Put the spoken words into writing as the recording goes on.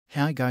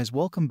Hi guys,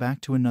 welcome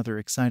back to another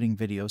exciting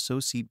video, so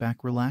sit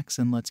back, relax,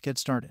 and let's get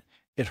started.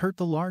 It hurt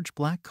the large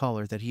black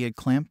collar that he had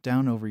clamped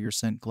down over your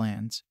scent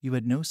glands. You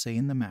had no say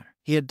in the matter.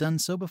 He had done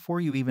so before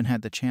you even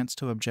had the chance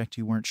to object.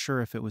 You weren't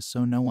sure if it was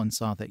so no one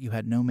saw that you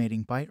had no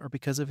mating bite or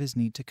because of his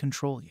need to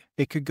control you.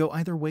 It could go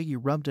either way. You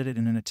rubbed at it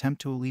in an attempt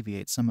to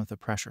alleviate some of the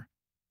pressure.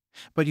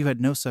 But you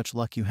had no such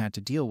luck. You had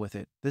to deal with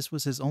it. This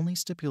was his only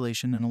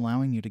stipulation in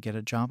allowing you to get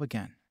a job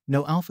again.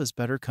 No alphas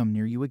better come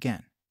near you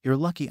again. You're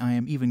lucky I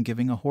am even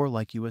giving a whore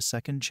like you a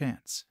second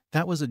chance.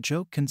 That was a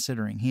joke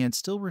considering he had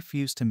still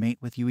refused to mate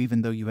with you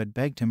even though you had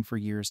begged him for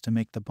years to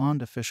make the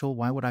bond official.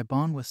 Why would I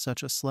bond with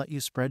such a slut? You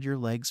spread your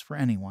legs for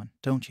anyone,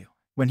 don't you?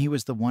 When he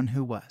was the one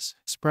who was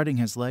spreading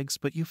his legs,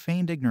 but you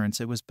feigned ignorance.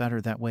 It was better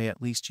that way.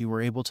 At least you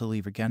were able to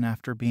leave again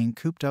after being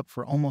cooped up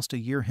for almost a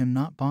year. Him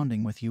not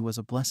bonding with you was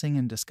a blessing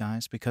in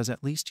disguise because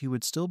at least you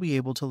would still be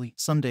able to leave.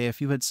 Someday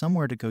if you had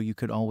somewhere to go you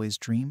could always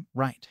dream,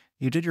 right?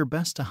 You did your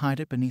best to hide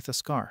it beneath a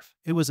scarf.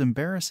 It was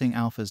embarrassing.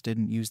 Alphas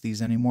didn't use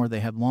these anymore. They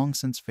had long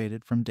since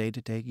faded from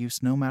day-to-day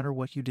use. No matter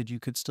what you did,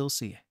 you could still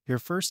see it. Your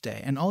first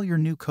day, and all your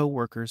new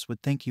co-workers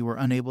would think you were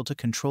unable to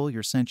control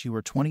your scent. You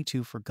were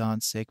 22 for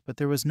God's sake, but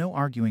there was no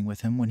arguing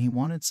with him when he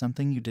wanted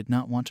something. You did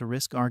not want to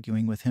risk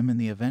arguing with him in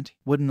the event he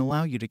wouldn't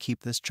allow you to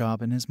keep this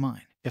job in his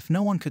mind. If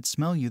no one could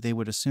smell you, they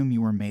would assume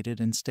you were mated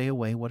and stay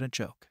away. What a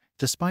joke.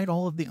 Despite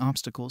all of the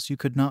obstacles, you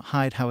could not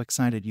hide how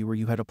excited you were.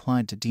 You had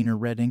applied to Diener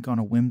Red Ink on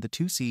a whim. The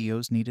two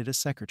CEOs needed a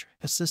secretary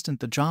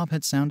assistant. The job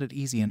had sounded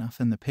easy enough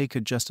and the pay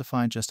could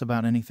justify just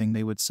about anything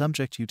they would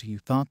subject you to. You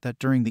thought that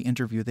during the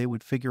interview they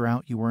would figure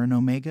out you were an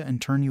Omega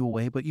and turn you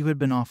away, but you had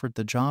been offered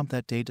the job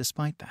that day.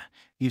 Despite that,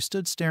 you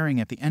stood staring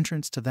at the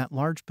entrance to that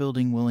large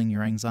building, willing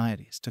your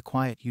anxieties to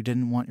quiet. You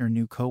didn't want your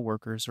new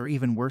co-workers, or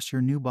even worse,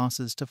 your new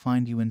bosses, to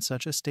find you in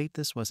such a state.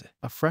 This was it,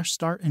 a fresh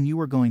start, and you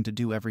were going to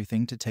do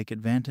everything to take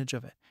advantage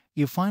of it.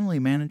 You finally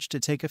managed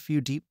to take a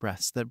few deep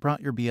breaths that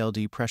brought your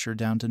BLD pressure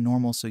down to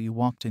normal, so you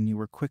walked in. You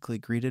were quickly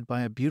greeted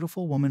by a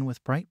beautiful woman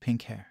with bright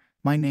pink hair.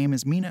 My name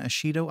is Mina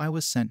Ashido. I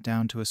was sent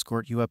down to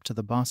escort you up to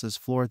the boss's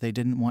floor. They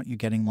didn't want you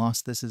getting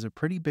lost. This is a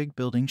pretty big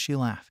building. She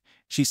laughed.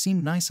 She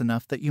seemed nice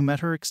enough that you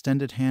met her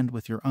extended hand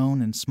with your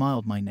own and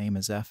smiled. My name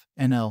is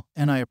FNL,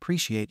 and I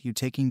appreciate you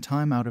taking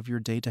time out of your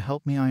day to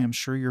help me. I am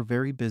sure you're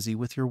very busy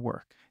with your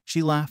work.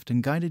 She laughed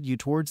and guided you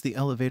towards the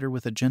elevator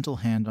with a gentle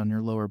hand on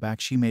your lower back.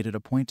 She made it a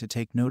point to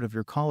take note of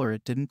your collar.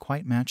 It didn't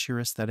quite match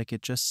your aesthetic.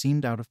 It just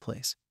seemed out of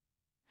place.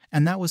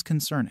 And that was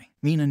concerning.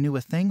 Mina knew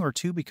a thing or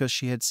two because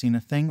she had seen a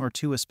thing or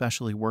two,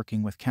 especially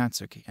working with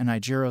Katsuki and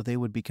Ijiro. They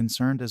would be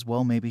concerned as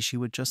well. Maybe she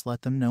would just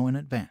let them know in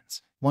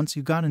advance. Once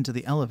you got into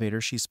the elevator,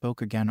 she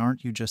spoke again.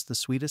 Aren't you just the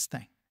sweetest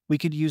thing? We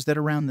could use that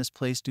around this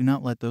place. Do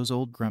not let those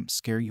old grumps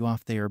scare you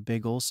off. They are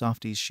big ol'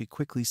 softies. She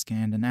quickly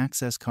scanned an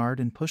access card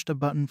and pushed a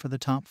button for the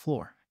top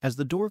floor. As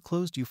the door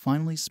closed, you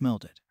finally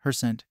smelled it. Her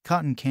scent,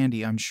 cotton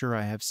candy. I'm sure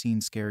I have seen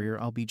scarier.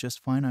 I'll be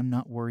just fine. I'm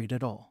not worried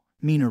at all.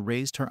 Mina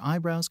raised her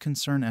eyebrows,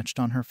 concern etched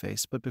on her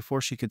face, but before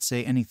she could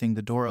say anything,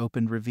 the door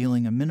opened,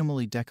 revealing a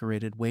minimally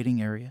decorated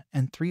waiting area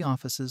and 3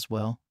 offices.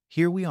 Well,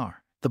 here we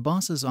are. The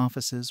boss's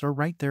offices are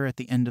right there at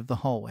the end of the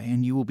hallway,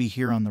 and you will be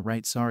here on the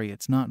right. Sorry,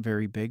 it's not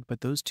very big,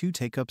 but those 2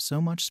 take up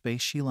so much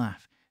space. She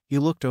laughed. You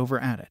looked over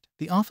at it.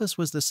 The office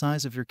was the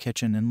size of your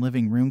kitchen and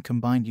living room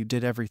combined. You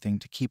did everything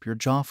to keep your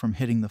jaw from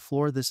hitting the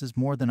floor. This is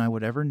more than I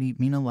would ever need.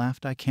 Mina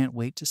laughed. I can't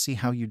wait to see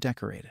how you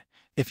decorate it.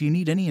 If you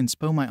need any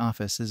inspo, my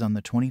office is on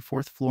the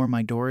 24th floor.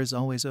 My door is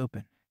always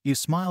open. You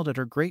smiled at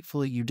her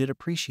gratefully. You did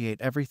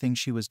appreciate everything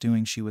she was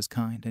doing. She was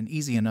kind and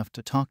easy enough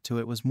to talk to.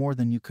 It was more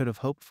than you could have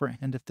hoped for.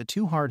 And if the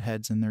 2 hard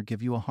heads in there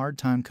give you a hard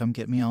time, come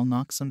get me. I'll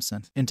knock some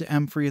sense into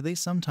them for you. They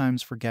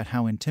sometimes forget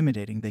how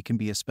intimidating they can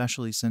be,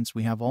 especially since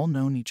we have all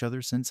known each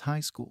other since high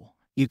school.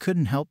 You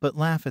couldn't help but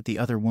laugh at the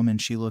other woman.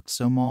 She looked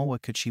so small.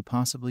 What could she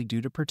possibly do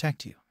to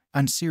protect you?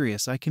 I'm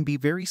serious. I can be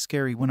very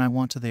scary when I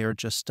want to. They are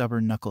just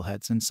stubborn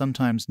knuckleheads and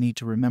sometimes need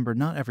to remember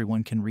not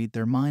everyone can read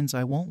their minds.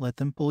 I won't let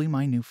them bully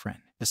my new friend.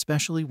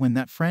 Especially when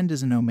that friend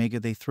is an Omega.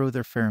 They throw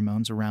their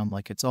pheromones around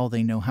like it's all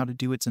they know how to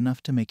do. It's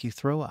enough to make you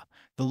throw up.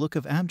 The look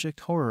of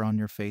abject horror on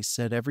your face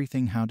said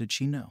everything. How did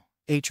she know?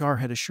 HR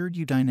had assured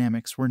you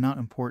dynamics were not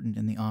important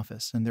in the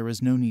office, and there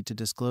was no need to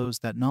disclose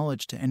that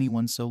knowledge to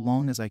anyone so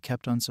long as I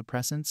kept on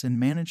suppressants and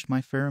managed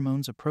my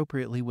pheromones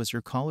appropriately. Was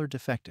your collar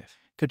defective?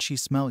 Could she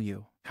smell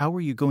you? How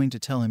were you going to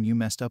tell him you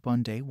messed up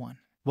on day 1?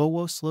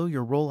 Whoa, slow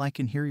your roll. I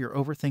can hear you're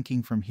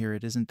overthinking from here.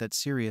 It isn't that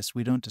serious.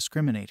 We don't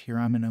discriminate here.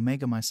 I'm an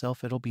Omega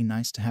myself. It'll be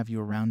nice to have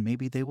you around.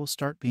 Maybe they will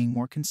start being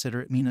more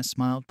considerate. Mina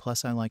smiled.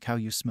 Plus I like how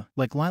you smell.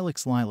 Like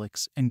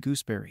lilacs and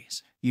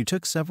gooseberries. You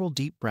took several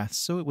deep breaths.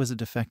 So it was a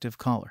defective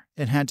collar.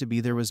 It had to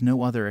be. There was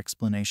no other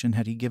explanation.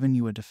 Had he given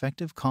you a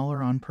defective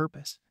collar on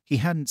purpose? He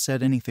hadn't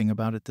said anything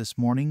about it this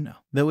morning, no.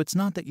 Though it's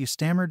not that you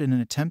stammered in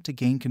an attempt to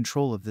gain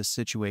control of this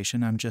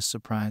situation. I'm just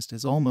surprised,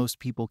 as almost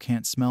people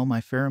can't smell my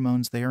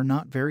pheromones. They are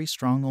not very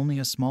strong. Only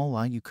a small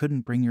lie. You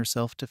couldn't bring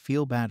yourself to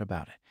feel bad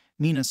about it.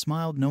 Mina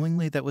smiled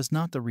knowingly. That was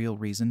not the real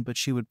reason, but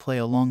she would play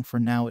along for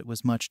now. It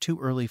was much too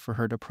early for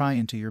her to pry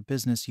into your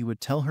business. You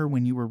would tell her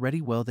when you were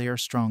ready. Well, they are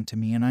strong to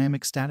me, and I am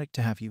ecstatic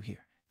to have you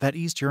here. That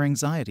eased your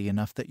anxiety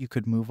enough that you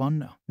could move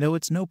on? No,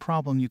 it's no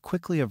problem. You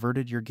quickly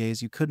averted your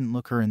gaze. You couldn't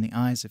look her in the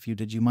eyes. If you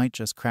did, you might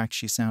just crack.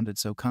 She sounded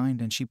so kind,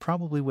 and she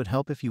probably would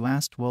help if you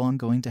asked. Well, I'm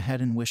going to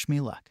head and wish me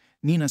luck.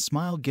 Nina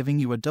smiled, giving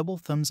you a double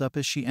thumbs up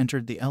as she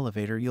entered the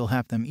elevator. You'll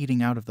have them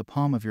eating out of the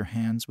palm of your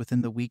hands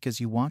within the week. As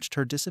you watched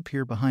her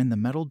disappear behind the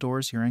metal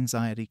doors, your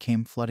anxiety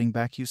came flooding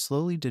back. You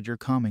slowly did your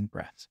calming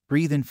breaths.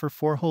 Breathe in for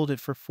 4, hold it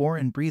for 4,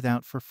 and breathe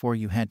out for 4.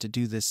 You had to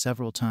do this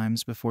several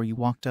times before you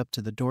walked up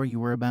to the door. You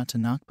were about to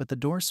knock, but the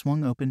door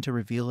swung open to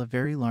reveal a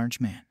very large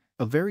man.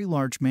 A very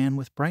large man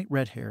with bright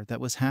red hair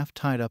that was half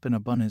tied up in a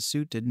bun. His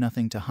suit did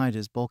nothing to hide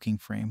his bulking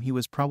frame. He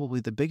was probably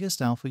the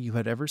biggest alpha you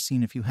had ever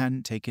seen if you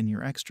hadn't taken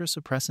your extra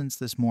suppressants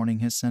this morning.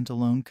 His scent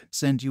alone could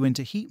send you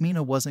into heat.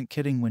 Mina wasn't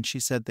kidding when she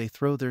said they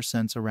throw their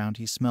scents around.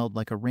 He smelled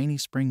like a rainy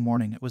spring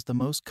morning. It was the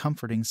most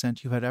comforting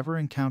scent you had ever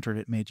encountered.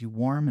 It made you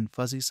warm and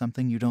fuzzy,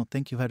 something you don't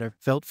think you had ever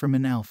felt from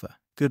an alpha.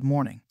 Good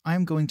morning. I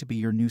am going to be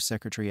your new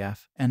secretary,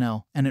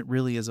 FNL, and it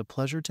really is a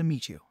pleasure to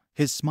meet you.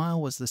 His smile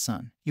was the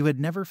sun. You had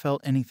never felt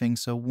anything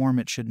so warm.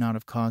 It should not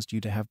have caused you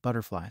to have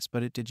butterflies,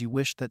 but it did. You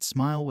wish that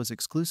smile was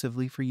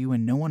exclusively for you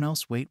and no one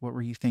else. Wait, what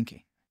were you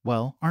thinking?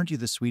 Well, aren't you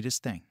the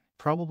sweetest thing?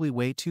 Probably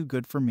way too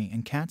good for me.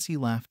 And Katsy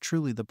laughed.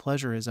 Truly, the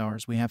pleasure is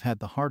ours. We have had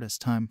the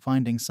hardest time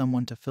finding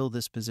someone to fill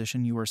this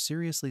position. You are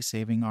seriously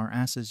saving our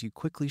asses. You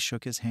quickly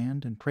shook his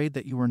hand and prayed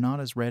that you were not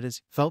as red as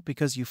you felt,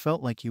 because you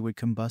felt like you would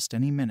combust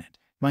any minute.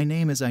 My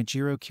name is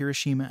Ijiro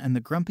Kirishima, and the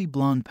grumpy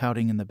blonde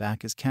pouting in the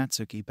back is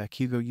Katsuki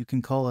Bakugo. You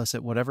can call us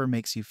at whatever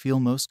makes you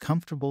feel most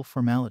comfortable.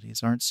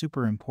 Formalities aren't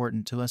super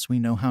important to us. We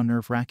know how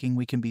nerve-wracking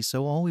we can be,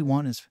 so all we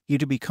want is for you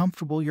to be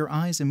comfortable. Your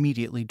eyes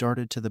immediately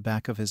darted to the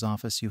back of his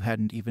office. You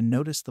hadn't even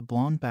noticed the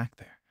blonde back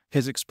there.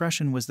 His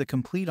expression was the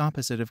complete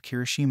opposite of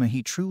Kirishima.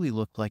 He truly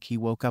looked like he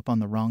woke up on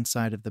the wrong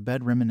side of the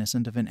bed,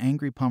 reminiscent of an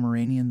angry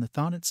Pomeranian. The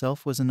thought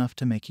itself was enough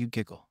to make you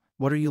giggle.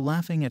 What are you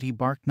laughing at? He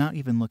barked, not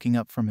even looking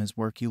up from his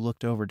work. You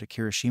looked over to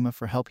Kirishima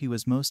for help. He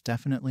was most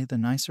definitely the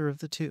nicer of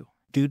the two.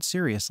 Dude,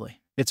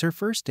 seriously. It's her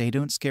first day.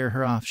 Don't scare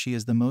her off. She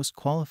is the most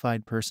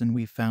qualified person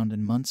we've found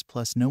in months,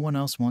 plus no one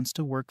else wants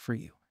to work for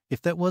you.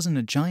 If that wasn't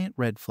a giant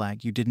red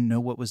flag, you didn't know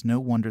what was. No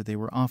wonder they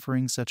were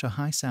offering such a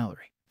high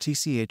salary.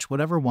 TCH,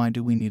 whatever. Why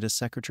do we need a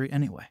secretary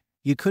anyway?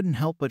 You couldn't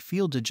help but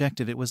feel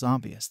dejected. It was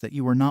obvious that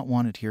you were not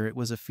wanted here. It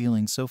was a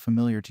feeling so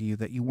familiar to you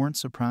that you weren't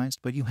surprised,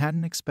 but you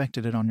hadn't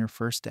expected it on your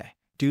first day.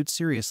 Dude,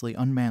 seriously,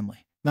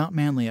 unmanly. Not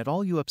manly at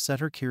all. You upset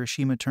her.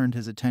 Kirishima turned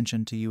his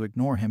attention to you.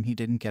 Ignore him. He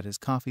didn't get his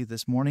coffee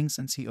this morning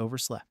since he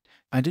overslept.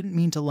 I didn't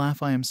mean to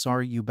laugh. I am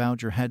sorry. You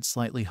bowed your head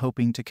slightly,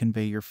 hoping to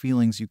convey your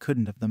feelings. You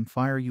couldn't have them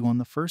fire you on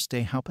the first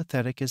day. How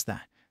pathetic is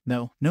that?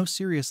 No,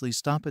 seriously,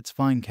 stop. It's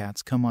fine,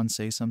 Cats. Come on,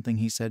 say something,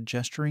 he said,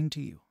 gesturing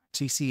to you.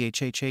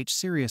 TCHHH,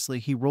 seriously.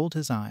 He rolled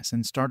his eyes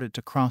and started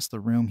to cross the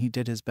room. He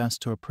did his best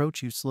to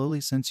approach you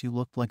slowly, since you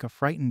looked like a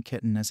frightened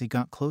kitten. As he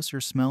got closer,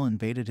 smell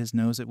invaded his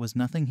nose. It was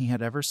nothing he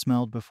had ever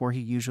smelled before.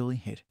 He usually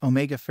hated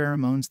omega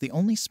pheromones. The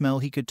only smell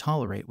he could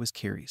tolerate was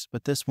Kiri's,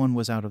 but this one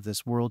was out of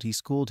this world. He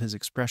schooled his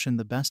expression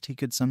the best he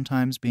could.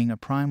 Sometimes being a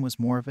prime was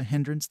more of a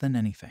hindrance than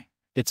anything.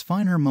 It's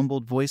fine, her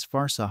mumbled voice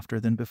far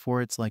softer than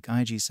before. It's like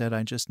IG said,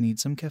 I just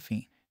need some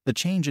caffeine. The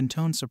change in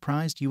tone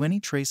surprised you. Any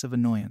trace of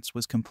annoyance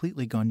was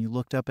completely gone. You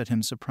looked up at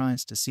him,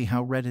 surprised to see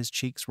how red his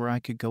cheeks were. I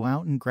could go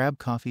out and grab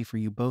coffee for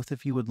you both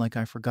if you would like.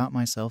 I forgot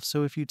myself,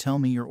 so if you tell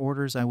me your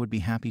orders, I would be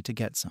happy to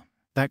get some.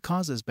 That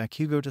causes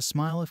Bakugo to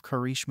smile. If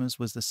Karishima's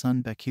was the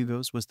sun,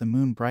 Bakugo's was the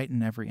moon, bright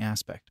in every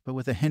aspect, but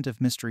with a hint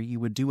of mystery. You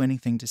would do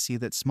anything to see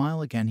that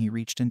smile again. He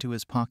reached into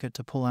his pocket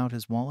to pull out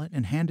his wallet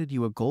and handed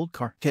you a gold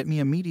card. Get me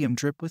a medium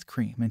drip with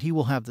cream, and he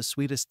will have the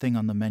sweetest thing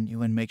on the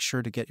menu. And make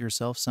sure to get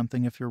yourself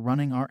something. If you're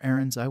running our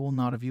errands, I will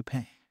not have you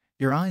pay.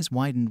 Your eyes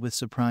widened with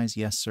surprise.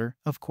 Yes, sir,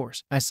 of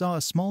course. I saw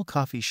a small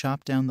coffee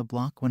shop down the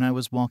block when I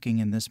was walking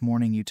in this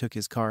morning. You took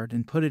his card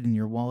and put it in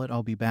your wallet.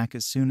 I'll be back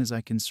as soon as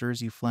I can,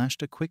 sirs. You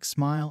flashed a quick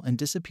smile and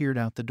disappeared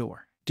out the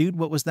door. Dude,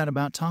 what was that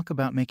about? Talk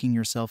about making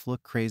yourself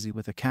look crazy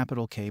with a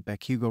capital K.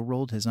 Bakugo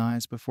rolled his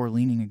eyes before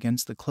leaning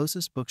against the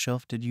closest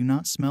bookshelf. Did you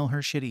not smell her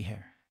shitty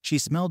hair? She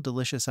smelled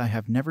delicious. I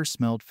have never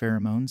smelled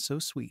pheromones so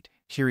sweet.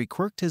 Kiri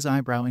quirked his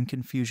eyebrow in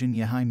confusion.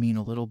 Yeah, I mean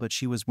a little, but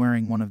she was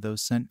wearing one of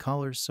those scent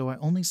collars, so I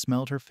only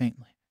smelled her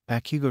faintly.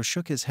 Bakugo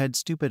shook his head.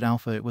 Stupid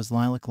alpha. It was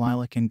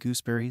lilac and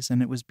gooseberries,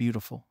 and it was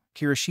beautiful.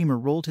 Kirishima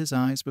rolled his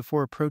eyes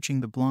before approaching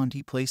the blonde.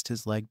 He placed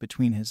his leg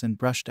between his and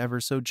brushed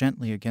ever so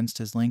gently against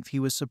his length. He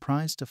was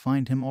surprised to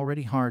find him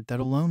already hard. That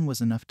alone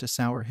was enough to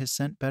sour his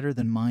scent. Better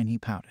than mine, he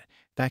pouted.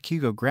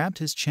 Bakugo grabbed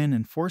his chin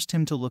and forced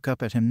him to look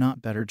up at him.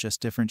 Not better, just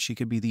different. She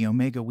could be the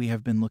omega we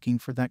have been looking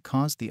for. That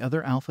caused the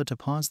other alpha to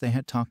pause. They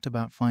had talked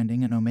about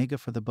finding an omega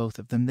for the both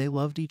of them. They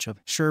loved each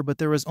other. Sure, but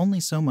there was only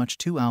so much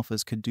two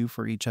alphas could do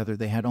for each other.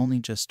 They had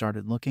only just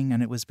started looking,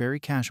 and it was very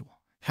casual.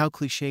 How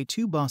cliché,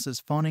 two bosses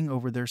fawning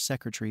over their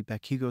secretary.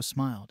 Bakugo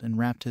smiled and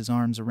wrapped his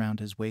arms around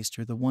his waist.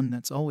 You're the one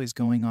that's always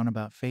going on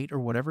about fate or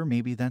whatever.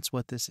 Maybe that's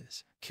what this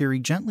is. Kiri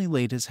gently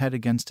laid his head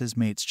against his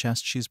mate's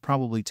chest. She's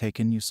probably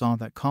taken. You saw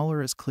that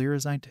collar as clear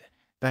as I did.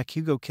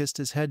 Bakugo kissed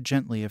his head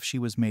gently. If she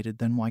was mated,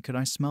 then why could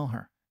I smell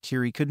her?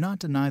 Kiri could not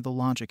deny the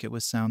logic. It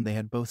was sound. They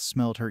had both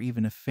smelled her,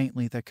 even if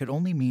faintly. That could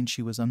only mean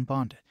she was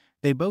unbonded.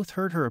 They both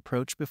heard her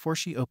approach. Before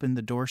she opened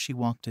the door, she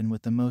walked in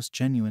with the most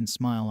genuine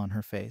smile on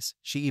her face.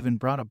 She even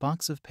brought a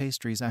box of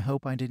pastries. "I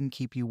hope I didn't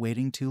keep you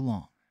waiting too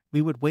long."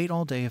 "We would wait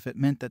all day if it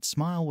meant that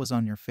smile was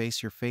on your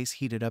face." Your face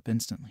heated up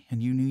instantly,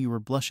 and you knew you were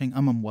blushing.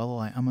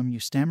 You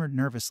stammered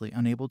nervously,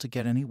 unable to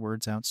get any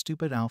words out.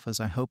 "Stupid alphas,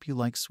 I hope you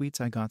like sweets.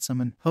 I got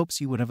some and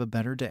hopes you would have a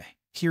better day."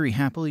 Kiri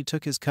happily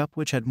took his cup,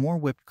 which had more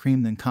whipped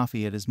cream than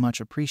coffee. "It is much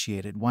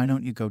appreciated. Why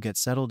don't you go get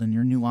settled in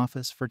your new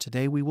office for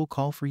today? We will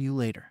call for you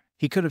later."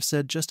 He could have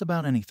said just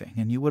about anything,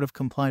 and you would have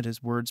complied.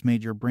 His words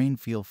made your brain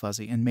feel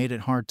fuzzy and made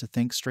it hard to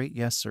think straight.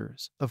 "Yes,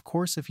 sirs. Of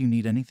course, if you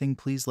need anything,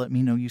 please let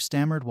me know," you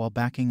stammered while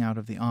backing out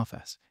of the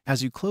office.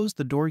 As you closed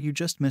the door, you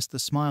just missed the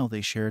smile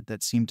they shared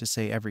that seemed to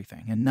say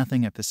everything and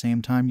nothing at the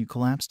same time. You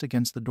collapsed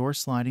against the door,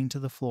 sliding to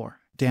the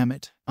floor. "Damn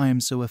it, I am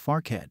so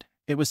kid."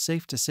 It was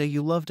safe to say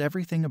you loved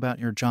everything about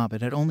your job.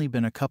 It had only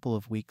been a couple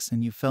of weeks,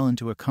 and you fell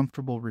into a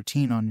comfortable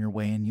routine on your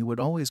way, and you would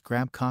always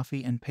grab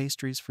coffee and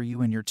pastries for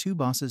you and your two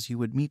bosses. You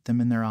would meet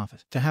them in their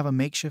office to have a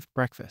makeshift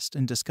breakfast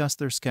and discuss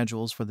their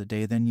schedules for the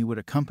day. Then you would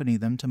accompany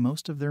them to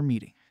most of their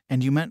meetings.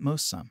 And you meant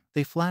most. Some.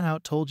 They flat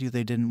out told you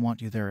they didn't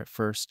want you there at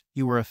first.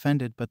 You were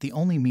offended, but the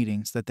only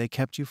meetings that they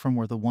kept you from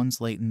were the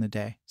ones late in the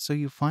day, so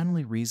you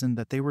finally reasoned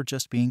that they were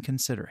just being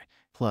considerate.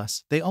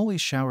 Plus, they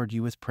always showered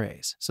you with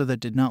praise, so that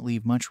did not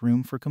leave much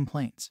room for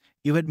complaints.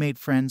 You had made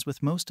friends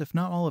with most, if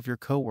not all, of your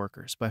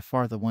co-workers. By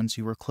far the ones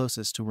you were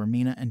closest to were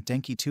Mina and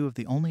Denki, two of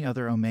the only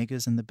other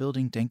Omegas in the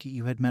building. Denki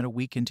you had met a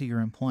week into your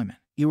employment.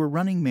 You were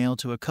running mail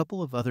to a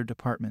couple of other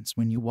departments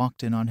when you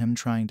walked in on him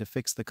trying to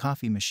fix the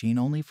coffee machine.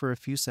 Only for a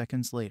few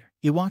seconds later,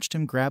 you watched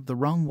him grab the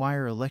wrong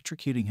wire,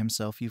 electrocuting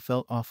himself. You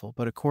felt awful,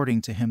 but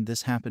according to him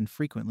this happened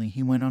frequently.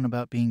 He went on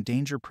about being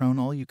danger prone.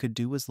 All you could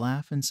do was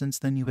laugh, and since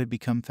then you had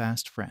become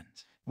fast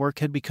friends. Work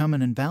had become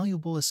an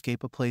invaluable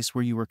escape, a place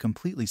where you were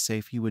completely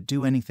safe. You would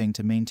do anything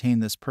to maintain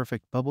this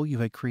perfect bubble you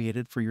had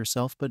created for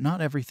yourself, but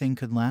not everything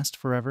could last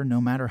forever,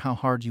 no matter how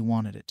hard you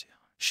wanted it to.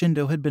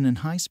 Shindo had been in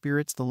high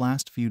spirits the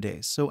last few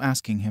days, so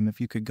asking him if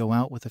you could go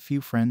out with a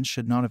few friends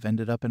should not have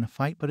ended up in a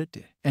fight, but it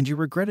did. And you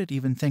regretted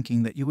even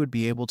thinking that you would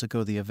be able to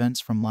go. The events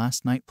from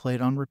last night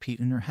played on repeat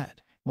in your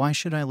head. "Why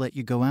should I let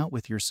you go out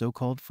with your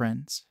so-called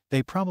friends?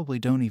 They probably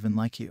don't even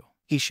like you,"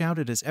 he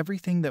shouted as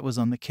everything that was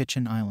on the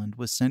kitchen island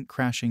was sent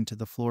crashing to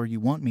the floor. "You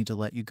want me to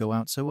let you go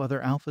out so other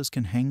alphas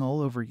can hang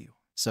all over you?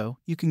 So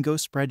you can go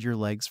spread your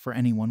legs for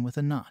anyone with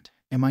a knot?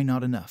 Am I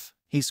not enough?"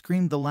 He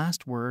screamed the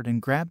last word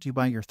and grabbed you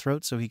by your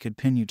throat so he could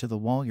pin you to the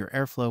wall. Your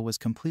airflow was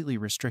completely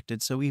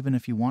restricted, so even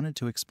if you wanted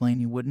to explain,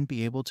 you wouldn't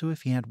be able to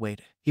if he had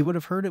waited. He would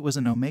have heard it was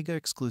an Omega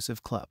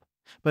exclusive club,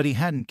 but he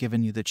hadn't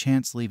given you the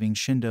chance. Leaving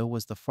Shindo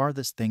was the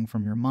farthest thing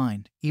from your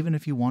mind. Even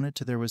if you wanted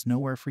to, there was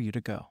nowhere for you to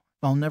go.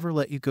 "I'll never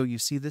let you go, you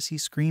see this?" he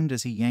screamed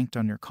as he yanked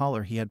on your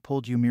collar. He had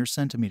pulled you mere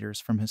centimeters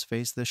from his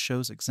face. "This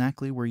shows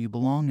exactly where you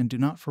belong, and do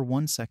not for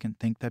one second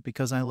think that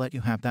because I let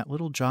you have that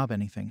little job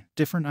anything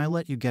different. I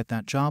let you get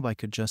that job, I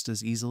could just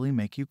as easily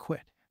make you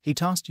quit." He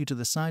tossed you to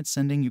the side,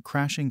 sending you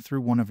crashing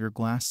through one of your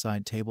glass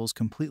side tables,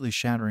 completely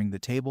shattering the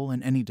table,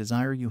 and any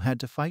desire you had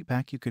to fight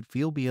back you could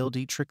feel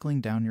BLD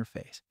trickling down your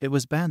face. "It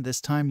was bad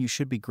this time. You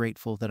should be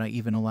grateful that I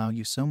even allow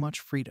you so much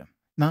freedom.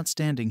 Not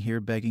standing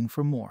here begging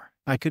for more.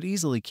 I could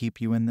easily keep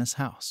you in this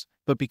house,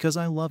 but because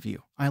I love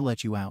you, I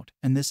let you out,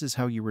 and this is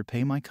how you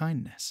repay my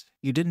kindness."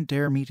 You didn't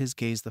dare meet his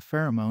gaze. The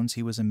pheromones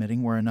he was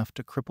emitting were enough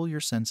to cripple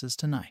your senses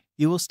tonight.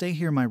 "You will stay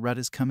here. My rut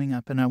is coming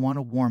up, and I want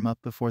to warm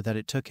up before that."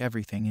 It took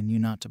everything in you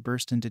not to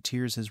burst into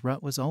tears. His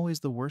rut was always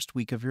the worst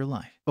week of your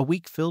life. A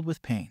week filled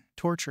with pain,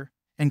 torture,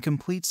 and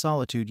complete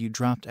solitude. You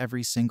dropped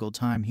every single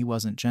time. He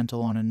wasn't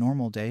gentle on a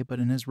normal day, but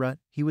in his rut,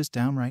 he was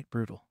downright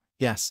brutal.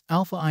 "Yes,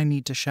 Alpha, I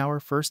need to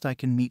shower first. I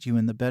can meet you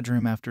in the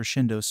bedroom after."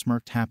 Shindo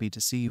smirked, happy to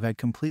see you had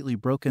completely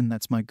broken.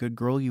 "That's my good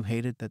girl." You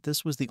hated that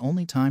this was the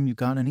only time you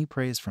got any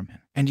praise from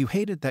him. And you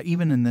hated that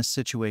even in this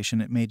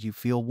situation it made you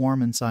feel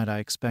warm inside. "I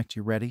expect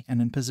you ready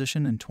and in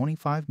position in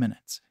 25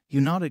 minutes.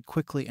 You nodded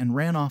quickly and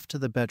ran off to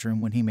the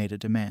bedroom when he made a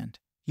demand.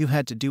 You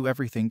had to do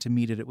everything to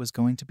meet it. It was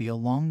going to be a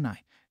long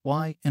night.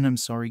 "Why? And I'm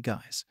sorry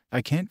guys,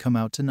 I can't come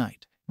out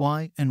tonight."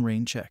 "Why? And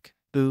rain check."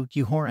 "Boo,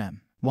 you whore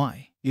M.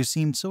 Why? You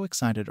seemed so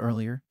excited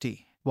earlier."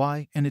 "D.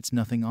 Why? And it's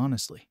nothing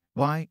honestly."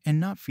 "Why? And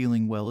not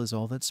feeling well is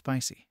all that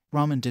spicy."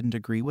 "Ramen didn't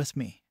agree with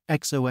me."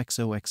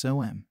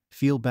 XOXOXOM.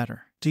 "Feel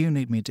better? Do you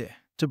need me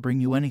to bring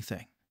you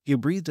anything?" You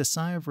breathed a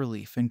sigh of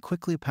relief and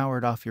quickly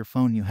powered off your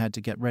phone. You had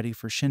to get ready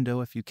for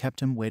Shindo. If you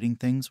kept him waiting,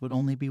 things would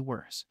only be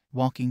worse.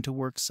 Walking to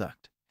work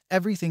sucked.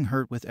 Everything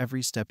hurt with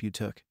every step you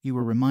took. You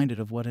were reminded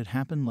of what had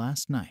happened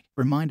last night.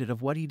 Reminded of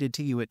what he did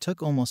to you. It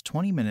took almost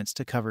 20 minutes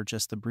to cover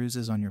just the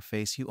bruises on your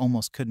face. You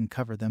almost couldn't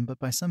cover them, but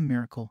by some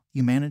miracle,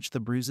 you managed.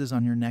 The bruises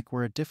on your neck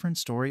were a different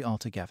story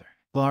altogether.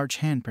 Large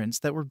handprints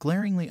that were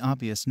glaringly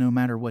obvious. No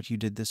matter what you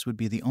did, this would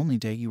be the only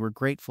day you were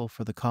grateful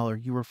for the collar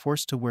you were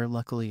forced to wear.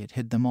 Luckily, it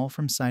hid them all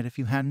from sight. If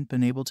you hadn't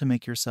been able to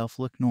make yourself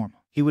look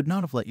normal, he would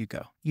not have let you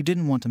go. You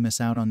didn't want to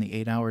miss out on the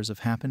 8 hours of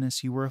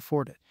happiness you were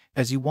afforded.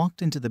 As you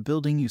walked into the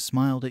building, you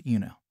smiled at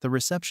Yuno. The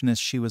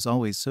receptionist, she was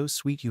always so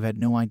sweet you had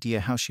no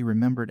idea how she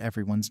remembered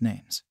everyone's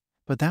names.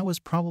 But that was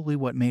probably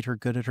what made her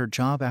good at her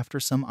job. After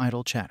some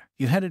idle chatter,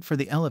 you headed for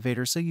the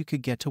elevator so you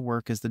could get to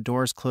work. As the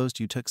doors closed,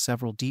 you took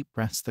several deep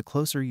breaths. The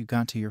closer you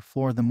got to your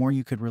floor, the more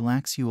you could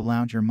relax. You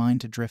allowed your mind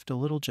to drift a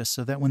little just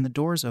so that when the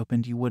doors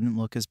opened, you wouldn't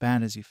look as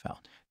bad as you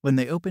felt. When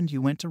they opened, you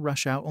went to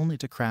rush out only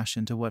to crash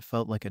into what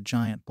felt like a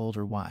giant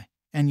boulder. Why?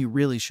 And you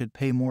really should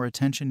pay more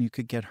attention. You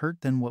could get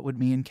hurt. Then what would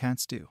me and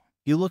cats do?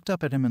 You looked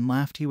up at him and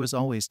laughed. He was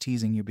always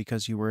teasing you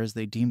because you were, as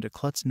they deemed, a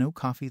klutz. No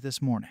coffee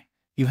this morning.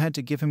 You had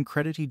to give him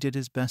credit. He did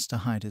his best to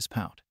hide his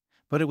pout.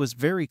 But it was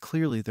very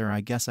clearly there.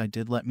 I guess I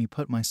did. Let me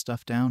put my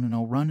stuff down and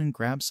I'll run and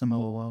grab some.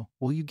 Oh,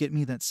 will you get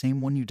me that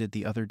same one you did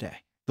the other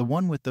day? The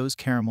one with those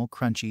caramel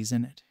crunchies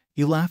in it.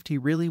 You laughed. He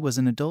really was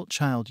an adult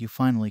child. You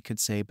finally could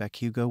say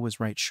Bakugo was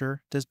right.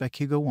 Sure, does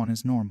Bakugo want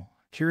his normal?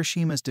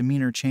 Hiroshima's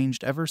demeanor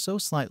changed ever so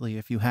slightly.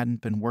 If you hadn't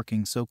been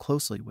working so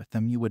closely with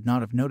them, you would not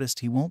have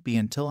noticed. He won't be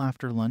until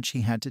after lunch.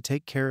 He had to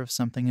take care of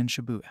something in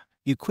Shibuya.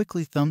 You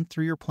quickly thumbed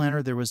through your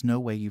planner. There was no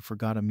way you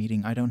forgot a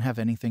meeting. I don't have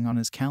anything on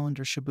his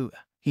calendar. Shibuya.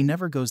 He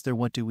never goes there.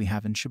 What do we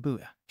have in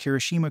Shibuya?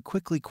 Hiroshima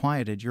quickly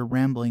quieted your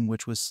rambling,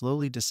 which was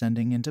slowly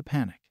descending into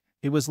panic.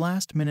 It was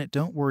last minute.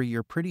 Don't worry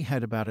your pretty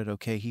head about it,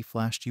 okay? He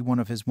flashed you one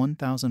of his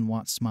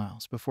 1,000-watt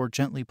smiles before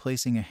gently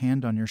placing a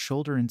hand on your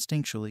shoulder.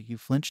 Instinctually, you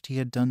flinched. He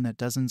had done that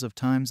dozens of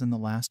times in the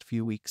last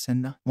few weeks,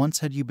 and not once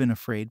had you been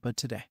afraid, but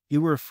today. You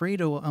were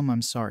afraid. Oh,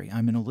 I'm sorry.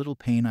 I'm in a little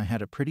pain. I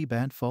had a pretty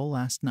bad fall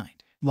last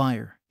night.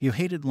 Liar. You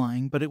hated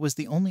lying, but it was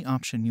the only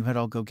option you had.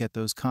 I'll go get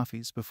those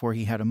coffees. Before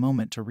he had a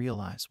moment to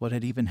realize what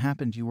had even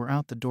happened, you were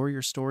out the door.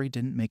 Your story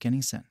didn't make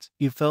any sense.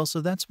 You fell, so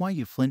that's why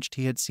you flinched.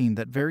 He had seen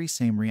that very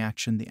same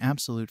reaction. The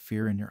absolute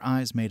fear in your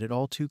eyes made it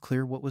all too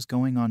clear what was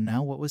going on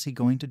now. What was he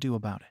going to do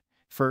about it?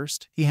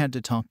 First, he had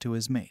to talk to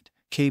his mate.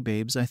 K,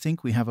 babes, I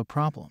think we have a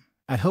problem.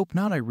 I hope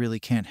not. I really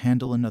can't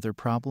handle another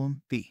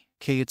problem. B.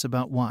 K, it's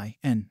about Y.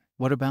 N.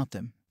 What about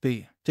them?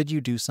 B. Did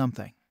you do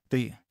something?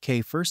 B.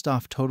 K, first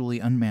off, totally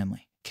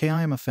unmanly. K,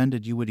 I am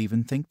offended you would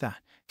even think that.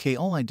 K,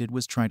 all I did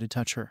was try to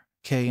touch her.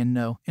 K, and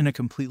no, in a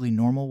completely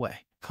normal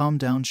way. Calm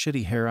down,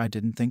 shitty hair. I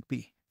didn't think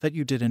B. that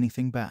you did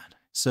anything bad.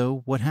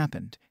 So, what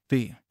happened?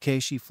 B. K,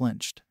 she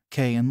flinched.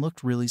 K, and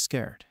looked really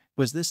scared.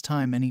 Was this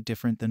time any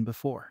different than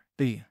before?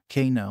 B.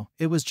 K, no,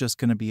 it was just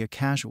gonna be a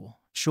casual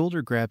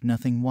shoulder grab,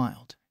 nothing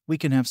wild. We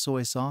can have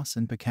soy sauce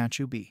and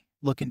Pikachu. B.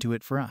 Look into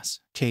it for us.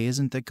 K,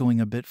 isn't that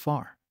going a bit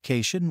far?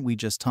 K, shouldn't we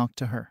just talk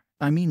to her?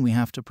 I mean, we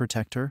have to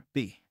protect her.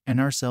 B. And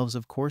ourselves,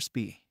 of course.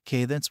 B.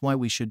 K, that's why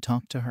we should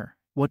talk to her.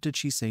 What did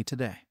she say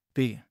today?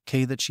 B.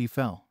 K, that she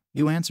fell.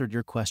 You answered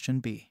your question.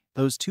 B.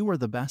 Those two are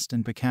the best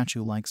and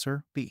Pikachu likes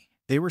her. B.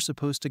 They were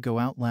supposed to go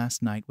out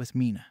last night with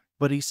Mina,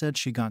 but he said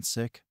she got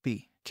sick.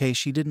 B. K,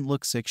 she didn't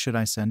look sick. Should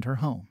I send her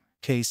home?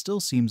 K, still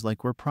seems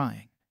like we're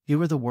prying. You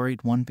were the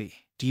worried one. B.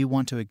 Do you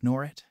want to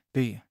ignore it?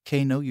 B.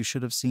 K, no, you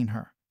should have seen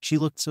her. She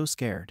looked so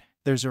scared.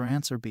 There's her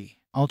answer. B.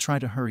 I'll try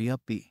to hurry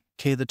up. B.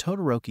 K, the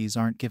Todorokis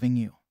aren't giving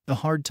you a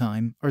hard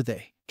time, are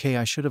they? K,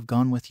 I should have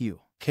gone with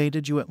you. K,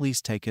 did you at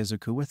least take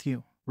Izuku with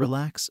you?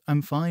 Relax,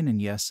 I'm fine,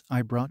 and yes,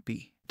 I brought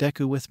B.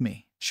 Deku with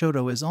me.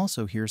 Shoto is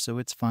also here, so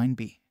it's fine.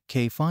 B.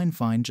 K, fine,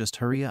 just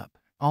hurry up.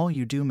 All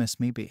you do miss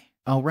me. B.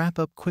 I'll wrap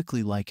up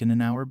quickly, like in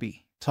an hour.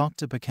 B. Talk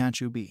to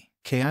Pikachu. B.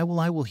 K, I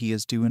will. He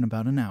is due in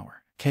about an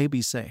hour. K,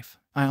 be safe.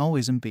 I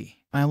always am.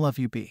 B. I love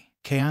you. B.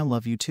 K, I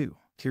love you too.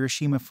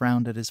 Hiroshima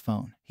frowned at his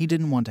phone. He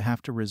didn't want to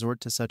have to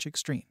resort to such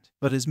extremes.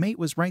 But his mate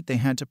was right. They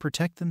had to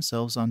protect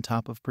themselves on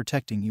top of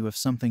protecting you. If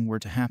something were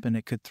to happen,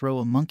 it could throw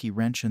a monkey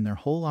wrench in their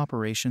whole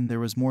operation. There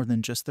was more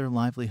than just their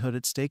livelihood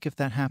at stake. If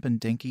that happened,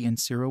 Denki and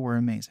Zero were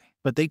amazing.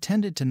 But they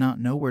tended to not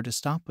know where to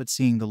stop. But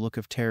seeing the look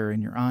of terror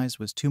in your eyes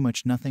was too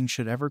much. Nothing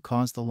should ever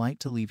cause the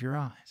light to leave your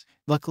eyes.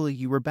 Luckily,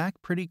 you were back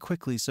pretty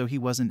quickly, so he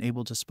wasn't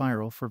able to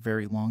spiral for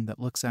very long. That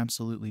looks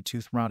absolutely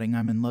tooth-rotting.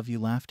 I'm in love. You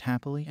laughed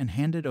happily and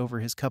handed over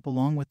his cup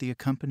along with the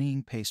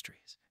accompanying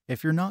pastries.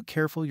 If you're not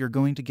careful, you're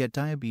going to get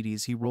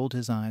diabetes. He rolled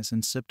his eyes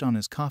and sipped on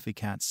his coffee.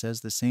 Cat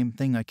says the same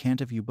thing. I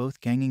can't have you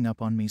both ganging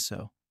up on me.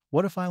 So,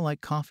 what if I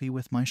like coffee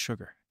with my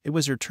sugar? It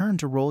was your turn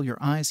to roll your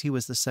eyes. He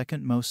was the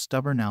second most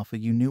stubborn alpha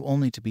you knew,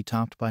 only to be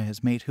topped by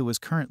his mate, who was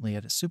currently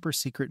at a super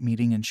secret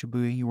meeting in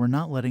Shibuya. You were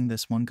not letting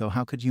this one go.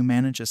 How could you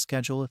manage a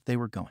schedule if they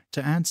were going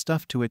to add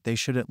stuff to it? They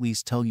should at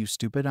least tell you,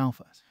 stupid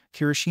alphas.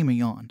 Hiroshima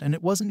yawned, and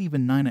it wasn't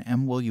even 9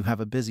 a.m. Well, you have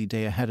a busy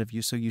day ahead of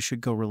you, so you should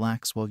go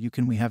relax. Well, you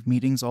can. We have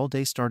meetings all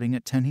day starting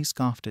at 10. He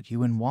scoffed at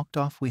you and walked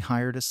off. We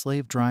hired a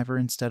slave driver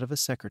instead of a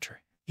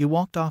secretary. You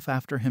walked off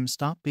after him.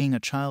 Stop being a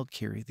child,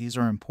 Kiri. These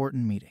are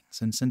important meetings,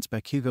 and since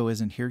Bakugo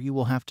isn't here, you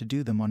will have to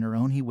do them on your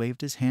own. He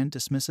waved his hand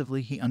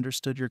dismissively. He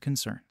understood your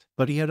concerns,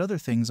 but he had other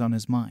things on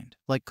his mind,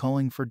 like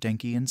calling for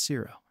Denki and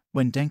Zero.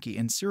 When Denki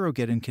and Zero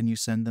get in, can you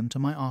send them to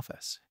my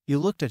office? You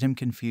looked at him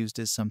confused.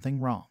 Is something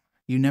wrong?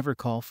 You never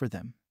call for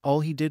them. All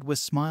he did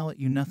was smile at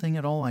you. Nothing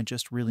at all. I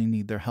just really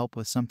need their help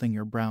with something.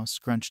 Your brows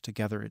scrunched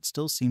together. It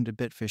still seemed a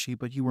bit fishy,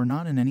 but you were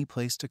not in any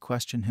place to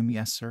question him.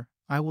 Yes, sir.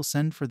 I will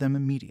send for them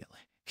immediately.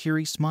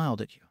 Kiri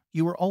smiled at you.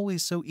 You were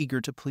always so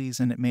eager to please,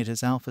 and it made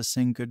his alpha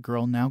sing, "Good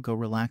girl, now go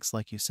relax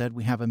like you said.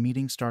 We have a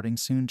meeting starting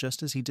soon."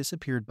 Just as he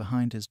disappeared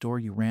behind his door,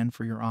 you ran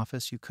for your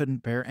office. You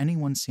couldn't bear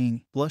anyone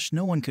seeing. Blush,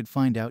 no one could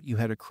find out you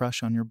had a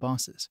crush on your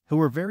bosses, who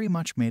were very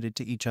much mated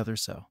to each other,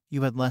 so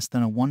you had less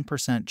than a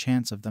 1%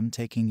 chance of them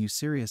taking you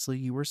seriously.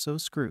 You were so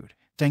screwed.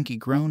 Denki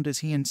groaned as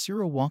he and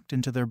Zero walked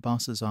into their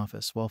boss's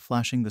office while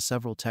flashing the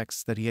several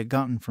texts that he had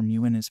gotten from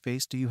you in his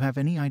face. "Do you have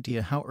any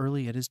idea how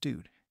early it is,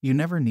 dude? You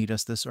never need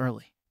us this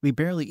early. We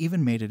barely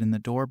even made it in the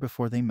door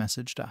before they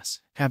messaged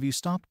us. Have you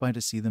stopped by to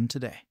see them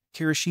today?"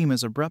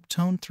 Kirishima's abrupt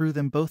tone threw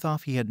them both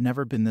off. He had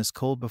never been this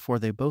cold before.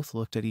 They both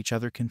looked at each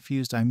other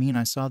confused. "I mean,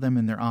 I saw them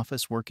in their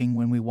office working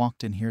when we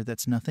walked in here.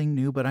 That's nothing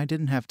new, but I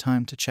didn't have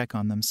time to check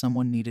on them.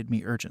 Someone needed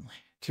me urgently."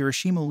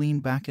 Kirishima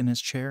leaned back in his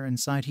chair and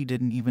sighed. He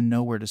didn't even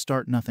know where to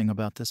start. Nothing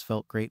about this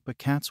felt great, but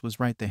Katz was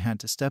right. They had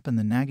to step, and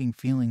the nagging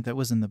feeling that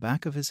was in the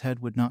back of his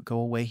head would not go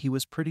away. He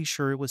was pretty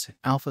sure it was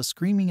Alpha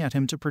screaming at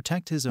him to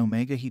protect his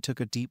Omega. He took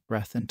a deep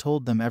breath and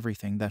told them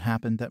everything that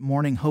happened that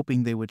morning,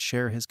 hoping they would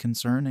share his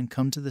concern and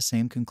come to the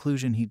same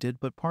conclusion he did,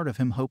 but part of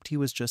him hoped he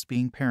was just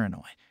being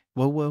paranoid.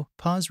 Whoa,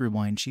 pause,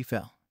 rewind. She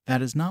fell.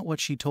 That is not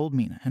what she told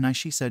me, and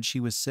she said she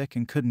was sick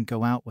and couldn't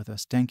go out with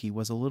us. Denki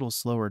was a little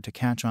slower to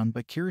catch on,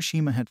 but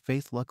Kirishima had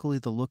faith. Luckily,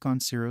 the look on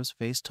Zero's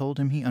face told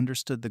him he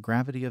understood the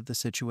gravity of the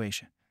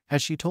situation.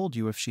 Has she told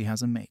you if she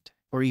has a mate,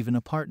 or even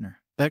a partner?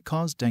 That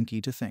caused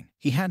Denki to think.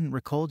 He hadn't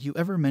recalled you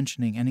ever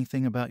mentioning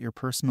anything about your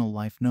personal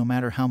life. No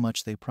matter how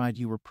much they pried,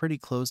 you were pretty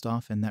closed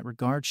off in that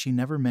regard. She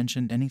never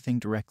mentioned anything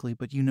directly,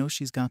 but you know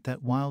she's got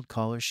that wild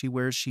collar she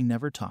wears. She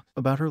never talked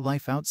about her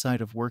life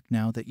outside of work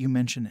now that you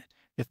mention it.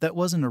 If that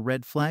wasn't a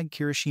red flag,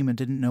 Kirishima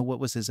didn't know what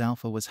was. His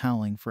alpha was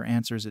howling for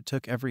answers. It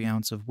took every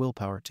ounce of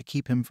willpower to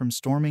keep him from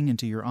storming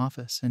into your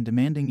office and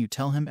demanding you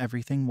tell him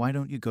everything. Why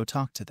don't you go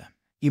talk to them?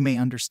 You may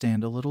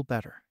understand a little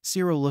better.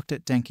 Zero looked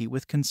at Denki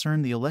with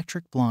concern. The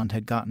electric blonde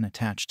had gotten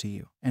attached to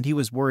you, and he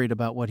was worried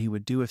about what he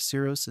would do if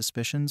Zero's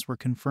suspicions were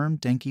confirmed.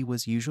 Denki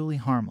was usually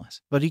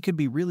harmless, but he could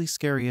be really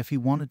scary if he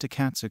wanted to.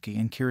 Katsuki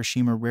and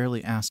Kirishima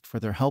rarely asked for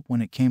their help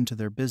when it came to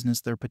their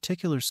business. Their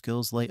particular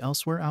skills lay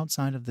elsewhere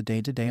outside of the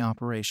day-to-day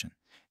operation.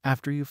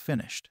 After you've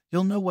finished,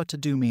 you'll know what to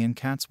do. Me and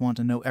Katz want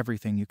to know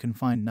everything you can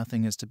find.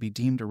 Nothing is to be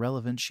deemed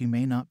irrelevant. She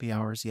may not be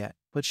ours yet,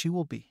 but she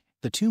will be.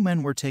 The two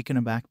men were taken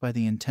aback by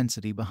the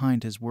intensity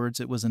behind his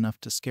words. It was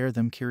enough to scare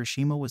them.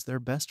 Kirishima was their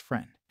best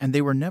friend, and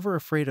they were never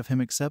afraid of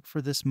him except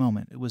for this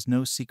moment. It was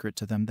no secret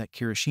to them that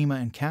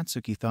Kirishima and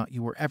Katsuki thought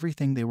you were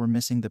everything they were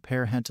missing. The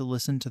pair had to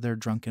listen to their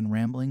drunken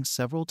ramblings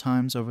several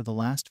times over the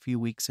last few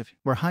weeks. If you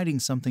were hiding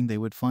something, they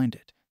would find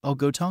it. I'll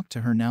go talk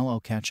to her now. I'll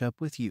catch up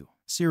with you.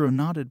 Zero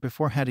nodded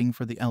before heading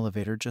for the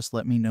elevator. Just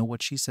let me know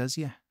what she says.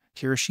 Yeah.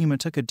 Kirishima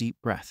took a deep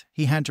breath.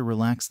 He had to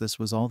relax. This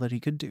was all that he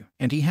could do,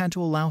 and he had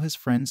to allow his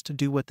friends to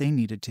do what they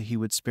needed to. He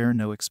would spare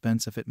no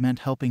expense if it meant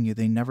helping you.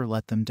 They never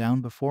let them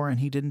down before, and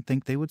he didn't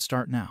think they would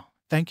start now.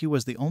 Thank you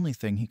was the only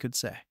thing he could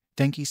say.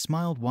 Denki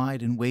smiled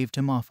wide and waved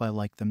him off. I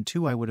like them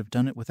too. I would have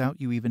done it without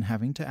you even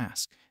having to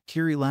ask.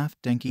 Kiri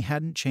laughed. Denki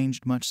hadn't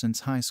changed much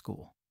since high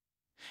school,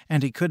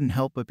 and he couldn't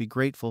help but be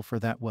grateful for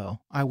that.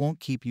 Well, I won't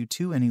keep you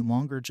two any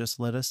longer. Just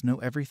let us know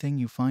everything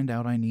you find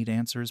out. I need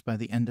answers by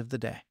the end of the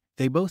day.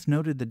 They both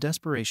noted the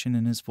desperation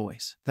in his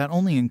voice. That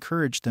only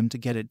encouraged them to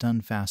get it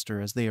done faster.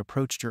 As they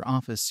approached your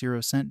office,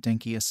 Zero sent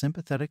Denki a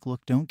sympathetic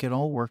look. Don't get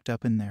all worked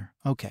up in there.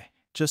 Okay,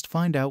 just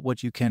find out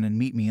what you can and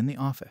meet me in the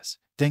office.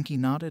 Denki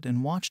nodded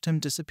and watched him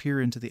disappear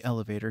into the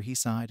elevator. He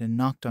sighed and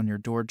knocked on your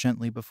door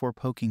gently before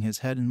poking his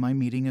head in. My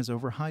meeting is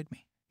over. Hide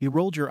me. You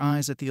rolled your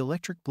eyes at the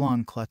electric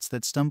blonde klutz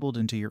that stumbled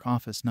into your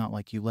office. Not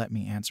like you let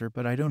me answer,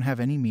 but I don't have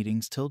any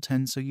meetings till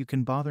 10, so you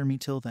can bother me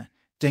till then.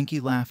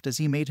 Denki laughed as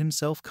he made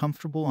himself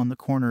comfortable on the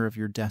corner of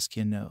your desk.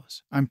 You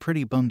knows, I'm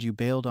pretty bummed you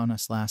bailed on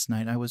us last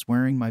night. I was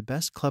wearing my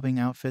best clubbing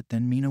outfit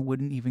then. Mina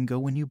wouldn't even go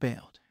when you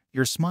bailed.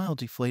 Your smile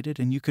deflated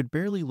and you could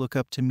barely look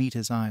up to meet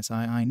his eyes.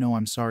 I know,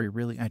 I'm sorry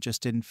really, I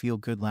just didn't feel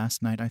good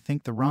last night. I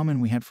think the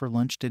ramen we had for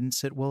lunch didn't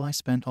sit well. I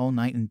spent all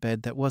night in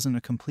bed. That wasn't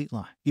a complete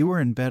lie. You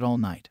were in bed all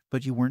night,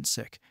 but you weren't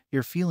sick.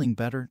 You're feeling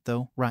better,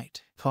 though,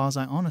 right? Cause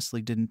I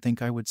honestly didn't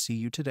think I would see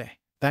you today.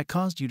 That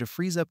caused you to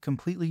freeze up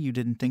completely. You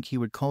didn't think he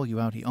would call you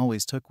out. He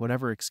always took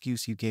whatever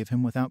excuse you gave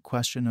him without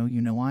question. Oh, you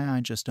know why?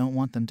 I just don't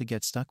want them to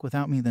get stuck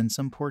without me. Then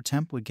some poor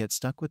temp would get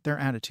stuck with their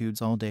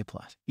attitudes all day.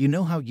 Plus, you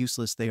know how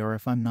useless they are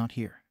if I'm not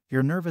here.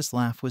 Your nervous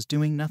laugh was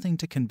doing nothing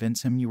to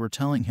convince him you were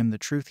telling him the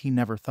truth. He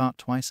never thought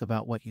twice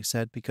about what you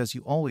said because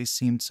you always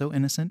seemed so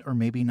innocent, or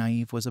maybe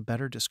naive was a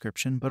better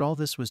description, but all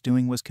this was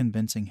doing was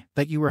convincing him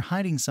that you were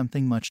hiding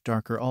something much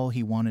darker. All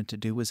he wanted to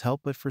do was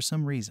help, but for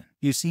some reason,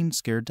 you seemed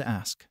scared to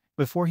ask.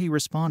 Before he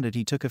responded,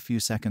 he took a few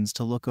seconds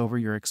to look over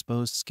your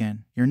exposed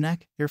skin, your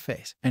neck, your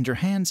face, and your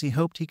hands. He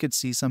hoped he could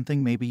see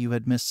something. Maybe you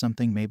had missed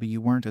something. Maybe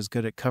you weren't as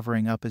good at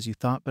covering up as you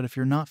thought. But if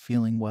you're not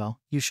feeling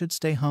well, you should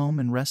stay home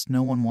and rest.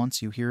 No one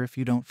wants you here if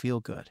you don't feel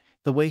good.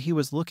 The way he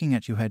was looking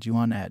at you had you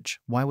on edge.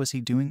 Why was he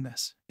doing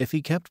this? If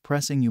he kept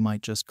pressing, you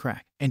might just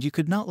crack. And you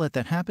could not let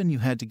that happen. You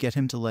had to get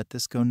him to let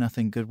this go.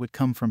 Nothing good would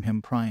come from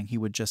him prying. He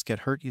would just get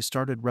hurt. You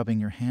started rubbing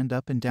your hand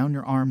up and down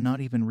your arm, not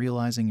even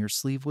realizing your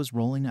sleeve was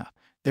rolling up.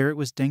 There it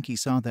was. Denki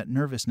saw that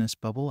nervousness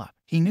bubble up.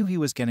 He knew he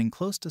was getting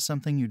close to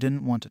something you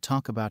didn't want to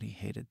talk about. He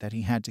hated that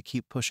he had to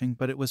keep pushing,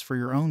 but it was for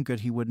your own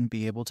good. He wouldn't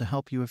be able to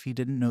help you if he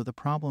didn't know the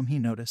problem. He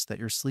noticed that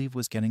your sleeve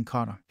was getting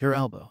caught on your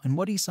elbow, and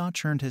what he saw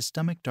churned his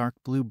stomach. Dark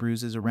blue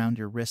bruises around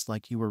your wrist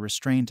like you were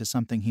restrained to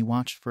something. He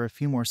watched for a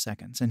few more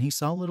seconds, and he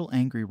saw little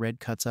angry red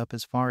cuts up.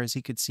 As far as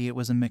he could see, it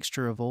was a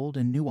mixture of old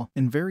and new.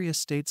 In various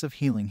states of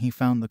healing, he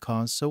found the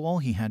cause, so all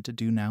he had to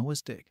do now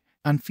was dig.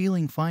 I'm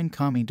feeling fine,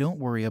 Kami. Don't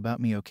worry about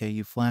me, okay?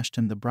 You flashed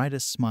him the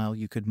brightest smile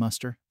you could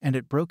muster, and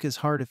it broke his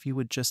heart. If you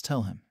would just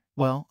tell him.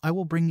 Well, I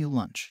will bring you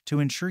lunch to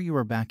ensure you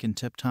are back in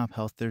tip-top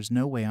health. There's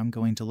no way I'm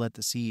going to let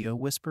the CEO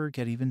whisperer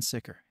get even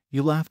sicker.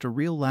 You laughed a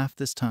real laugh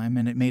this time,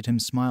 and it made him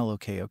smile.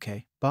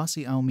 Okay,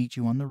 bossy, I'll meet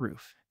you on the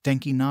roof.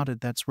 Denki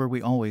nodded. That's where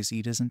we always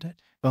eat, isn't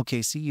it?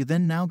 Okay, see you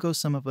then. Now go,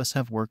 some of us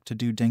have work to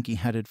do. Denki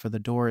headed for the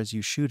door as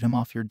you shoot him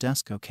off your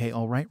desk. Okay,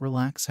 alright,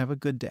 relax, have a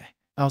good day.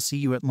 I'll see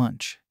you at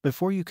lunch.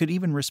 Before you could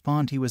even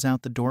respond, he was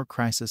out the door.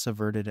 Crisis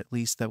averted. At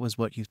least that was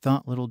what you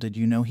thought. Little did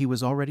you know he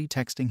was already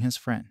texting his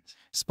friends.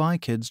 Spy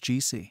Kids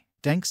GC.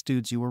 Danks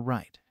dudes, you were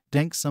right.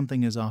 Danks,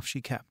 something is off.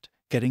 She kept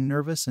getting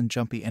nervous and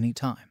jumpy any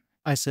time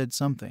I said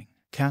something.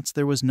 Cats,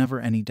 there was never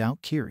any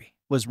doubt Kiri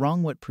was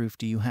wrong. What proof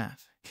do you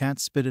have?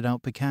 Cats spit it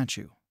out.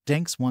 Pikachu.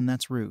 Danks, 1,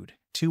 that's rude.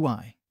 2,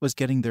 I was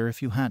getting there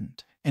if you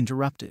hadn't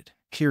interrupted.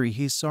 Kiri,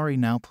 he's sorry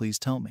now, please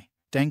tell me.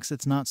 Danks,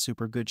 it's not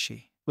super good.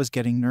 She was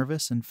getting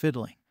nervous and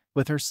fiddling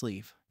with her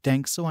sleeve.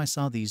 Danks, so I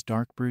saw these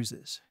dark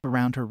bruises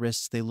around her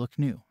wrists. They look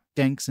new.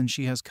 Danks, and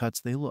she has cuts.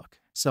 They look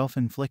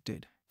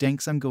self-inflicted.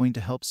 Danks, I'm going to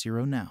help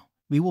Zero now.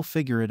 We will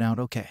figure it out,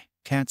 okay?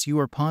 Cats, you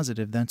are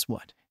positive that's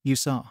what you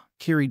saw?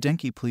 Kiri,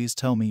 Denki, please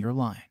tell me you're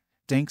lying.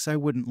 Danks, I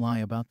wouldn't lie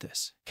about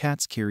this.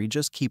 Cats, Kiri,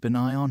 just keep an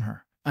eye on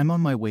her. I'm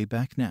on my way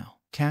back now.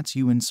 Cats,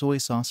 you and soy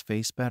sauce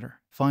face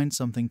better find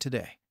something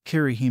today.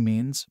 Kiri, he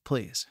means,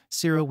 please.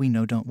 Zero, we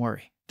know, don't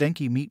worry.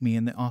 Denki, meet me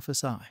in the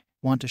office. I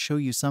want to show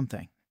you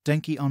something.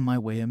 Denki, on my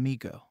way,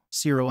 amigo.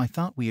 Zero, I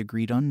thought we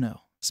agreed on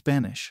no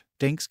Spanish.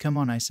 Danks, come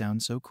on, I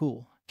sound so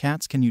cool.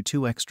 Cats, can you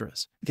 2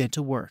 extras get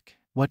to work?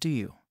 What do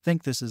you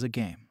think, this is a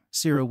game?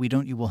 Zero, we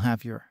don't. You will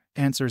have your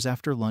answers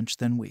after lunch,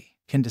 then we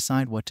can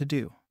decide what to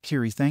do.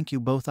 Kiri, thank you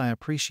both, I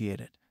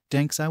appreciate it.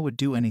 Danks, I would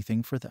do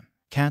anything for them.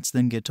 Cats,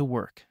 then get to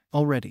work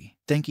already.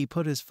 Denki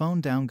put his phone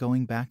down.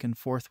 Going back and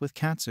forth with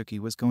Katsuki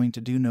was going to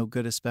do no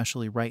good,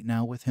 especially right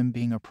now with him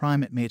being a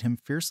prime. It made him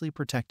fiercely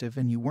protective,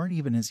 and you weren't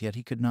even as yet.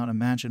 He could not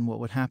imagine what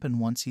would happen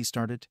once he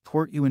started to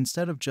court you.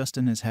 Instead of just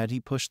in his head, he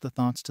pushed the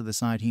thoughts to the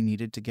side. He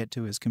needed to get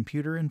to his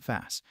computer and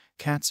fast.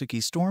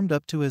 Katsuki stormed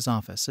up to his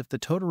office. If the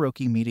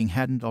Todoroki meeting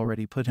hadn't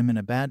already put him in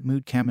a bad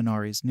mood,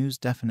 Kaminari's news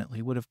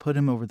definitely would have put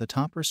him over the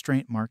top.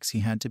 Restraint marks.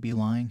 He had to be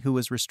lying. Who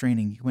was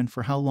restraining you, and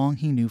for how long?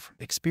 He knew from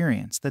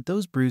experience that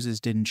those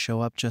bruises didn't show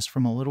up just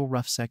from a little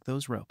rough sec.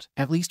 Those ropes,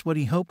 at least what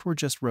he hoped were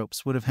just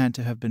ropes, would have had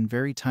to have been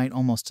very tight,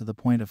 almost to the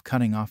point of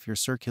cutting off your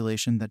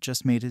circulation. That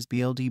just made his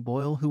BLD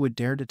boil. Who would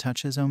dare to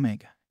touch his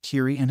Omega?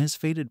 Kiri and his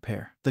fated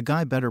pair. The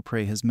guy better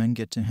pray his men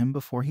get to him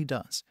before he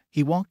does.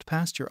 He walked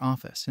past your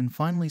office and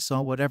finally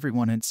saw what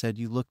everyone had said.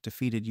 You looked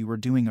defeated. You were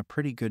doing a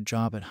pretty good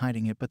job at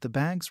hiding it, but the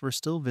bags were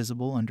still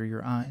visible under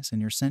your eyes, and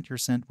your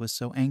scent was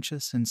so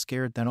anxious and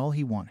scared that all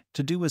he wanted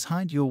to do was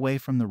hide you away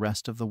from the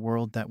rest of the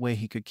world. That way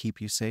he could keep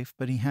you safe,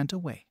 but he had to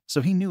wait.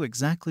 So he knew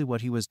exactly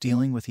what he was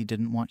dealing with. He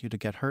didn't want you to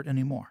get hurt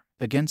anymore.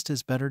 Against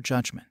his better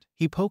judgment,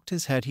 he poked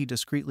his head. He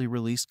discreetly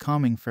released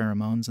calming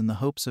pheromones in the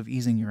hopes of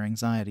easing your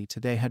anxiety.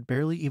 Today had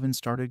barely even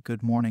started.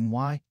 Good morning.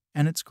 Why?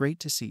 And it's great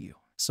to see you.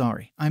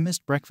 Sorry, I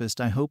missed breakfast.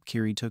 I hope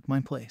Kiri took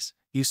my place.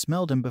 You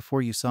smelled him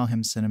before you saw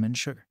him. Cinnamon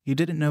sugar. You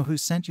didn't know who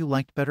scent you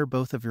liked better.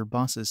 Both of your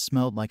bosses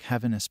smelled like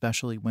heaven,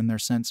 especially when their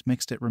scents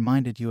mixed. It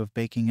reminded you of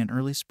baking in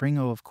early spring.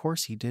 Oh, of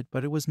course he did,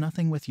 but it was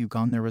nothing with you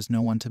gone. There was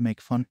no one to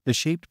make fun. The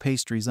shaped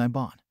pastries I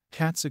bought.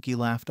 Katsuki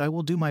laughed. I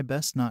will do my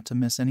best not to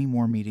miss any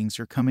more meetings.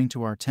 You're coming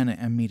to our 10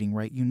 a.m. meeting,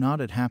 right? You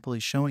nodded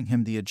happily, showing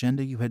him the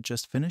agenda you had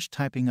just finished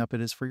typing up.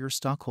 It is for your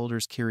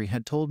stockholders. Kiri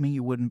had told me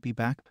you wouldn't be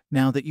back.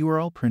 Now that you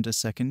are, I'll print a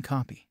second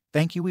copy.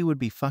 Thank you. We would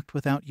be fucked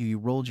without you. You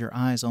rolled your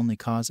eyes. Only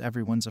cause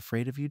everyone's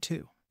afraid of you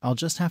too. I'll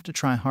just have to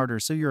try harder,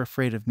 so you're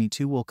afraid of me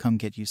too. We'll come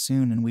get you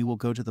soon and we will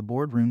go to the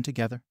boardroom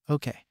together.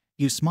 Okay.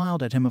 You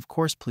smiled at him. Of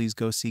course, please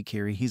go see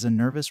Kiri. He's a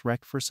nervous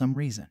wreck for some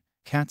reason.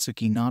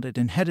 Katsuki nodded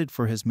and headed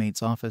for his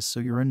mate's office. So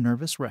you're a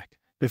nervous wreck.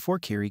 Before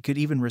Kiri could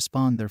even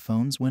respond, their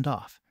phones went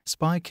off.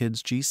 Spy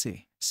Kids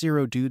GC.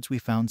 Zero dudes, we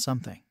found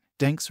something.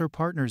 Danks, her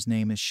partner's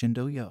name is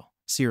Shindo Yo.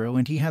 Zero,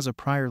 and he has a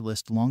prior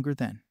list longer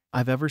than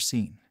I've ever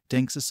seen.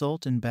 Danks,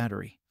 assault and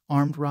battery,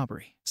 armed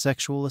robbery,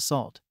 sexual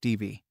assault,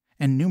 DV,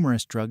 and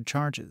numerous drug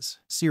charges.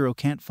 Zero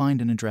can't find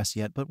an address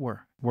yet, but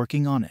we're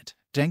working on it.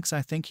 Danks,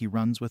 I think he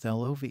runs with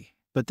LOV.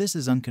 But this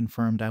is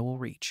unconfirmed. I will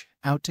reach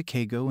out to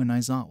Keigo and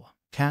Aizawa.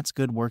 Cats,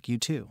 good work. You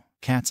too.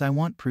 Cats, I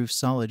want proof.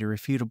 Solid,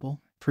 irrefutable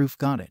proof.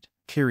 Got it.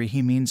 Kiri,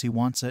 he means he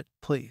wants it,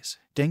 please.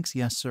 Denks,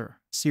 yes sir.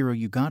 Zero,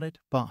 you got it,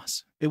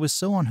 boss. It was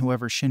so on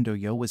whoever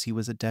Shindoyo was, he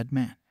was a dead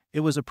man.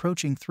 It was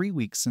approaching 3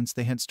 weeks since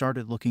they had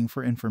started looking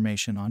for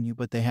information on you,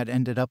 but they had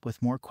ended up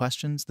with more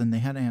questions than they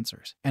had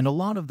answers. And a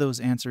lot of those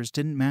answers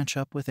didn't match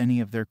up with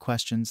any of their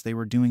questions. They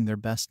were doing their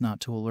best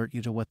not to alert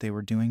you to what they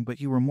were doing, but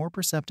you were more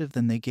perceptive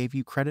than they gave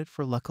you credit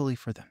for, luckily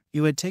for them.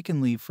 You had taken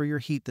leave for your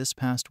heat this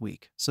past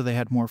week, so they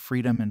had more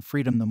freedom, and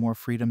the more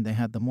freedom they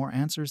had, the more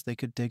answers they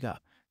could dig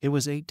up. It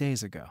was 8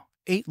 days ago.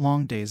 8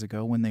 long days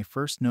ago when they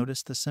first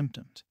noticed the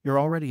symptoms. Your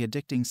already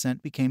addicting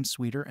scent became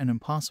sweeter and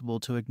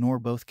impossible to ignore.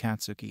 Both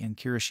Katsuki and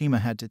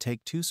Kirishima had to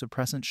take 2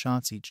 suppressant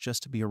shots each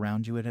just to be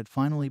around you. It had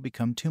finally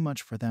become too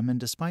much for them, and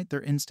despite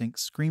their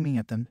instincts screaming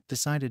at them,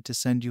 decided to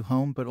send you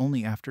home, but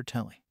only after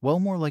telly. Well,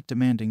 more like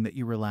demanding that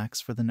you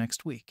relax for the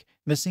next week.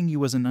 Missing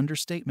you was an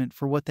understatement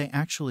for what they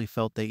actually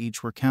felt. They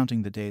each were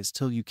counting the days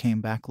till you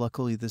came back.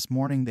 Luckily this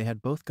morning they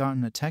had both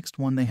gotten a text,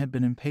 one they had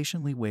been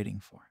impatiently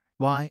waiting for.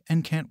 Why,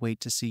 and can't wait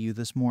to see you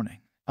this morning.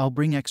 I'll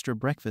bring extra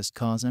breakfast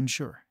cause I'm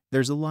sure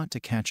there's a lot to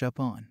catch up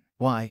on.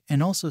 Why,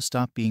 and also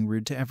stop being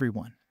rude to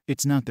everyone.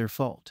 It's not their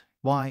fault.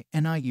 Why,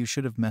 and you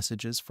should have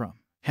messages from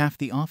half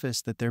the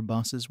office that their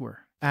bosses were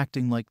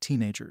acting like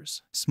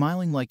teenagers,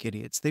 smiling like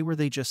idiots. They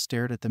just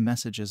stared at the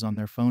messages on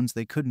their phones.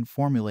 They couldn't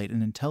formulate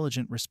an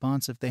intelligent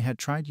response. If they had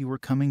tried, you were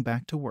coming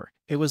back to work.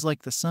 It was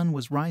like the sun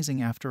was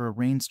rising after a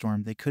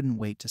rainstorm. They couldn't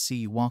wait to see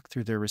you walk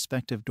through their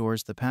respective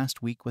doors. The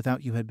past week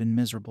without you had been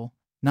miserable.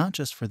 Not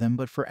just for them,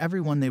 but for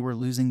everyone. They were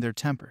losing their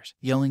tempers,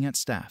 yelling at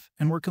staff,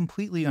 and were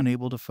completely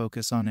unable to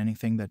focus on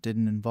anything that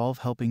didn't involve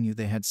helping you.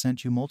 They had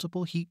sent you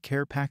multiple heat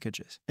care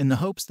packages in the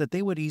hopes that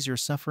they would ease your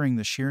suffering.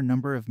 The sheer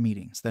number of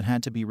meetings that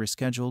had to be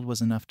rescheduled was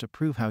enough to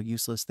prove how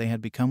useless they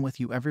had become with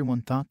you.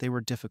 Everyone thought they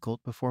were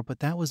difficult before, but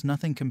that was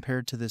nothing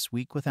compared to this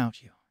week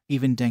without you.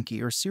 Even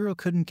Denki or Zero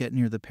couldn't get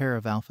near the pair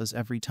of alphas.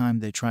 Every time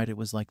they tried, it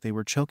was like they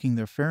were choking.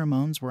 Their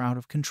pheromones were out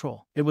of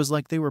control. It was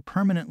like they were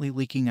permanently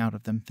leaking out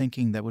of them,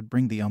 thinking that would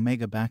bring the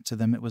Omega back to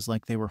them. It was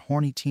like they were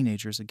horny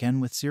teenagers again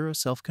with zero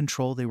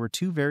self-control. They were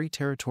 2 very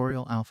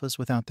territorial alphas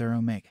without their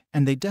Omega,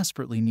 and they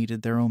desperately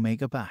needed their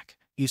Omega back.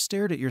 You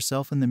stared at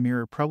yourself in the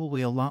mirror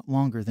probably a lot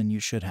longer than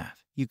you should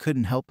have. You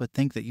couldn't help but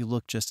think that you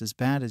looked just as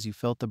bad as you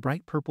felt. The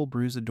bright purple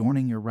bruise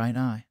adorning your right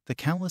eye, the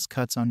countless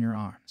cuts on your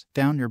arms,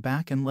 down your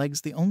back and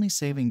legs. The only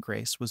saving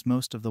grace was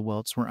most of the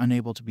welts were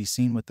unable to be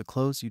seen with the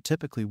clothes you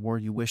typically wore.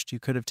 You wished you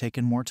could have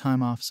taken more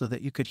time off so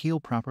that you could heal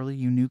properly.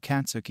 You knew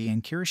Katsuki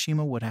and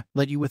Kirishima would have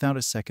let you without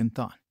a second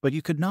thought. But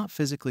you could not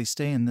physically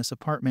stay in this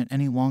apartment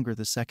any longer.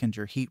 The second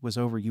your heat was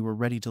over, you were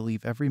ready to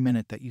leave. Every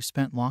minute that you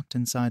spent locked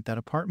inside that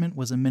apartment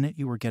was a minute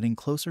you were getting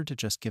closer to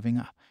just giving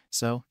up.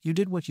 So, you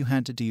did what you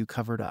had to do. You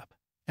covered up.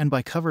 And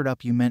by covered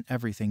up you meant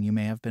everything. You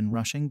may have been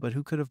rushing, but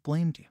who could have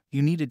blamed you?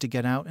 You needed to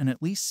get out and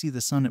at least see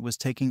the sun. It was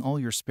taking all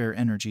your spare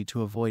energy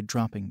to avoid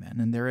dropping men,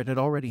 and there it had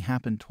already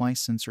happened twice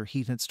since your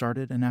heat had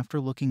started. And after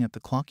looking at the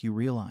clock you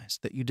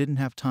realized that you didn't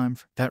have time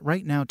for that.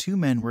 Right now 2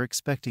 men were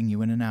expecting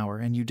you in an hour,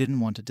 and you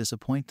didn't want to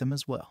disappoint them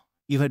as well.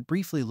 You had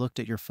briefly looked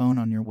at your phone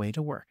on your way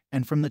to work,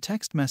 and from the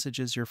text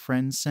messages your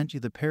friends sent you,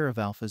 the pair of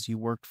alphas you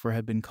worked for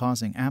had been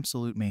causing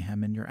absolute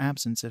mayhem. In your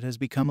absence, it has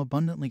become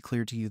abundantly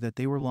clear to you that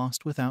they were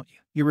lost without you.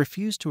 You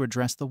refused to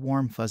address the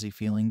warm, fuzzy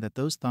feeling that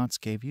those thoughts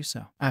gave you,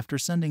 so after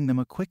sending them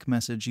a quick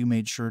message, you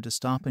made sure to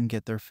stop and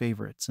get their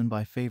favorites. And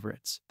by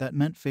favorites, that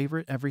meant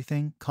favorite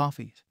everything: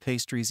 coffees,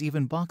 pastries,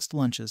 even boxed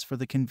lunches for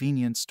the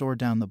convenience store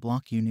down the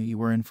block. You knew you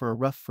were in for a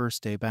rough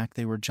first day back.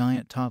 They were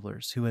giant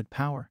toddlers who had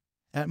power.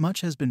 That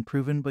much has been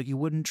proven, but you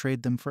wouldn't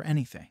trade them for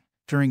anything.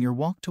 During your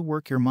walk to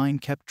work, your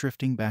mind kept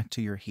drifting back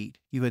to your heat.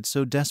 You had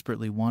so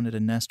desperately wanted a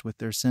nest with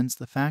their sense.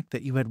 The fact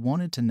that you had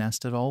wanted to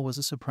nest at all was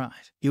a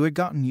surprise. You had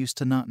gotten used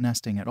to not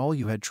nesting at all.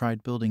 You had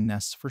tried building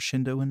nests for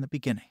Shindo in the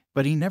beginning,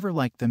 but he never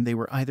liked them. They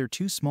were either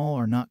too small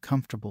or not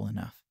comfortable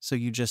enough, so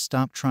you just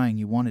stopped trying.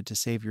 You wanted to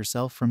save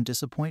yourself from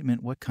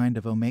disappointment. What kind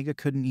of Omega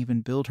couldn't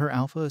even build her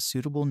alpha a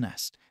suitable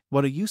nest?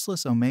 What a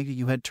useless Omega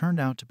you had turned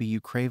out to be. You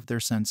craved their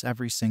scents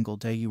every single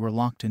day. You were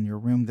locked in your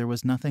room. There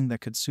was nothing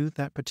that could soothe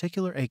that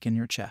particular ache in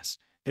your chest.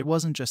 It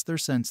wasn't just their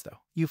scents, though.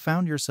 You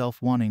found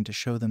yourself wanting to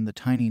show them the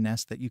tiny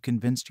nest that you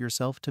convinced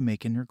yourself to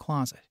make in your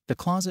closet. The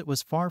closet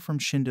was far from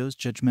Shindo's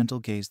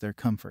judgmental gaze, their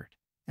comfort,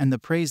 and the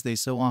praise they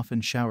so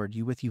often showered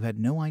you with. You had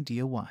no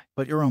idea why,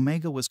 but your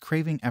Omega was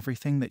craving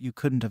everything that you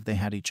couldn't have. They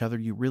had each other.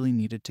 You really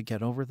needed to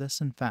get over this,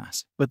 and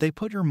fast. But they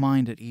put your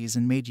mind at ease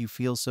and made you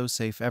feel so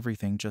safe.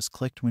 Everything just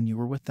clicked when you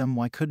were with them.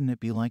 Why couldn't it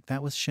be like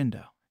that with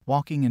Shindo?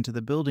 Walking into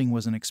the building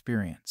was an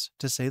experience,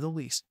 to say the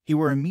least. You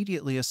were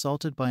immediately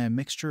assaulted by a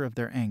mixture of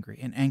their angry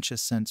and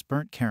anxious scents.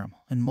 Burnt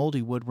caramel and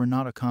moldy wood were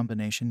not a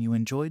combination you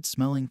enjoyed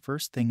smelling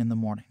first thing in the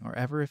morning, or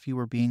ever. If you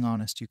were being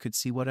honest, you could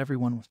see what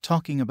everyone was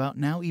talking about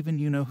now. Even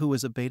who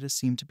was a beta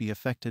seemed to be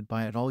affected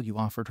by it all. You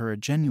offered her a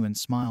genuine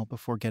smile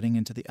before getting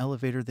into the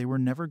elevator. They were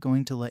never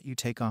going to let you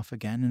take off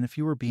again, and if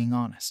you were being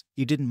honest,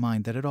 you didn't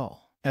mind that at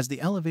all. As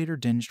the elevator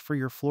dinged for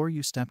your floor,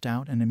 you stepped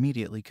out and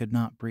immediately could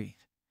not breathe.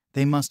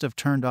 They must have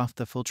turned off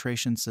the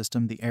filtration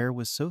system. The air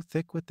was so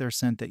thick with their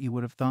scent that you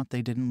would have thought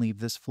they didn't leave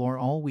this floor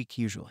all week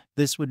usually.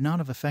 This would not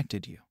have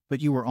affected you,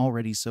 but you were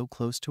already so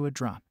close to a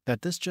drop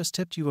that this just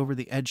tipped you over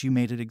the edge. You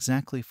made it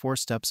exactly 4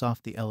 steps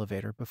off the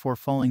elevator before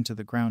falling to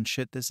the ground.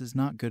 Shit, this is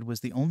not good, was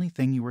the only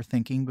thing you were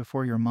thinking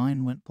before your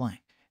mind went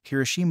blank.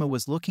 Kirishima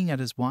was looking at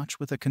his watch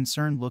with a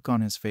concerned look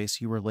on his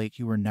face. You were late.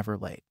 You were never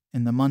late.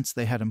 In the months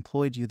they had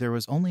employed you, there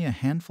was only a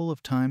handful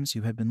of times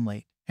you had been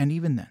late. And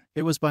even then,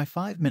 it was by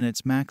 5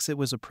 minutes max. It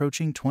was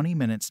approaching 20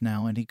 minutes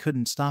now, and he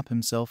couldn't stop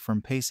himself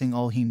from pacing.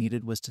 All he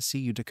needed was to see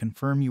you to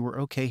confirm you were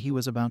okay. He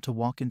was about to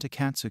walk into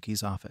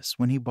Katsuki's office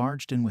when he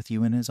barged in with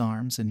you in his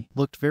arms and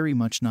looked very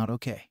much not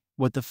okay.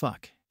 What the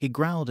fuck? He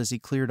growled as he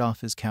cleared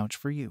off his couch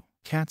for you.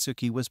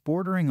 Katsuki was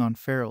bordering on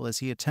feral as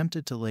he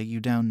attempted to lay you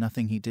down.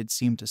 Nothing he did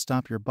seemed to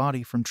stop your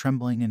body from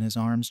trembling in his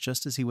arms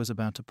just as he was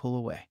about to pull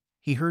away.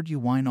 He heard you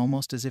whine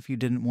almost as if you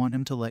didn't want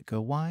him to let go.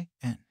 Why?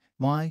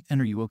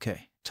 And are you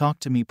okay? Talk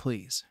to me,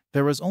 please.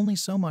 There was only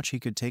so much he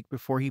could take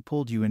before he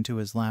pulled you into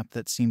his lap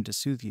that seemed to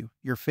soothe you.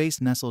 Your face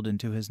nestled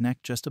into his neck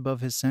just above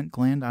his scent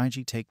gland.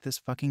 Ig, take this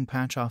fucking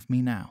patch off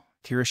me now.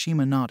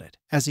 Kirishima nodded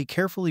as he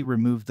carefully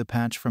removed the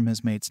patch from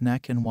his mate's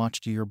neck and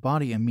watched you. Your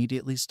body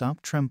immediately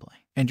stopped trembling,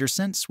 and your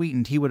scent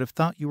sweetened. He would have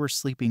thought you were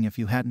sleeping if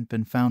you hadn't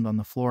been found on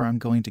the floor. I'm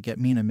going to get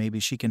Mina. Maybe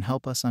she can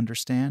help us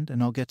understand,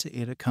 and I'll get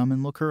to Ida. Come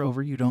and look her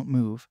over. You don't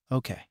move.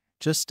 Okay.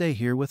 Just stay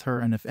here with her,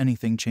 and if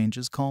anything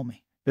changes, call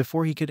me.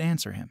 Before he could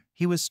answer him,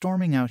 he was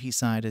storming out. He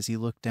sighed as he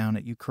looked down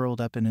at you curled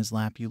up in his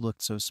lap. You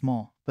looked so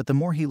small, but the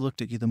more he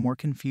looked at you, the more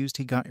confused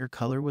he got. Your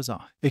color was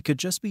off. It could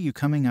just be you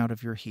coming out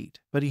of your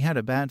heat, but he had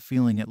a bad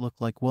feeling it looked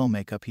like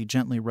makeup. He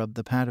gently rubbed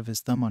the pad of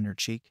his thumb on your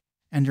cheek,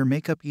 and your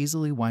makeup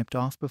easily wiped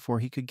off before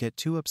he could get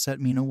too upset.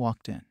 Mina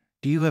walked in.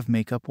 Do you have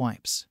makeup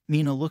wipes?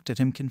 Mina looked at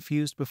him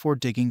confused before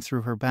digging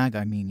through her bag.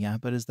 I mean, yeah,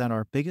 but is that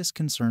our biggest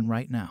concern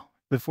right now?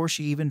 Before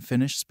she even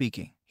finished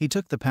speaking, he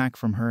took the pack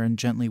from her and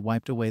gently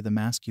wiped away the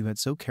mask you had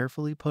so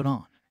carefully put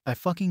on. I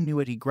fucking knew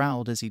it, he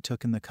growled as he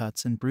took in the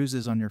cuts and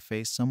bruises on your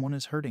face. Someone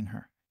is hurting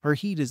her. Her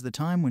heat is the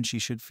time when she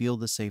should feel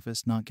the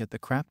safest, not get the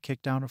crap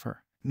kicked out of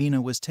her.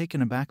 Mina was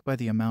taken aback by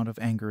the amount of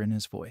anger in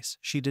his voice.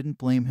 She didn't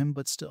blame him,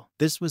 but still.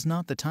 This was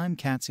not the time,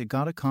 Katz. You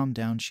gotta calm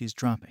down. She's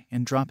dropping,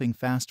 and dropping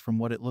fast. From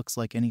what it looks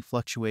like, any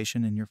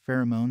fluctuation in your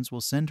pheromones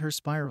will send her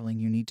spiraling.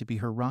 You need to be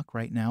her rock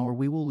right now or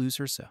we will lose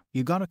her, so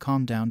you gotta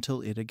calm down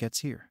till Ida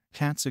gets here.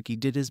 Katsuki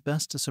did his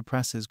best to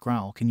suppress his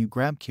growl. Can you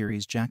grab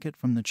Kiri's jacket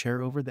from the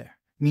chair over there?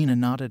 Mina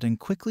nodded and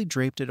quickly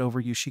draped it over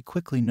you. She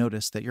quickly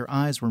noticed that your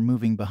eyes were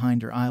moving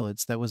behind your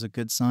eyelids. That was a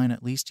good sign.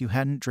 At least you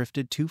hadn't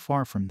drifted too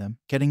far from them.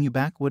 Getting you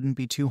back wouldn't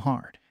be too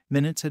hard.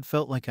 Minutes had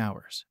felt like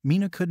hours.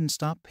 Mina couldn't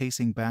stop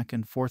pacing back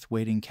and forth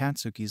waiting.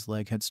 Katsuki's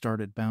leg had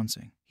started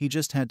bouncing. He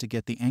just had to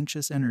get the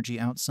anxious energy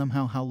out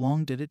somehow. How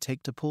long did it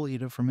take to pull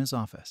Ida from his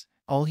office?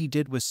 All he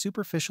did was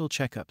superficial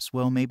checkups.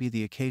 Well, maybe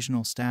the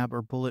occasional stab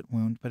or bullet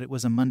wound, but it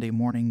was a Monday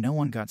morning. No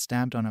one got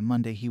stabbed on a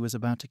Monday. He was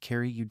about to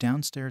carry you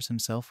downstairs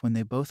himself when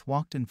they both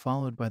walked in,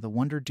 followed by the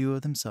wonder duo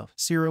themselves,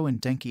 Shiro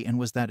and Denki. And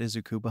was that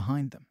Izuku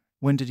behind them?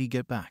 When did he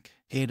get back?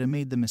 Ada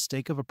made the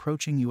mistake of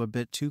approaching you a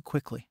bit too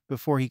quickly.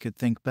 Before he could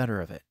think better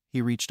of it,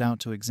 he reached out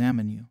to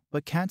examine you,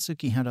 but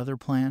Katsuki had other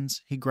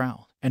plans. He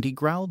growled, and he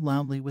growled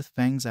loudly with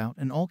fangs out,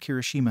 and all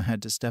Kirishima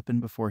had to step in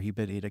before he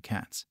bit Ada.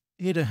 Cats.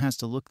 Ida has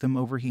to look them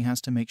over. He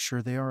has to make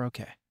sure they are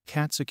okay.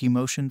 Katsuki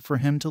motioned for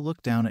him to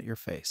look down at your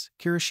face.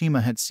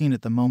 Kirishima had seen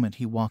it the moment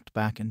he walked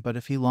back in, but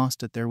if he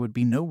lost it there would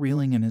be no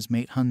reeling in his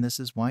mate. Hun, this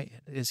is why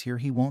it is here.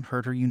 He won't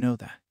hurt her, you know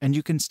that. And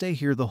you can stay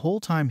here the whole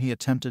time. He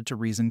attempted to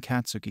reason.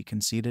 Katsuki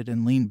conceded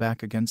and leaned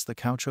back against the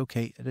couch.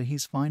 Okay, Ida,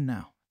 he's fine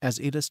now.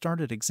 As Ida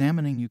started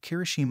examining you,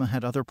 Kirishima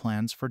had other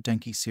plans for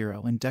Denki,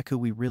 Shiro, and Deku.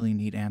 We really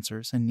need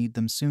answers and need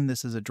them soon.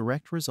 This is a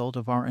direct result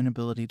of our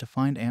inability to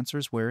find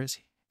answers. Where is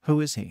he? Who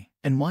is he?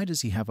 And why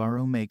does he have our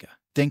Omega?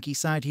 Denki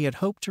sighed. He had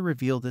hoped to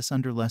reveal this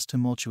under less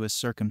tumultuous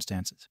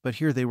circumstances, but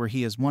here they were.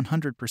 He is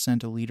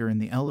 100% a leader in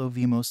the LOV,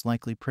 most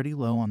likely pretty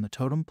low on the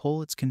totem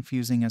pole. It's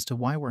confusing as to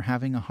why we're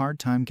having a hard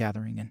time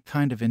gathering and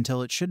kind of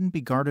intel. It shouldn't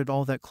be guarded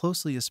all that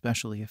closely,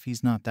 especially if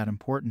he's not that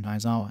important.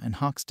 Aizawa and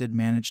Hawks did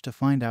manage to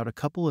find out a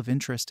couple of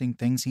interesting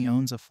things. He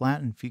owns a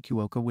flat in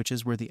Fukuoka, which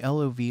is where the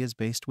LOV is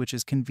based, which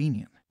is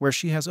convenient, where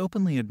she has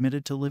openly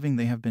admitted to living.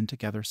 They have been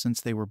together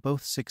since they were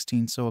both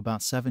 16, so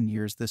about 7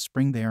 years. This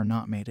spring they are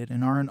not mated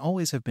and are and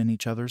always have been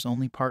each other's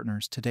only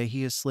partners. Today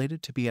he is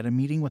slated to be at a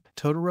meeting with the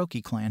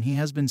Todoroki clan. He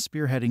has been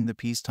spearheading the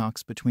peace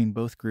talks between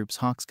both groups.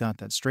 Hawks got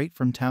that straight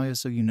from Talia,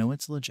 so you know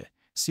it's legit.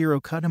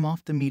 Shiro cut him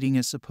off. The meeting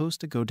is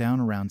supposed to go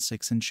down around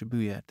 6 in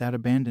Shibuya at that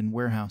abandoned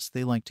warehouse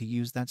they like to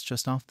use that's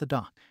just off the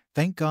dock.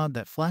 Thank God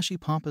that flashy,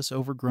 pompous,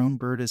 overgrown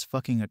bird is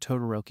fucking a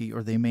Todoroki,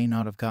 or they may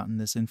not have gotten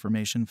this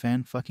information.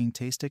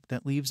 Fan-fucking-tastic.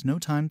 That leaves no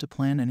time to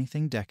plan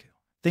anything. Deku,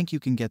 think you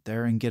can get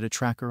there and get a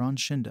tracker on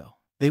Shindo?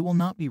 They will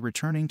not be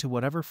returning to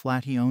whatever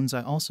flat he owns.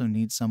 I also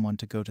need someone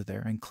to go to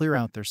there and clear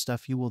out their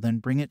stuff. You will then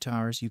bring it to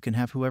ours. You can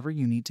have whoever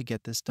you need to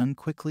get this done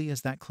quickly.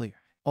 Is that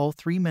clear? All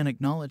three men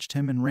acknowledged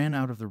him and ran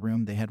out of the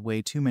room. They had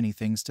way too many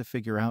things to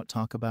figure out.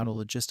 Talk about a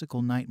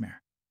logistical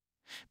nightmare.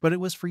 But it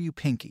was for you,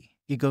 Pinky.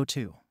 You go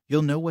too.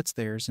 You'll know what's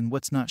theirs and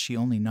what's not. She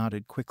only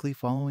nodded, quickly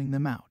following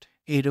them out.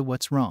 Ada,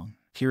 what's wrong?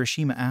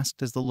 Kirishima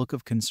asked as the look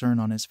of concern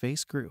on his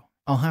face grew.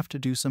 I'll have to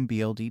do some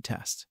BLD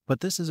tests. But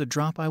this is a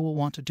drop. I will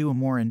want to do a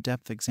more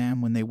in-depth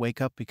exam when they wake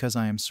up, because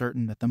I am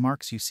certain that the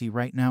marks you see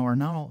right now are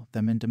not all of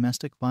them in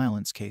domestic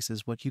violence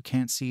cases. What you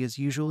can't see is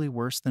usually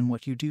worse than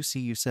what you do see.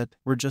 You said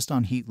we're just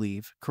on heat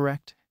leave,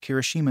 correct?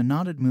 Kirishima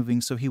nodded,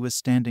 moving so he was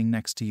standing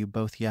next to you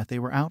both. Yeah, they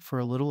were out for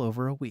a little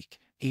over a week.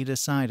 Ada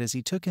sighed as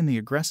he took in the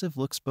aggressive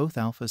looks both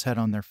alphas had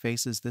on their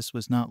faces. This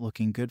was not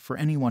looking good for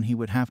anyone. He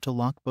would have to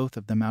lock both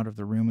of them out of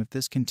the room if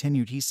this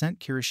continued. He sent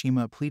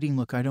Kirishima a pleading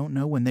look. I don't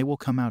know when they will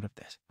come out of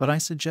this, but I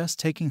suggest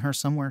taking her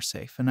somewhere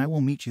safe, and I will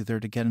meet you there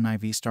to get an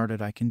IV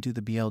started. I can do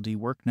the BLD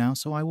work now,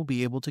 so I will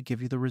be able to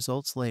give you the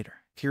results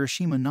later.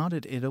 Kirishima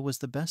nodded. Ada was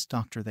the best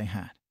doctor they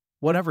had.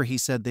 Whatever he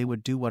said, they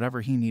would do.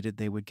 Whatever he needed,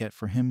 they would get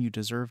for him. You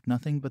deserved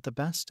nothing but the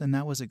best, and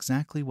that was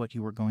exactly what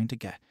you were going to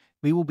get.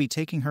 We will be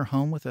taking her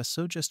home with us,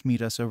 so just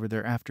meet us over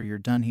there after you're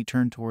done. He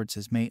turned towards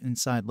his mate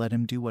inside. Let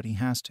him do what he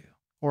has to,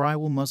 or I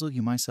will muzzle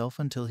you myself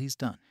until he's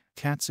done.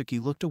 Katsuki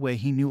looked away.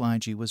 He knew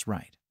IG was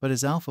right, but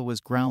his alpha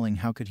was growling.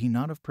 How could he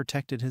not have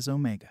protected his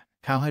omega?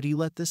 How had he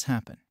let this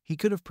happen? He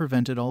could have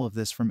prevented all of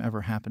this from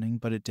ever happening,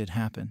 but it did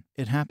happen.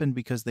 It happened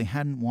because they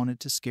hadn't wanted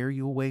to scare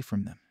you away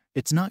from them.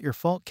 It's not your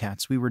fault,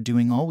 Cats. We were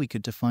doing all we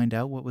could to find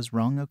out what was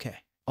wrong, okay?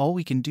 All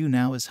we can do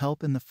now is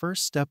help, and the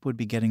first step would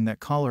be getting that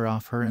collar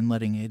off her and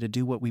letting Ada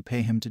do what we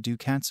pay him to do.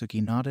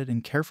 Katsuki nodded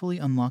and carefully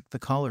unlocked the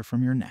collar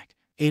from your neck.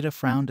 Ada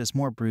frowned as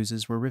more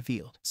bruises were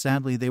revealed.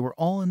 Sadly, they were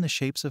all in the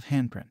shapes of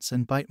handprints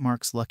and bite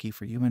marks. Lucky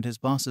for you and his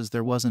bosses,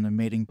 there wasn't a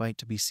mating bite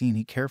to be seen.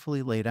 He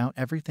carefully laid out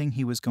everything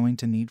he was going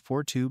to need.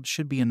 4 tubes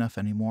should be enough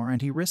anymore,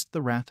 and he risked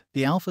the wrath.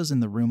 The alpha's in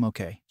the room,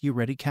 okay? You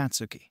ready,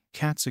 Katsuki?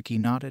 Katsuki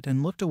nodded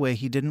and looked away.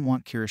 He didn't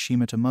want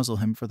Kirishima to muzzle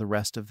him for the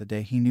rest of the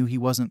day. He knew he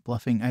wasn't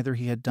bluffing either.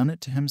 He had done it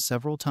to him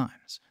several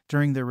times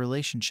during their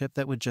relationship.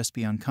 That would just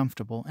be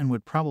uncomfortable and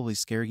would probably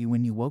scare you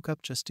when you woke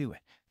up. Just do it.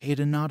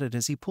 Ada nodded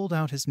as he pulled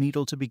out his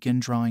needle to begin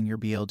drawing your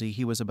BLD.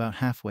 He was about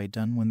halfway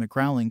done when the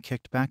growling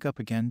kicked back up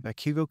again.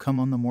 Bakugo,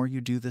 come on, the more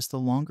you do this, the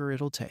longer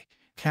it'll take.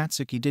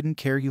 Katsuki didn't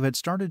care. You had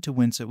started to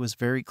wince. It was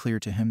very clear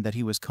to him that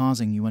he was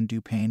causing you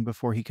undue pain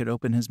before he could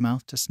open his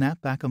mouth to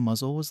snap back. A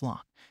muzzle was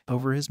locked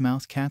over his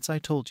mouth. Cats, I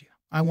told you.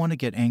 I want to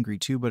get angry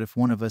too, but if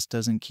one of us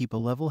doesn't keep a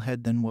level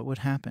head, then what would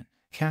happen?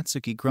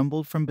 Katsuki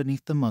grumbled from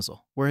beneath the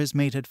muzzle. Where his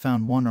mate had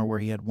found one or where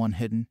he had one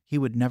hidden, he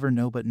would never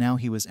know, but now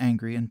he was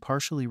angry and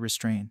partially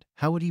restrained.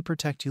 How would he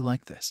protect you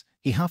like this?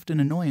 He huffed in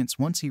annoyance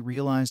once he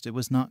realized it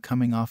was not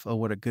coming off. Oh,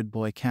 what a good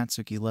boy.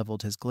 Katsuki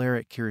leveled his glare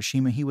at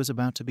Kirishima. He was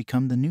about to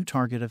become the new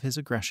target of his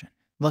aggression.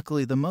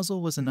 Luckily, the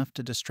muzzle was enough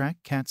to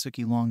distract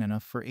Katsuki long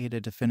enough for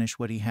Ada to finish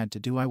what he had to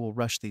do. I will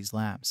rush these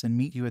labs and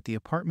meet you at the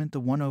apartment,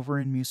 the one over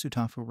in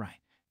Musutafu,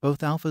 right?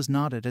 Both alphas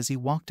nodded as he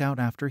walked out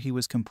after he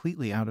was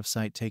completely out of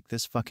sight. Take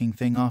this fucking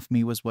thing off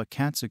me was what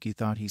Katsuki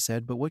thought he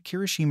said, but what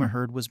Kirishima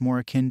heard was more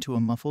akin to a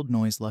muffled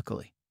noise.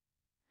 Luckily,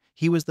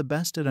 he was the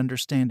best at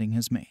understanding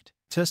his mate.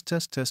 Tusk,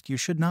 tusk, tusk, you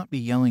should not be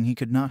yelling. He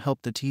could not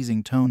help the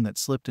teasing tone that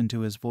slipped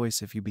into his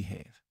voice. If you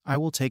behave, I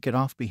will take it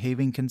off.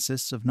 Behaving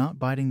consists of not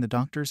biting the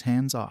doctor's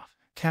hands off.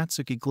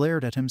 Katsuki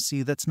glared at him.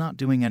 See, that's not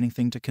doing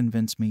anything to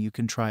convince me. You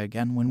can try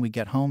again when we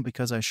get home,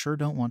 because I sure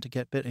don't want to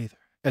get bit either.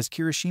 As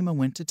Kirishima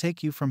went to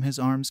take you from his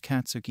arms,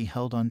 Katsuki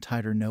held on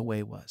tighter. No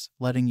way was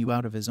letting you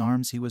out of his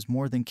arms. He was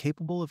more than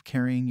capable of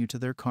carrying you to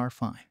their car.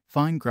 Fine.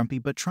 Fine, Grumpy,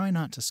 but try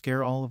not to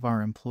scare all of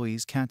our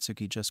employees.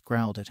 Katsuki just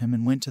growled at him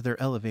and went to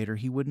their elevator.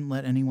 He wouldn't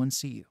let anyone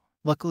see you.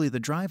 Luckily, the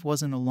drive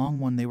wasn't a long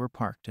one. They were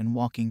parked and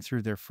walking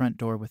through their front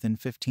door within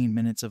 15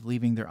 minutes of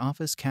leaving their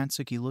office.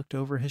 Katsuki looked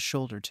over his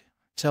shoulder to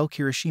tell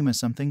Kirishima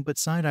something, but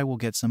sighed. I will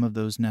get some of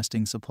those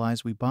nesting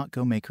supplies we bought.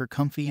 Go make her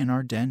comfy in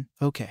our den.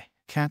 Okay.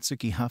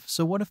 Katsuki huffed.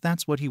 So what if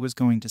that's what he was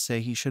going to say?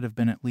 He should have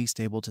been at least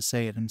able to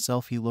say it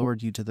himself. He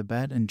lowered you to the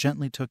bed and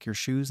gently took your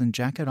shoes and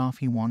jacket off.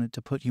 He wanted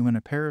to put you in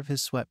a pair of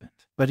his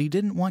sweatpants, but he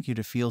didn't want you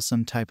to feel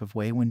some type of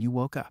way when you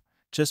woke up.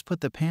 Just put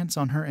the pants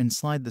on her and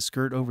slide the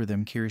skirt over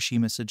them,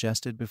 Kirishima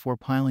suggested before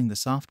piling the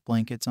soft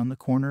blankets on the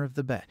corner of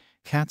the bed.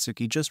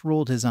 Katsuki just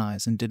rolled his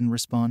eyes and didn't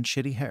respond.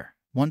 Shitty hair.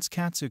 Once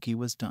Katsuki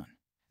was done,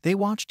 they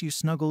watched you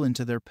snuggle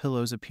into their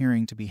pillows,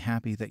 appearing to be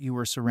happy that you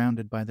were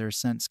surrounded by their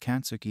scents.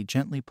 Katsuki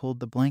gently pulled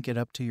the blanket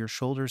up to your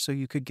shoulder so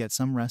you could get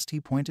some rest. He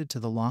pointed to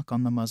the lock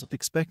on the muzzle,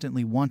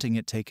 expectantly wanting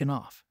it taken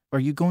off. Are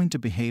you going to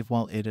behave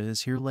while Ada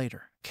is here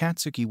later?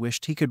 Katsuki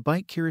wished he could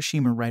bite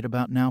Kirishima right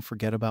about now.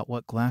 Forget about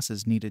what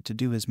glasses needed to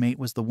do. His mate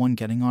was the one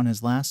getting on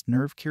his last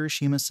nerve.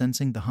 Kirishima,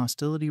 sensing the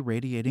hostility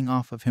radiating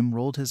off of him,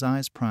 rolled his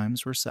eyes.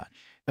 Primes were such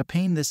a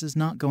pain. This is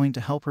not going to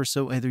help her,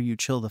 so either you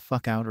chill the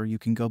fuck out or you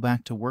can go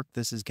back to work.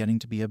 This is getting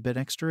to be a bit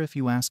extra if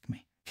you ask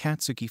me.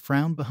 Katsuki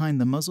frowned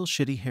behind the muzzle.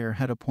 Shitty hair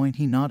had a point.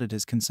 He nodded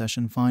his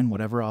concession. Fine,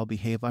 whatever, I'll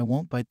behave. I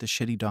won't bite the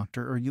shitty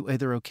doctor or you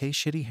either, okay?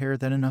 Shitty hair,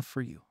 that enough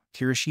for you?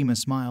 Kirishima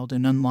smiled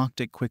and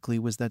unlocked it quickly.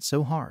 Was that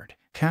so hard?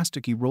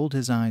 Katsuki rolled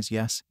his eyes.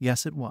 Yes,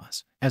 it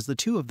was. As the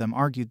two of them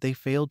argued, they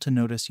failed to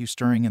notice you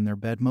stirring in their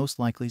bed, most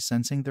likely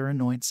sensing their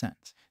annoyed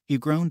sense. You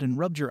groaned and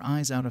rubbed your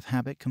eyes out of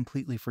habit,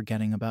 completely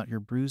forgetting about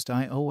your bruised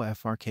eye.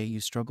 OFRK, you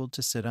struggled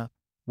to sit up.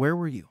 Where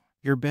were you?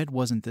 Your bed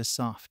wasn't this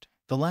soft.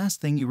 The last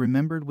thing you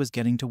remembered was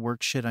getting to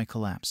work. Shit, I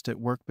collapsed at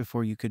work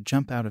before you could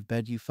jump out of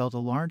bed. You felt a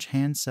large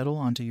hand settle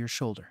onto your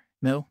shoulder.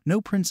 No,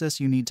 princess,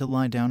 you need to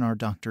lie down. Our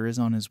doctor is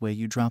on his way.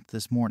 You dropped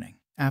this morning.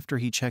 After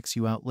he checks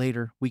you out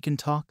later, we can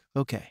talk,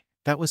 okay?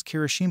 That was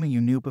Kirishima. You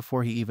knew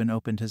before he even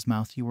opened his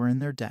mouth you were in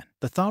their den.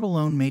 The thought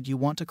alone made you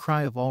want to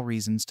cry. Of all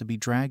reasons to be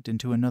dragged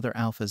into another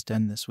alpha's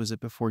den, this was it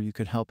before you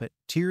could help it.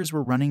 Tears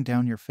were running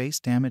down your face.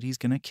 Damn it, he's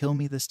gonna kill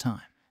me this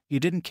time. You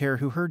didn't care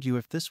who heard you.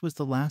 If this was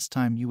the last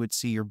time you would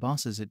see your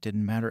bosses, it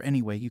didn't matter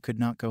anyway. You could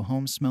not go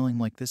home smelling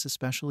like this,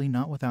 especially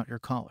not without your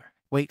collar.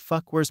 Wait,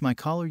 fuck, where's my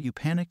collar? You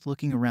panicked,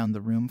 looking around the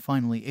room,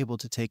 finally able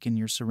to take in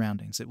your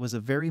surroundings. It was a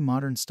very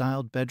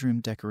modern-styled bedroom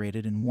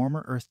decorated in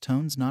warmer earth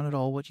tones, not at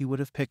all what you would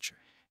have pictured.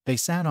 They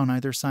sat on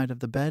either side of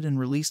the bed and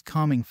released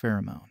calming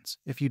pheromones.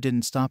 If you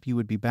didn't stop, you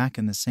would be back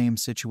in the same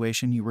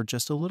situation you were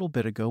just a little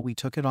bit ago. We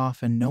took it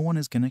off and no one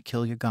is gonna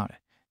kill you, got it?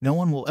 No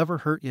one will ever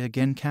hurt you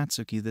again,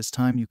 Katsuki. This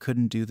time you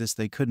couldn't do this.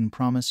 They couldn't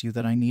promise you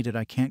that I need it.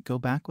 I can't go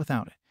back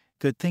without it.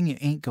 Good thing you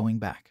ain't going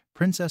back.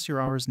 Princess, you're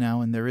ours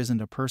now and there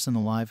isn't a person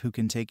alive who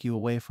can take you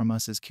away from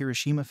us. As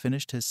Kirishima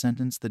finished his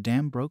sentence, the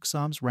dam broke.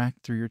 Sobs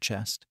racked through your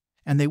chest.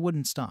 And they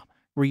wouldn't stop.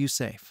 Were you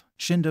safe?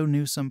 Shindo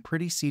knew some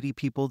pretty seedy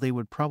people. They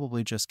would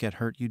probably just get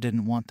hurt. You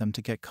didn't want them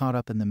to get caught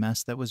up in the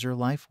mess that was your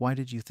life. Why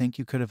did you think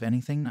you could have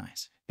anything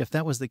nice? If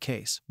that was the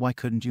case, why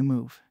couldn't you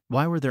move?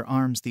 Why were their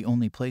arms the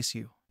only place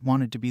you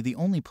wanted to be, the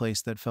only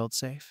place that felt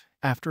safe?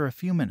 After a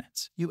few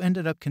minutes, you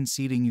ended up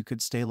conceding you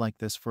could stay like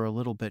this for a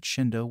little bit.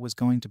 Shindo was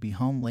going to be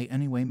home late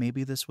anyway.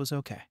 Maybe this was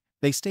okay.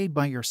 They stayed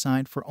by your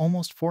side for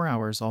almost 4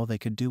 hours. All they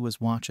could do was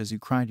watch as you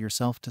cried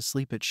yourself to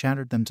sleep. It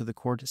shattered them to the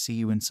core to see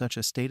you in such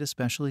a state,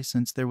 especially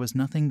since there was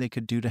nothing they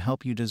could do to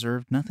help. You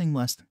deserved nothing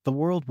less than the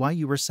world. Why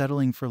you were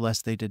settling for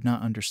less they did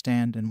not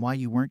understand, and why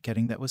you weren't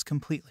getting that was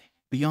completely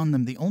beyond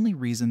them. The only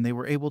reason they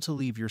were able to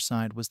leave your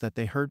side was that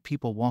they heard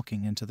people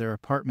walking into their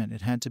apartment.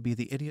 It had to be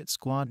the idiot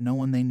squad. No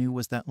one they knew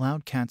was that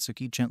loud.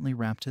 Katsuki gently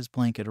wrapped his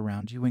blanket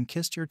around you and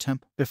kissed your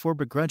temple before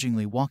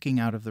begrudgingly walking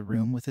out of the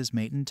room with his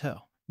mate in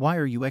tow. Why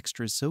are you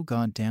extras so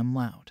goddamn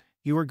loud?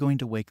 You are going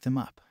to wake them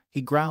up.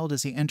 He growled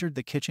as he entered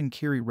the kitchen.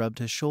 Kiri rubbed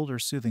his shoulder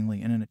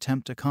soothingly in an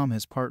attempt to calm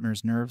his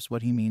partner's nerves.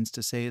 What he means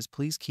to say is,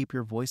 please keep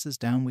your voices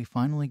down. We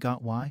finally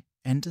got why,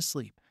 and to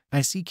sleep.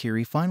 I see.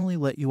 Kiri finally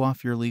let you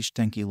off your leash.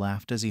 Denki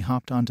laughed as he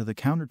hopped onto the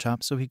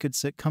countertop so he could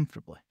sit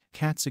comfortably.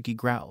 Katsuki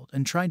growled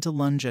and tried to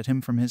lunge at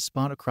him from his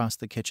spot across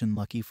the kitchen.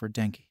 Lucky for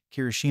Denki,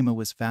 Kirishima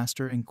was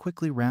faster and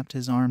quickly wrapped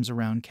his arms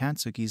around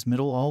Katsuki's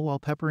middle, all while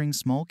peppering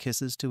small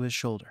kisses to his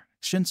shoulder.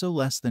 Shinso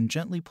less than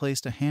gently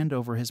placed a hand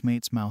over his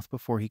mate's mouth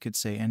before he could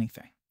say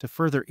anything. To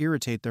further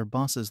irritate their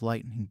boss's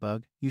lightning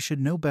bug, you should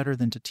know better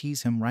than to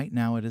tease him right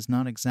now. It is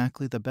not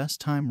exactly the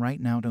best time right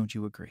now, don't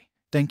you agree?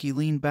 Denki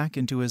leaned back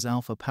into his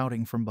alpha,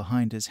 pouting from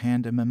behind his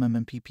hand.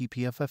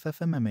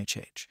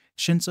 MMMPPPFFFMMHH.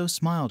 Shinso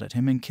smiled at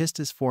him and kissed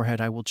his forehead.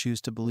 I will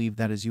choose to believe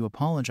that is you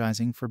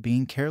apologizing for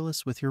being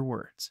careless with your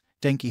words.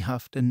 Denki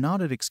huffed and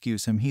nodded.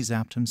 Excuse him, he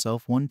zapped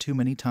himself one too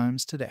many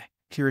times today.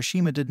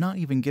 Kirishima did not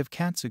even give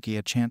Katsuki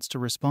a chance to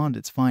respond.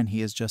 It's fine,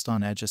 he is just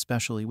on edge,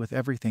 especially with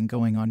everything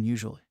going on.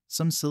 Usually,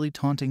 some silly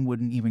taunting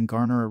wouldn't even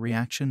garner a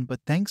reaction, but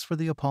thanks for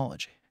the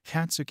apology.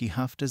 Katsuki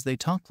huffed as they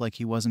talked like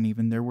he wasn't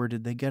even there. Where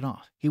did they get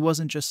off? He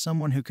wasn't just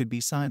someone who could be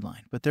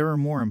sidelined, but there are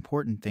more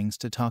important things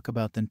to talk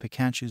about than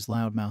Pikachu's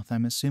loudmouth.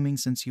 I'm assuming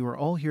since you are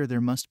all here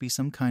there must be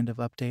some kind of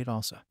update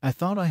also. I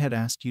thought I had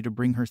asked you to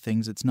bring her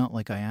things. It's not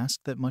like I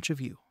asked that much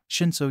of you.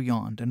 Shinso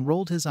yawned and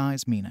rolled his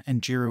eyes. Mina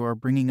and Jiro are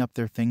bringing up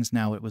their things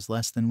now. It was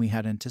less than we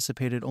had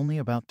anticipated, only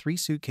about 3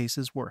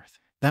 suitcases worth.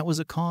 That was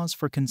a cause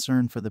for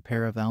concern for the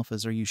pair of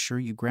alphas. Are you sure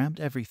you grabbed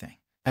everything?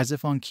 As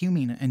if on cue,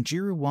 Mina and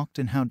Jiro walked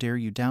in. How dare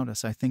you doubt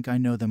us? I think I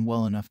know them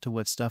well enough to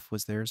what stuff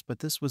was theirs, but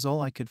this was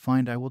all I could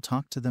find. I will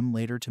talk to them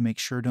later to make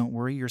sure. Don't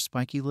worry your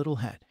spiky little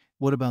head.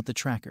 What about the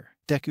tracker?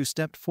 Deku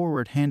stepped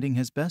forward, handing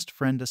his best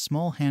friend a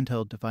small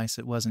handheld device.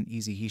 It wasn't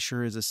easy. He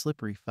sure is a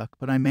slippery fuck,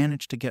 but I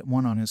managed to get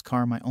one on his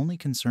car. My only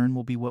concern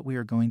will be what we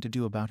are going to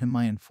do about him.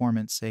 My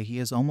informants say he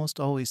is almost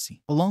always seen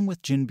along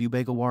with Jin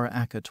Bubegawara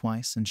Aka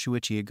twice and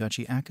Shuichi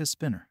Iguchi Aka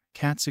Spinner.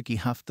 Katsuki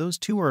huffed. Those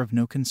two are of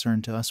no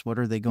concern to us. What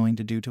are they going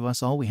to do to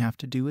us? All we have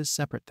to do is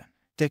separate them.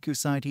 Deku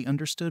sighed. He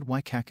understood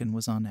why Kaken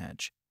was on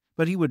edge,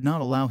 but he would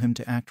not allow him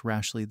to act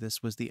rashly.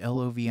 This was the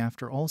LOV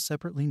after all.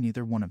 Separately,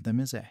 neither one of them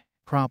is a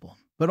problem,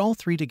 but all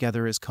three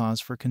together is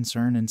cause for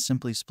concern, and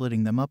simply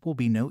splitting them up will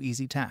be no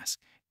easy task.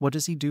 What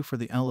does he do for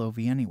the LOV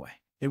anyway?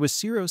 It was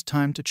Ciro's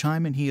time to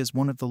chime in. He is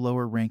one of the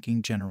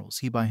lower-ranking generals.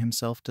 He by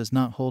himself does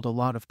not hold a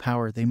lot of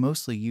power. They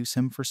mostly use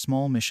him for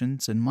small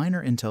missions and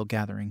minor intel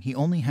gathering. He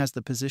only has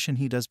the position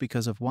he does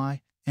because of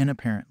why, and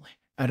apparently.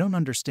 I don't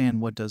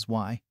understand what does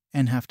why,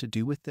 and have to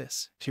do with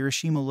this.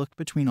 Kirishima looked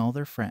between all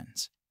their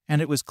friends,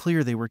 and it was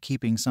clear they were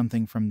keeping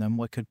something from them.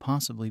 What could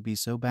possibly be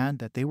so bad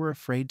that they were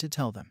afraid to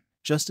tell them?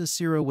 Just as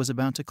Ciro was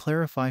about to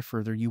clarify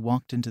further, you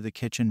walked into the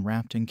kitchen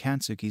wrapped in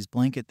Katsuki's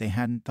blanket. They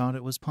hadn't thought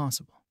it was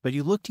possible. But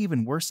you looked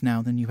even worse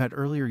now than you had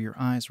earlier. Your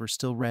eyes were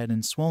still red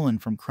and swollen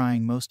from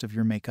crying. Most of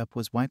your makeup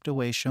was wiped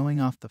away, showing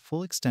off the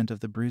full extent of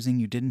the bruising.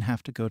 You didn't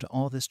have to go to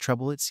all this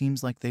trouble. It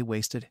seems like they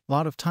wasted a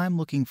lot of time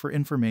looking for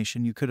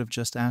information. You could have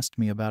just asked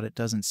me about it.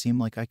 Doesn't seem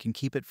like I can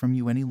keep it from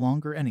you any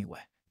longer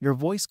anyway. Your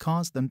voice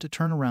caused them to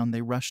turn around.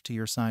 They rushed to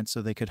your side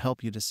so they could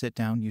help you to sit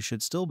down. You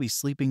should still be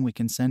sleeping. We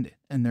can send it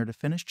and there to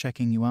finish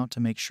checking you out to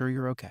make sure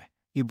you're okay.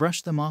 You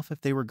brushed them off.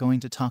 If they were going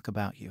to talk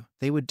about you,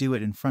 they would do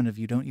it in front of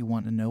you. Don't you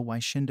want to know why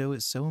Shindo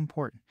is so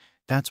important?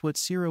 That's what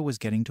Shiro was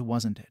getting to,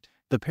 wasn't it?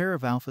 The pair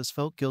of alphas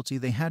felt guilty.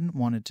 They hadn't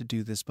wanted to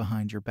do this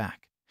behind your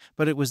back.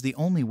 But it was the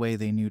only way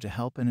they knew to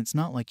help, and it's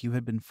not like you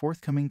had been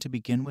forthcoming to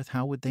begin with.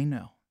 How would they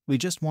know? We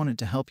just wanted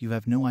to help. You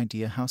have no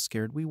idea how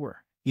scared we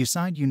were. You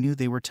sighed. You knew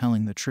they were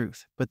telling the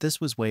truth, but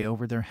this was way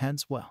over their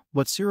heads. Well,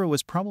 what Shiro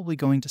was probably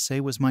going to say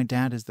was, my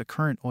dad is the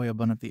current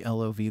Oyabun of the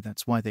LOV.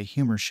 That's why they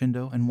humor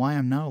Shindo, and why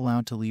I'm not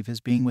allowed to leave.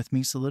 His being with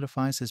me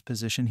solidifies his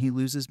position. He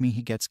loses me,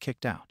 he gets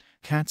kicked out.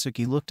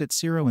 Katsuki looked at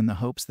Shiro in the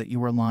hopes that you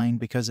were lying,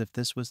 because if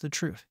this was the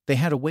truth, they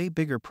had a way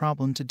bigger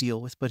problem to deal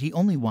with. But he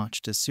only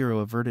watched as Shiro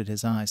averted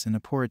his eyes in a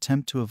poor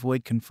attempt to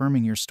avoid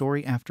confirming your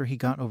story after he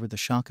got over the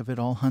shock of it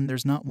all. Hun,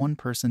 there's not one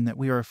person that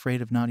we are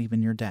afraid of, not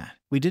even your dad.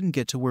 We didn't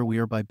get to where we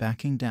are by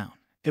backing down.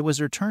 It was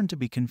her turn to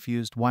be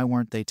confused. Why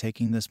weren't they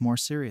taking this more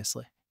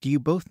seriously? Do you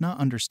both not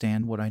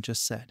understand what I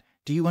just said?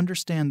 Do you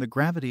understand the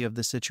gravity of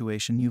the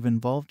situation you've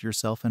involved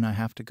yourself in? I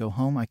have to go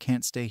home. I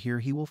can't stay here.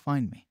 He will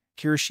find me.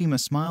 Kirishima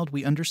smiled.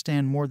 We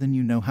understand more than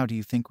you know. How do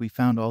you think we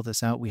found all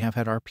this out? We have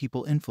had our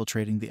people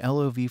infiltrating the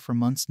LOV for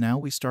months now.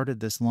 We started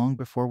this long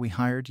before we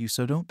hired you,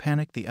 so don't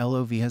panic. The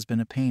LOV has been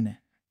a pain in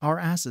our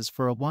asses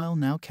for a while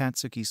now.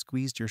 Katsuki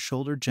squeezed your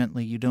shoulder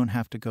gently. You don't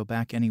have to go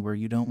back anywhere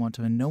you don't want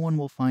to, and no one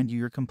will find you.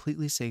 You're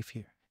completely safe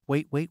here.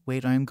 Wait,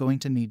 I am going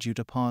to need you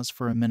to pause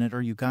for a minute.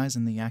 Are you guys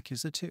in the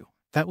Yakuza too?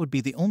 That would be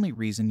the only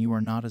reason you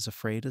are not as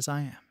afraid as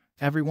I am.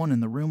 Everyone in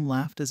the room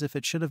laughed as if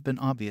it should have been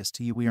obvious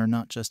to you. We are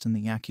not just in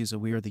the Yakuza,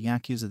 we are the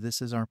Yakuza.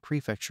 This is our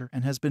prefecture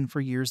and has been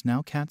for years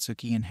now.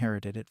 Katsuki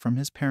inherited it from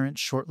his parents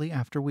shortly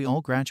after we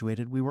all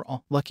graduated. We were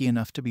all lucky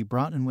enough to be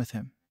brought in with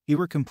him. You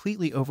were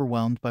completely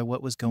overwhelmed by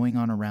what was going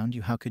on around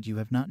you. How could you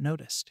have not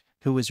noticed?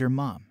 Who was your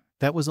mom?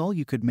 That was all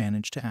you could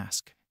manage to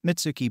ask.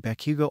 Mitsuki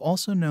Bakugo,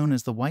 also known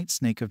as the White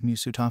Snake of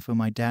Musutafu.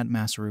 My dad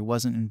Masaru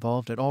wasn't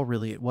involved at all.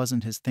 Really, it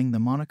wasn't his thing. The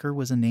moniker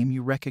was a name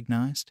you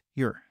recognized.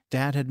 Your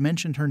dad had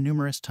mentioned her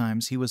numerous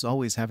times. He was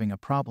always having a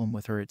problem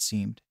with her, it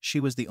seemed. She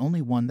was the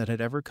only one that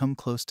had ever come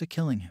close to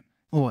killing him.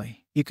 Oi,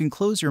 you can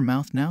close your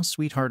mouth now,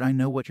 sweetheart. I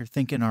know what you're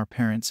thinking. Our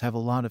parents have a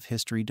lot of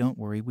history. Don't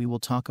worry, we will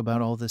talk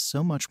about all this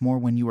so much more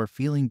when you are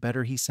feeling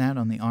better. He sat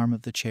on the arm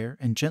of the chair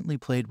and gently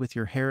played with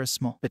your hair, a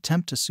small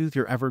attempt to soothe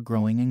your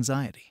ever-growing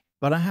anxiety.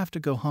 But I have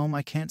to go home.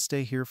 I can't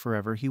stay here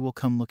forever. He will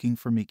come looking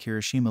for me.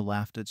 Kirishima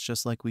laughed. It's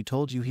just like we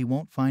told you. He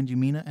won't find you.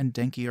 Mina and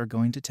Denki are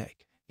going to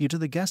take you to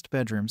the guest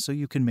bedroom so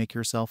you can make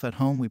yourself at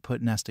home. We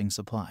put nesting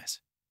supplies,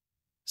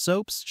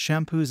 soaps,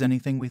 shampoos,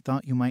 anything we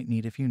thought you might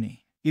need if you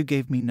need. You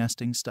gave me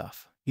nesting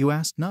stuff. You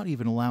asked, not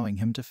even allowing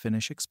him to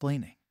finish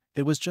explaining.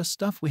 It was just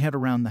stuff we had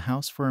around the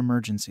house for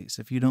emergencies.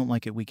 If you don't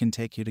like it, we can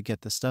take you to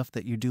get the stuff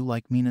that you do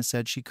like. Mina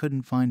said she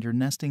couldn't find your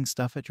nesting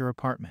stuff at your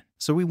apartment,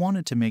 so we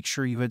wanted to make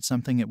sure you had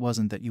something. It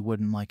wasn't that you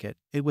wouldn't like it.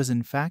 It was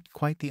in fact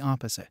quite the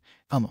opposite.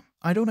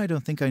 I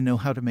don't think I know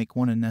how to make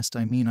one a nest.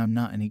 I mean, I'm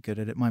not any good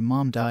at it. My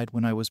mom died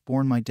when I was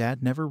born. My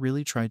dad never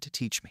really tried to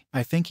teach me.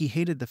 I think he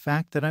hated the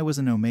fact that I was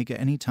an Omega.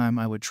 Anytime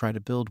I would try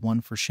to build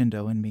one for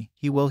Shindo and me,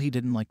 he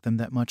didn't like them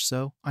that much,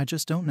 so I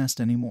just don't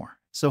nest anymore.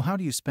 So how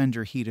do you spend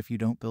your heat if you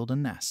don't build a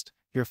nest?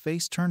 Your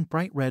face turned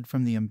bright red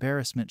from the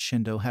embarrassment.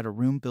 Shindo had a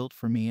room built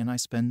for me and I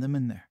spend them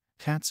in there.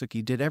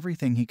 Katsuki did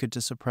everything he could to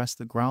suppress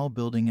the growl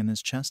building in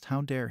his chest. How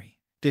dare he?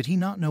 Did he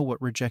not know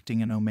what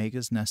rejecting an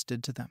Omega's nest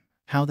did to them?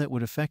 How that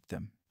would affect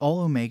them?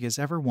 All Omegas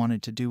ever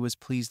wanted to do was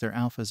please their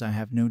alphas. I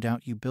have no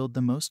doubt you build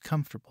the most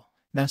comfortable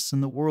nests in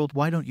the world.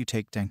 Why don't you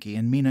take Denki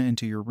and Mina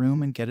into your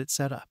room and get it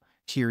set up?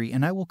 Kiri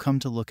and I will come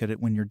to look at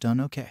it when you're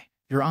done, okay?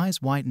 Your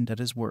eyes widened at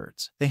his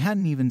words. They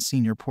hadn't even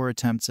seen your poor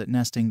attempts at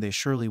nesting. They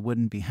surely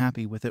wouldn't be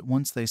happy with it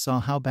once they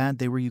saw how bad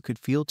they were. You could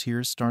feel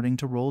tears starting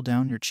to roll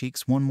down your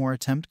cheeks. One more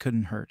attempt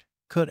couldn't hurt,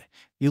 could it?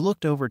 You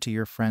looked over to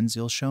your friends.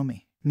 You'll show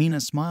me. Mina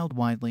smiled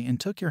widely and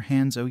took your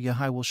hands. Oh yeah,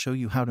 I will show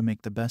you how to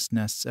make the best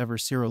nests ever.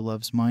 Shiro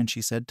loves mine,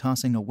 she said,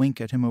 tossing a wink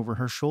at him over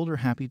her shoulder.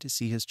 Happy to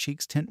see his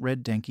cheeks tint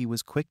red. Denki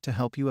was quick to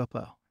help you up.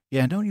 Oh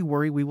yeah, don't you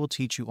worry, we will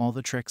teach you all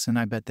the tricks, and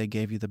I bet they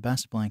gave you the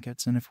best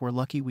blankets, and if we're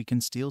lucky we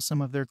can steal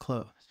some of their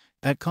clothes.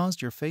 That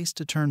caused your face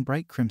to turn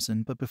bright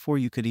crimson, but before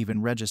you could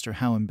even register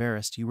how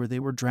embarrassed you were, they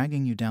were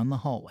dragging you down the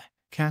hallway.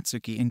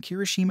 Katsuki and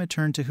Kirishima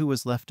turned to who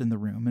was left in the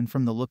room, and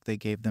from the look they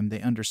gave them,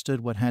 they understood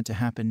what had to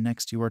happen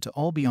next. You are to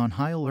all be on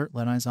high alert.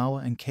 Let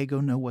Aizawa and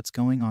Keigo know what's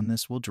going on.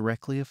 This will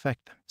directly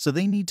affect them, so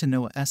they need to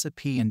know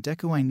ASAP. And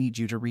Deku, I need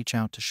you to reach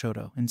out to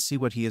Shoto and see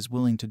what he is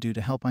willing to do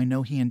to help. I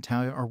know he and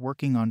Taya are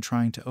working on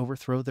trying to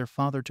overthrow their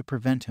father to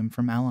prevent him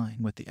from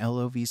allying with the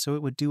LOV, so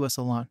it would do us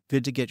a lot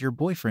good to get your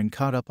boyfriend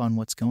caught up on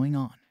what's going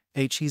on.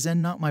 He's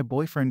not my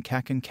boyfriend.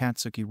 Kaken.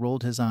 Katsuki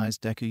rolled his eyes.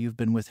 Deku, you've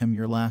been with him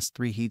your last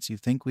 3 heats. You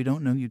think we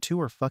don't know you two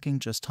are fucking?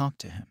 Just talk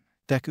to him.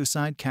 Deku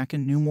sighed.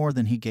 Kaken knew more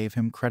than he gave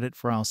him credit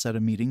for. I'll set a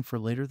meeting for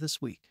later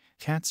this week.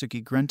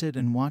 Katsuki grunted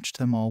and watched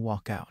them all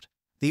walk out.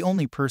 The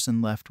only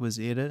person left was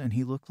Ida, and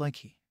he looked like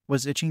he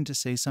was itching to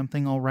say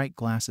something. All right,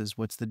 glasses,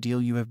 what's the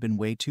deal? You have been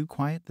way too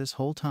quiet this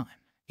whole time.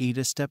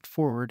 Ida stepped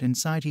forward.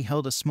 Inside he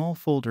held a small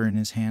folder in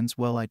his hands.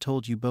 Well, I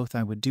told you both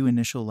I would do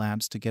initial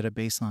labs to get a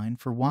baseline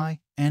for Y,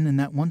 N, and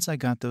that once I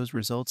got those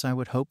results I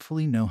would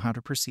hopefully know how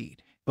to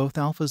proceed. Both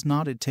alphas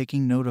nodded,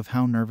 taking note of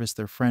how nervous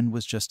their friend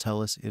was. Just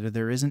tell us, Ida,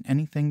 there isn't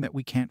anything that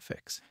we can't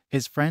fix.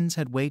 His friends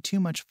had way too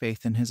much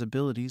faith in his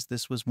abilities.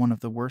 This was one of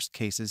the worst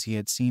cases he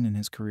had seen in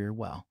his career.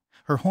 Well,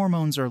 her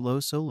hormones are low,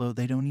 so low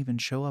they don't even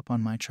show up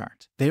on my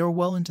chart. They are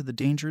well into the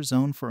danger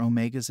zone for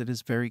Omegas. It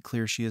is very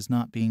clear she is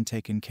not being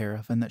taken care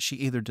of, and that she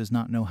either does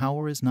not know how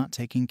or is not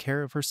taking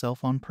care of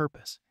herself on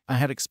purpose. I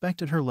had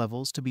expected her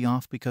levels to be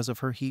off because of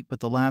her heat, but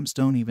the labs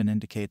don't even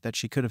indicate that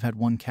she could have had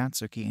one.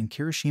 Katsuki and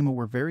Kirishima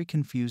were very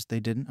confused. They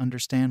didn't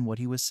understand what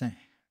he was saying.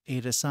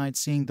 Ada sighed,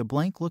 seeing the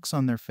blank looks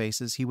on their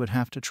faces. He would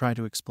have to try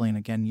to explain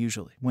again.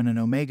 Usually, when an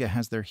Omega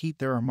has their heat,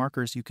 there are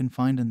markers you can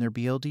find in their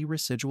BLD: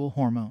 residual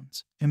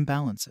hormones,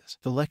 imbalances,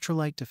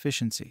 electrolyte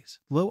deficiencies,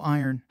 low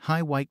iron,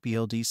 high white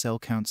BLD cell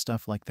count,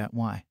 stuff like that.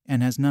 Why?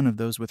 And has none of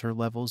those, with her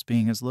levels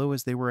being as low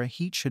as they were. A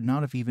heat should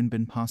not have even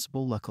been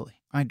possible.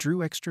 Luckily, I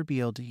drew extra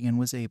BLD and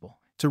was able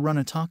to run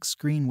a tox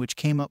screen which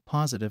came up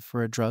positive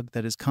for a drug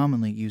that is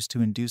commonly used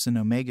to induce an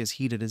Omega's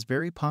heat. It is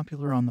very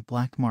popular on the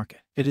black market.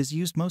 It is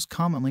used most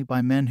commonly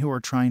by men who are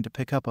trying to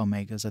pick up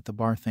Omegas at the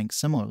bar. Think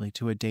similarly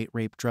to a date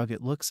rape drug.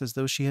 It looks as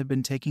though she had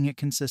been taking it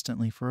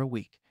consistently for a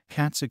week.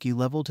 Katsuki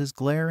leveled his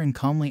glare and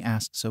calmly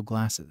asked, so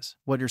glasses,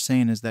 what you're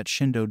saying is that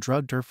Shindo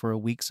drugged her for a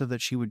week so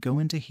that she would go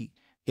into heat?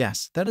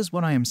 Yes, that is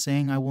what I am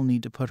saying. I will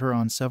need to put her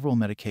on several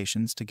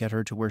medications to get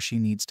her to where she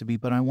needs to be,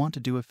 but I want to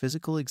do a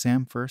physical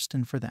exam first,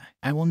 and for that,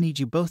 I will need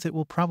you both. It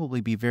will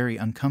probably be very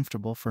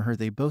uncomfortable for her.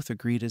 They both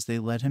agreed as they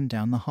led him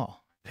down the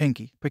hall.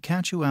 Pinky,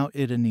 Pikachu out.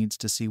 Ida needs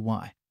to see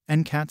why.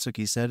 And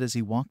Katsuki said as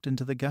he walked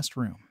into the guest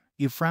room.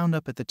 You frowned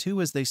up at the two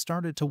as they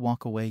started to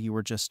walk away. You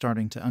were just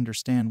starting to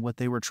understand what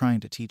they were trying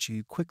to teach you.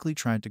 You quickly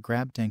tried to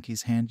grab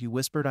Denki's hand. You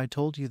whispered, I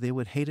told you they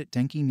would hate it.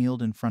 Denki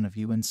kneeled in front of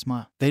you and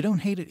smiled. They don't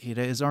hate it.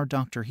 Ida is our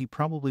doctor. He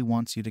probably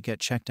wants you to get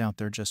checked out.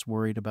 They're just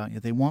worried about you.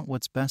 They want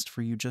what's best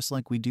for you, just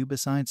like we do.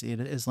 Besides,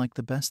 Ida is like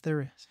the best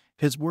there is.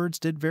 His words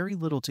did very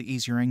little to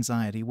ease your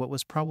anxiety. What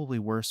was probably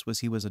worse was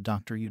he was a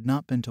doctor. You'd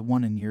not been to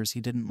one in years.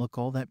 He didn't look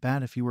all that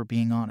bad if you were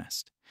being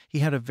honest. He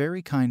had a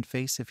very kind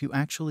face if you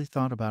actually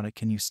thought about it.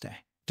 Can you stay?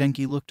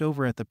 Denki looked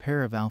over at the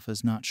pair of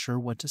alphas, not sure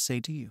what to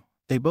say to you.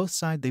 They both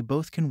sighed. They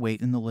both can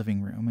wait in the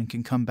living room and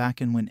can come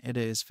back in when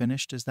Ida is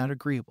finished. Is that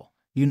agreeable?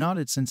 You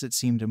nodded, since it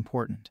seemed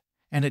important,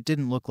 and it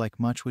didn't look like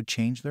much would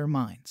change their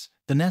minds.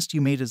 The nest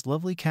you made is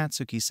lovely,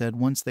 Katsuki said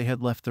once they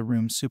had left the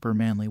room. Super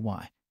manly.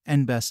 Why?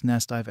 And best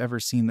nest I've ever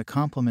seen. The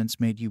compliments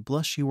made you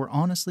blush. You were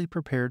honestly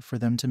prepared for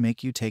them to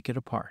make you take it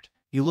apart.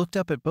 You looked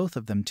up at both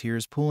of them,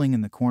 tears pooling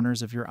in the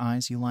corners of your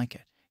eyes. You like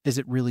it? Is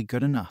it really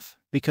good enough?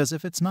 Because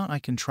if it's not, I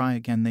can try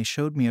again. They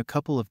showed me a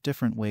couple of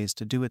different ways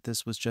to do it.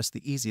 This was just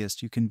the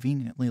easiest. You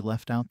conveniently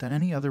left out that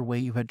any other way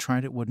you had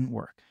tried it wouldn't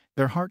work.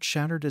 Their hearts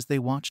shattered as they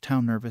watched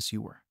how nervous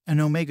you were. An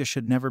Omega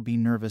should never be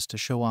nervous to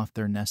show off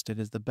their nest. It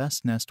is the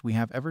best nest we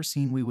have ever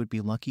seen. We would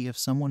be lucky if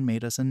someone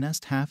made us a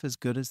nest half as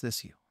good as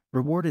this. You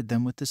rewarded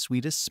them with the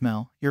sweetest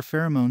smell. Your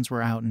pheromones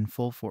were out in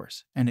full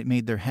force, and it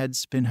made their heads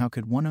spin. How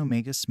could one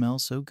Omega smell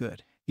so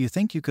good? You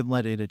think you could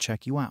let Ada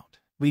check you out?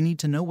 We need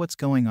to know what's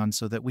going on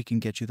so that we can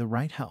get you the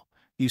right help.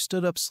 You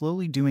stood up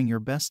slowly, doing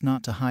your best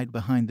not to hide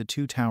behind the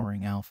two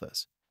towering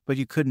alphas. But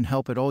you couldn't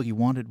help it. All you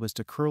wanted was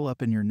to curl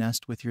up in your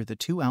nest with the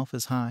two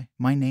alphas. Hi,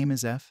 my name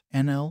is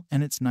FNL,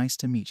 and it's nice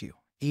to meet you.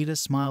 Ada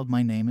smiled.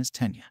 My name is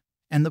Tenya,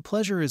 and the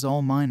pleasure is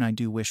all mine. I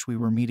do wish we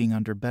were meeting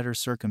under better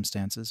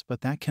circumstances,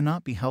 but that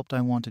cannot be helped.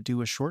 I want to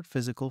do a short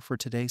physical for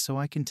today so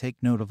I can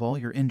take note of all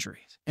your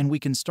injuries, and we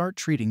can start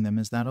treating them.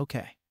 Is that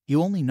okay?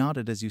 You only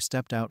nodded as you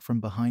stepped out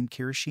from behind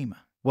Kirishima.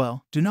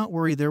 Well, do not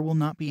worry, there will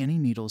not be any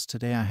needles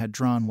today. I had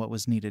drawn what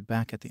was needed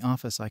back at the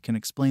office. I can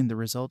explain the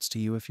results to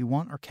you if you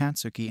want, or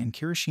Katsuki and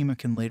Kirishima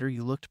can later.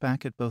 You looked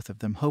back at both of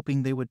them,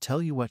 hoping they would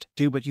tell you what to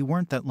do, but you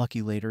weren't that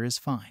lucky. Later is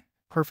fine.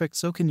 Perfect.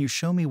 So can you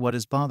show me what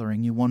is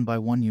bothering you? One by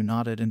one you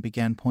nodded and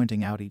began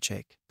pointing out each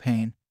ache,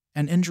 pain,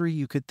 and injury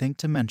you could think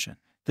to mention.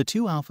 The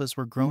two alphas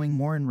were growing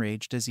more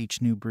enraged as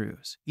each new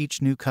bruise,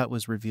 each new cut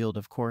was revealed.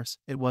 Of course,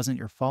 it wasn't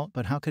your fault,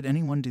 but how could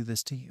anyone do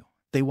this to you?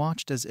 They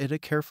watched as Ida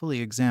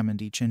carefully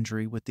examined each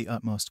injury with the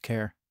utmost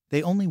care.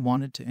 They only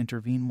wanted to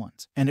intervene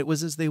once, and it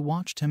was as they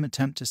watched him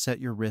attempt to set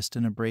your wrist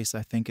in a brace.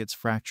 I think it's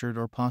fractured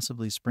or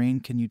possibly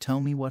sprained. Can you tell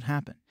me what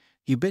happened?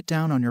 You bit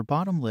down on your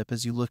bottom lip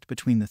as you looked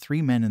between the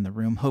three men in the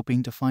room,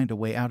 hoping to find a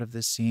way out of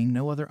this, seeing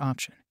no other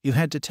option. You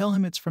had to tell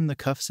him it's from the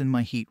cuffs in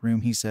my heat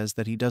room. He says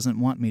that he doesn't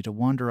want me to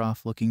wander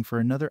off looking for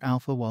another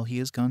alpha while he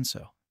is gone,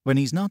 so when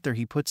he's not there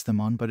he puts them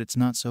on, but it's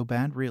not so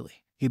bad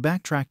really. He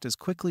backtracked as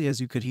quickly as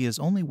you could. He is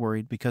only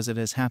worried because it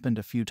has happened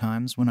a few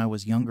times when I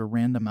was younger.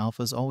 Random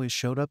alphas always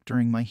showed up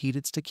during my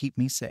heateds to keep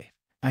me safe.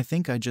 I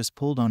think I just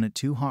pulled on it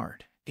too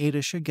hard.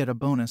 Ada should get a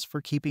bonus for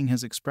keeping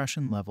his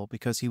expression level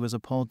because he was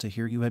appalled to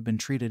hear you had been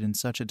treated in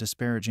such a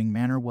disparaging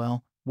manner.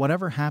 Well,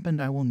 whatever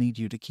happened, I will need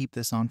you to keep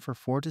this on for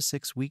 4 to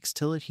 6 weeks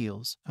till it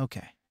heals.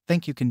 Okay.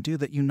 Think you can do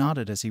that? You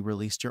nodded as he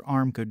released your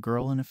arm. Good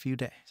girl. In a few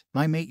days,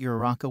 my mate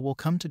Uraraka will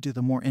come to do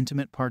the more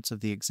intimate parts of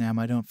the exam.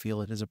 I don't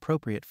feel it is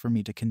appropriate for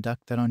me to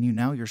conduct that on you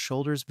now. Your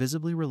shoulders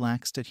visibly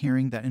relaxed at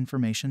hearing that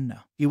information. No.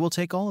 You will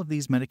take all of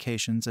these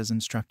medications as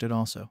instructed.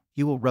 Also,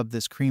 you will rub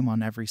this cream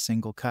on every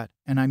single cut,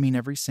 and I mean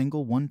every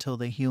single one, till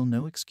they heal.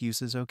 No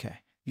excuses,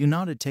 okay? You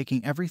nodded,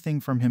 taking everything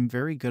from him.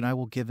 Very good. I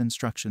will give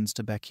instructions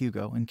to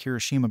Bakugo and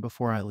Kirishima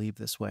before I leave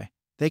this way.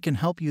 They can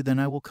help you, then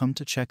I will come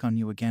to check on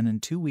you again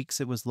in 2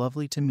 weeks. It was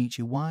lovely to meet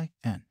you.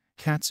 Y.N.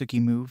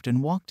 Katsuki moved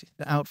and walked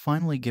out,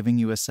 finally giving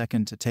you a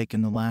second to take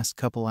in the last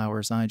couple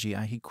hours.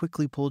 IGI. He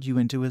quickly pulled you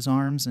into his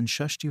arms and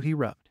shushed you. He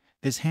rubbed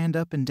his hand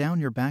up and down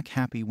your back,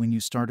 happy when you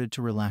started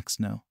to relax.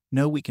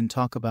 No, we can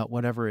talk about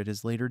whatever it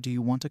is later. Do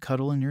you want to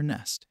cuddle in your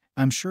nest?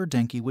 I'm sure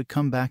Denki would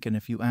come back, and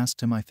if you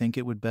asked him, I think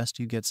it would best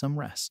you get some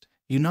rest.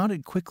 You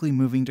nodded, quickly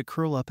moving to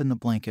curl up in the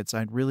blankets.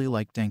 I'd really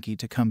like Denki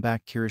to come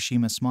back.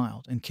 Kirishima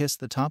smiled and kissed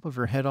the top of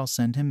her head. I'll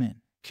send him in.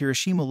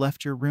 Kirishima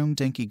left your room.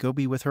 Denki, go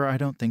be with her. I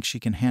don't think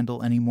she can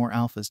handle any more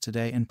alphas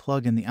today, and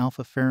plug in the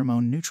alpha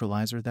pheromone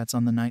neutralizer that's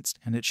on the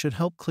nightstand. It should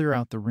help clear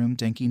out the room.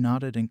 Denki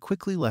nodded and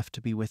quickly left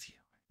to be with you.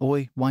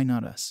 Oi, why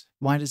not us?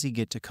 Why does he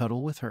get to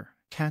cuddle with her?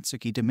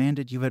 Katsuki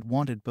demanded. You had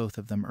wanted both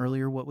of them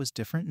earlier. What was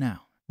different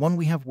now? 1,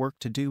 we have work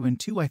to do, and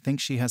 2, I think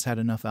she has had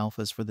enough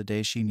alphas for the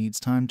day. She needs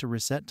time to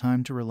reset,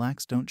 time to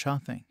relax, don't ya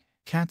think?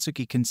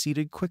 Katsuki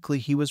conceded quickly.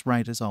 He was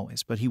right as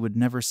always, but he would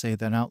never say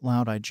that out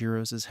loud.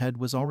 Ijiro's head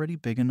was already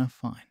big enough.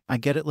 Fine. I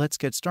get it, let's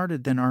get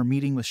started then. Our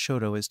meeting with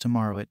Shoto is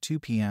tomorrow at 2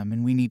 p.m.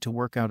 and we need to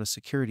work out a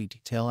security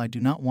detail. I do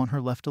not want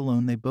her left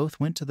alone. They both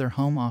went to their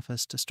home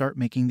office to start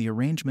making the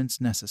arrangements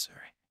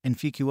necessary. In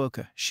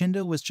Fukuoka,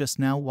 Shindo was just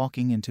now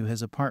walking into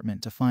his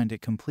apartment to find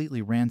it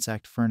completely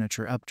ransacked,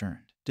 furniture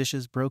upturned,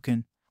 dishes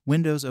broken,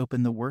 windows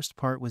open. The worst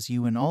part was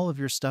you, and all of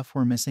your stuff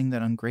were missing.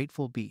 That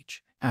ungrateful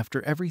beach.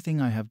 After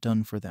everything I have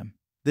done for them,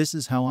 this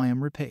is how I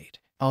am repaid.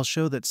 I'll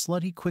show that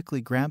slut. He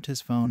quickly grabbed his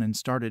phone and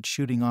started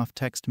shooting off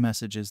text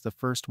messages. The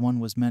first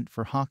one was meant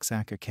for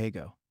Hokusaka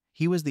Keigo.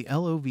 He was the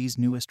LOV's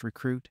newest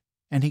recruit,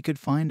 and he could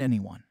find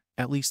anyone.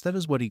 At least that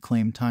is what he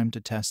claimed. Time to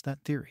test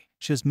that theory.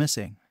 She's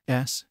missing.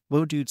 S.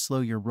 Whoa dude,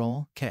 slow your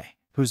roll. K.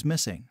 Who's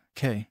missing?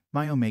 K.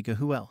 My Omega.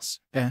 Who else?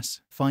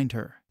 S. Find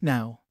her.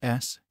 Now.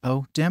 S.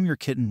 Oh, damn your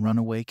kitten run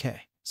away.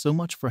 K. So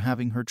much for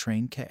having her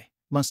trained. K.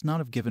 Must not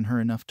have given her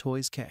enough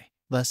toys. K.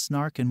 Less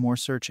snark and more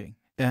searching.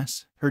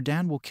 S. Her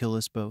dad will kill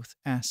us both.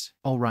 S.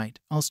 Alright,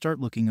 I'll start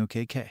looking.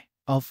 Okay. K.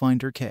 I'll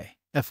find her. K.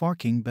 FR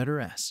King better.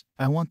 S.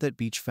 I want that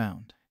beach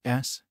found.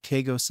 S.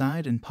 Keigo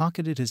sighed and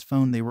pocketed his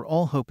phone. They were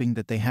all hoping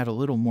that they had a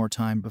little more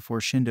time before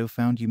Shindo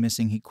found you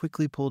missing. He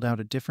quickly pulled out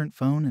a different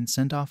phone and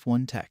sent off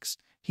one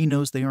text. He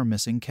knows they are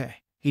missing. K.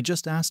 He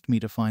just asked me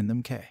to find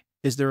them. K.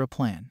 Is there a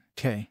plan?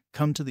 K.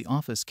 Come to the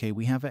office. K.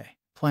 We have a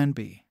plan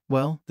B.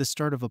 Well, the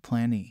start of a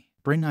plan E.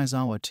 Bring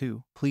Aizawa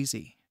too, please.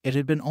 E. It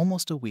had been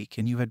almost a week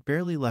and you had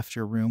barely left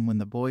your room when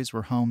the boys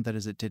were home. That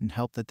is, it didn't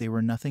help that they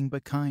were nothing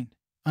but kind,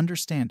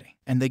 understanding,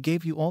 and they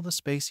gave you all the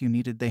space you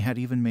needed. They had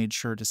even made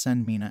sure to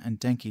send Mina and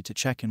Denki to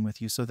check in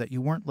with you so that you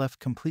weren't left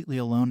completely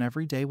alone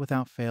every day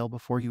without fail.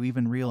 Before you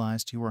even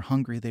realized you were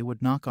hungry, they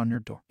would knock on your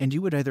door, and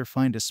you would either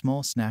find a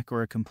small snack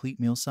or a complete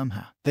meal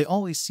somehow. They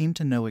always seemed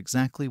to know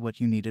exactly what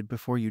you needed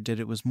before you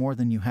did. It was more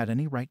than you had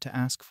any right to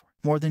ask for.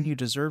 More than you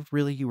deserved,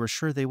 really. You were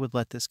sure they would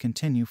let this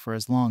continue for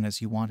as long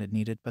as you wanted,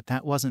 needed, but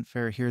that wasn't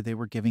fair. Here they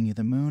were giving you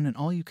the moon, and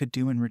all you could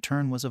do in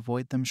return was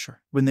avoid them. Sure.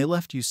 When they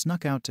left, you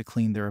snuck out to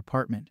clean their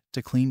apartment.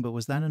 To clean, but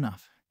was that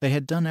enough? They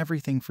had done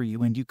everything for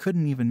you and you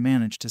couldn't even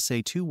manage to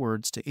say 2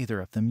 words to either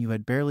of them. You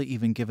had barely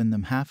even given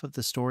them half of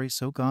the story,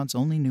 so gods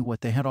only knew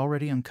what they had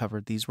already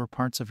uncovered. These were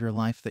parts of your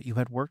life that you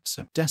had worked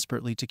so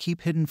desperately to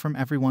keep hidden from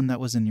everyone that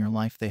was in your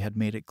life. They had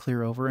made it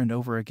clear over and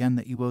over again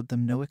that you owed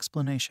them no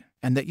explanation,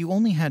 and that you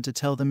only had to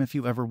tell them if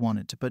you ever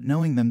wanted to, but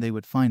knowing them they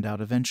would find out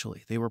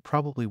eventually. They were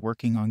probably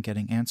working on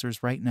getting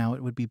answers right now.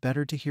 It would be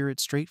better to hear it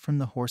straight from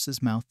the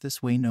horse's mouth.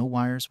 This way no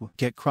wires would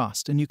get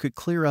crossed and you could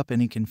clear up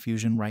any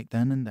confusion right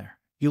then and there.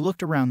 You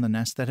looked around the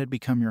nest that had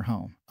become your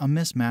home, a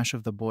mishmash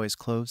of the boys'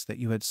 clothes that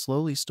you had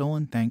slowly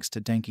stolen thanks to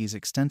Denki's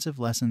extensive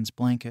lessons,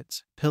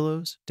 blankets,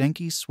 pillows,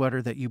 Denki's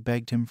sweater that you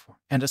begged him for,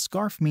 and a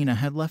scarf Mina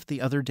had left the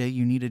other day.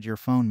 You needed your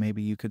phone.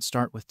 Maybe you could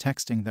start with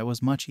texting. That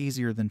was much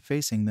easier than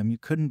facing them. You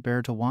couldn't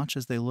bear to watch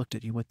as they looked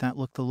at you with that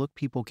look, the look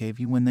people gave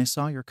you when they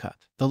saw your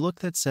cut, the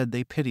look that said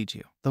they pitied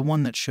you, the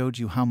one that showed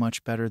you how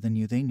much better than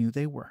you they knew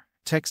they were.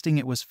 Texting,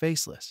 it was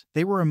faceless.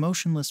 They were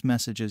emotionless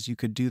messages. You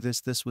could do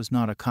this. This was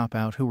not a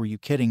cop-out. Who were you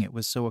kidding? It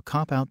was so a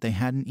cop-out. They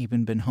hadn't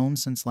even been home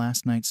since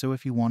last night, so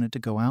if you wanted to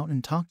go out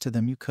and talk to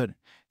them, you couldn't.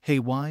 Hey,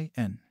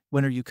 YN,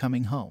 when are you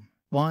coming home?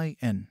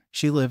 YN,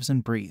 she lives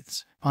and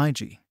breathes.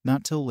 IG,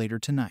 not till later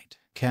tonight.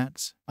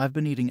 Cats, I've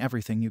been eating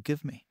everything you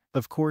give me.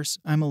 Of course,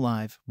 I'm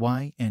alive.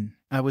 Why, and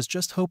I was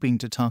just hoping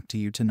to talk to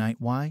you tonight.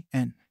 Why,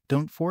 and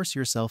don't force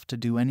yourself to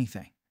do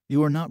anything.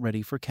 You are not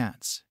ready for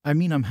cats. I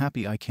mean, I'm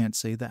happy I can't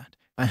say that.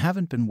 I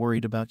haven't been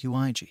worried about you,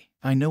 IG.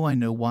 I know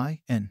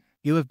why, and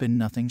you have been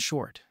nothing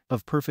short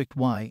of perfect.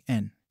 Why,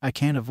 and I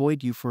can't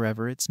avoid you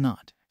forever. It's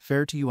not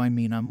fair to you. I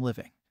mean, I'm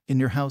living in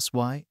your house.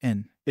 Why,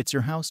 and it's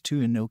your house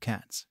too, and no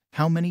cats.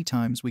 How many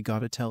times we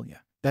gotta tell you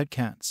that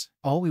cats,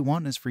 all we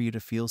want is for you to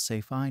feel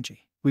safe, IG.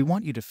 We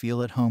want you to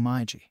feel at home,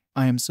 IG.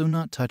 I am so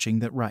not touching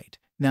that right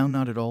now,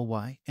 not at all.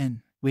 Why,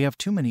 and we have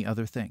too many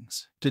other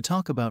things to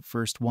talk about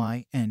first.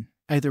 Why, and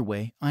either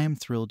way, I am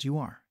thrilled you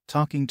are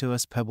talking to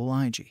us, Pebble.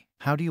 IG,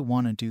 how do you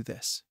want to do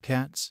this?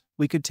 Cats,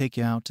 we could take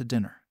you out to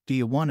dinner. Do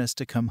you want us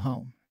to come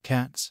home?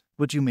 Cats,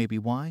 would you maybe?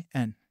 Why,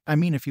 and I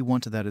mean, if you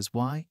want to, that is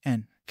why,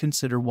 and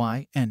consider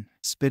why, and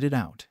spit it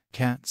out.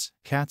 Cats,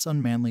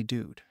 unmanly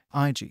dude.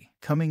 IG,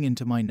 coming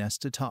into my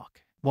nest to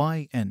talk.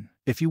 Why, and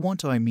if you want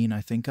to, I mean,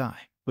 I think I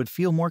would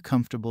feel more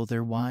comfortable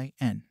there. Why,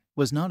 and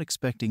was not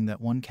expecting that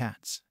one.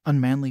 Cats,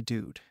 unmanly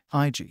dude.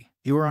 IG,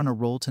 you are on a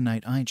roll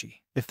tonight,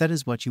 IG. If that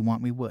is what you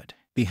want, we would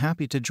be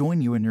happy to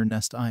join you in your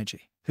nest, IG.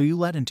 Who you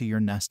let into your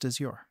nest is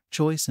your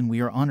choice, and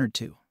we are honored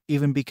to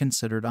even be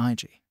considered,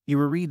 IG. You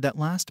will read that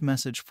last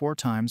message 4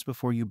 times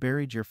before you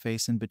buried your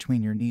face in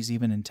between your knees,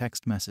 even in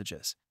text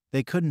messages.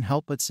 They couldn't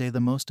help but say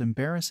the most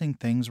embarrassing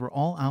things. Were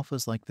all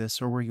alphas like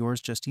this, or were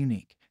yours just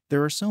unique?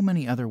 There are so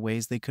many other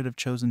ways they could have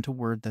chosen to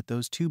word that.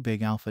 Those 2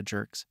 big alpha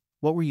jerks.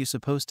 What were you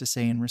supposed to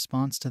say in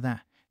response to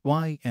that?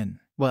 Why, and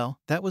well,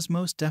 that was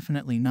most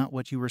definitely not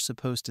what you were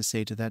supposed to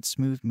say to that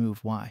smooth move.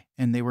 Why,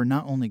 and they were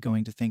not only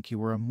going to think you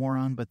were a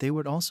moron, but they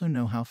would also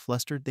know how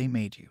flustered they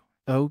made you.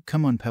 Oh,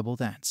 come on, Pebble,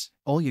 that's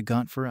all you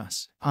got for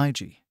us.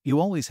 IG, you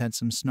always had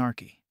some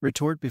snarky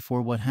retort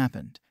before. What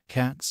happened?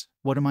 Cats,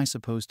 what am I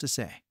supposed to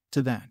say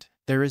to that?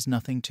 There is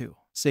nothing to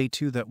say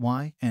to that.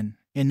 Why, and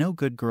no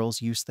good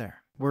girls use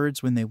their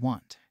words when they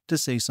want to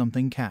say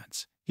something.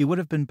 Cats, you would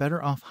have been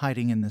better off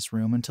hiding in this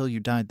room until you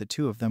died. The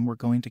 2 of them were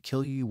going to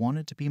kill you. You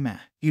wanted to be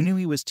mad. You knew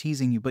he was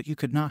teasing you, but you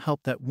could not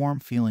help that warm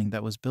feeling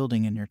that was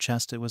building in your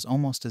chest. It was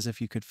almost as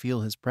if you could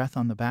feel his breath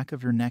on the back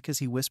of your neck as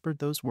he whispered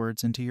those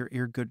words into your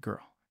ear. Good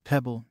girl.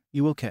 Pebble,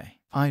 you okay?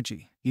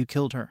 IG, you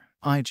killed her.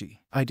 IG,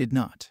 I did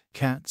not.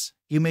 Cats,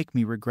 you make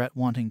me regret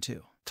wanting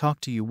to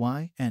talk to you.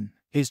 Why, and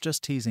he's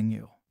just teasing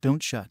you.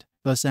 Don't shut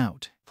us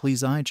out,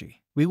 please, IG.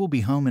 We will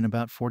be home in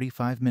about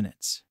 45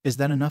 minutes. Is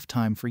that enough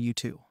time for you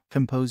to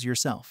compose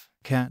yourself?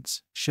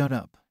 Cats, shut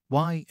up.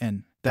 Why,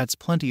 and that's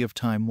plenty of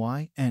time.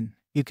 Why, and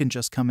you can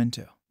just come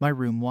into my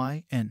room.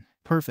 Why, and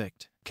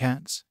perfect.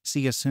 Cats,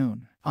 see you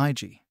soon.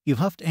 IG, you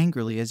huffed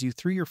angrily as you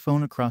threw your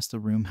phone across the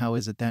room. How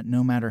is it that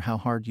no matter how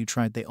hard you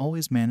tried, they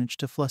always managed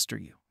to fluster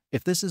you?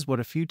 If this is what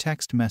a few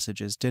text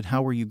messages did,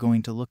 how were you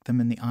going to look them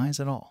in the eyes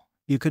at all?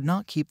 You could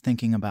not keep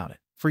thinking about it,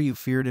 for you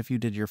feared if you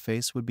did, your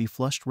face would be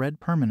flushed red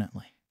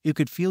permanently. You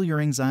could feel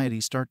your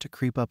anxiety start to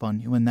creep up on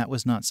you, and that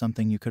was not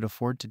something you could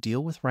afford to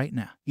deal with right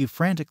now. You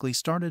frantically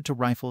started to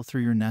rifle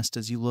through your nest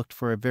as you looked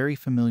for a very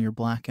familiar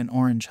black and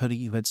orange hoodie.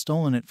 You had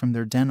stolen it from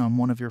their den on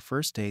one of your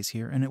first days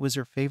here, and it was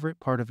your favorite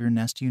part of your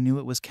nest. You knew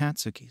it was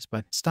Katsuki's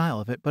style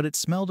of it, but it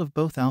smelled of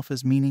both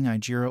alphas, meaning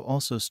Ijiro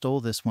also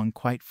stole this one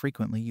quite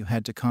frequently. You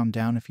had to calm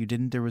down. If you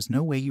didn't, there was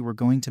no way you were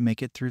going to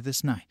make it through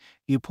this night.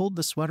 You pulled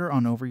the sweater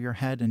on over your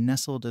head and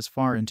nestled as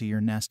far into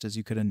your nest as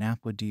you could. A nap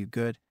would do you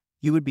good.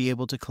 You would be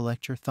able to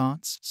collect your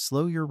thoughts,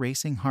 slow your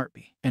racing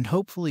heartbeat, and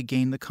hopefully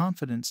gain the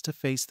confidence to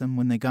face them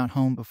when they got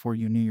home. Before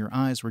you knew, your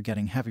eyes were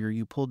getting heavier.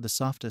 You pulled the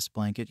softest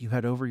blanket you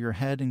had over your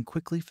head and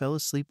quickly fell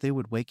asleep. They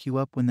would wake you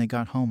up when they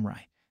got home,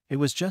 right? It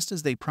was just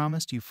as they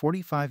promised you.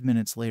 45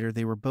 minutes later,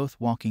 they were both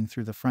walking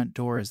through the front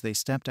door. As they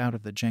stepped out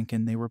of the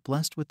Jenkin, they were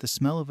blessed with the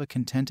smell of a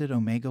contented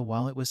Omega.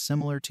 While it was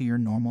similar to your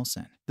normal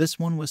scent, this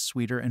one was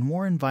sweeter and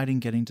more inviting.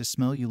 Getting to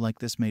smell you like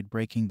this made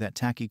breaking that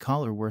tacky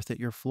collar worth it.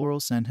 Your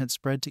floral scent had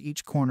spread to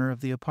each corner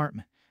of the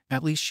apartment.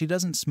 At least she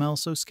doesn't smell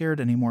so scared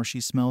anymore. She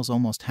smells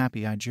almost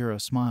happy.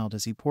 Ijiro smiled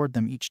as he poured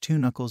them each 2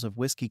 knuckles of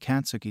whiskey.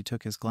 Katsuki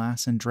took his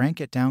glass and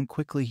drank it down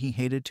quickly. He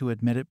hated to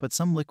admit it, but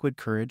some liquid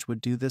courage would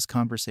do this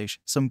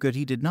conversation some good.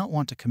 He did not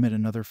want to commit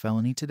another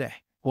felony today.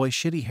 Boy,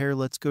 shitty hair,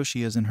 let's go.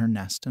 She is in her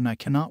nest, and I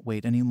cannot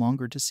wait any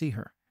longer to see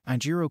her.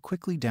 Ijiro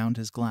quickly downed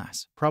his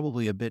glass,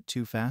 probably a bit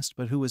too fast,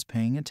 but who was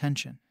paying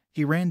attention?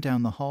 He ran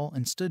down the hall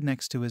and stood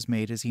next to his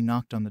mate as he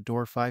knocked on the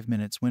door. 5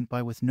 minutes went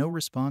by with no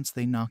response.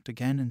 They knocked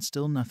again and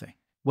still nothing.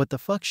 What the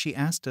fuck? She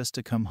asked us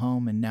to come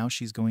home and now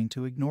she's going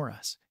to ignore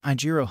us.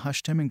 Ijiro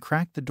hushed him and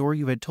cracked the door.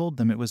 You had told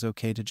them it was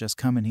okay to just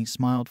come, and he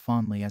smiled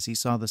fondly as he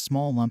saw the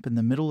small lump in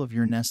the middle of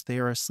your nest. They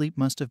are asleep,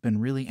 must have been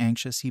really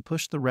anxious. He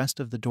pushed the rest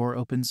of the door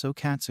open so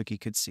Katsuki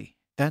could see.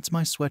 That's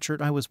my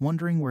sweatshirt. I was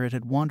wondering where it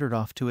had wandered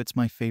off to. It's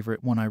my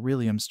favorite one. I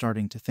really am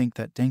starting to think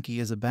that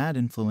Denki is a bad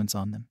influence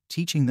on them,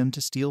 teaching them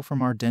to steal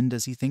from our den.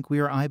 Does he think we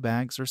are eye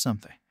bags or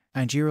something?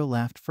 Ijiro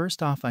laughed.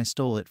 First off, I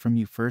stole it from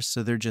you first,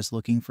 so they're just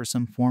looking for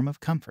some form of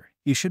comfort.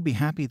 You should be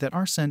happy that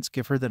our scents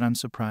give her that. I'm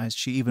surprised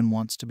she even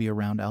wants to be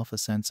around alpha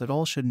scents at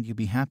all. Shouldn't you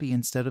be happy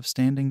instead of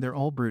standing there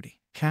all broody?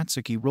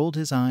 Katsuki rolled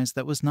his eyes.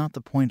 That was not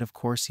the point. Of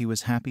course he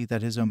was happy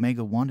that his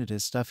Omega wanted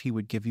his stuff. He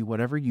would give you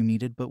whatever you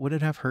needed, but would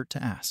it have hurt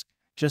to ask?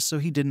 Just so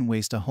he didn't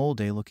waste a whole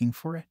day looking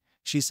for it?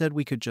 She said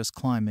we could just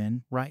climb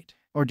in, right?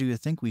 Or do you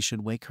think we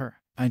should wake her?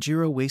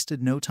 Ijiro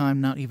wasted no time,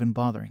 not even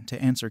bothering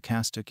to answer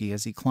Katsuki,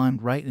 as he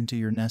climbed right into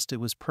your nest. It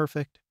was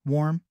perfect,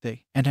 warm,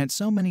 big, and had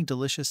so many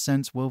delicious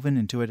scents woven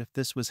into it. If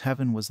this was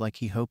heaven, was like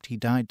he hoped he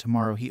died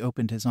tomorrow. He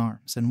opened his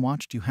arms and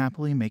watched you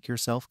happily make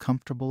yourself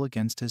comfortable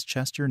against his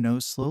chest. Your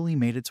nose slowly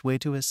made its way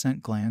to his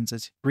scent glands.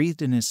 As he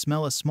breathed in his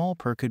smell, a small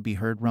purr could be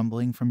heard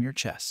rumbling from your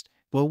chest.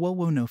 Whoa, whoa,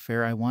 whoa, no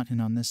fair. I want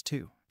in on this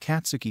too.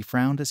 Katsuki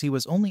frowned as he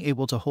was only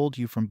able to hold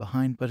you from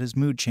behind, but his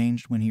mood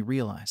changed when he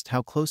realized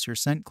how close your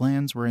scent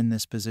glands were. In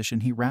this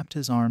position, he wrapped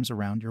his arms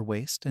around your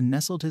waist and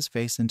nestled his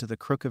face into the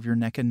crook of your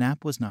neck. A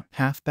nap was not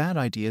half bad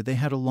idea. They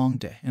had a long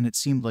day, and it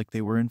seemed like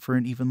they were in for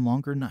an even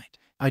longer night.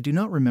 I do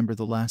not remember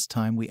the last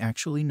time we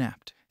actually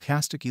napped.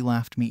 Katsuki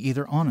laughed. Me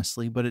either,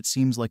 honestly, but it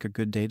seems like a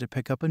good day to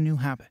pick up a new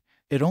habit.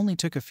 It only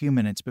took a few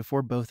minutes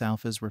before both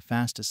alphas were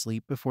fast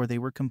asleep before they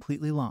were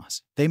completely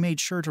lost. They made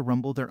sure to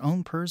rumble their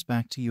own purrs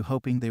back to you,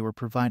 hoping they were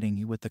providing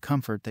you with the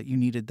comfort that you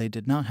needed. They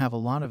did not have a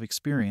lot of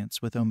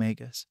experience with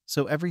Omegas,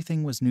 so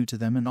everything was new to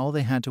them, and all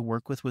they had to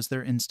work with was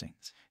their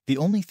instincts. The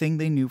only thing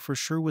they knew for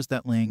sure was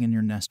that laying in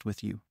your nest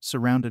with you,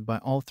 surrounded by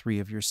all three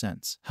of your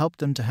scents, helped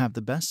them to have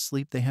the best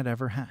sleep they had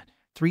ever had.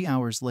 3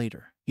 hours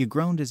later, you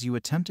groaned as you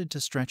attempted to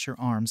stretch your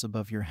arms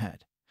above your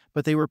head.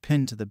 But they were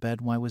pinned to the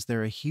bed. Why was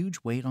there a huge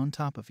weight on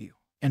top of you?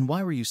 And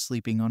why were you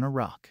sleeping on a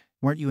rock?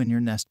 Weren't you in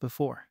your nest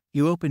before?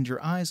 You opened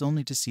your eyes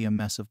only to see a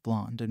mess of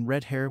blonde and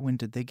red hair. When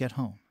did they get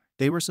home?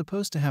 They were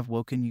supposed to have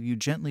woken you. You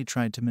gently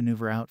tried to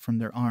maneuver out from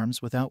their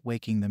arms without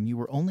waking them. You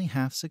were only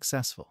half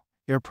successful.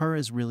 Your purr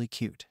is really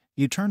cute.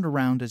 You turned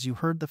around as you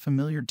heard the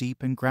familiar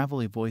deep and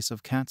gravelly voice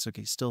of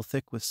Katsuki, still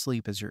thick with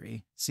sleep. As your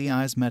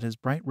eyes met his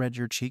bright red,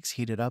 your cheeks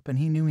heated up, and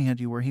he knew he had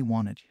you where he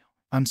wanted you.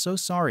 I'm so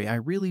sorry. I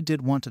really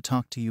did want to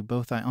talk to you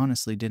both. I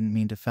honestly didn't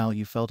mean to foul.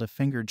 You felt a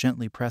finger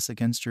gently press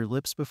against your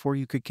lips before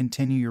you could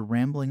continue your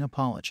rambling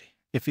apology.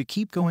 If you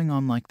keep going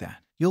on like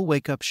that, you'll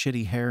wake up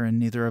shitty hair, and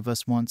neither of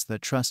us wants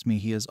that. Trust me,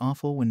 he is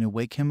awful when you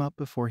wake him up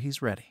before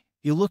he's ready.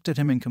 You looked at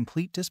him in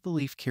complete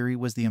disbelief. Kiri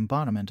was the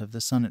embodiment of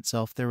the sun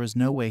itself. There was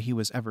no way he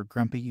was ever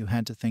grumpy. You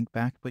had to think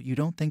back, but you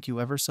don't think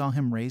you ever saw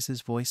him raise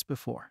his voice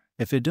before.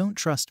 If you don't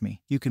trust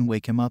me, you can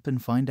wake him up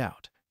and find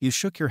out. You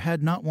shook your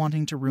head, not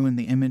wanting to ruin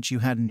the image you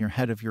had in your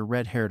head of your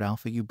red-haired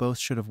alpha. You both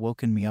should have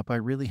woken me up. I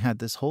really had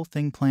this whole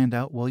thing planned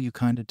out. Well, you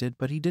kinda did,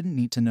 but he didn't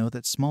need to know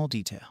that small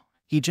detail.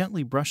 He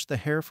gently brushed the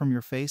hair from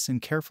your face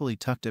and carefully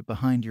tucked it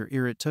behind your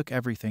ear. It took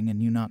everything in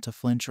you not to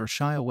flinch or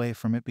shy away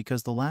from it,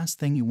 because the last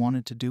thing you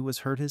wanted to do was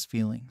hurt his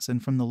feelings,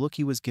 and from the look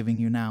he was giving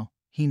you now,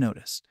 he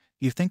noticed.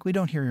 You think we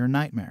don't hear your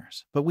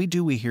nightmares, but we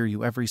do. We hear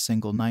you every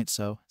single night,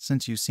 so,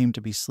 since you seem to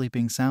be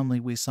sleeping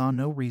soundly, we saw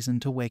no reason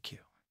to wake you.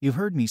 You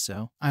heard me,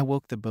 so I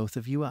woke the both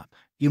of you up.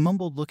 You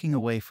mumbled, looking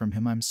away from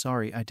him. I'm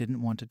sorry, I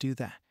didn't want to do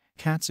that.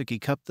 Katsuki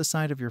cupped the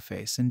side of your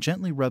face and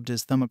gently rubbed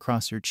his thumb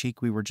across your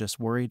cheek. We were just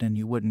worried and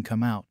you wouldn't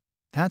come out.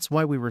 That's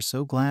why we were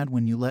so glad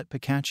when you let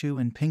Pikachu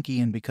and Pinky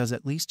in, because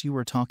at least you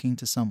were talking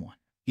to someone.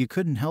 You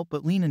couldn't help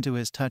but lean into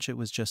his touch. It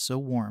was just so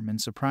warm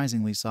and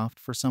surprisingly soft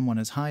for someone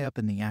as high up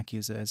in the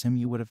Yakuza as him.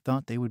 You would have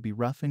thought they would be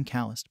rough and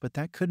calloused, but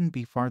that couldn't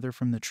be farther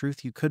from the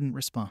truth. You couldn't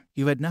respond.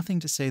 You had nothing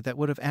to say that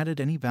would have added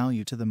any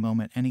value to the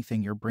moment.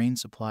 Anything your brain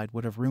supplied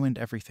would have ruined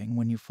everything.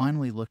 When you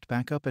finally looked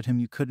back up at him,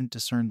 you couldn't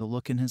discern the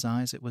look in his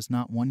eyes. It was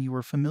not one you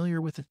were familiar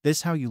with.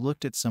 This how you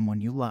looked at someone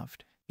you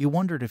loved. You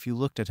wondered if you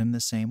looked at him the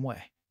same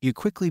way. You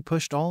quickly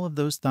pushed all of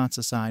those thoughts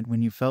aside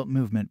when you felt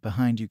movement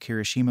behind you.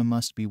 Kirishima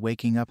must be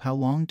waking up. How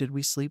long did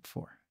we sleep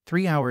for?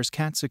 3 hours.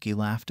 Katsuki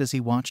laughed as he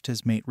watched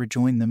his mate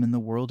rejoin them in the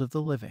world of the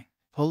living.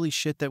 Holy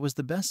shit, that was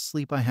the best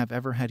sleep I have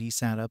ever had. He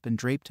sat up and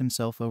draped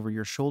himself over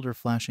your shoulder,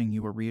 flashing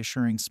you a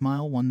reassuring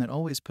smile, one that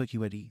always put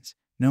you at ease,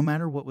 no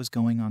matter what was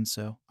going on.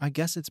 So, I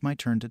guess it's my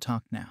turn to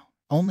talk now.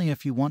 Only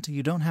if you want to.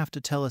 You don't have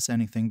to tell us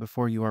anything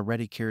before you are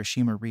ready,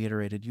 Kirishima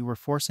reiterated. You were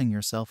forcing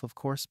yourself, of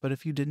course, but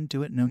if you didn't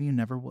do it, no, you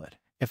never would.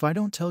 If I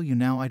don't tell you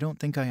now, I don't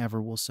think I ever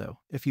will. So,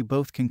 if you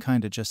both can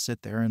kinda just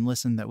sit there and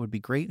listen, that would be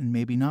great, and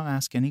maybe not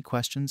ask any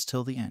questions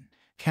till the end.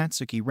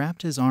 Katsuki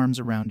wrapped his arms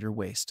around your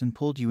waist and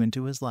pulled you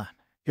into his lap.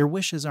 Your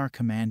wish is our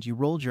command. You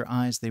rolled your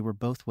eyes. They were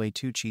both way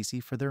too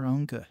cheesy for their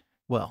own good.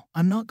 Well,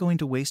 I'm not going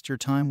to waste your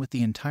time with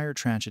the entire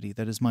tragedy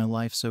that is my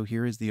life, so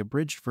here is the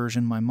abridged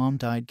version. My mom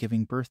died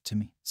giving birth to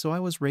me, so I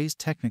was raised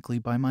technically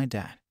by my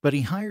dad. But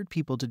he hired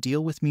people to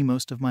deal with me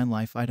most of my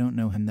life. I don't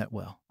know him that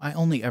well. I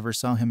only ever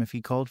saw him if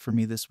he called for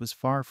me. This was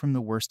far from the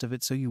worst of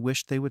it, so you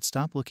wished they would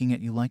stop looking at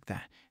you like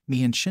that.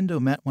 Me and Shindo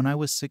met when I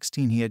was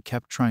 16. He had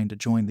kept trying to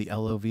join the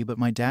LOV, but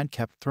my dad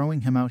kept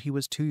throwing him out. He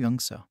was too young,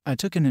 so I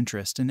took an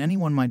interest in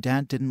anyone my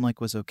dad didn't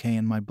like was okay.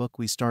 In my book,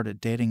 we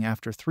started dating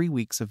after 3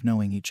 weeks of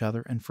knowing each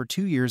other, and for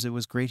 2 years it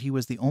was great. He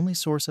was the only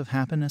source of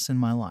happiness in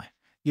my life.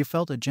 You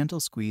felt a gentle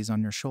squeeze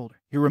on your shoulder.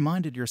 You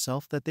reminded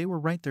yourself that they were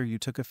right there. You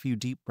took a few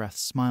deep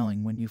breaths,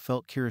 smiling when you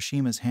felt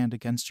Kirishima's hand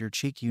against your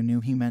cheek. You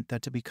knew he meant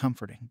that to be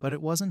comforting, but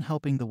it wasn't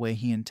helping the way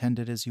he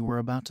intended. As you were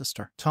about to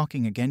start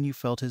talking again, you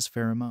felt his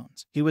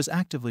pheromones. He was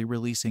actively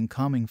releasing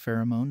calming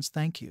pheromones.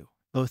 Thank you.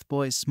 Both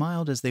boys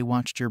smiled as they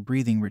watched your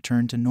breathing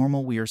return to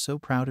normal. We are so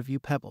proud of you,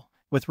 Pebble.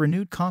 With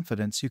renewed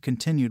confidence, you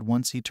continued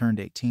once he turned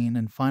 18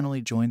 and finally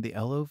joined the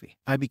LOV.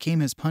 I became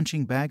his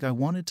punching bag. I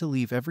wanted to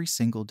leave every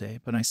single day,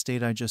 but I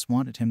stayed. I just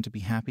wanted him to be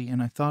happy,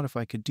 and I thought if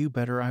I could do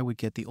better, I would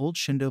get the old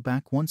Shindo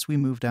back. Once we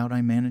moved out,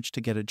 I managed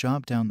to get a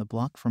job down the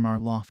block from our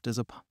loft as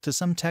a pup to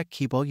some tech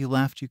keeble. You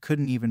laughed. You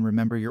couldn't even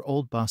remember your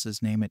old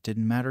boss's name. It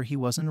didn't matter. He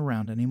wasn't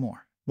around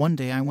anymore. One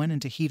day I went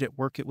into heat at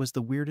work. It was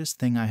the weirdest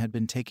thing. I had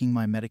been taking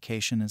my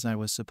medication as I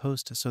was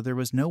supposed to, so there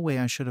was no way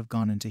I should have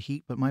gone into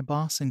heat, but my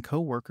boss and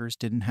co-workers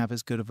didn't have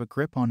as good of a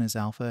grip on his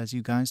alpha as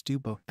you guys do.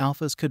 Both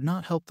alphas could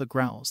not help the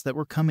growls that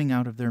were coming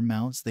out of their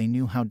mouths. They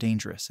knew how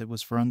dangerous it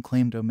was for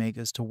unclaimed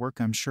omegas to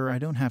work. I'm sure I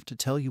don't have to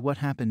tell you what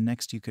happened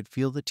next. You could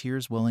feel the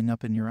tears welling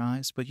up in your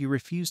eyes, but you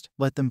refused.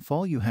 Let them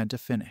fall. You had to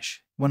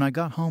finish. When I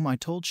got home, I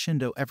told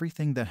Shindo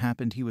everything that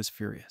happened. He was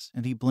furious,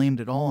 and he blamed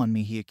it all on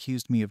me. He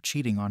accused me of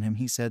cheating on him.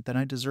 He said that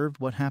I deserved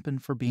what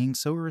happened for being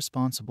so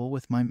irresponsible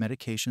with my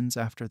medications.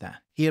 After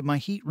that, he had my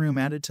heat room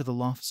added to the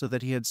loft so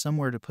that he had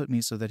somewhere to put me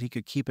so that he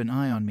could keep an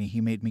eye on me.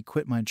 He made me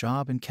quit my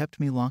job and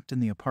kept me locked in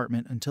the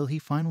apartment until he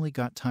finally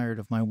got tired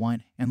of my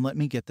whining and let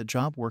me get the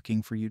job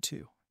working for you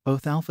too.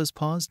 Both alphas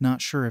paused,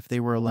 not sure if they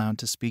were allowed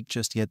to speak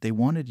just yet. They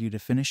wanted you to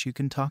finish. You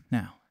can talk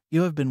now.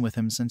 You have been with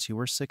him since you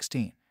were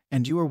 16.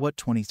 And you are what,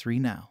 23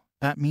 now?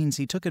 That means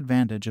he took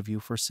advantage of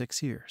you for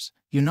 6 years.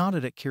 You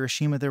nodded at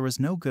Kirishima. There was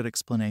no good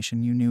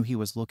explanation. You knew he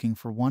was looking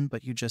for one,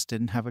 but you just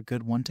didn't have a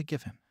good one to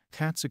give him.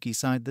 Katsuki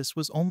sighed. This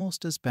was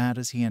almost as bad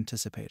as he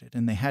anticipated,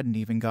 and they hadn't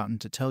even gotten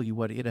to tell you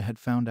what Ida had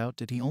found out.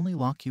 Did he only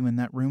lock you in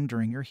that room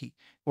during your heat?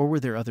 Or were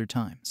there other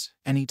times?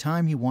 Any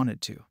time he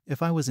wanted to.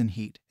 If I was in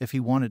heat, if he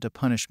wanted to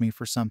punish me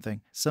for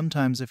something,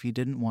 sometimes if he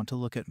didn't want to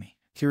look at me.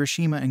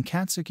 Kirishima and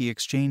Katsuki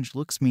exchanged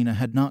looks. Mina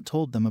had not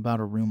told them about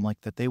a room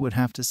like that. They would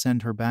have to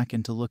send her back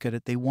in to look at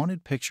it. They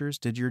wanted pictures.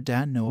 Did your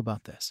dad know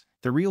about this?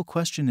 The real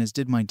question is,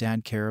 did my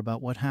dad care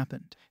about what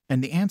happened?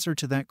 And the answer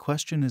to that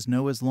question is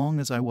no. As long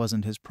as I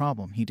wasn't his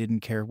problem, he didn't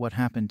care what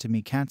happened to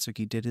me.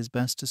 Katsuki did his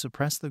best to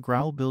suppress the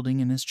growl building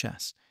in his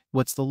chest.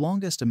 What's the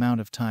longest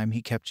amount of time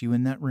he kept you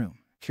in that room?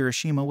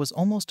 Kirishima was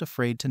almost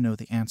afraid to know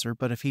the answer,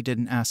 but if he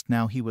didn't ask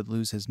now, he would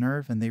lose his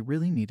nerve, and they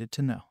really needed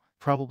to know.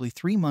 Probably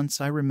 3 months.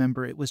 I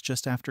remember it was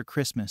just after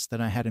Christmas that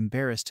I had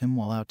embarrassed him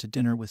while out to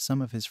dinner with some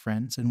of his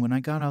friends, and when I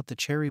got out the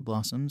cherry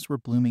blossoms were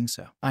blooming,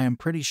 so I am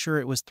pretty sure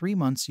it was 3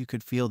 months. You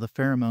could feel the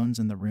pheromones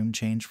in the room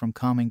change from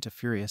calming to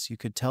furious. You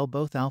could tell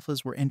both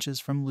alphas were inches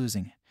from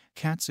losing it.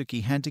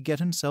 Katsuki had to get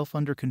himself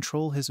under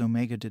control. His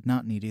omega did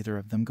not need either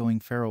of them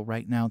going feral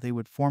right now. They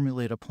would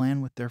formulate a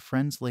plan with their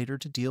friends later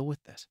to deal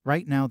with this.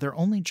 Right now their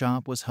only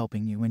job was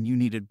helping you, and you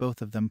needed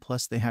both of them,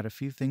 plus they had a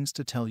few things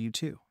to tell you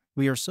too.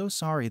 We are so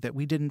sorry that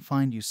we didn't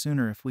find you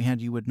sooner. If we had,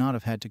 you would not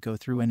have had to go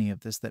through any of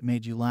this. That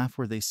made you laugh.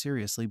 Were they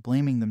seriously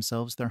blaming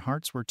themselves? Their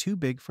hearts were too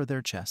big for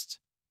their chests.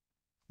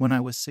 When I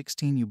was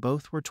 16, you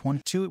both were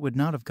 22. It would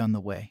not have gone the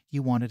way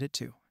you wanted it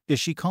to. Is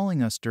she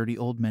calling us dirty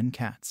old men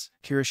cats?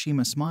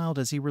 Kirishima smiled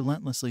as he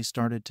relentlessly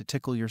started to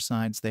tickle your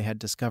sides. They had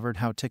discovered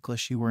how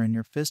ticklish you were in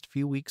your first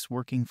few weeks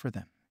working for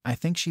them. I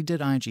think she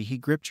did. IG. He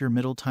gripped your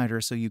middle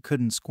tighter so you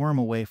couldn't squirm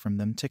away from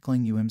them,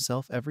 tickling you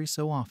himself every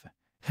so often.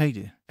 Hey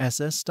dude,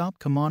 SS, stop,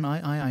 come on.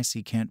 I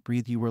see, can't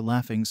breathe. You were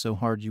laughing so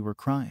hard you were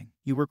crying.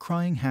 You were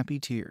crying happy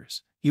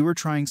tears. You were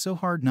trying so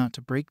hard not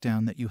to break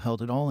down that you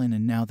held it all in,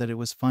 and now that it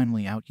was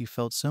finally out, you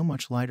felt so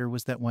much lighter.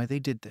 Was that why they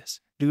did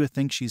this? Do you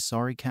think she's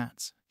sorry,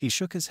 cats? He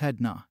shook his head.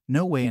 Nah,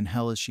 no way in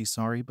hell is she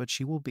sorry, but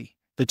she will be.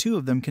 The two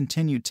of them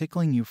continued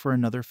tickling you for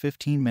another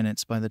 15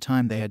 minutes. By the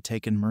time they had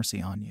taken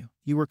mercy on you,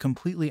 you were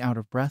completely out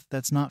of breath.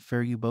 That's not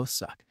fair. You both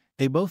suck.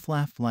 They both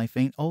laughed. Life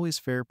ain't always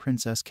fair.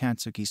 Princess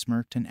Katsuki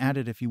smirked and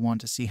added, if you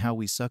want to see how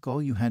we suck, all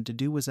you had to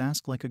do was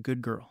ask like a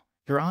good girl.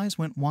 Your eyes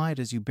went wide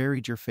as you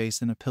buried your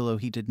face in a pillow.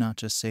 He did not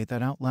just say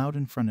that out loud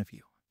in front of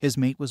you. His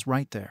mate was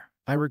right there.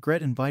 I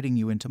regret inviting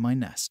you into my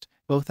nest.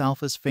 Both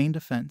alphas feigned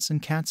offense,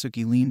 and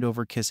Katsuki leaned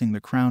over, kissing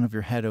the crown of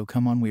your head. Oh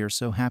come on, we are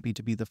so happy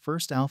to be the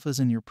first alphas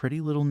in your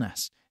pretty little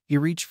nest. You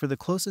reached for the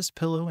closest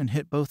pillow and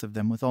hit both of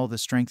them with all the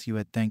strength you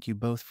had. Thank you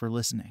both for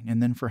listening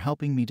and then for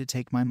helping me to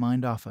take my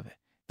mind off of it.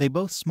 They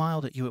both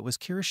smiled at you. It was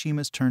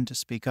Kirishima's turn to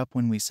speak up.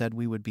 When we said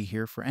we would be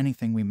here for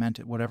anything, we meant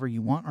it. Whatever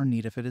you want or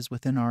need, if it is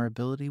within our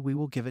ability, we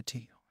will give it to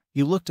you.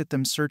 You looked at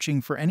them,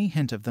 searching for any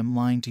hint of them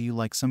lying to you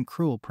like some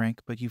cruel prank,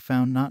 but you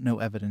found no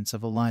evidence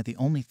of a lie. The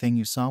only thing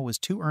you saw was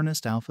two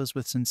earnest alphas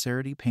with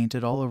sincerity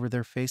painted all over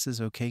their faces.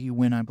 Okay, you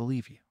win, I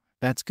believe you.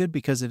 That's good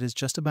because it is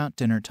just about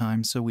dinner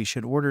time, so we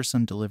should order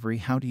some delivery.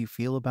 How do you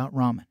feel about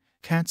ramen?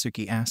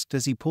 Katsuki asked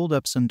as he pulled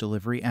up some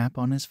delivery app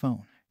on his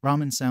phone.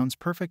 Ramen sounds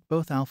perfect.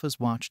 Both alphas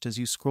watched as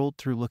you scrolled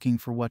through looking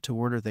for what to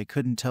order. They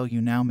couldn't tell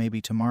you now.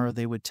 Maybe tomorrow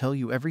they would tell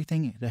you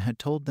everything. Ida had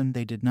told them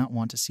they did not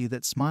want to see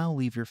that smile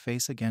leave your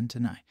face again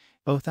tonight.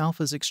 Both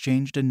alphas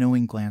exchanged a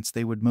knowing glance.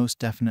 They would most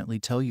definitely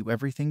tell you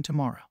everything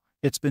tomorrow.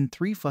 It's been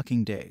 3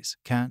 fucking days.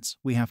 Cats,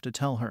 we have to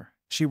tell her.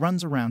 She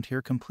runs around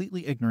here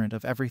completely ignorant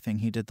of everything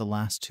he did the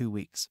last 2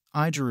 weeks.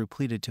 Izuku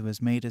pleaded to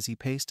his mate as he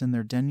paced in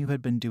their den. You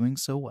had been doing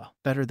so well.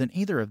 Better than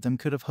either of them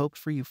could have hoped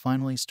for. You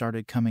finally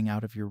started coming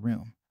out of your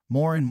room.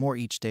 More and more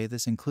each day.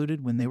 This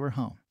included when they were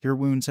home. Your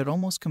wounds had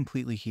almost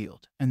completely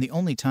healed, and the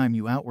only time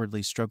you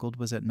outwardly struggled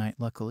was at night.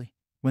 Luckily,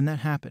 when that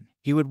happened,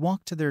 you would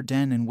walk to their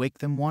den and wake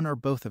them. One or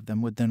both of them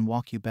would then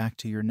walk you back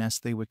to your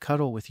nest. They would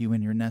cuddle with you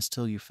in your nest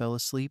till you fell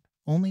asleep.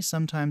 Only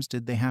sometimes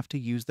did they have to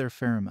use their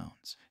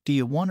pheromones. Do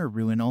you want to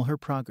ruin all her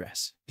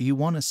progress? Do you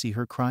want to see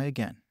her cry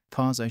again?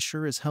 Cause I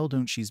sure as hell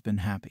don't. She's been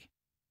happy.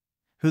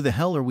 Who the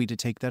hell are we to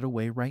take that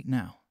away right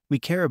now? We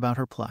care about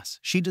her. Plus,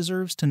 she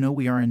deserves to know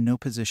we are in no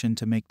position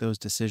to make those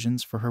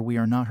decisions for her. We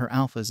are not her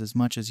alphas as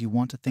much as you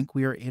want to think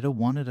we are. Ada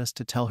wanted us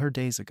to tell her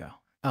days ago.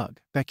 Ugh.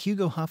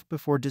 Bakugo huffed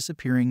before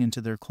disappearing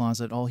into their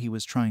closet. All he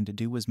was trying to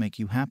do was make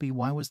you happy.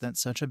 Why was that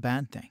such a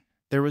bad thing?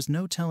 There was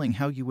no telling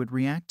how you would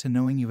react to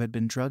knowing you had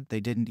been drugged. They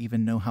didn't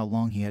even know how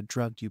long he had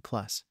drugged you.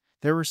 Plus,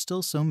 there were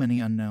still so many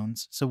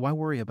unknowns, so why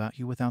worry about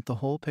you without the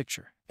whole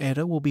picture?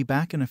 Ada will be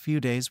back in a few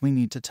days. We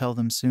need to tell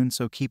them soon,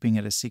 so keeping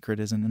it a secret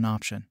isn't an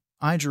option.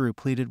 Izuku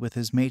pleaded with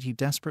his mate. He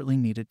desperately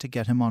needed to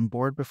get him on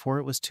board before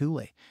it was too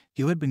late.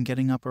 You had been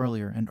getting up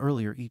earlier and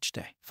earlier each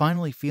day.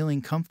 Finally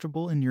feeling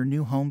comfortable in your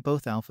new home.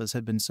 Both alphas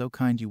had been so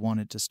kind. You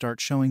wanted to start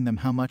showing them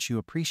how much you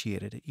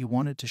appreciated it. You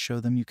wanted to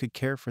show them you could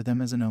care for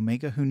them as an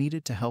omega who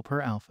needed to help her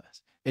alphas.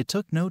 It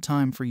took no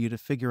time for you to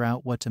figure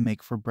out what to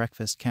make for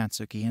breakfast.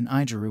 Katsuki and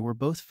Izuku were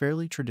both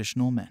fairly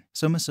traditional men.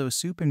 So miso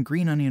soup and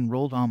green onion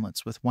rolled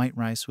omelets with white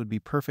rice would be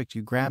perfect.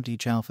 You grabbed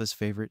each alpha's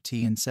favorite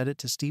tea and set it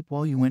to steep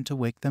while you went to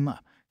wake them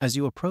up. As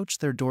you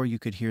approached their door, you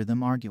could hear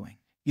them arguing.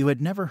 You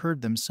had never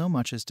heard them so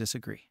much as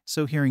disagree,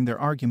 so hearing their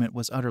argument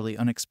was utterly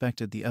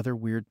unexpected. The other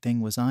weird thing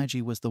was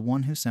Ig was the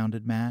one who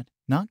sounded mad,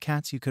 not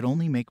Cats. You could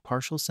only make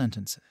partial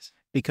sentences.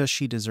 Because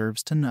she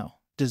deserves to know.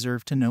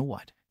 Deserve to know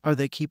what? Are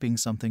they keeping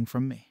something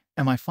from me?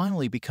 Am I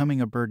finally becoming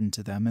a burden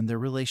to them and their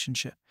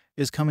relationship?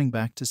 Is coming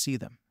back to see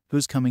them?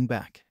 Who's coming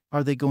back?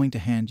 Are they going to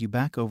hand you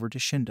back over to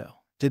Shindo?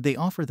 Did they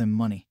offer them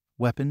money?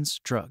 Weapons,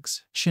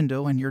 drugs?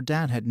 Shindo and your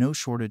dad had no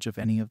shortage of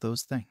any of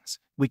those things.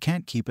 We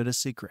can't keep it a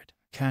secret.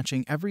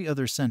 Catching every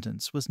other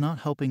sentence was not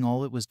helping.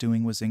 All it was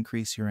doing was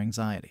increase your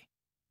anxiety.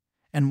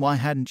 And why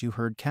hadn't you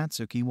heard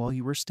Katsuki while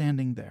you were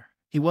standing there?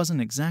 He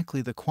wasn't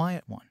exactly the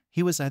quiet one.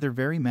 He was either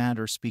very mad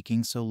or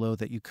speaking so low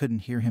that you couldn't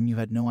hear him. You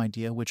had no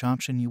idea which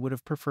option you would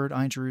have preferred.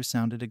 Izuku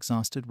sounded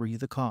exhausted. Were you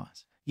the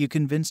cause? You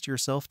convinced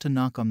yourself to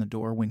knock on the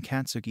door when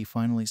Katsuki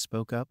finally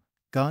spoke up.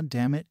 God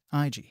damn it,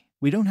 Ig.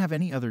 We don't have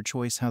any other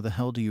choice. How the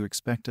hell do you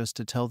expect us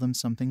to tell them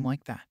something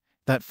like that?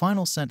 That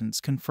final sentence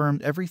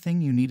confirmed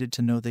everything you needed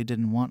to know. They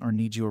didn't want or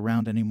need you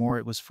around anymore.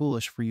 It was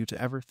foolish for you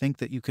to ever think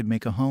that you could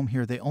make a home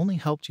here. They only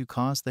helped you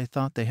cause they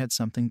thought they had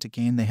something to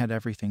gain. They had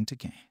everything to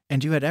gain.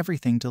 And you had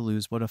everything to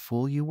lose. What a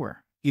fool you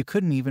were. You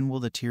couldn't even will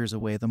the tears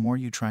away the more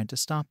you tried to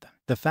stop them.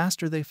 The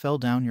faster they fell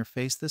down your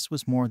face. This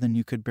was more than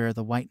you could bear.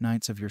 The white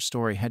knights of your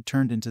story had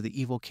turned into the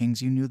evil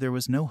kings. You knew there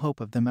was no hope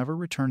of them ever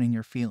returning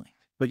your feeling.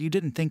 But you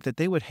didn't think that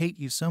they would hate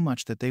you so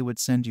much that they would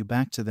send you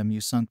back to them. You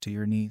sunk to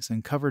your knees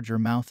and covered your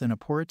mouth in a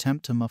poor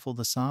attempt to muffle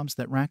the sobs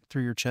that racked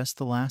through your chest.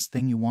 The last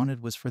thing you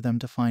wanted was for them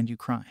to find you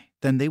crying.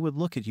 Then they would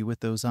look at you with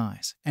those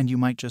eyes, and you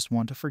might just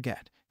want to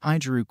forget.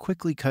 Izuku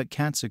quickly cut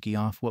Katsuki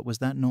off. What was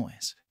that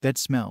noise? That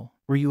smell?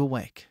 Were you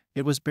awake?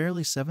 It was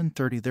barely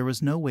 7:30. There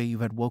was no way you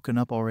had woken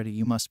up already.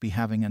 You must be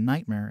having a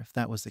nightmare. If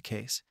that was the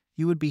case,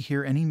 you would be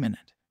here any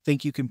minute.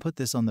 Think you can put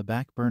this on the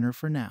back burner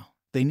for now?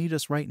 They need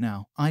us right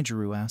now,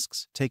 Izuku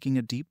asks, taking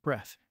a deep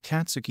breath.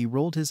 Katsuki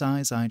rolled his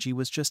eyes. Ig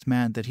was just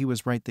mad that he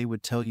was right. They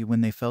would tell you when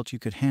they felt you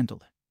could handle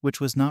it,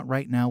 which was not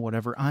right now.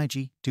 Whatever,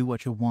 Ig, do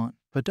what you want,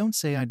 but don't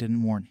say I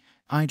didn't warn you.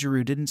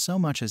 Izuku didn't so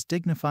much as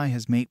dignify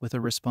his mate with a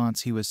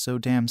response. He was so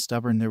damn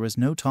stubborn. There was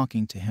no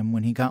talking to him.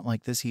 When he got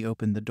like this, he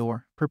opened the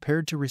door,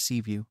 prepared to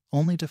receive you,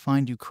 only to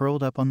find you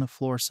curled up on the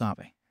floor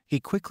sobbing. He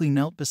quickly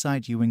knelt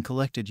beside you and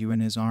collected you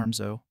in his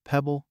arms. Oh,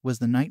 Pebble, was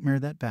the nightmare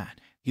that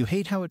bad? You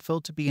hate how it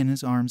felt to be in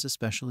his arms,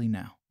 especially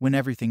now, when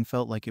everything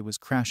felt like it was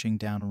crashing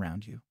down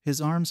around you. His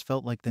arms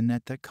felt like the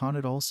net that caught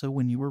it all, so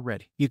when you were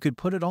ready, you could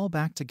put it all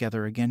back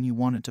together again. You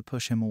wanted to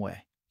push him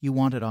away. You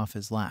wanted off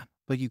his lap,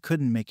 but you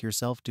couldn't make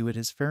yourself do it.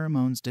 His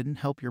pheromones didn't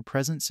help your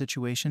present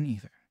situation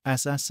either.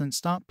 Assassin,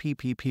 stop.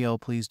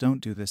 PPPL, please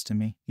don't do this to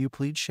me, you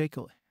plead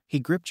shakily. He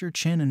gripped your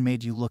chin and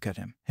made you look at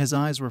him. His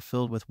eyes were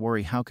filled with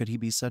worry. How could he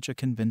be such a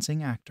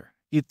convincing actor?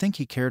 You'd think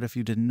he cared if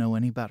you didn't know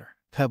any better.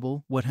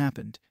 Pebble, what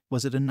happened?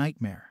 Was it a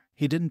nightmare?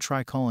 He didn't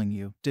try calling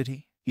you, did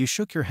he? You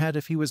shook your head.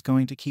 If he was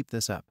going to keep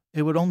this up,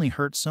 it would only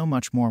hurt so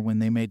much more when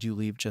they made you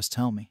leave. Just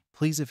tell me.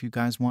 Please, if you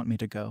guys want me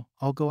to go,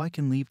 I'll go. I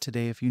can leave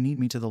today if you need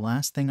me to. The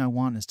last thing I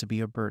want is to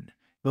be a burden.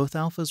 Both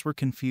alphas were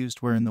confused.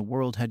 Where in the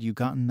world had you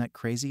gotten that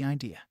crazy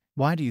idea?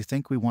 Why do you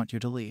think we want you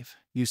to leave?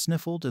 You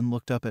sniffled and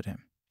looked up at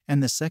him.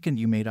 And the second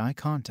you made eye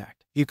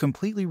contact, you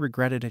completely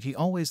regretted it. He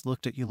always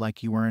looked at you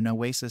like you were an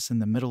oasis in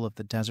the middle of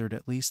the desert.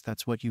 At least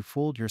that's what you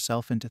fooled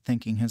yourself into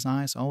thinking. His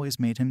eyes always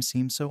made him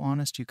seem so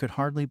honest you could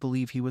hardly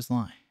believe he was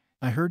lying.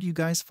 I heard you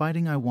guys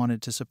fighting. I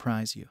wanted to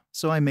surprise you.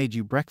 So I made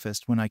you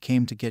breakfast. When I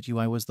came to get you,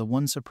 I was the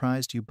one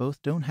surprised. You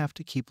both don't have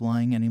to keep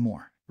lying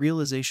anymore.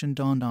 Realization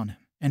dawned on him,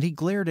 and he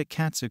glared at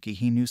Katsuki.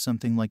 He knew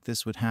something like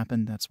this would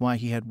happen. That's why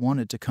he had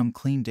wanted to come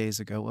clean days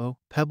ago. Oh,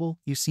 Pebble,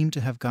 you seem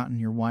to have gotten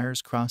your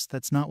wires crossed.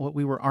 That's not what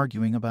we were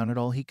arguing about at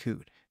all. He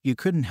cooed. You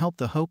couldn't help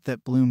the hope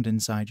that bloomed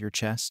inside your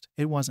chest.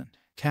 It wasn't.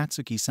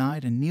 Katsuki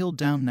sighed and kneeled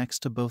down next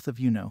to both of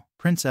you. No,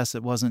 Princess,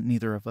 it wasn't.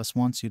 Neither of us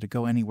wants you to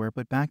go anywhere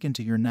but back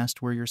into your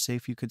nest where you're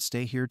safe. You could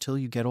stay here till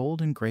you get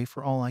old and gray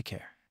for all I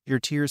care. Your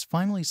tears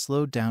finally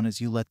slowed down as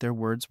you let their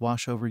words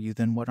wash over you.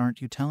 Then what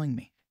aren't you telling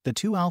me? The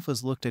two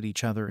alphas looked at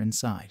each other and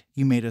sighed.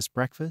 You made us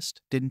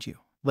breakfast, didn't you?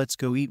 Let's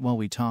go eat while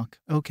we talk.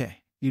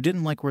 Okay. You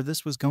didn't like where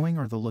this was going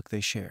or the look they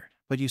shared,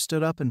 but you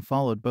stood up and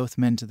followed both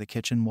men to the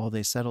kitchen. While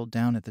they settled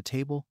down at the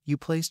table, you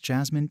placed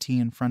jasmine tea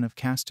in front of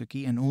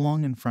Katsuki and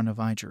oolong in front of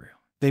Izuku.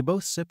 They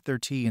both sipped their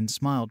tea and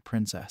smiled.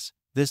 Princess,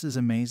 this is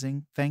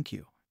amazing, thank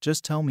you.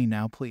 Just tell me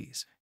now,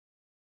 please.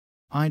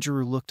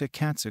 Izuku looked at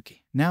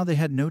Katsuki. Now they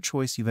had no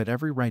choice. You had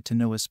every right to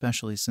know,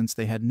 especially since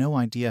they had no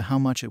idea how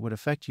much it would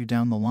affect you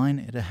down the line.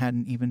 Ida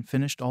hadn't even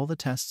finished all the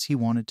tests he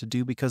wanted to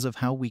do because of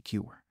how weak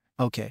you were.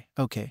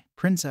 Okay,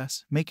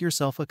 Princess, make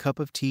yourself a cup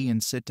of tea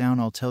and sit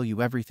down. I'll tell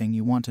you everything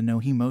you want to know.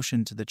 He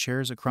motioned to the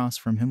chairs across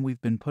from him.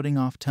 We've been putting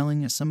off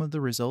telling us some of the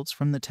results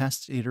from the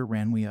tests. Ida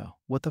ran. We owe.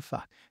 What the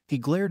fuck? He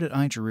glared at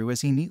Izuku as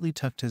he neatly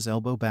tucked his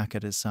elbow back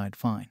at his side.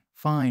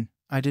 Fine.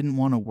 I didn't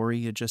want to worry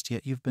you just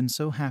yet. You've been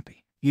so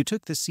happy. You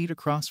took the seat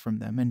across from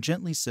them and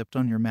gently sipped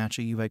on your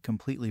matcha. You had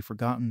completely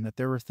forgotten that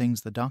there were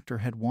things the doctor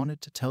had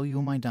wanted to tell you.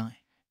 Am I dying?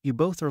 You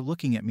both are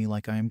looking at me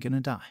like I am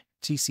gonna die.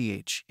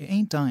 TCH, it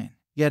ain't dying.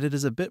 Yet it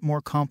is a bit more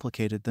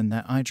complicated than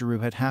that.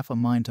 Izuku had half a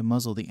mind to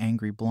muzzle the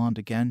angry blonde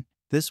again.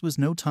 This was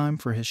no time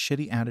for his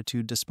shitty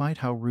attitude despite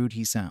how rude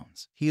he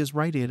sounds. He is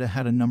right. Ida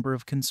had a number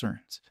of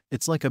concerns.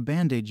 It's like a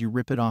band-aid. You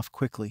rip it off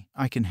quickly.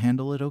 I can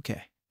handle it,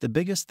 okay. The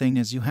biggest thing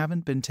is you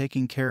haven't been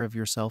taking care of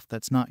yourself.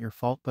 That's not your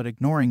fault, but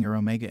ignoring your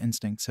omega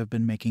instincts have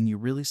been making you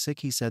really sick.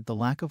 He said the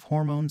lack of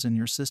hormones in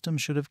your system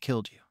should have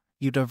killed you.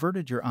 You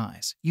diverted your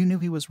eyes. You knew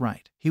he was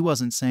right. He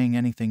wasn't saying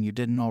anything you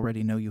didn't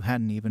already know. You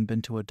hadn't even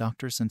been to a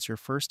doctor since your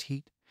first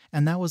heat,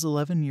 and that was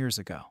 11 years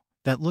ago.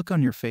 That look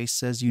on your face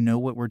says you know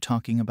what we're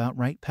talking about,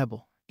 right,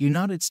 Pebble? You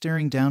nodded,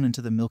 staring down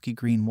into the milky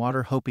green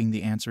water, hoping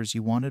the answers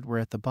you wanted were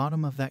at the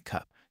bottom of that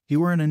cup. You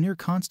were in a near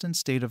constant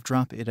state of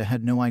drop. Ida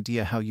had no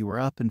idea how you were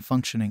up and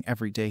functioning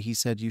every day. He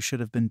said you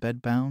should have been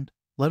bed-bound,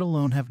 let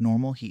alone have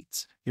normal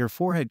heats. Your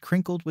forehead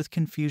crinkled with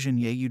confusion.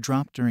 Yeah, you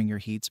dropped during your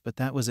heats, but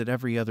that was it.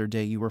 Every other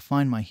day you were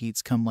fine. My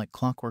heats come like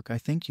clockwork. I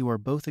think you are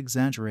both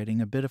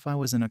exaggerating a bit. If I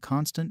was in a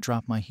constant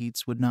drop, my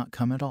heats would not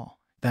come at all.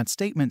 That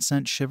statement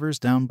sent shivers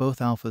down both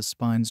alphas'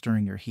 spines.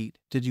 During your heat,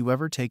 did you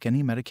ever take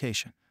any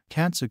medication?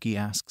 Katsuki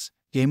asks.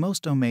 Yeah,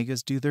 most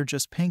omegas do. They're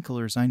just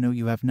painkillers. I know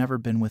you have never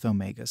been with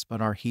omegas,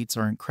 but our heats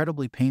are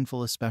incredibly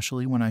painful,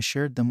 especially when I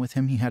shared them with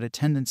him. He had a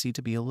tendency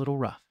to be a little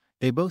rough.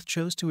 They both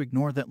chose to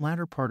ignore that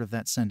latter part of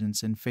that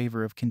sentence in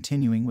favor of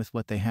continuing with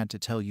what they had to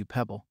tell you.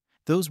 Pebble,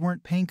 those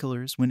weren't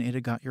painkillers. When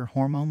Ida got your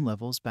hormone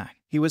levels back,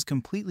 he was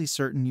completely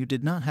certain you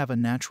did not have a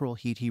natural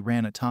heat. He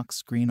ran a tox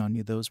screen on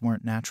you. Those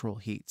weren't natural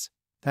heats.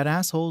 That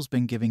asshole's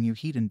been giving you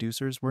heat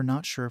inducers. We're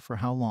not sure for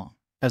how long.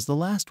 As the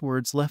last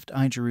words left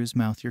Izuku's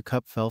mouth, your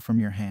cup fell from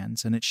your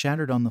hands and it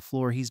shattered on the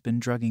floor. He's been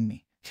drugging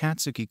me.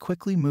 Katsuki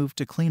quickly moved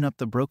to clean up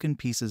the broken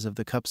pieces of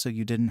the cup so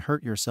you didn't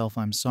hurt yourself.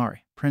 I'm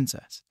sorry,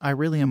 Princess. I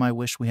really am. I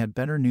wish we had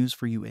better news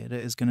for you. Ida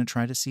is gonna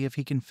try to see if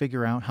he can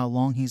figure out how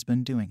long he's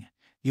been doing it.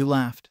 You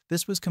laughed.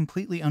 This was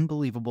completely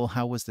unbelievable.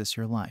 How was this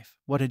your life?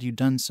 What had you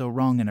done so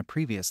wrong in a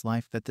previous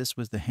life that this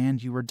was the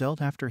hand you were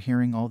dealt? After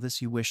hearing all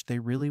this, you wished they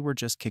really were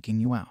just kicking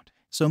you out.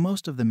 So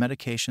most of the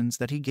medications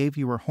that he gave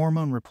you were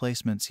hormone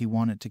replacements. He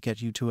wanted to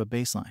get you to a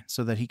baseline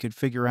so that he could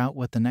figure out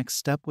what the next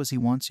step was. He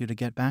wants you to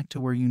get back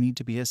to where you need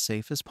to be as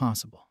safe as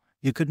possible.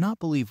 You could not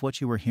believe what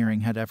you were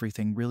hearing. Had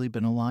everything really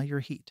been a lie? Your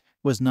heat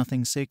was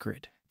nothing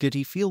sacred. Did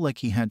he feel like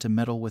he had to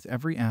meddle with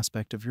every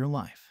aspect of your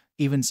life?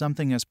 Even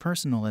something as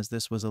personal as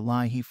this was a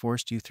lie. He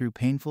forced you through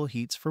painful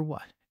heats for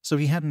what? So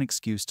he had an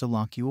excuse to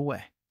lock you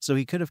away. So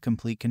he could have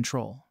complete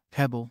control.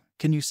 Pebble,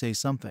 can you say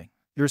something?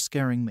 You're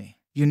scaring me.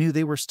 You knew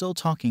they were still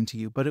talking to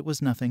you, but it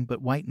was nothing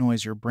but white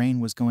noise. Your brain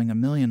was going a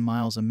million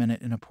miles a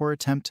minute in a poor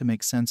attempt to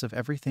make sense of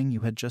everything you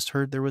had just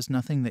heard. There was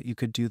nothing that you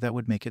could do that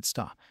would make it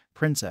stop.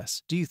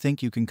 Princess, do you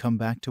think you can come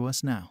back to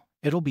us now?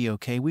 It'll be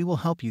okay. We will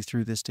help you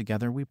through this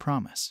together, we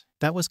promise.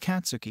 That was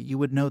Katsuki. You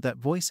would know that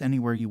voice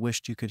anywhere. You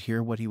wished you could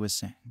hear what he was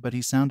saying, but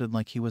he sounded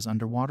like he was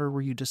underwater. Were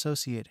you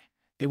dissociating?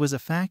 It was a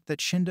fact that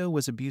Shindo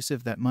was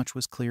abusive. That much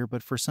was clear,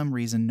 but for some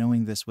reason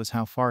knowing this was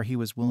how far he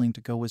was willing to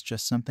go was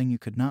just something you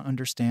could not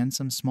understand.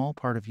 Some small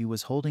part of you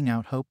was holding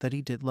out hope that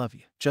he did love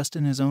you, just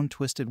in his own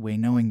twisted way.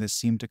 Knowing this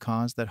seemed to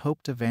cause that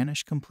hope to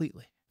vanish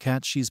completely.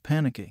 Kat, she's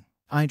panicking.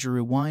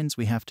 Ijiru whines,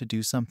 we have to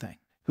do something.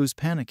 Who's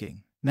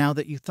panicking? Now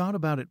that you thought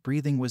about it,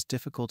 breathing was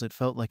difficult. It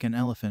felt like an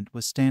elephant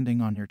was standing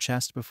on your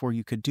chest. Before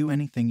you could do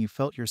anything, you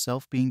felt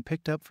yourself being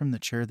picked up from the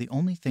chair. The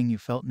only thing you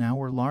felt now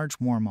were large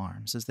warm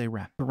arms as they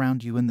wrapped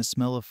around you in the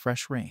smell of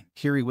fresh rain.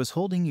 Kiri was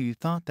holding you. You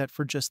thought that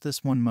for just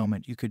this one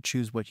moment you could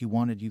choose what you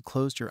wanted. You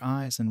closed your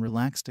eyes and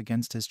relaxed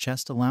against his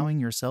chest, allowing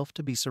yourself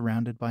to be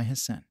surrounded by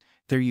his scent.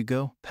 There you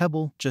go,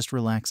 Pebble, just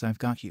relax, I've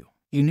got you.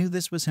 You knew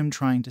this was him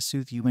trying to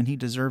soothe you and he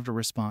deserved a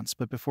response,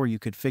 but before you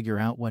could figure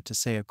out what to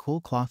say, a cool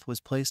cloth was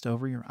placed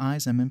over your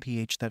eyes.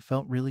 MMPH, that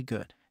felt really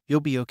good. You'll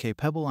be okay,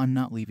 Pebble, I'm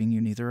not leaving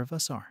you, neither of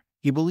us are.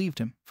 You believed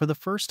him. For the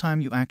first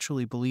time you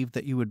actually believed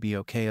that you would be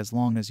okay as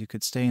long as you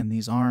could stay in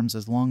these arms,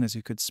 as long as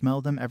you could smell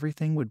them,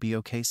 everything would be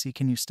okay. See,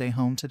 can you stay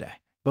home today?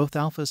 Both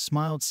alphas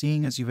smiled,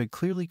 seeing as you had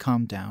clearly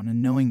calmed down,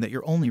 and knowing that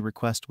your only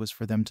request was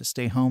for them to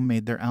stay home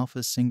made their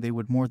alphas sing. They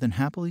would more than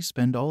happily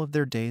spend all of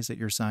their days at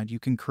your side. You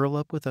can curl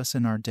up with us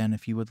in our den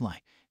if you would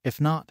like. If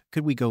not,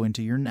 could we go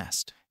into your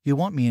nest? You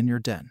want me in your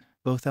den?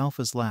 Both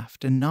alphas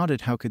laughed and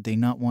nodded. How could they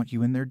not want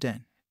you in their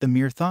den? The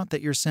mere thought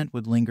that your scent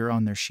would linger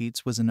on their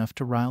sheets was enough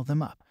to rile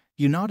them up.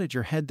 You nodded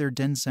your head. Their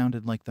den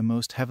sounded like the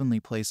most heavenly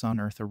place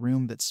on earth, a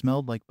room that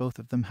smelled like both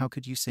of them. How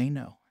could you say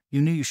no? You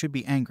knew you should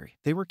be angry.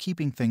 They were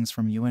keeping things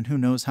from you, and who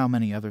knows how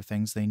many other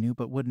things they knew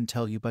but wouldn't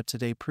tell you, but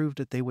today proved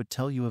that they would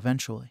tell you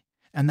eventually.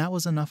 And that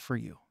was enough for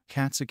you.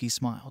 Katsuki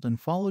smiled and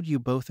followed you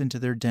both into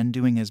their den,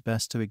 doing his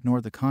best to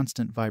ignore the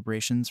constant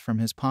vibrations from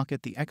his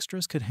pocket. The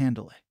extras could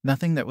handle it.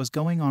 Nothing that was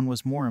going on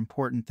was more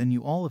important than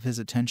you. All of his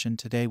attention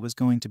today was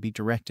going to be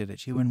directed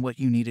at you and what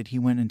you needed. He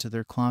went into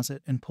their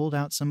closet and pulled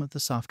out some of the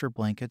softer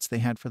blankets they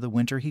had for the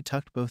winter. He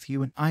tucked both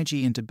you and IG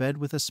into bed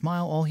with a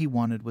smile. All he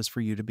wanted was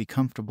for you to be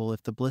comfortable.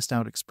 If the blissed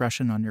out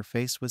expression on your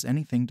face was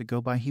anything to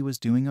go by, he was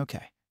doing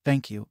okay.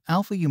 Thank you,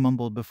 Alpha, you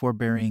mumbled before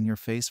burying your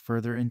face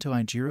further into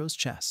Ijiro's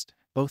chest.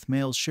 Both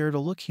males shared a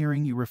look,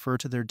 hearing you refer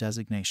to their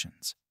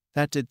designations.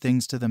 That did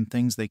things to them,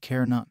 things they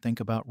care not think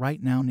about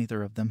right now.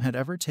 Neither of them had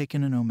ever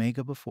taken an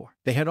Omega before.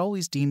 They had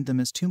always deemed them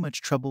as too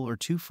much trouble or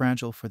too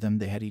fragile for them.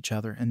 They had each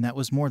other, and that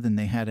was more than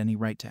they had any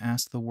right to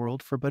ask the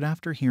world for. But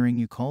after hearing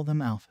you call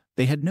them Alpha,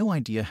 they had no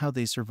idea how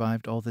they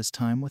survived all this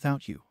time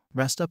without you.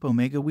 Rest up,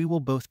 Omega, we will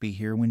both be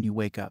here when you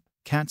wake up.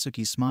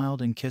 Katsuki smiled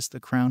and kissed the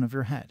crown of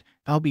your head.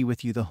 I'll be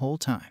with you the whole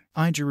time.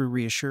 Ijiru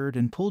reassured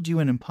and pulled you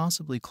in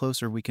impossibly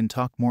closer. We can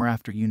talk more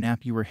after you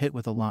nap. You were hit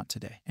with a lot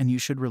today, and you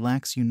should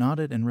relax. You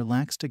nodded and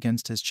relaxed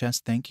against his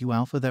chest. Thank you,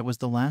 Alpha. That was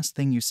the last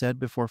thing you said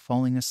before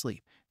falling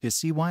asleep. You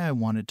see why I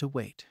wanted to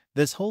wait.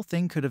 This whole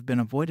thing could have been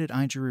avoided.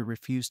 Ijiru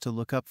refused to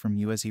look up from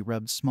you as he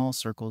rubbed small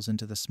circles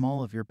into the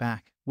small of your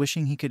back,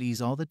 wishing he could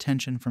ease all the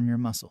tension from your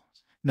muscles.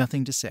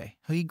 Nothing to say,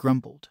 he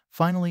grumbled.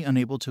 Finally,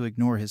 unable to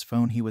ignore his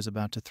phone, he was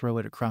about to throw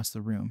it across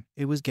the room.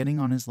 It was getting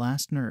on his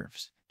last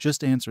nerves.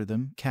 Just answer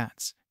them,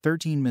 cats.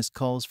 13 missed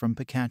calls from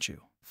Pikachu.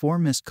 4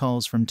 missed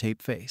calls from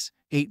Tapeface.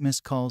 8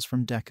 missed calls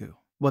from Deku.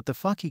 What the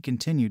fuck? He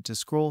continued to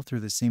scroll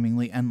through the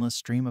seemingly endless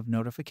stream of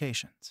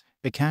notifications.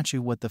 Pikachu,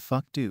 what the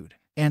fuck, dude?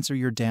 Answer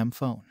your damn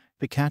phone.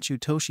 Pikachu,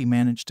 Toshi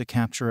managed to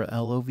capture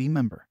a LOV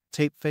member.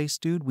 Tapeface,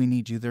 dude, we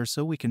need you there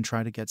so we can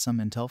try to get some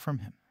intel from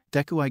him.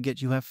 Deku, I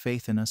get you have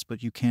faith in us,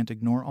 but you can't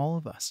ignore all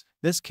of us.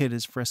 This kid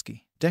is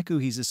frisky. Deku,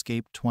 he's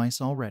escaped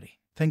twice already.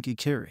 Thank you,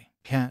 Kiri.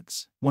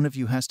 Cats, one of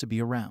you has to be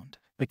around.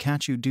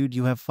 Pikachu, dude,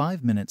 you have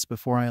 5 minutes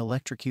before I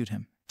electrocute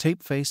him.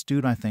 Tapeface,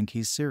 dude, I think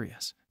he's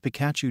serious.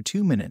 Pikachu,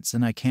 2 minutes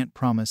and I can't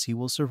promise he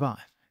will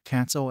survive.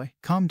 Cats, oi,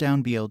 calm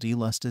down. BLD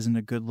lust isn't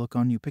a good look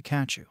on you,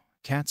 Pikachu.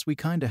 Cats, we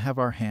kinda have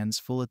our hands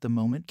full at the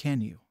moment,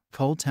 can you?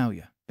 Call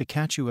Taoya.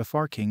 Pikachu,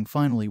 FR King,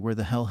 finally, where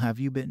the hell have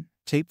you been?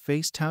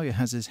 Tapeface, Taoya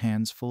has his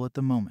hands full at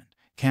the moment.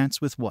 Cats,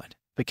 with what?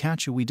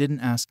 Pikachu, we didn't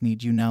ask,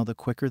 need you now, the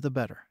quicker the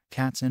better.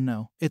 Cats, and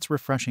no, it's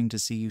refreshing to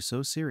see you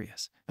so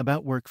serious.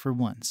 About work for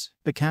once.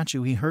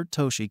 Pikachu, he hurt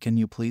Toshi, can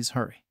you please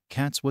hurry?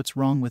 Cats, what's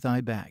wrong with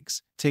eye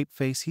bags?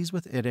 Tapeface, he's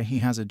with Ida, he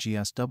has a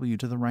GSW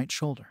to the right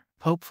shoulder.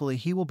 Hopefully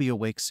he will be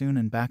awake soon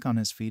and back on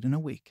his feet in a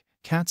week.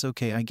 Cats,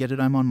 okay, I get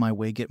it, I'm on my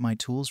way, get my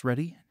tools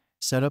ready.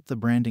 Set up the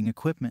branding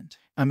equipment.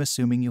 I'm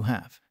assuming you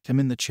have. I'm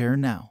in the chair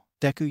now.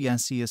 Deku,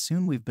 yes, see you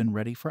soon, we've been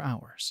ready for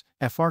hours.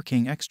 FR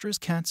King Extras.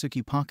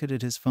 Katsuki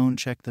pocketed his phone.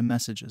 Check the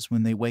messages.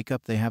 When they wake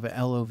up they have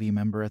a LOV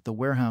member at the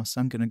warehouse.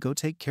 I'm gonna go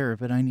take care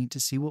of it. I need to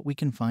see what we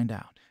can find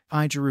out.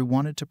 Ijiru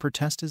wanted to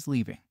protest his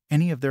leaving.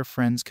 Any of their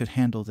friends could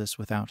handle this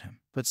without him.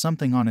 But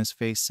something on his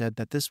face said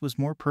that this was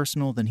more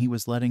personal than he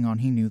was letting on.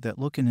 He knew that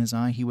look in his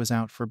eye. He was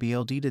out for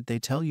BLD. Did they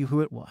tell you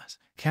who it was?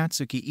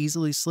 Katsuki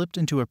easily slipped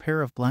into a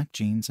pair of black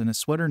jeans and a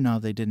sweater. No,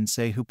 they didn't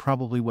say who.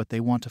 Probably what they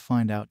want to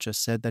find out.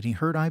 Just said that he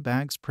hurt eye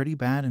bags pretty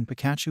bad and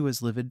Pikachu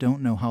is livid.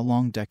 Don't know how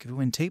long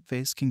Deku and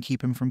Tapeface can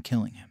keep him from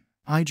killing him.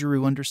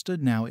 Ijiru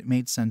understood now. It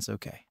made sense.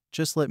 Okay.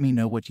 Just let me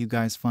know what you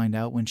guys find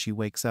out when she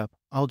wakes up.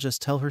 I'll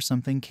just tell her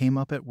something came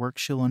up at work.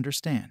 She'll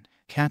understand.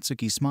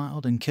 Katsuki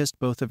smiled and kissed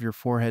both of your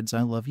foreheads.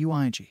 I love you,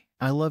 Ig.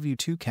 I love you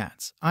too,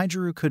 cats.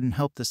 Ijiru couldn't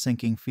help the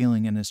sinking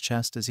feeling in his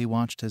chest as he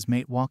watched his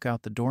mate walk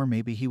out the door.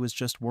 Maybe he was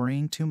just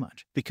worrying too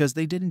much, because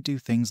they didn't do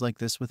things like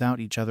this without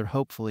each other.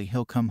 Hopefully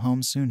he'll come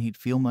home soon. He'd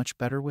feel much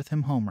better with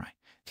him home, right?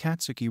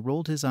 Katsuki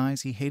rolled his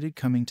eyes. He hated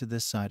coming to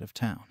this side of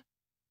town.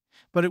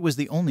 But it was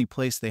the only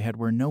place they had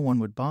where no one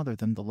would bother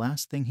them. The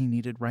last thing he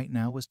needed right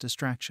now was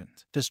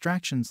distractions.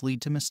 Distractions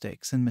lead to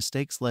mistakes, and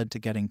mistakes led to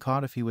getting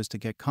caught. If he was to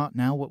get caught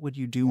now, what would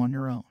you do on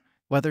your own?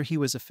 Whether he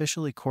was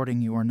officially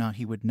courting you or not,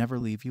 he would never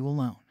leave you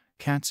alone.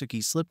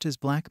 Katsuki slipped his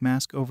black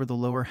mask over the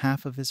lower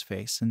half of his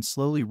face and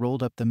slowly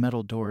rolled up the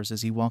metal doors.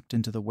 As he walked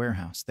into the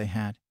warehouse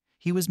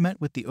he was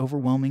met with the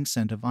overwhelming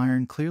scent of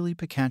iron. Clearly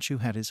Pikachu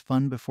had his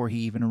fun before he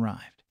even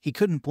arrived. He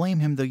couldn't blame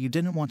him, though. You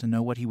didn't want to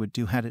know what he would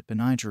do. Had it been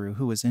Izuku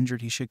who was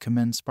injured, he should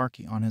commend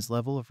Sparky on his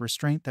level of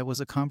restraint. That was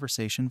a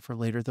conversation for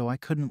later, though I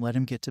couldn't let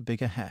him get too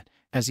big ahead.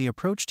 As he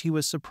approached, he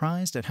was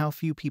surprised at how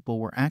few people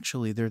were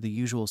actually there. The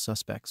usual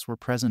suspects were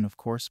present, of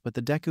course, but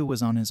the Deku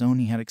was on his own.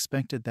 He had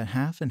expected that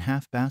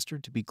half-and-half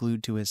bastard to be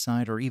glued to his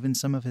side, or even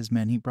some of his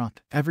men. He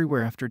brought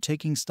everywhere. After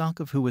taking stock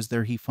of who was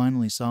there, he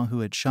finally saw who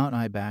had shot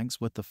eye bags.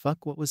 What the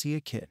fuck? What was he,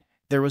 a kid?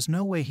 There was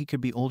no way he could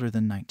be older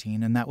than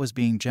 19, and that was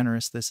being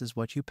generous. This is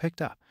what you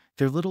picked up.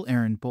 Their little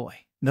errand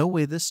boy. No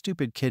way this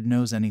stupid kid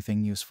knows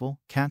anything useful,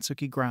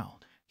 Katsuki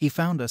growled. He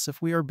found us,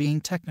 if we are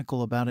being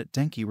technical about it,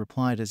 Denki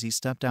replied as he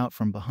stepped out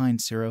from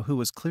behind Zero, who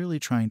was clearly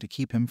trying to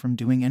keep him from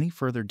doing any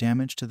further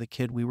damage to the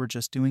kid. We were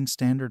just doing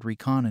standard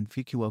recon in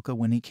Fukuoka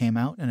when he came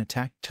out and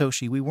attacked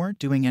Toshi. We weren't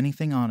doing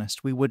anything,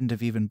 honest. We wouldn't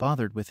have even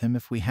bothered with him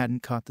if we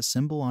hadn't caught the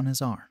symbol on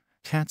his arm.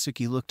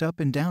 Katsuki looked up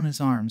and down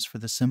his arms for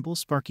the symbol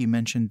Sparky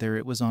mentioned there.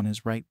 It was on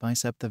his right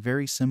bicep, the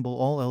very symbol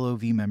all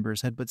LOV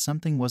members had, but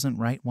something wasn't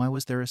right. Why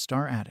was there a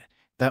star added?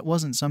 That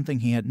wasn't something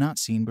he had not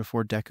seen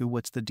before. Deku,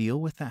 what's the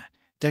deal with that?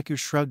 Deku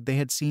shrugged. They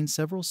had seen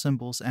several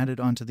symbols added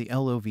onto the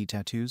LOV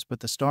tattoos, but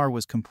the star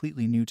was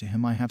completely new to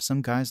him. I have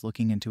some guys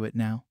looking into it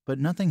now, but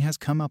nothing has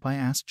come up. I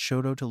asked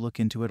Shoto to look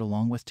into it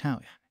along with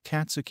Taoya.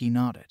 Katsuki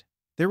nodded.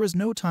 There was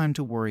no time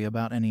to worry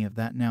about any of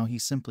that now. He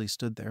simply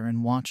stood there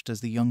and watched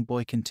as the young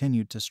boy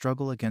continued to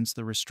struggle against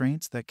the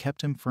restraints that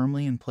kept him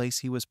firmly in place.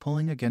 He was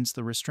pulling against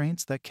the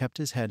restraints that kept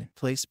his head in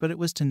place, but it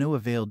was to no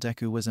avail.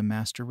 Deku was a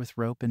master with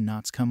rope and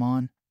knots. Come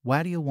on,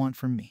 what do you want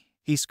from me?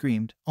 He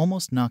screamed,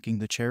 almost knocking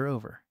the chair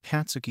over.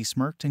 Katsuki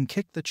smirked and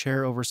kicked the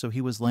chair over so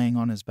he was laying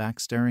on his back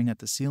staring at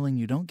the ceiling.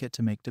 You don't get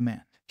to make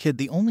demand. Kid,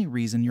 the only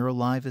reason you're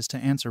alive is to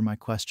answer my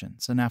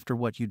questions, and after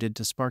what you did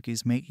to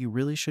Sparky's mate, you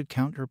really should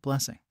count your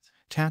blessings.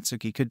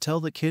 Katsuki could tell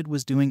the kid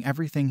was doing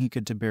everything he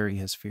could to bury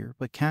his fear,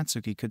 but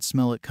Katsuki could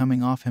smell it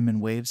coming off him in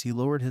waves. He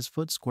lowered his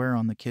foot square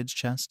on the kid's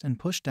chest and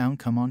pushed down.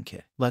 Come on,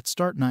 kid. Let's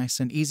start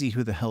nice and easy.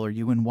 Who the hell are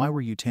you, and why were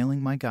you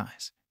tailing my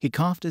guys? He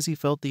coughed as he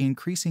felt the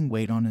increasing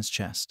weight on his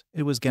chest.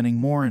 It was getting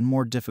more and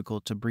more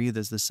difficult to breathe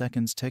as the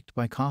seconds ticked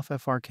by. Cough.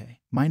 FRK.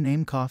 My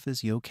name cough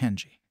is Yo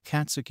Kenji.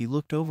 Katsuki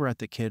looked over at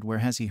the kid. Where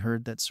has he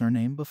heard that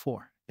surname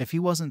before? If he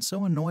wasn't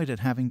so annoyed at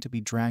having to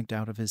be dragged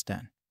out of his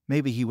den,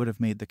 maybe he would have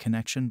made the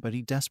connection, but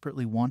he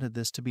desperately wanted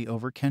this to be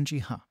over.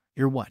 Kenji, huh?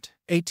 You're what,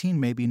 18,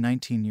 maybe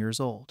 19 years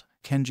old?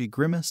 Kenji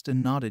grimaced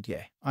and nodded.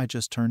 Yeah, I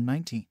just turned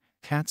 19.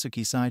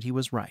 Katsuki sighed. He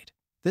was right.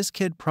 This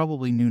kid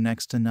probably knew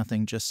next to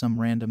nothing, just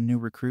some random new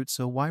recruit.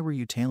 So why were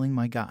you tailing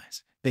my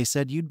guys? They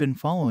said you'd been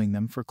following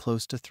them for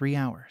close to 3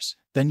 hours.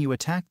 Then you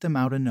attacked them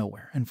out of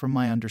nowhere, and from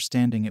my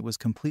understanding it was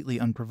completely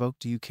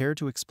unprovoked. Do you care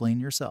to explain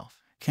yourself?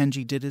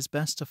 Kenji did his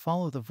best to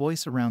follow the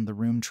voice around the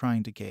room,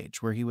 trying to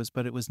gauge where he was,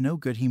 but it was no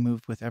good. He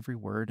moved with every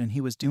word, and he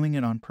was doing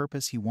it on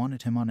purpose. He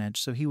wanted him on edge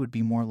so he would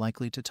be more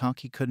likely to talk.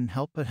 He couldn't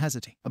help but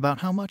hesitate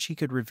about how much he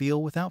could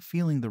reveal without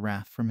feeling the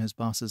wrath from his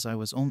bosses. I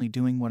was only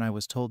doing what I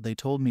was told. They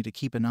told me to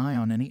keep an eye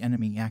on any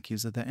enemy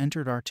Yakuza that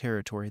entered our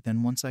territory.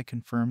 Then once I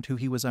confirmed who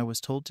he was, I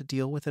was told to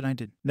deal with it. I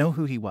didn't know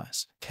who he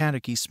was.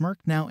 Katsuki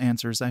smirked. Now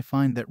answers. I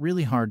find that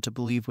really hard to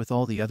believe. With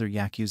all the other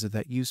Yakuza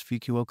that use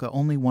Fukuoka,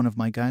 only one of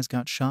my guys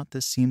got shot.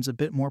 This seems a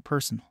bit more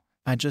personal.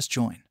 I just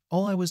joined.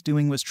 All I was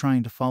doing was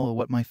trying to follow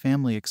what my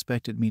family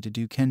expected me to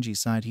do. Kenji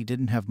sighed. He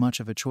didn't have much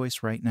of a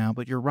choice right now,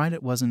 but you're right,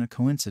 it wasn't a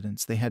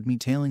coincidence. They had me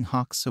tailing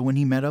Hawks, so when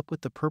he met up with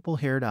the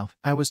purple-haired elf,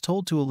 I was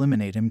told to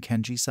eliminate him.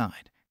 Kenji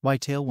sighed. Why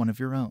tail one of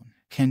your own?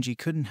 Kenji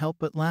couldn't help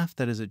but laugh.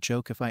 That is a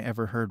joke. If I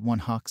ever heard one,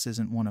 Hawks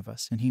isn't one of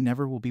us, and he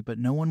never will be, but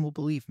no one will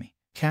believe me.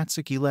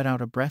 Katsuki let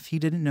out a breath. He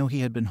didn't know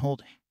he had been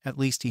holding. At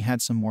least he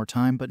had some more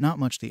time, but not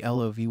much. The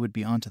LOV would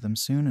be onto them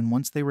soon, and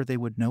once they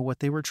would know what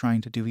they were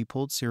trying to do. He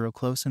pulled Zero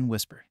close and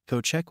whispered,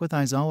 go check with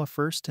Aizawa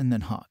first and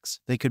then Hawks.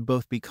 They could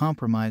both be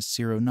compromised.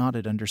 Zero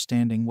nodded,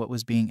 understanding what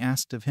was being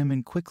asked of him,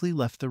 and quickly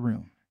left the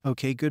room.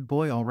 Okay, good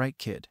boy. All right,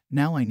 kid.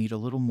 Now I need a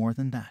little more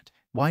than that.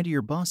 Why do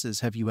your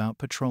bosses have you out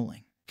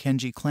patrolling?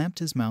 Kenji clamped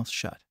his mouth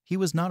shut. He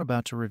was not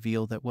about to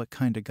reveal that what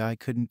kind of guy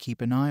couldn't keep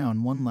an eye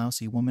on one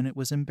lousy woman. It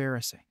was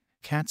embarrassing.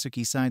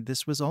 Katsuki sighed.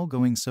 This was all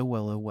going so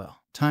well. Oh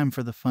well. Time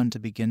for the fun to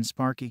begin.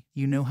 Sparky,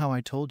 you know how I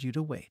told you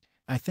to wait.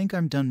 I think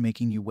I'm done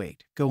making you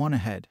wait. Go on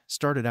ahead.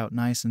 Start it out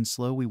nice and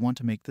slow. We want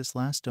to make this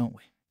last, don't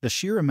we? The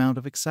sheer amount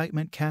of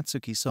excitement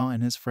Katsuki saw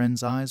in his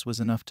friend's eyes was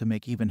enough to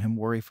make even him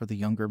worry for the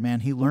younger man.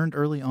 He learned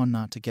early on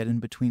not to get in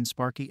between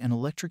Sparky and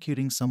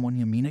electrocuting someone.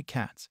 You mean it,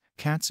 Cats?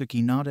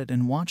 Katsuki nodded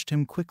and watched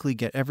him quickly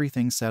get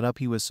everything set up.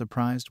 He was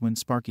surprised when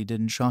Sparky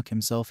didn't shock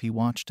himself. He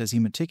watched as he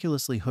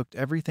meticulously hooked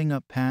everything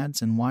up.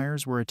 Pads and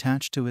wires were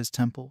attached to his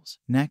temples,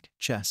 neck,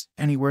 chest,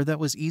 anywhere that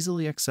was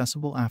easily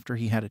accessible. After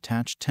he had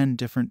attached 10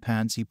 different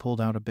pads, he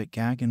pulled out a big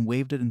gag and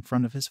waved it in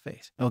front of his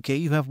face. Okay,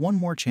 you have one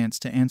more chance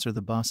to answer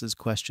the boss's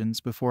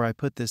questions before I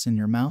put this in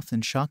your mouth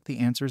and shock the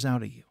answers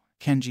out of you.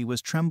 Kenji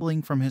was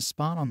trembling from his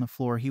spot on the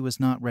floor. He was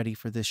not ready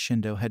for this.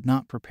 Shindo had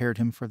not prepared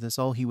him for this.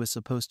 All he was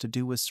supposed to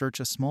do was search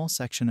a small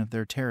section of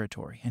their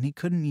territory, and he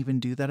couldn't even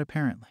do that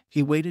apparently.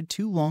 He waited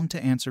too long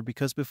to answer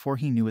because before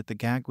he knew it, the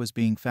gag was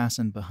being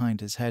fastened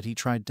behind his head. He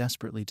tried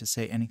desperately to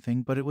say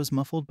anything, but it was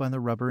muffled by the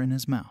rubber in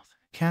his mouth.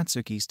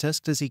 Katsuki's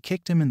tusked as he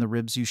kicked him in the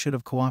ribs. You should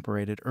have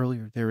cooperated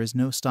earlier. There is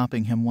no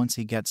stopping him once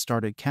he gets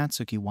started.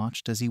 Katsuki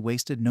watched as he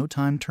wasted no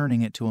time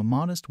turning it to a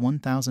modest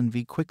 1000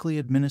 V, quickly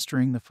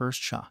administering the first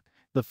shock.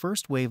 The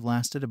first wave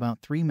lasted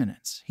about 3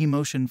 minutes. He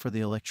motioned for the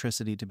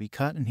electricity to be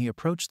cut and he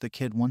approached the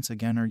kid once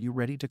again. Are you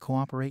ready to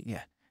cooperate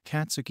yet?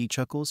 Katsuki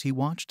chuckles. He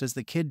watched as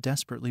the kid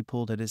desperately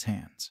pulled at his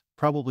hands,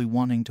 probably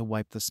wanting to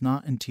wipe the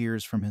snot and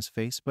tears from his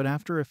face, but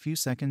after a few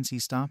seconds he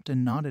stopped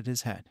and nodded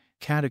his head.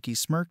 Katsuki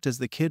smirked as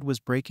the kid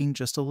was breaking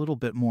just a little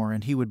bit more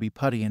and he would be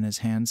putty in his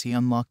hands. He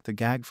unlocked the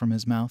gag from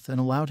his mouth and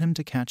allowed him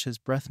to catch his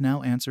breath.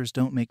 Now answers,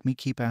 don't make me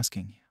keep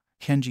asking you.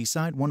 Kenji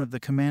sighed. One of the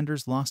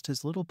commanders lost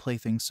his little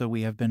plaything, so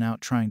we have been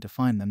out trying to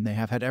find them. They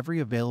have had every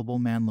available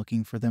man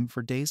looking for them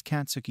for days.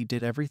 Katsuki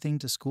did everything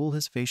to school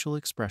his facial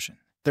expression.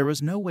 There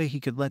was no way he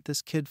could let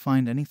this kid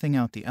find anything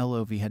out. The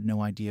LOV had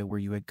no idea where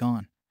you had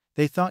gone.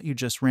 They thought you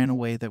just ran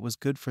away. That was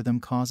good for them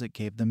cause it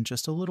gave them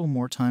just a little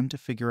more time to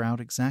figure out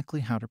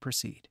exactly how to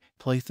proceed.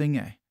 Plaything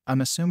A.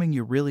 I'm assuming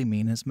you really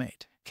mean his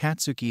mate?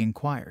 Katsuki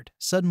inquired,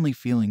 suddenly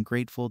feeling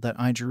grateful that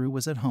Izuku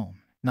was at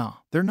home. Nah,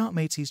 they're not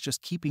mates. He's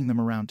just keeping them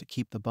around to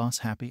keep the boss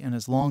happy, and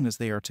as long as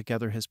they are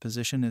together his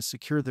position is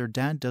secure. Their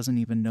dad doesn't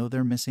even know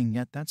they're missing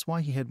yet. That's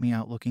why he had me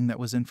out looking. That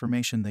was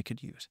information they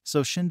could use.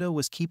 So Shindo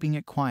was keeping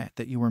it quiet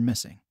that you were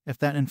missing. If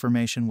that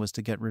information was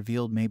to get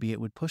revealed, maybe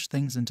it would push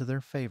things into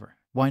their favor.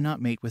 Why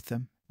not mate with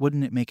them?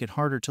 Wouldn't it make it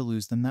harder to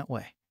lose them that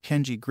way?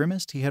 Kenji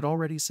grimaced. He had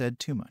already said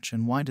too much,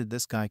 and why did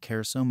this guy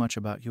care so much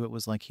about you? It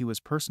was like he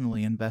was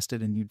personally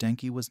invested in you.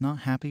 Denki was not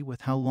happy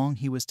with how long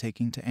he was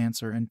taking to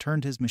answer and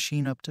turned his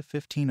machine up to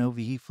 15 OV.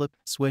 He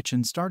flipped the switch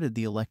and started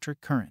the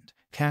electric current.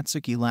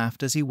 Katsuki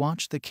laughed as he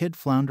watched the kid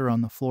flounder on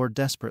the floor,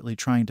 desperately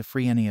trying to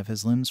free any of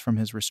his limbs from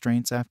his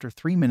restraints. After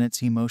 3 minutes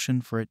he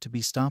motioned for it to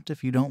be stopped.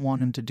 If you don't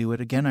want him to do it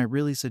again, I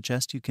really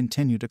suggest you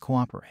continue to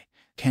cooperate.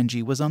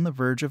 Kenji was on the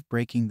verge of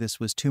breaking. This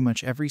was too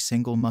much. Every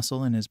single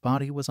muscle in his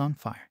body was on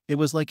fire. It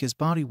was like his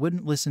body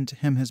wouldn't listen to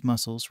him. His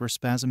muscles were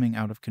spasming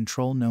out of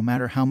control. No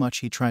matter how much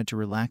he tried to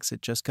relax,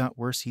 it just got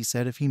worse. He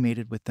said if he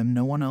mated with them,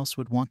 no one else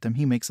would want them.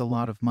 He makes a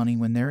lot of money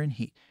when they're in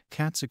heat.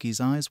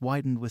 Katsuki's eyes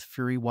widened with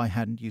fury. Why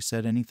hadn't you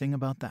said anything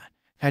about that?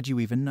 Had you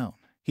even known?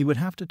 He would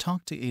have to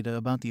talk to Ada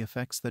about the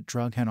effects that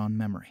drug had on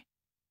memory.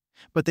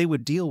 But they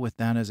would deal with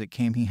that as it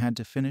came. He had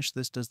to finish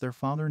this. Does their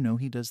father know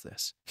he does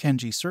this?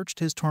 Kenji searched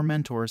his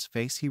tormentor's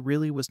face. He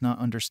really was not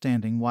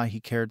understanding why he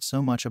cared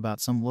so much about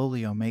some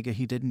lowly Omega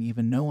he didn't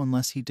even know.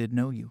 Unless he did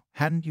know you.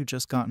 Hadn't you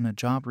just gotten a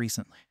job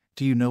recently?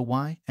 Do you know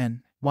why?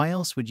 And why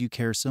else would you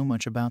care so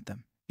much about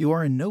them? You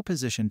are in no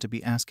position to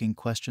be asking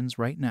questions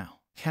right now.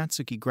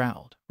 Katsuki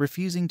growled,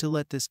 refusing to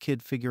let this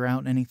kid figure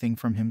out anything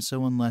from him.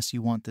 So unless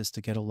you want this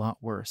to get a lot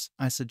worse,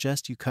 I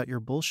suggest you cut your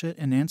bullshit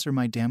and answer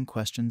my damn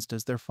questions.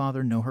 Does their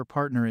father know her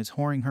partner is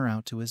whoring her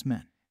out to his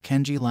men?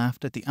 Kenji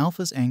laughed at the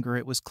alpha's anger.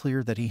 It was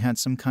clear that he had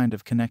some kind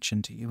of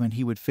connection to you, and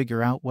he would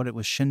figure out what it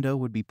was. Shindo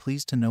would be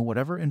pleased to know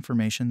whatever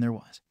information there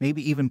was.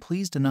 Maybe even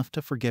pleased enough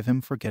to forgive him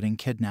for getting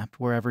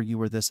kidnapped wherever you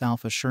were. This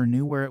alpha sure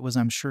knew where it was.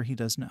 I'm sure he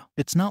does know.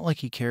 It's not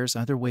like he cares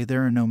either way.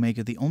 They're an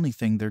Omega. The only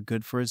thing they're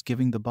good for is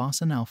giving the boss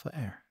an alpha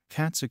heir.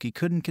 Katsuki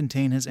couldn't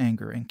contain his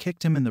anger and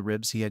kicked him in the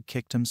ribs. He had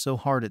kicked him so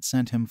hard it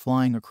sent him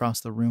flying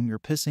across the room. You're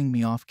pissing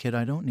me off, kid.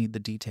 I don't need the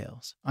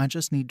details. I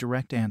just need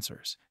direct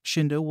answers.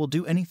 Shindo will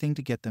do anything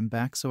to get them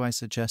back, so I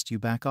suggest you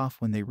back off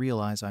when they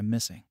realize I'm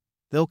missing.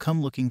 They'll come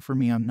looking for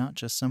me. I'm not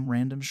just some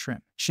random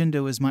shrimp.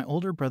 Shindo is my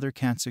older brother.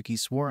 Katsuki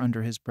swore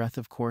under his breath.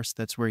 Of course,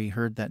 that's where he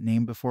heard that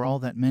name before. All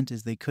that meant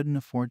is they couldn't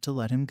afford to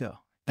let him go.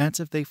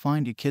 That's if they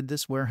find you, kid.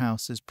 This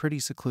warehouse is pretty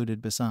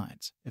secluded.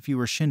 Besides, if you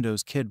were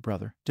Shindo's kid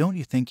brother, don't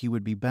you think you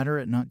would be better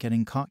at not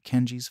getting caught?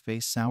 Kenji's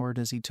face soured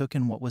as he took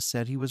in what was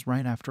said. He was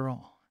right after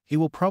all. He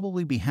will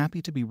probably be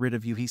happy to be rid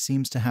of you. He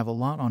seems to have a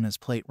lot on his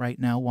plate right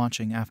now.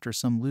 Watching after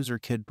some loser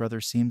kid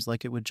brother seems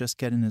like it would just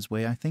get in his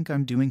way. I think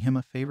I'm doing him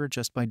a favor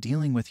just by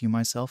dealing with you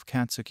myself.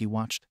 Katsuki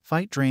watched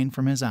fight drain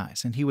from his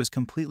eyes, and he was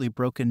completely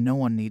broken. No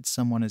one needs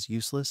someone as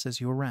useless as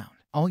you around.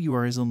 All you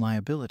are is a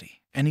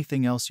liability.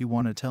 Anything else you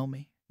want to tell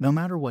me? No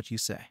matter what you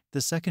say,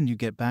 the second you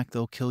get back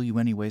they'll kill you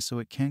anyway, so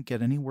it can't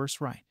get any worse,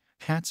 right?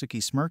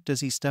 Katsuki smirked as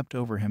he stepped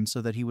over him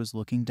so that he was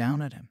looking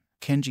down at him.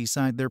 Kenji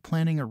sighed. They're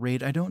planning a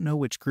raid. I don't know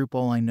which group.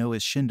 All I know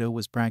is Shindo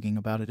was bragging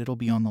about it. It'll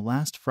be on the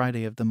last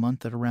Friday of the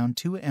month at around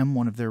 2 AM.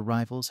 One of their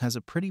rivals has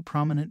a pretty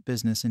prominent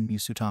business in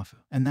Musutafu,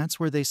 and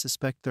that's where they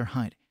suspect they're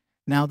hiding.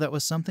 Now that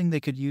was something they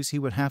could use. He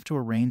would have to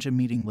arrange a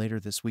meeting later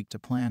this week to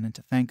plan and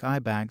to thank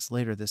eyebags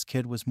later. This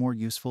kid was more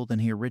useful than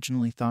he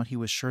originally thought. He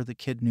was sure the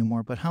kid knew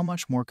more, but how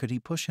much more could he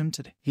push him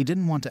to do? He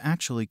didn't want to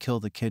actually kill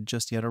the kid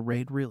just yet. A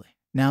raid, really?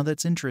 Now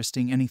that's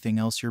interesting. Anything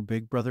else your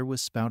big brother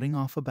was spouting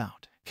off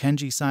about?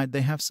 Kenji sighed.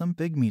 They have some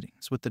big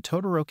meetings with the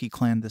Todoroki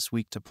clan this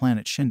week to plan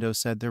it. Shindo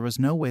said there was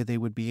no way they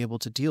would be able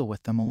to deal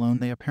with them alone.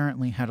 They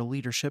apparently had a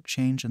leadership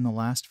change in the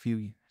last few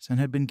years and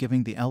had been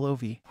giving the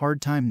LOV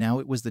hard time. Now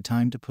it was the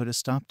time to put a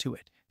stop to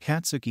it.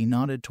 Katsuki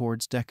nodded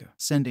towards Deku.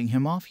 Sending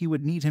him off, he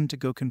would need him to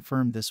go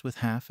confirm this with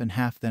half and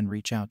half, then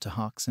reach out to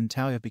Hawks and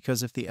Taoya,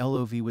 because if the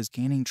LOV was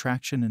gaining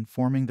traction and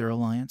forming their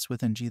alliance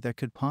with NG, that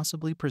could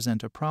possibly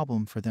present a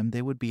problem for them.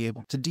 They would be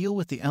able to deal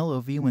with the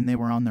LOV when they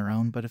were on their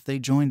own, but if they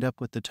joined up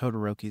with the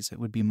Todorokis, it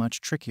would be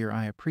much trickier.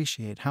 I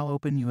appreciate how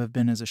open you have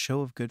been as a show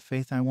of good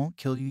faith. I won't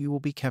kill you. You will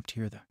be kept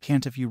here, though.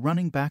 Can't have you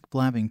running back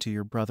blabbing to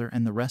your brother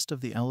and the rest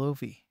of the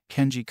LOV.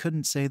 Kenji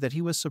couldn't say that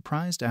he was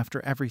surprised.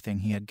 After everything,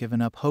 he had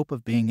given up hope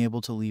of being able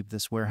to leave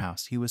this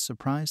warehouse. He was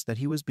surprised that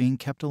he was being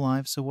kept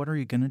alive. So what are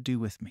you gonna do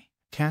with me?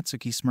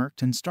 Katsuki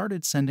smirked and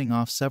started sending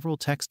off several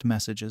text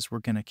messages. We're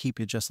gonna keep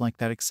you just like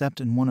that,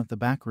 except in one of the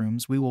back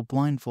rooms. We will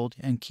blindfold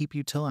and keep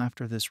you till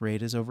after this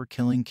raid is over.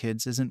 Killing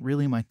kids isn't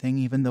really my thing,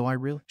 even though I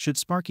really should.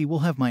 Sparky will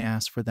have my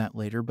ass for that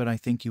later, but I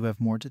think you have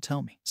more to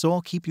tell me. So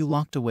I'll keep you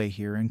locked away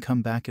here and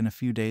come back in a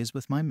few days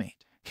with my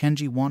mate.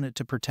 Kenji wanted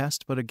to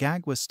protest, but a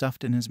gag was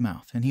stuffed in his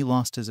mouth and he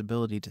lost his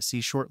ability to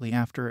see. Shortly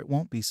after, it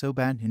won't be so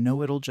bad, you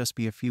know, it'll just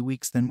be a few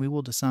weeks, then we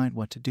will decide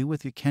what to do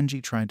with you.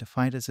 Kenji tried to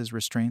fight as his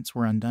restraints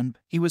were undone,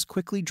 but he was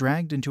quickly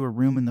dragged into a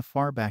room in the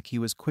far back. He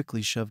was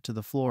quickly shoved to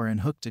the floor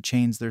and hooked to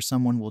chains. There's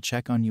someone will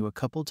check on you a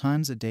couple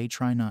times a day.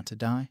 Try not to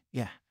die.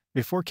 Yeah.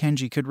 Before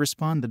Kenji could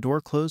respond, the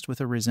door closed with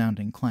a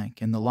resounding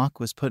clank and the lock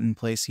was put in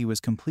place. He was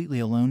completely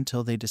alone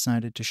till they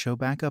decided to show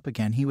back up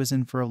again. He was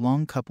in for a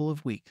long couple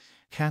of weeks.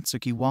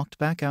 Katsuki walked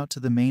back out to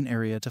the main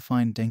area to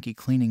find Denki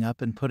cleaning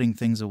up and putting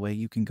things away.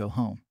 You can go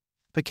home.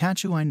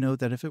 Pikachu, I know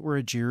that if it were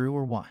a Jiru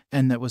or Y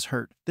and that was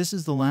hurt, this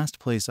is the last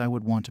place I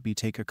would want to be.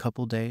 Take a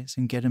couple days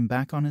and get him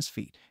back on his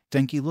feet.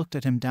 Denki looked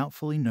at him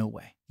doubtfully. No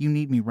way. You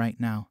need me right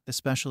now,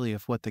 especially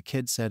if what the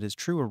kid said is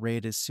true. A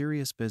raid is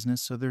serious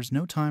business, so there's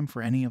no time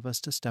for any of us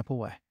to step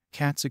away.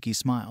 Katsuki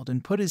smiled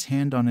and put his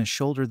hand on his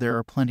shoulder. There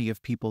are plenty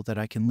of people that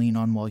I can lean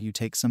on while you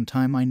take some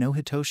time. I know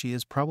Hitoshi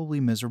is probably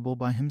miserable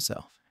by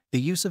himself.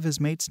 The use of his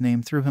mate's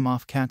name threw him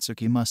off.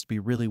 Katsuki must be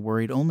really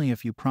worried. Only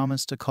if you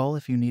promise to call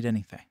if you need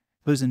anything.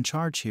 Who's in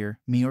charge here,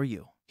 me or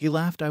you? He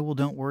laughed. I will.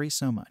 Don't worry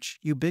so much.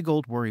 You big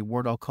old worry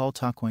wart. I'll call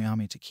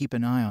Takoyami to keep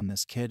an eye on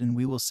this kid and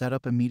we will set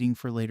up a meeting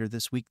for later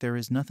this week. There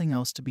is nothing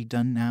else to be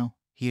done now,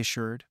 he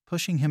assured,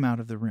 pushing him out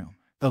of the room.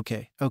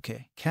 Okay,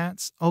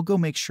 Cats, I'll go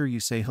make sure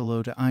you say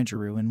hello to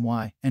Ijiru and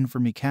Y, and for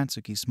me.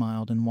 Katsuki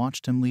smiled and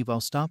watched him leave.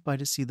 I'll stop by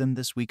to see them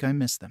this week. I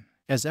miss them.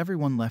 As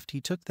everyone left, he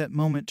took that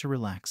moment to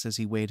relax as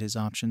he weighed his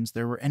options.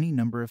 There were any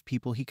number of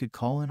people he could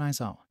call in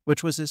Aizawa,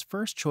 which was his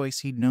first choice.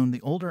 He'd known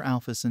the older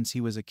alpha since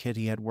he was a kid.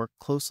 He had worked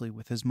closely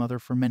with his mother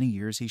for many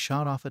years. He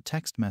shot off a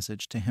text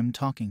message to him.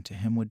 Talking to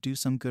him would do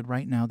some good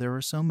right now. There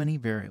were so many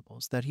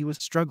variables that he was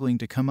struggling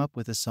to come up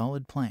with a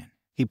solid plan.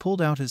 He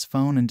pulled out his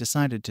phone and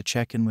decided to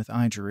check in with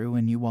Ijiru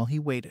and you while he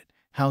waited.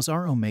 How's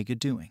our Omega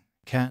doing?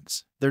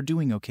 Cats, they're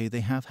doing okay.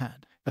 They have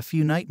had a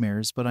few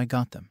nightmares, but I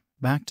got them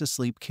back to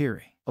sleep.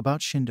 Kiri,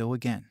 about Shindo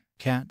again.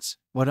 Cats,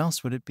 what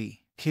else would it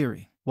be?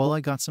 Kiri, well,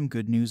 I got some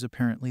good news.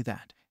 Apparently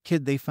that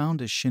kid they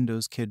found is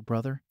Shindo's kid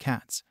brother.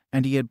 Cats,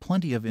 and he had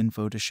plenty of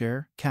info to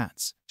share.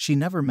 Cats, she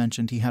never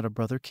mentioned he had a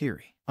brother.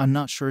 Kiri, I'm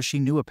not sure she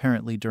knew.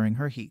 Apparently during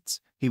her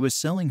heats, he was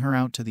selling her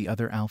out to the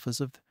other alphas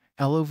of the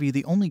LOV.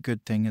 The only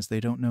good thing is they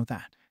don't know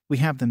that we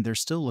have them. They're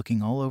still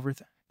looking all over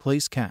the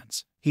place.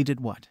 Cats, he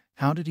did what?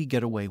 How did he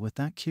get away with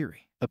that?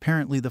 Kiri,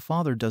 apparently the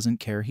father doesn't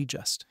care. He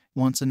just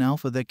wants an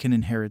alpha that can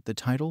inherit the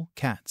title.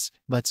 Cats,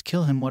 let's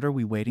kill him. What are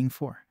we waiting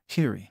for?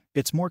 Kiri,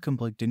 it's more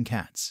complex in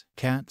Cats.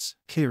 Cats,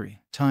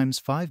 Kiri, times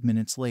 5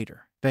 minutes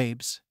later.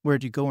 Babes,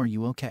 where'd you go? Are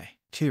you okay?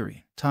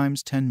 Kiri,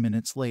 times 10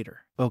 minutes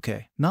later.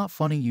 Okay, not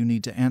funny. You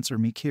need to answer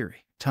me.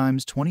 Kiri,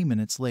 times 20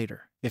 minutes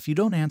later. If you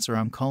don't answer,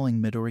 I'm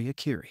calling Midoriya.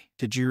 Kiri,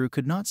 Tajiru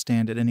could not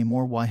stand it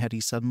anymore. Why had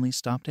he suddenly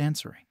stopped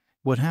answering?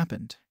 What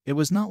happened? It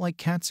was not like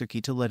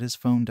Katsuki to let his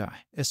phone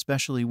die,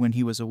 especially when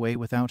he was away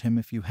without him.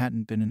 If you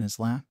hadn't been in his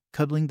lap,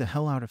 cuddling the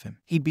hell out of him,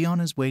 he'd be on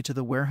his way to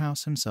the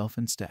warehouse himself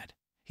instead.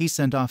 He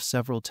sent off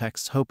several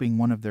texts hoping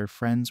one of their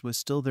friends was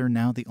still there.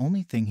 Now the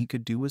only thing he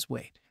could do was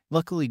wait.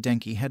 Luckily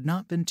Denki had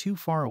not been too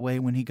far away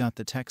when he got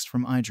the text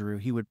from Ijiru.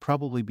 He would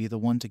probably be the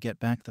one to get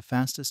back the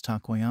fastest.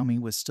 Takoyami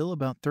was still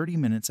about 30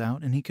 minutes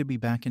out and he could be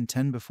back in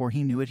 10. Before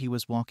he knew it, he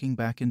was walking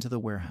back into the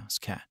warehouse.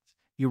 Cat,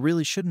 you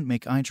really shouldn't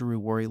make Ijiru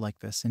worry like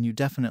this, and you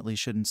definitely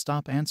shouldn't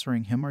stop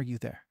answering him. Are you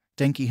there?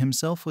 Denki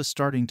himself was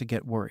starting to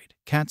get worried.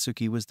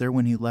 Katsuki was there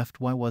when he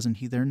left. Why wasn't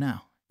he there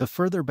now? The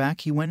further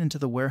back he went into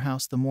the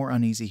warehouse, the more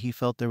uneasy he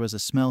felt. There was a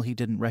smell he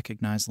didn't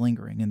recognize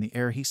lingering in the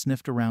air. He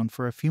sniffed around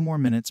for a few more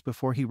minutes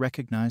before he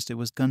recognized it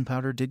was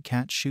gunpowder. Did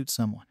Cat shoot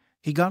someone?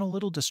 He got a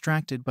little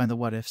distracted by the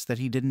what-ifs that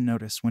he didn't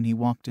notice when he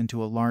walked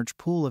into a large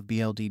pool of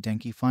BLD.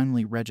 Denki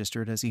finally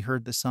registered as he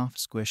heard the soft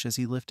squish as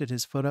he lifted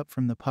his foot up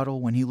from the puddle.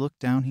 When he looked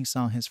down, he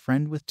saw his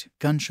friend with 2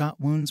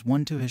 gunshot wounds,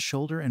 one to his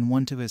shoulder and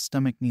one to his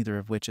stomach, neither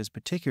of which is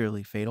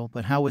particularly fatal.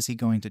 But how was he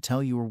going to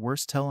tell you, or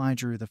worse, tell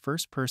Izuku? The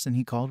first person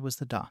he called was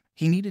the doc.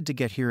 He needed to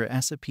get here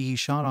ASAP. He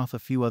shot off a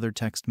few other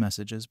text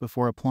messages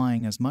before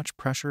applying as much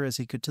pressure as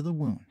he could to the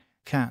wound.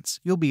 Cats,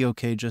 you'll be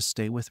okay, just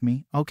stay with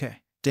me, okay?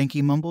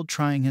 Denki mumbled,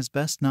 trying his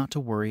best not to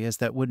worry, as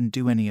that wouldn't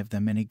do any of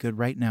them any good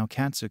right now.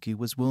 Katsuki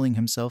was willing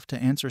himself to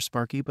answer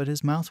Sparky, but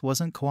his mouth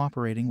wasn't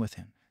cooperating with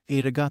him.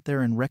 Ada got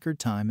there in record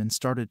time and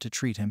started to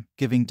treat him,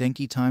 giving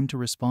Denki time to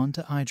respond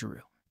to Izuku.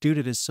 Dude,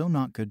 it is so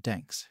not good,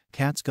 thanks.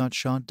 Cats got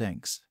shot,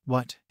 thanks.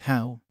 What?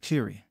 How?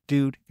 Kiri.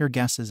 Dude, your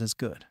guess is as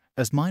good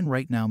as mine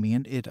right now. Me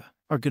and Ida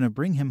are gonna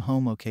bring him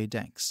home, okay,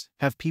 thanks.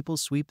 Have people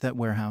sweep that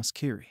warehouse,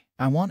 Kiri.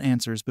 I want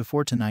answers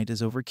before tonight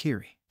is over,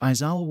 Kiri.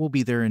 Aizawa will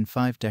be there in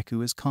 5.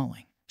 Deku is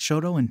calling.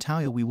 Shoto and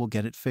Tayo, we will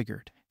get it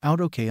figured out,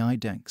 okay, I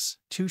thanks.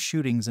 2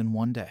 shootings in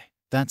one day.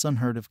 That's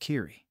unheard of,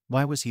 Kiri.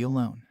 Why was he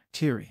alone?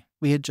 Kiri,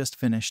 we had just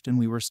finished and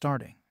we were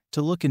starting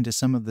to look into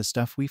some of the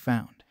stuff we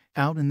found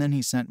out, and then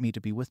he sent me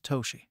to be with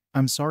Toshi.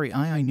 I'm sorry,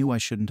 I knew I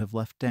shouldn't have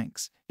left,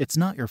 thanks. It's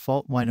not your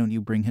fault. Why don't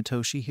you bring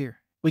Hitoshi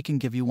here? We can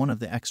give you one of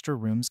the extra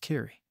rooms,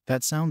 Kiri.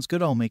 That sounds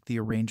good, I'll make the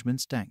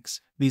arrangements,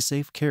 thanks. Be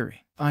safe,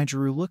 Kiri.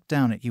 Izuku looked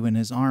down at you in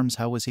his arms.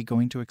 How was he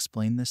going to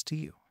explain this to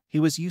you? He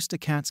was used to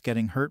cats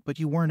getting hurt, but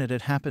you weren't. It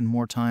had happened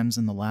more times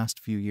in the last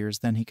few years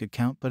than he could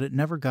count, but it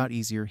never got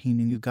easier. He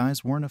knew you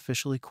guys weren't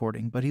officially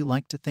courting, but he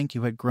liked to think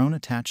you had grown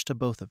attached to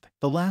both of them.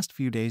 The last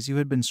few days you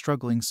had been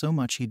struggling so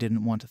much he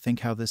didn't want to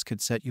think how this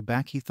could set you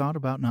back. He thought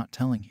about not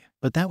telling you,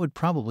 but that would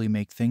probably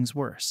make things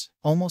worse.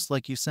 Almost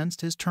like you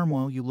sensed his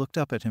turmoil, you looked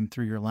up at him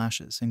through your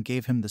lashes and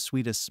gave him the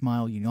sweetest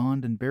smile. You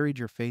yawned and buried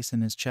your face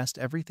in his chest.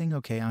 Everything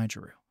okay,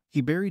 Izuku? He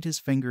buried his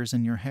fingers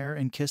in your hair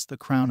and kissed the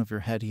crown of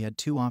your head. He had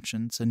 2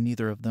 options, and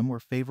neither of them were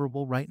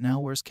favorable right now.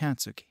 Where's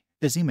Katsuki?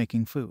 Is he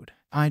making food?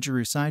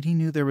 Izuku sighed. He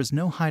knew there was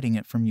no hiding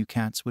it from you.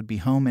 Cats would be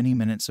home any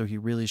minute, so he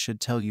really should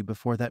tell you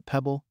before that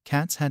pebble.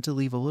 Cats had to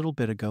leave a little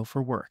bit ago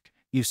for work.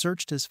 You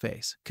searched his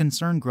face,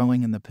 concern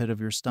growing in the pit of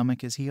your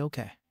stomach. Is he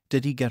okay?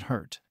 Did he get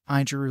hurt?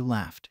 Izuku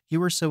laughed. You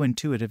were so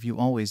intuitive, you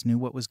always knew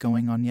what was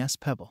going on. Yes,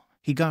 Pebble.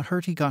 He got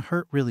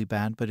hurt really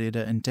bad, but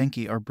Ida and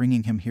Denki are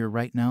bringing him here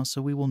right now,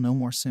 so we will know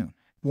more soon.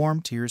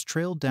 Warm tears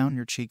trailed down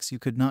your cheeks. You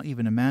could not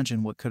even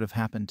imagine what could have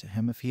happened to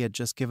him if he had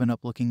just given up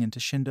looking into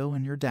Shindo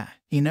and your dad.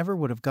 He never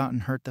would have gotten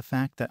hurt. The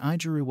fact that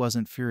Izuku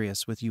wasn't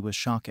furious with you was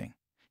shocking.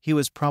 He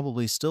was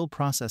probably still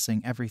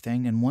processing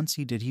everything, and once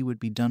he did, he would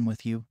be done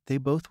with you. They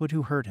both would.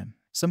 Who hurt him?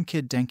 Some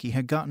kid Denki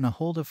had gotten a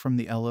hold of from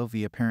the LOV.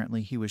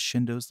 Apparently he was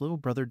Shindo's little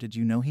brother. Did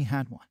you know he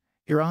had one?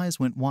 Your eyes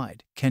went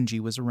wide. Kenji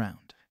was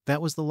around.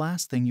 That was the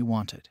last thing you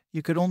wanted.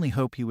 You could only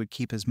hope he would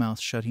keep his mouth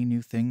shut. He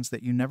knew things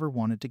that you never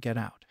wanted to get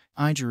out.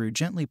 Izuku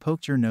gently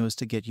poked your nose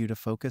to get you to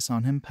focus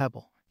on him.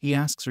 Pebble. He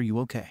asks, are you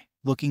okay?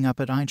 Looking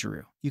up at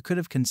Izuku, you could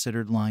have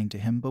considered lying to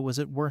him, but was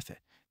it worth it?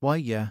 Why,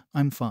 yeah,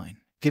 I'm fine.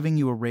 Giving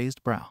you a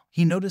raised brow.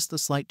 He noticed the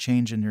slight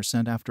change in your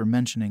scent after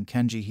mentioning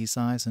Kenji. He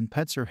sighs and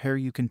pets her hair.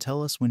 You can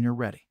tell us when you're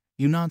ready.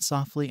 You nod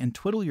softly and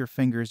twiddle your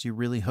fingers. You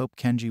really hope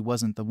Kenji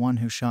wasn't the one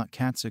who shot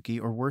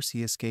Katsuki, or worse,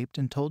 he escaped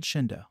and told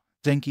Shindo.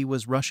 Denki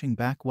was rushing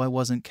back. Why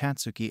wasn't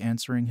Katsuki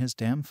answering his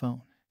damn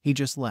phone? He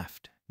just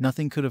left.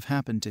 Nothing could have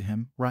happened to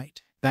him,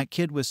 right? That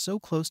kid was so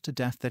close to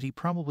death that he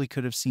probably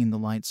could have seen the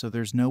light, so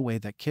there's no way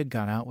that kid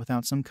got out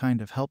without some kind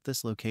of help.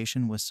 This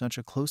location was such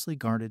a closely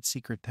guarded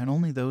secret that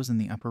only those in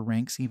the upper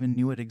ranks even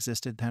knew it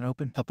existed. That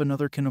opened up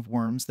another can of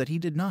worms that he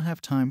did not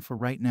have time for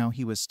right now.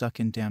 He was stuck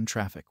in damn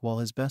traffic while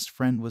his best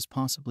friend was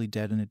possibly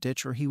dead in a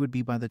ditch, or he would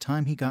be by the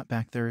time he got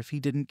back there if he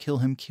didn't kill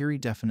him. Kiri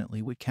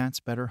definitely would. Cats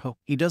better hope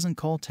he doesn't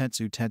call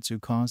Tetsu. Tetsu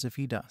cause if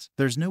he does.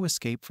 There's no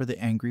escape for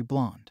the angry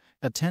blonde.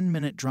 A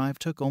 10-minute drive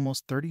took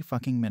almost 30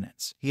 fucking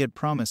minutes. He had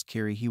promised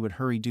Kiri he would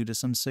hurry. Due to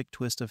some sick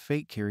twist of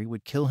fate, Kiri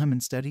would kill him.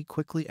 Instead, he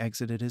quickly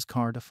exited his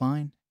car to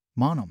find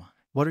Monoma.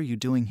 What are you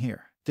doing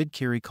here? Did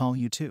Kiri call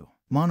you too?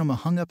 Monoma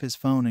hung up his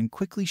phone and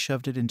quickly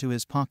shoved it into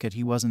his pocket.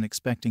 He wasn't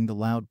expecting the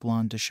loud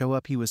blonde to show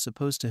up. He was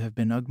supposed to have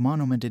been Ugh.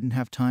 Monoma didn't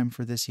have time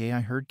for this. Yeah,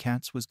 I heard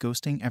Cats was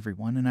ghosting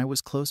everyone and I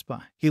was close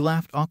by. He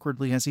laughed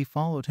awkwardly as he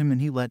followed him,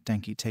 and he let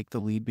Denki take the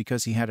lead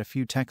because he had a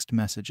few text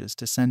messages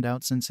to send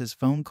out since his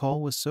phone call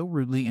was so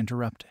rudely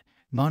interrupted.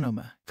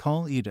 Monoma,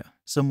 call Ida.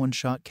 Someone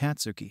shot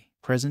Katsuki.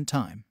 Present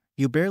time.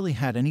 You barely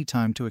had any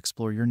time to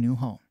explore your new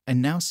home,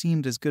 and now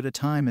seemed as good a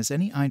time as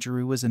any.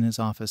 Izuku was in his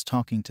office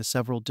talking to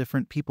several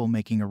different people,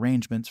 making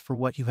arrangements for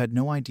what you had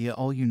no idea.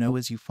 All you know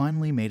is you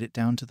finally made it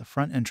down to the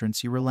front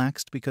entrance. You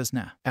relaxed because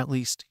now, at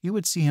least, you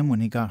would see him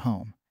when he got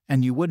home,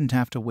 and you wouldn't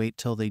have to wait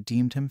till they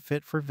deemed him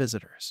fit for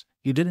visitors.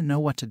 You didn't know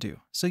what to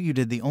do, so you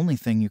did the only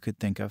thing you could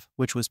think of,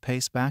 which was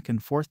pace back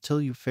and forth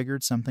till you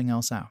figured something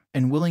else out.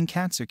 And willing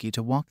Katsuki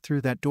to walk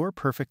through that door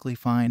perfectly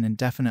fine and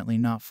definitely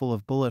not full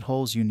of bullet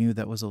holes. You knew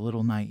that was a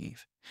little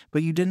naive,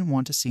 but you didn't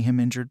want to see him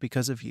injured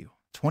because of you.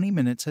 20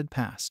 minutes had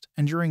passed,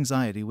 and your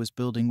anxiety was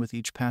building with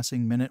each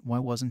passing minute. Why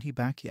wasn't he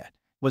back yet?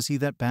 Was he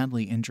that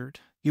badly injured?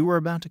 You were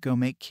about to go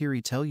make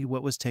Kiri tell you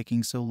what was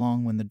taking so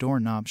long when the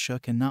doorknob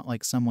shook, and not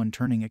like someone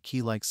turning a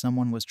key, like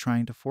someone was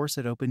trying to force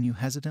it open. You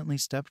hesitantly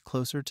stepped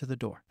closer to the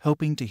door,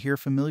 hoping to hear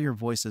familiar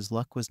voices.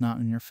 Luck was not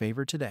in your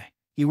favor today.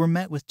 You were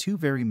met with two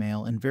very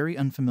male and very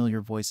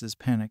unfamiliar voices.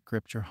 Panic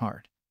gripped your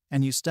heart,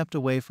 and you stepped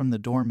away from the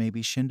door.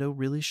 Maybe Shindo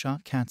really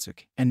shot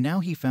Katsuki, and now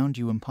he found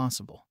you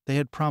impossible. They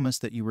had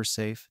promised that you were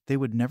safe. They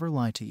would never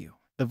lie to you.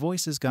 The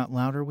voices got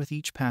louder with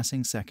each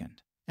passing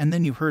second. And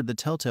then you heard the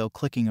telltale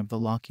clicking of the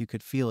lock. You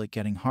could feel it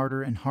getting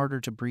harder and harder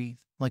to breathe,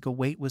 like a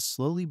weight was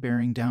slowly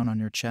bearing down on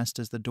your chest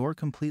as the door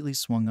completely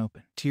swung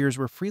open. Tears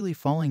were freely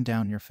falling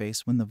down your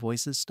face when the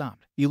voices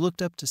stopped. You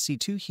looked up to see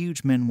two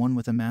huge men, one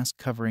with a mask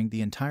covering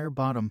the entire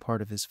bottom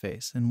part of his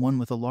face, and one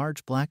with a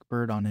large black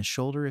bird on his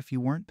shoulder. If you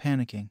weren't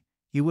panicking,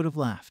 you would have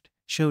laughed.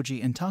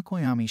 Shoji and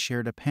Takoyami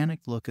shared a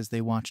panicked look as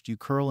they watched you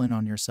curl in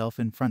on yourself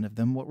in front of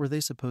them. What were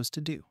they supposed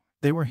to do?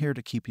 They were here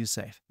to keep you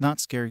safe,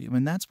 not scare you,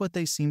 and that's what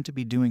they seemed to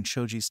be doing.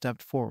 Shoji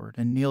stepped forward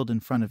and kneeled in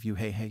front of you.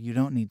 Hey, you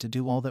don't need to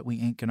do all that. We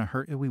ain't gonna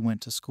hurt you. We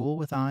went to school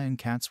with I and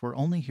Cats. We're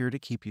only here to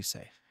keep you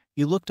safe.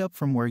 You looked up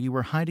from where you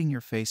were hiding your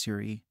face. Your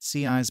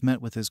EC eyes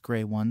met with his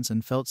gray ones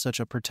and felt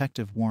such a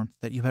protective warmth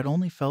that you had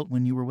only felt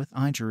when you were with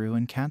Izuku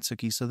and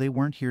Katsuki. So they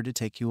weren't here to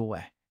take you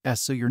away.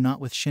 So you're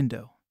not with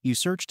Shindo. You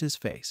searched his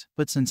face,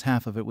 but since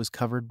half of it was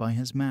covered by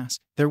his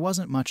mask, there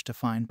wasn't much to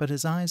find, but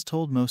his eyes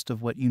told most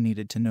of what you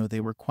needed to know.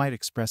 They were quite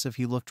expressive.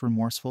 He looked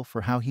remorseful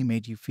for how he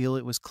made you feel.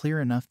 It was clear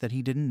enough that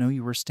he didn't know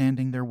you were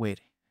standing there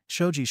waiting.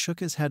 Shoji shook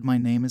his head. My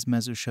name is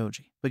Mezu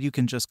Shoji, but you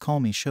can just call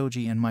me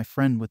Shoji, and my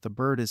friend with the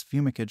bird is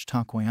Fumikage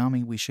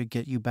Takoyami. We should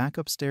get you back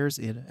upstairs.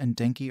 Ida and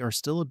Denki are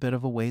still a bit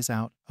of a ways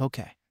out.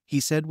 Okay, he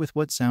said with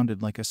what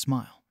sounded like a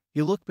smile.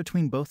 You looked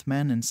between both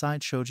men and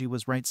sighed. Shoji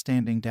was right.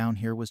 Standing down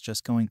here was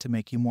just going to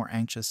make you more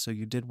anxious, so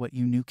you did what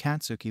you knew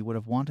Katsuki would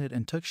have wanted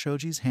and took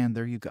Shoji's hand.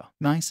 There you go.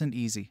 Nice and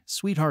easy,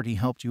 sweetheart. He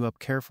helped you up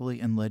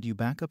carefully and led you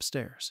back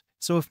upstairs.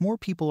 So if more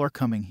people are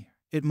coming here,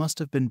 it must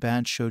have been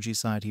bad. Shoji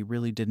sighed. He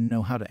really didn't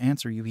know how to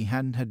answer you. He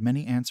hadn't had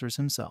many answers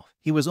himself.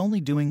 He was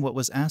only doing what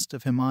was asked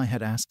of him. I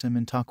had asked him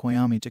and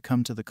Takoyami to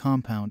come to the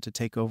compound to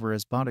take over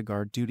as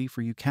bodyguard duty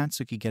for you.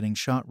 Katsuki getting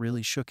shot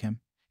really shook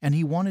him, and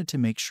he wanted to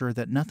make sure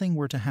that nothing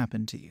were to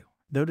happen to you.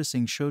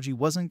 Noticing Shoji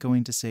wasn't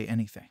going to say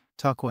anything,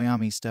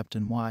 Takoyami stepped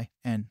in. Why?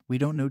 And we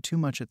don't know too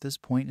much at this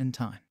point in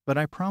time, but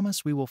I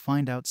promise we will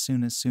find out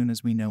soon. As soon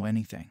as we know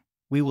anything,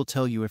 we will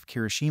tell you if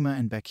Kirishima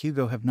and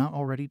Bakugo have not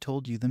already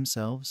told you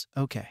themselves.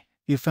 Okay.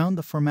 You found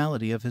the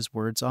formality of his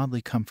words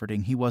oddly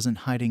comforting. He wasn't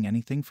hiding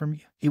anything from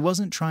you. He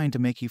wasn't trying to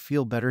make you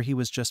feel better. He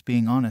was just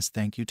being honest.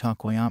 Thank you,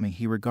 Takoyami.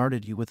 He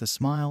regarded you with a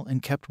smile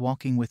and kept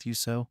walking with you.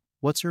 So,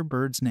 what's your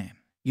bird's name?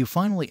 You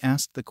finally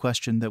asked the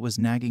question that was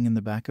nagging in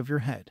the back of your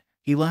head.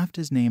 He laughed.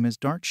 His name is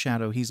Dark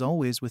Shadow. He's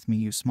always with me.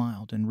 You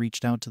smiled and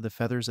reached out to the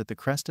feathers at the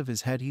crest of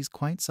his head. He's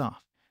quite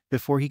soft.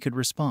 Before he could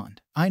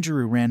respond,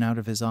 Izuku ran out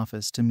of his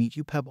office to meet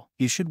you. Pebble,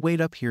 you should wait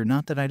up here.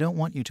 Not that I don't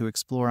want you to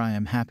explore. I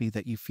am happy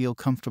that you feel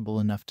comfortable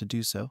enough to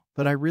do so,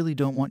 but I really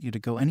don't want you to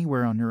go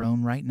anywhere on your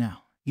own right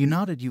now. You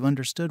nodded. You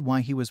understood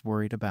why he was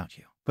worried about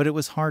you. But it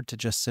was hard to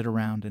just sit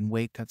around and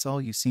wait. That's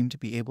all you seemed to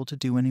be able to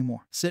do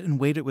anymore. Sit and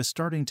wait. It was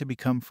starting to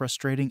become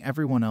frustrating.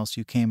 Everyone else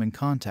you came in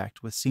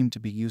contact with seemed to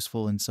be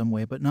useful in some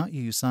way, but not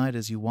you. You sighed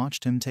as you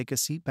watched him take a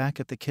seat back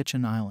at the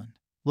kitchen island,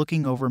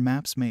 looking over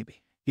maps.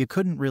 Maybe. You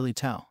couldn't really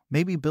tell.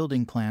 Maybe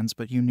building plans,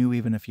 but you knew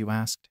even if you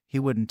asked, he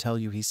wouldn't tell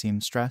you. He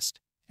seemed stressed,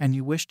 and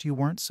you wished you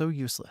weren't so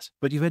useless.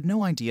 But you had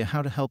no idea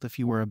how to help. If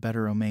you were a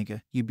better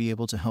Omega, you'd be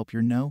able to help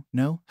your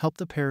help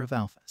the pair of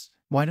alphas.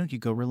 Why don't you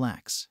go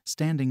relax?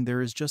 Standing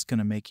there is just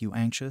gonna make you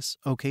anxious.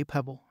 Okay,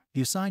 Pebble.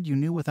 You sighed. You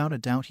knew without a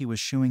doubt he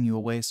was shooing you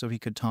away so he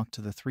could talk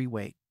to the three.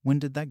 Wait, when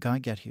did that guy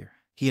get here?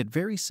 He had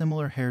very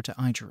similar hair to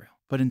Izuku,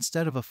 but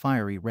instead of a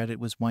fiery red it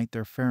was white.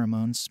 Their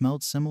pheromones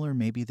smelled similar.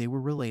 Maybe they were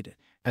related.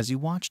 As you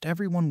watched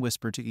everyone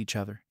whisper to each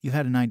other, you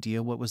had an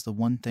idea what was the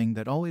one thing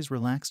that always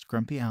relaxed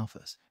grumpy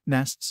alphas.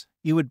 Nests.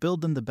 You would build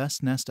them the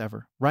best nest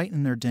ever, right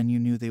in their den. You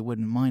knew they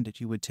wouldn't mind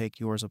it. You would take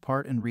yours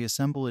apart and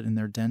reassemble it in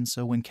their den,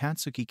 so when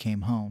Katsuki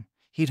came home,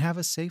 he'd have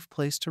a safe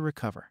place to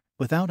recover.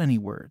 Without any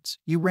words,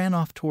 you ran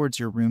off towards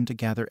your room to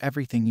gather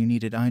everything you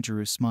needed.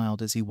 Izuku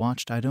smiled as he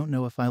watched. I don't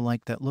know if I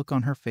like that look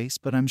on her face,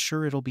 but I'm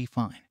sure it'll be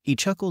fine. He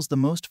chuckles. The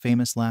most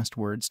famous last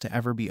words to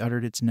ever be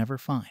uttered. It's never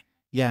fine.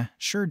 Yeah,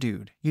 sure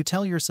dude. You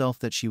tell yourself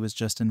that she was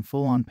just in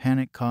full-on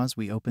panic cause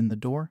we opened the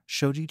door.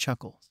 Shoji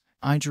chuckles.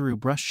 Izuku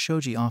brushed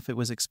Shoji off. It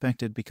was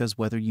expected because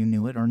whether you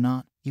knew it or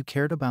not, you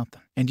cared about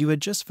them. And you had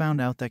just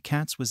found out that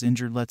Katz was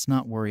injured. Let's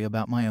not worry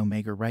about my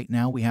Omega right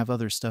now. We have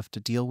other stuff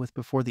to deal with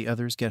before the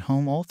others get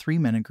home. All three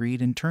men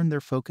agreed and turned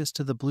their focus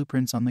to the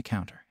blueprints on the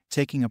counter.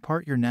 Taking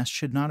apart your nest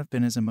should not have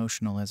been as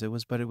emotional as it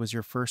was, but it was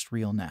your first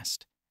real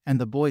nest. And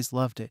the boys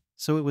loved it,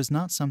 so it was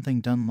not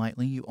something done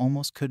lightly. You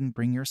almost couldn't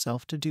bring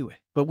yourself to do it.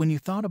 But when you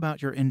thought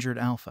about your injured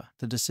alpha,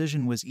 the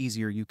decision was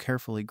easier. You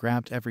carefully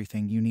grabbed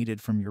everything you needed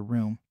from your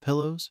room,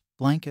 pillows,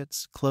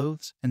 blankets,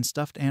 clothes, and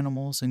stuffed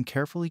animals, and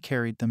carefully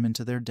carried them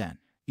into their den.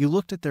 You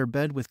looked at their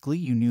bed with glee.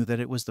 You knew that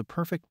it was the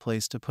perfect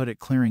place to put it,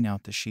 clearing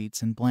out the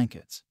sheets and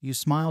blankets. You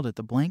smiled at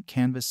the blank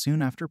canvas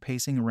soon after,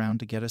 pacing around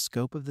to get a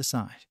scope of the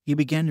side. You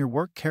began your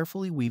work,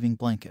 carefully weaving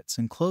blankets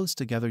and clothes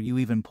together. You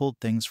even pulled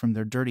things from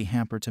their dirty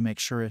hamper to make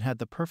sure it had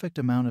the perfect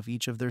amount of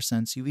each of their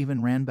scents. You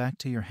even ran back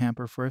to your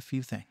hamper for a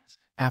few things.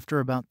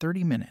 After about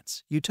 30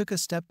 minutes, you took a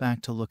step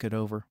back to look it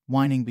over,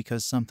 whining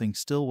because something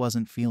still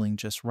wasn't feeling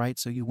just right.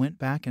 So you went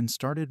back and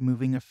started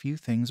moving a few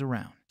things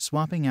around,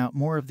 swapping out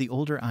more of the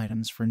older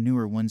items for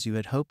newer ones. You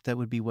had hoped that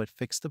would be what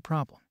fixed the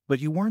problem. But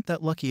you weren't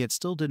that lucky. It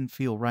still didn't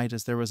feel right,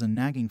 as there was a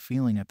nagging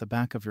feeling at the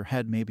back of your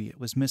head. Maybe it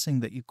was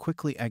missing. That you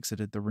quickly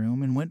exited the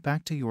room and went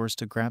back to yours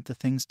to grab the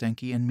things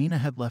Denki and Mina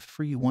had left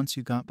for you. Once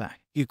you got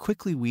back, you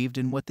quickly weaved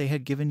in what they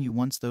had given you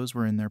once those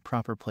were in their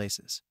proper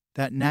places.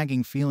 That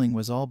nagging feeling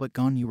was all but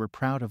gone. You were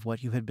proud of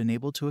what you had been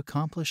able to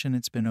accomplish, and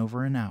it's been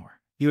over an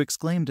hour. You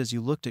exclaimed as you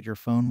looked at your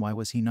phone. Why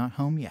was he not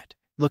home yet?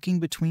 Looking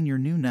between your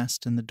new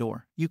nest and the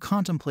door, you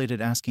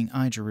contemplated asking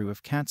Izuku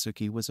if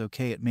Katsuki was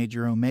okay. It made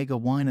your Omega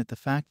whine at the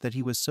fact that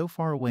he was so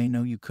far away.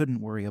 No, you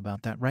couldn't worry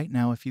about that right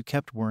now. If you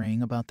kept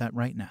worrying about that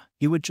right now,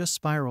 you would just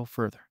spiral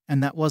further.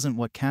 And that wasn't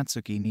what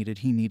Katsuki needed.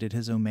 He needed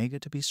his Omega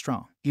to be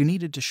strong. You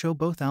needed to show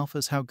both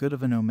alphas how good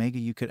of an Omega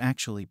you could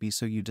actually be.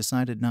 So you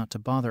decided not to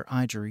bother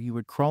Izuku. You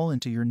would crawl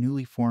into your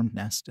newly formed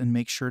nest and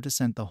make sure to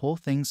scent the whole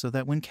thing, so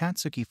that when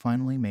Katsuki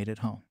finally made it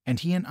home and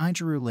he and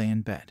Izuku lay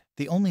in bed,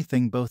 the only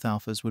thing both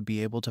alphas would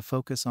be able to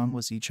focus on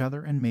was each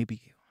other and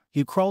maybe you.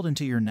 You crawled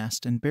into your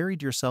nest and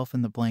buried yourself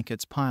in the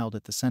blankets piled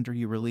at the center.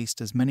 You released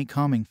as many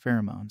calming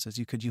pheromones as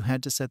you could. You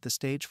had to set the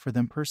stage for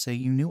them per se.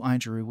 You knew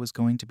Izuku was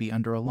going to be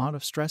under a lot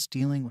of stress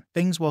dealing with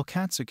things while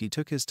Katsuki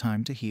took his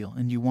time to heal,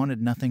 and you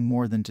wanted nothing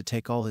more than to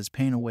take all his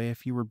pain away.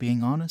 If you were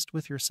being honest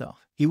with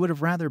yourself, he would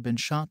have rather been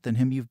shot than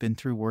him. You've been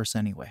through worse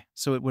anyway,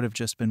 so it would have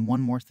just been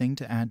one more thing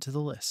to add to the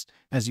list.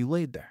 As you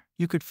laid there,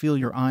 you could feel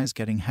your eyes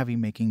getting heavy.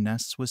 Making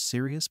nests was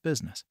serious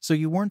business, so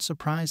you weren't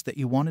surprised that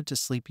you wanted to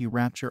sleep. You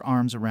wrapped your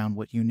arms around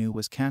what you knew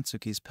was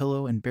Katsuki's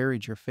pillow and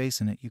buried your face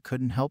in it. You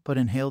couldn't help but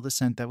inhale the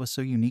scent that was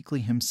so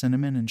uniquely him: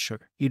 cinnamon and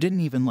sugar. You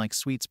didn't even like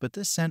sweets, but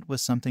this scent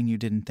was something you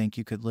didn't think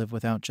you could live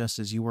without. Just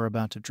as you were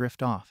about to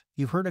drift off,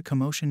 you heard a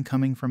commotion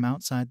coming from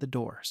outside the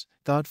doors.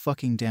 God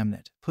fucking damn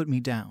it, put me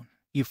down.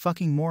 You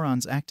fucking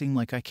morons, acting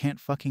like I can't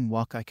fucking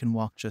walk. I can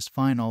walk just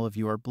fine. All of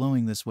you are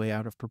blowing this way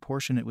out of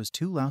proportion. It was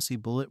 2 lousy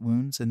bullet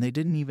wounds and they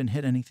didn't even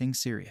hit anything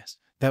serious.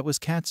 That was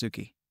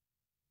Katsuki.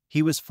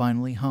 He was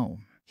finally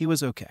home. He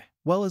was okay.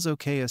 Well, as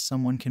okay as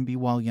someone can be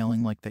while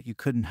yelling like that. You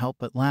couldn't help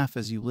but laugh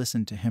as you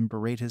listened to him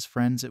berate his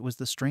friends. It was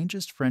the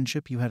strangest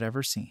friendship you had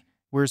ever seen.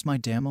 Where's my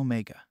damn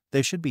Omega?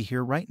 They should be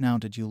here right now.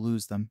 Did you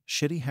lose them?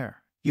 Shitty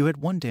hair. You had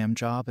one damn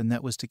job, and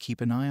that was to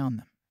keep an eye on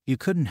them. You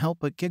couldn't help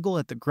but giggle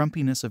at the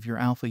grumpiness of your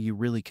alpha. You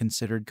really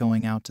considered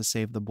going out to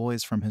save the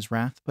boys from his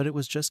wrath, but it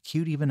was just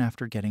cute even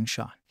after getting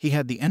shot. He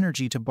had the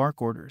energy to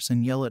bark orders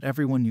and yell at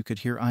everyone. You could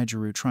hear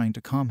Izuku trying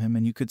to calm him,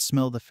 and you could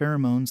smell the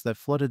pheromones that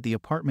flooded the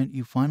apartment.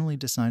 You finally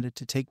decided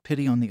to take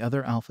pity on the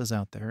other alphas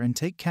out there and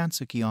take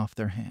Katsuki off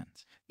their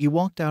hands. You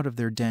walked out of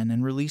their den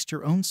and released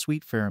your own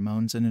sweet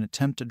pheromones in an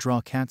attempt to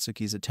draw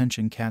Katsuki's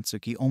attention.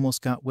 Katsuki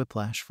almost got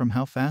whiplash from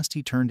how fast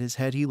he turned his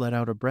head. He let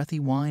out a breathy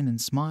whine and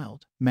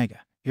smiled. Mega.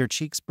 Your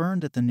cheeks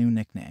burned at the new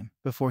nickname.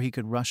 Before he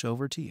could rush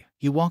over to you,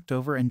 you walked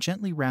over and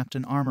gently wrapped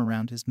an arm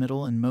around his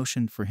middle and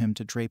motioned for him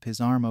to drape his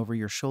arm over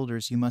your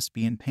shoulders. You must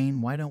be in pain.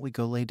 Why don't we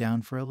go lay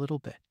down for a little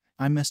bit?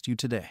 I missed you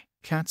today.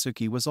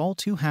 Katsuki was all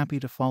too happy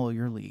to follow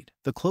your lead.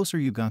 The closer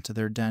you got to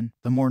their den,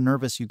 the more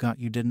nervous you got.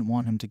 You didn't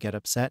want him to get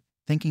upset,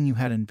 thinking you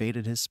had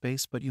invaded his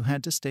space, but you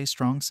had to stay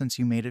strong since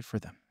you made it for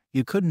them.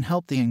 You couldn't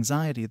help the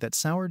anxiety that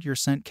soured your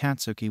scent.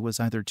 Katsuki was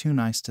either too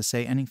nice to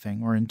say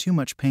anything or in too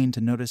much pain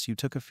to notice. You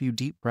took a few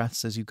deep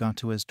breaths as you got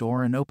to his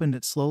door and opened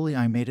it slowly.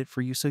 I made it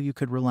for you so you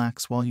could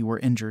relax while you were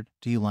injured.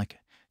 Do you like it?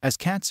 As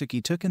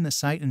Katsuki took in the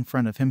sight in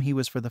front of him, he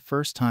was for the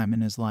first time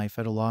in his life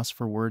at a loss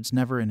for words.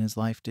 Never in his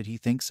life did he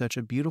think such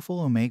a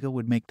beautiful Omega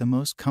would make the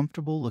most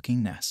comfortable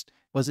looking nest.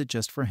 Was it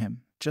just for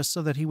him? Just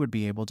so that he would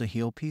be able to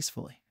heal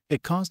peacefully?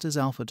 It caused his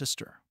alpha to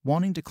stir,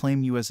 wanting to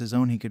claim you as his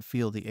own. He could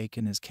feel the ache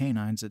in his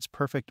canines. It's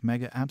perfect,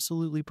 Mega,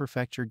 absolutely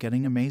perfect. You're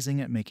getting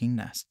amazing at making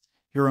nests.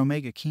 Your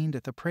Omega keened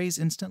at the praise,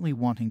 instantly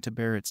wanting to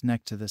bare its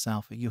neck to this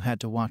alpha. You had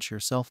to watch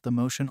yourself. The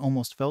motion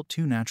almost felt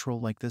too natural,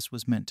 like this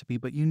was meant to be,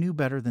 but you knew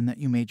better than that.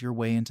 You made your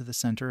way into the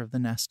center of the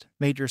nest,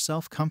 made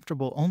yourself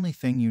comfortable. Only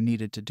thing you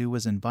needed to do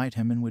was invite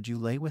him. And would you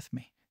lay with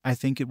me? I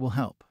think it will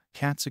help.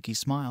 Katsuki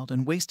smiled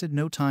and wasted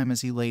no time as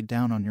he laid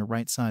down on your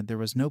right side. There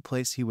was no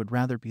place he would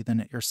rather be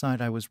than at your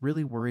side. I was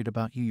really worried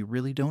about you. You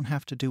really don't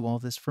have to do all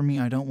this for me.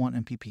 I don't want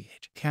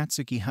MPPH.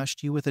 Katsuki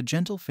hushed you with a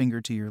gentle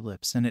finger to your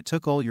lips, and it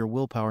took all your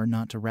willpower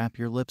not to wrap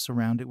your lips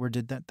around it. Where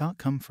did that thought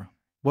come from?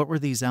 What were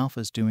these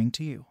alphas doing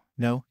to you?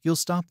 No, you'll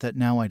stop that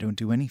now. I don't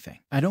do anything.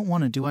 I don't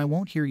want to do. I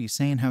won't hear you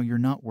saying how you're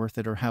not worth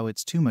it or how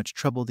it's too much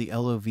trouble. The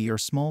LOV are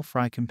small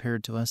fry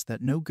compared to us.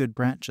 That no good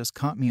brat just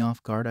caught me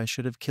off guard. I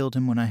should have killed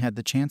him when I had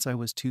the chance. I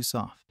was too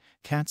soft.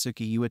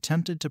 Katsuki, you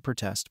attempted to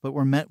protest but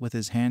were met with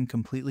his hand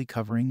completely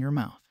covering your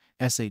mouth.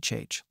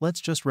 SHH, let's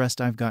just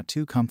rest. I've got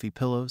 2 comfy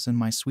pillows and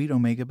my sweet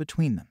Omega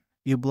between them.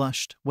 You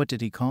blushed. What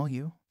did he call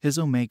you? His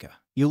Omega.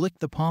 You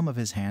licked the palm of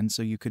his hand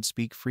so you could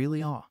speak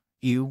freely. Aw.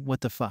 You, what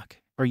the fuck?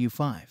 Are you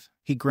 5?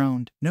 He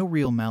groaned, no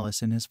real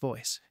malice in his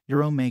voice.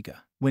 Your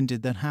Omega. When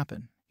did that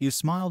happen? You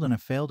smiled, and a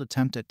failed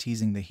attempt at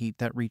teasing the heat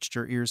that reached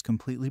your ears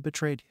completely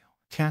betrayed you.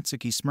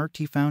 Katsuki smirked.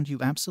 He found you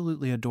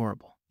absolutely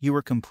adorable. You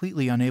were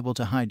completely unable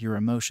to hide your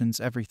emotions.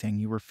 Everything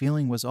you were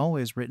feeling was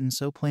always written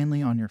so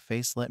plainly on your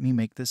face. Let me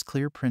make this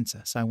clear,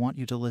 princess. I want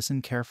you to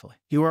listen carefully.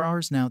 You are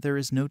ours now. There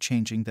is no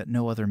changing that.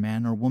 No other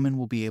man or woman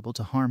will be able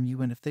to harm you,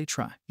 and if they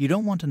try, you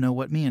don't want to know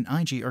what me and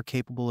IG are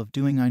capable of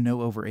doing. I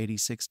know over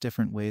 86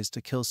 different ways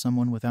to kill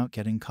someone without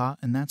getting caught,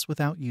 and that's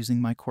without using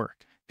my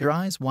quirk. Your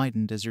eyes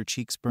widened as your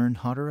cheeks burned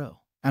hotter. Oh,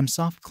 I'm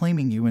soft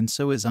claiming you, and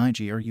so is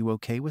IG. Are you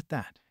okay with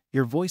that?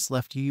 Your voice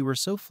left you. You were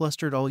so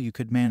flustered all you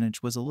could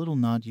manage was a little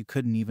nod. You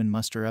couldn't even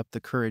muster up the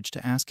courage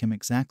to ask him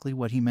exactly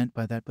what he meant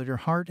by that, but your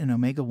heart and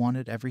Omega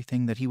wanted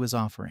everything that he was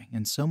offering,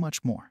 and so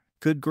much more.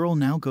 Good girl,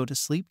 now go to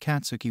sleep.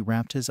 Katsuki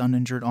wrapped his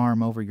uninjured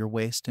arm over your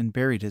waist and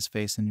buried his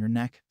face in your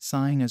neck,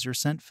 sighing as your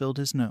scent filled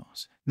his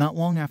nose. Not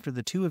long after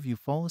the two of you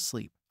fall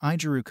asleep,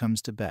 Izuku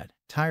comes to bed,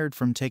 tired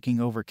from taking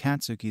over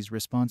Katsuki's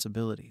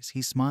responsibilities.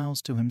 He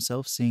smiles to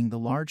himself seeing the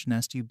large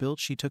nest you built.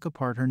 She took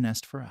apart her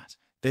nest for us.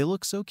 They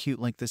look so cute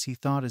like this, he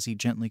thought as he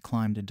gently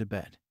climbed into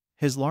bed,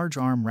 his large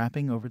arm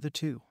wrapping over the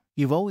two.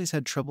 You've always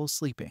had trouble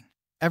sleeping.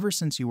 Ever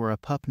since you were a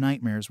pup,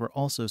 nightmares were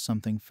also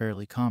something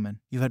fairly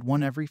common. You had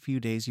one every few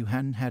days. You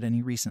hadn't had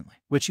any recently,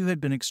 which you had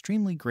been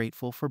extremely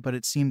grateful for, but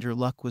it seemed your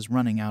luck was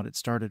running out. It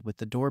started with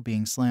the door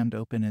being slammed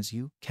open as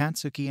you,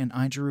 Katsuki, and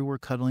Izuku were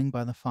cuddling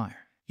by the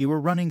fire. You were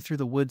running through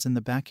the woods in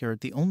the backyard.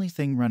 The only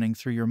thing running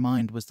through your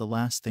mind was the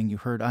last thing you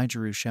heard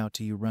Izuku shout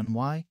to you, run.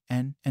 Why?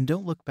 And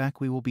don't look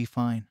back. We will be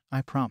fine.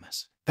 I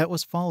promise. That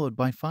was followed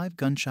by 5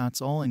 gunshots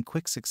all in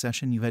quick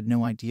succession. You had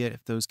no idea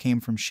if those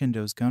came from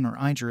Shindo's gun or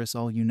Izuku's.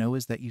 All you know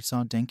is that you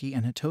saw Denki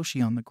and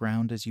Hitoshi on the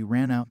ground as you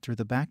ran out through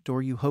the back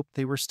door. You hoped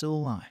they were still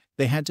alive.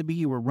 They had to be.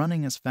 You were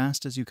running as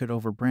fast as you could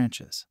over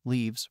branches,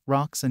 leaves,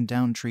 rocks, and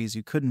down trees.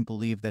 You couldn't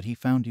believe that he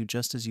found you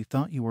just as you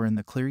thought you were in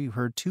the clear. You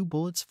heard 2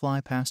 bullets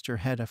fly past your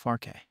head.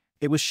 FRK.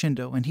 It was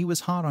Shindo, and he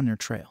was hot on your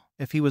trail.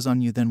 If he was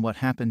on you, then what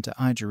happened to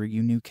Izuku?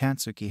 You knew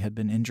Katsuki had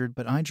been injured,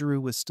 but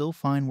Izuku was still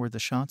fine. Were the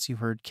shots you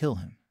heard kill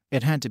him?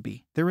 It had to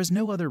be. There was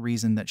no other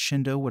reason that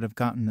Shindo would have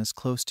gotten this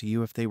close to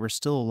you if they were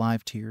still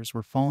alive. Tears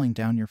were falling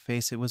down your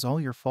face. It was all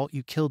your fault.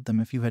 You killed them.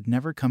 If you had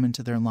never come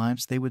into their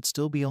lives, they would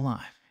still be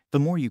alive. The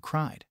more you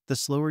cried, the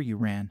slower you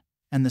ran,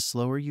 and the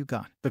slower you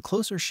got. The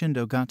closer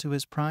Shindo got to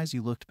his prize,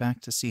 you looked back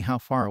to see how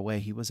far away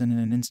he was, and in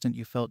an instant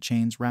you felt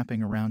chains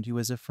wrapping around you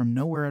as if from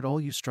nowhere at all.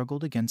 You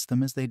struggled against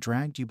them as they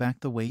dragged you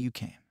back the way you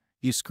came.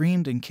 You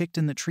screamed and kicked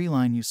in the tree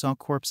line. You saw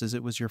corpses.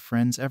 It was your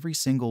friends, every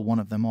single one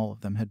of them. All of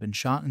them had been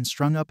shot and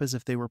strung up as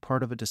if they were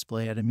part of a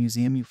display at a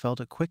museum. You felt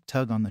a quick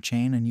tug on the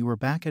chain and you were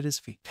back at his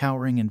feet,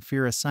 cowering in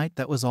fear, a sight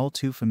that was all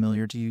too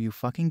familiar to you. You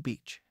fucking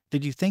beach.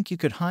 Did you think you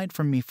could hide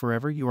from me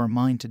forever? You are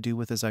mine to do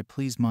with as I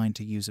please, mine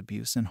to use,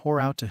 abuse, and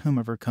whore out to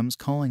whomever comes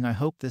calling. I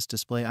hope this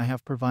display I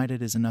have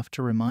provided is enough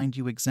to remind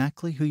you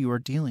exactly who you are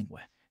dealing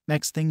with.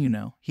 Next thing you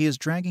know, he is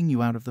dragging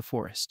you out of the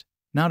forest.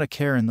 Not a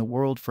care in the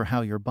world for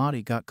how your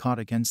body got caught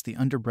against the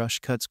underbrush.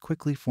 Cuts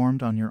quickly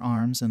formed on your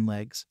arms and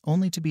legs,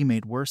 only to be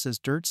made worse as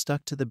dirt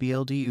stuck to the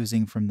blood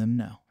oozing from them.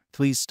 No.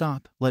 Please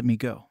stop, let me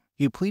go.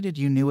 You pleaded.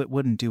 You knew it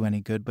wouldn't do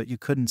any good, but you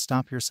couldn't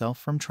stop yourself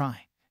from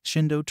trying.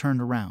 Shindo turned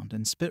around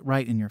and spit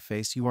right in your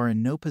face. You are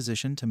in no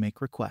position to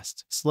make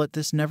requests. Slut,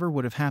 this never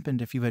would have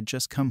happened if you had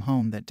just come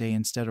home that day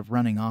instead of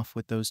running off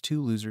with those 2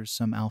 losers,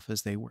 some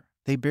alphas they were.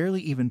 They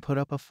barely even put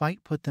up a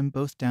fight. Put them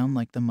both down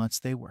like the mutts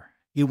they were.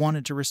 You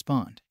wanted to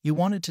respond. You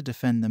wanted to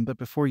defend them, but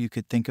before you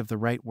could think of the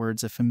right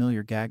words, a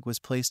familiar gag was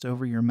placed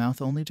over your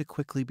mouth, only to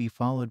quickly be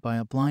followed by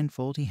a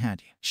blindfold. He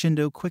had you.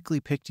 Shindo quickly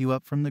picked you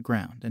up from the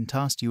ground and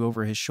tossed you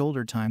over his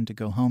shoulder. Time to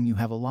go home. You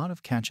have a lot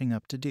of catching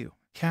up to do.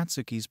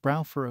 Katsuki's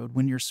brow furrowed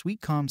when your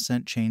sweet calm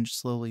scent changed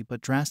slowly but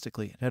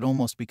drastically. It had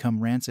almost become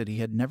rancid. He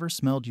had never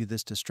smelled you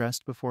this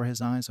distressed before. His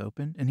eyes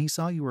opened and he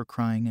saw you were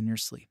crying in your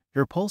sleep.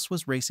 Your pulse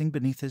was racing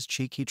beneath his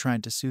cheek. He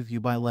tried to soothe you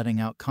by letting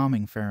out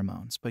calming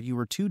pheromones, but you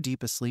were too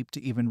deep asleep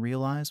to even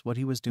realize what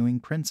he was doing.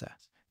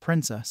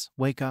 Princess,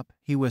 wake up,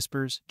 he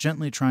whispers,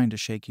 gently trying to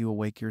shake you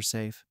awake. You're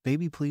safe.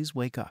 Baby, please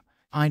wake up.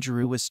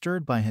 Izuku was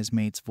stirred by his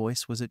mate's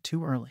voice. Was it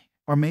too early?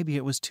 Or maybe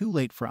it was too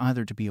late for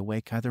either to be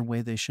awake. Either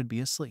way, they should be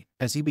asleep.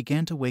 As he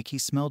began to wake, he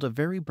smelled a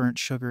very burnt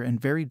sugar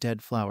and very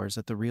dead flowers.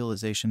 At the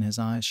realization, his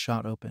eyes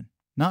shot open,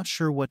 not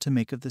sure what to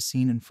make of the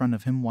scene in front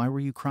of him. Why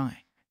were you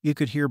crying? You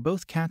could hear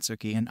both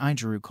Katsuki and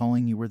Izuku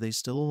calling you. Were they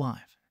still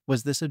alive?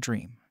 Was this a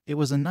dream? It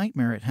was a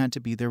nightmare. It had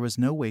to be. There was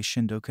no way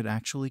Shindo could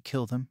actually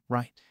kill them,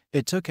 right?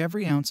 It took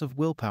every ounce of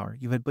willpower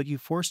you had, but you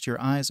forced your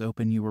eyes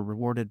open. You were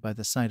rewarded by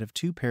the sight of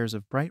 2 pairs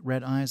of bright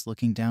red eyes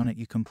looking down at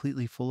you,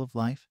 completely full of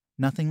life.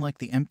 Nothing like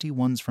the empty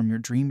ones from your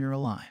dream. You're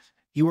alive.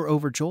 You were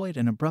overjoyed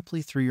and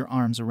abruptly threw your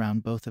arms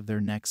around both of their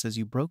necks as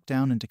you broke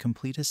down into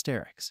complete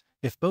hysterics.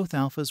 If both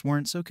alphas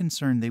weren't so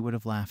concerned, they would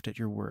have laughed at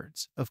your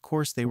words. Of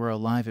course they were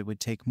alive. It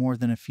would take more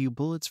than a few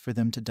bullets for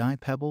them to die.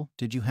 Pebble,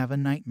 did you have a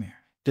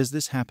nightmare? Does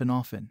this happen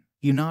often?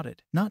 You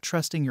nodded, not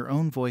trusting your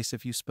own voice.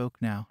 If you spoke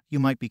now, you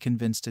might be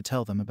convinced to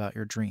tell them about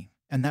your dream.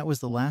 And that was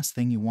the last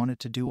thing you wanted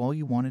to do. All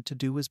you wanted to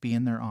do was be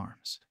in their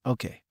arms.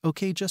 Okay,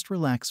 just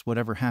relax.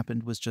 Whatever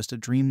happened was just a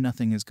dream.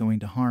 Nothing is going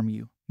to harm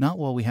you. Not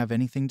while we have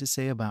anything to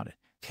say about it.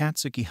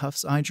 Katsuki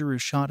huffs. Ijiru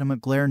shot him a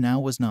glare. Now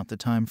was not the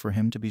time for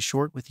him to be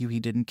short with you.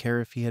 He didn't care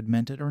if he had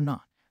meant it or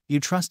not. You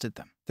trusted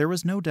them. There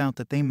was no doubt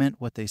that they meant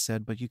what they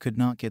said, but you could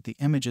not get the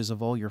images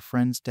of all your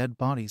friends' dead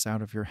bodies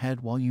out of your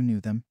head while you knew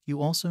them.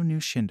 You also knew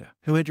Shinda,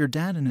 who had your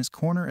dad in his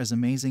corner. As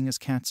amazing as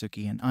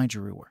Katsuki and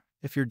Ijiru were,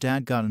 if your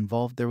dad got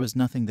involved, there was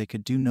nothing they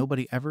could do.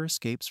 Nobody ever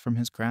escapes from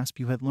his grasp.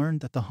 You had learned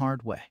that the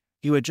hard way.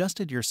 You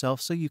adjusted yourself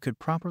so you could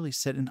properly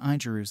sit in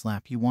Ijiru's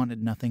lap. You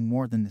wanted nothing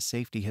more than the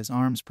safety his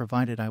arms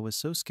provided. I was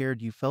so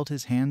scared. You felt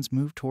his hands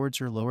move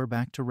towards your lower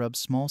back to rub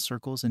small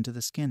circles into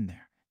the skin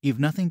there. You've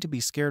nothing to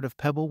be scared of,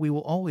 Pebble. We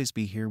will always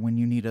be here when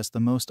you need us the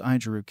most.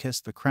 Ijiru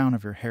kissed the crown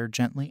of your hair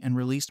gently and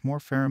released more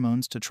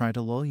pheromones to try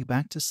to lull you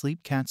back to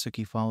sleep.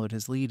 Katsuki followed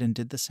his lead and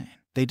did the same.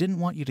 They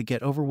didn't want you to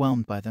get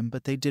overwhelmed by them,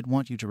 but they did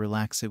want you to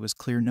relax. It was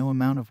clear no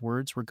amount of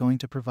words were going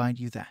to provide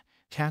you that.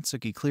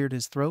 Katsuki cleared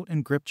his throat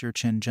and gripped your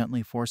chin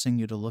gently, forcing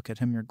you to look at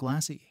him. Your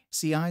glassy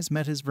eyes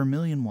met his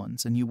vermilion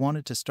ones, and you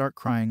wanted to start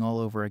crying all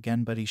over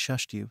again, but he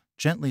shushed you,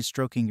 gently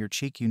stroking your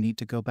cheek. You need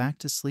to go back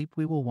to sleep.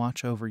 We will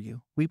watch over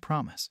you. We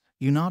promise.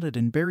 You nodded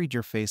and buried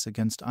your face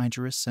against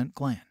Ijiru's scent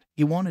gland.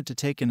 You wanted to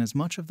take in as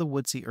much of the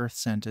woodsy earth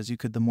scent as you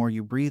could. The more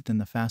you breathed in,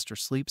 the faster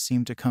sleep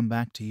seemed to come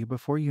back to you.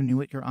 Before you knew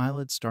it, your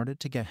eyelids started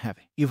to get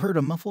heavy. You heard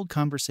a muffled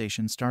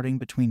conversation starting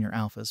between your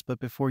alphas, but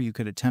before you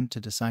could attempt to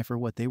decipher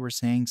what they were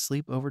saying,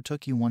 sleep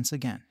overtook you once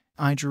again.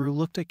 Ijiru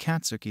looked at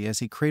Katsuki as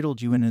he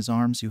cradled you in his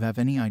arms. You have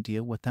any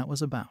idea what that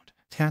was about?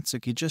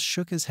 Katsuki just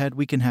shook his head.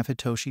 We can have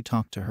Hitoshi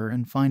talk to her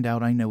and find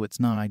out. I know it's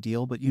not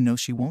ideal, but you know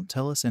she won't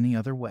tell us any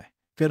other way.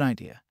 Good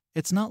idea.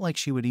 It's not like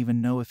she would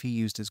even know if he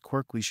used his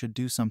quirk. We should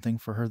do something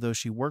for her, though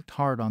she worked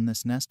hard on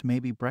this nest.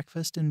 Maybe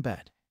breakfast in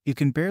bed. You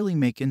can barely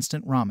make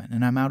instant ramen,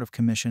 and I'm out of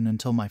commission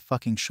until my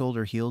fucking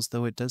shoulder heals,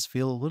 though it does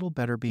feel a little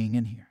better being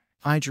in here.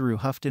 Ijiru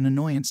huffed in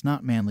annoyance.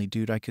 Not manly,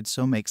 dude. I could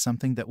so make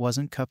something that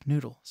wasn't cup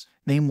noodles.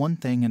 Name one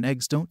thing, and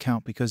eggs don't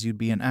count because you'd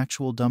be an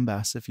actual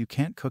dumbass if you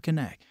can't cook an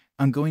egg.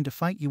 I'm going to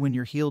fight you when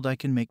you're healed. I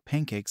can make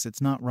pancakes. It's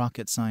not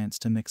rocket science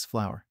to mix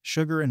flour,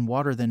 sugar, and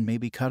water, then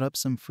maybe cut up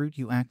some fruit.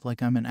 You act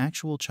like I'm an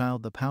actual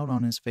child. The pout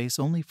on his face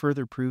only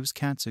further proves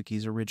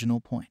Katsuki's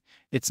original point.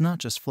 It's not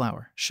just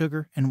flour,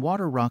 sugar, and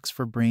water. Rocks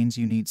for brains.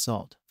 You need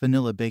salt,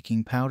 vanilla,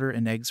 baking powder,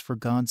 and eggs. For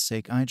God's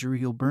sake, Ijiru,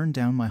 you'll burn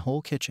down my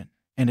whole kitchen.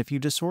 And if you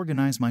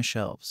disorganize my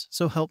shelves,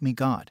 so help me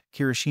God.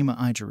 Kirishima.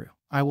 Ijiru,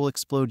 I will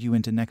explode you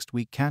into next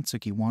week.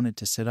 Katsuki wanted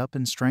to sit up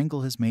and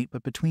strangle his mate,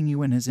 but between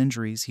you and his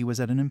injuries he was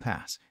at an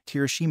impasse.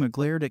 Kirishima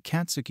glared at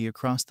Katsuki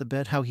across the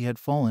bed. How he had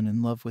fallen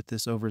in love with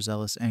this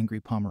overzealous, angry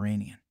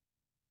Pomeranian.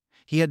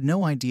 He had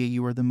no idea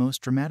you were the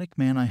most dramatic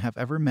man I have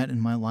ever met in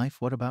my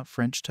life. What about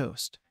French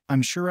toast?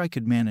 I'm sure I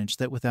could manage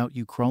that without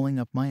you crawling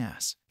up my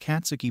ass.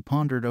 Katsuki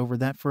pondered over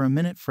that for a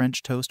minute.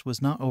 French toast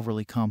was not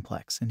overly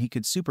complex, and he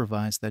could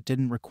supervise. That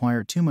didn't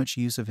require too much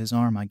use of his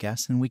arm, I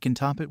guess, and we can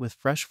top it with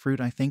fresh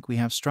fruit. I think we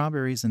have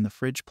strawberries in the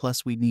fridge,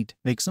 plus we need to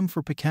make some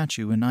for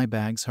Pikachu and eye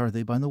bags. Are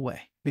they, by the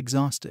way,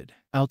 exhausted?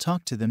 I'll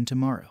talk to them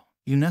tomorrow.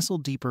 You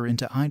nestled deeper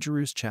into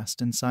Ijiru's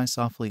chest and sighed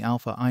softly.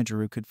 Alpha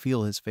Ijiru could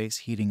feel his face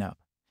heating up.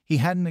 He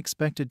hadn't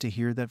expected to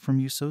hear that from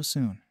you so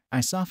soon.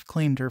 I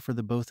soft-claimed her for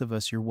the both of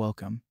us. You're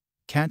welcome.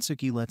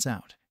 Katsuki lets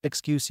out.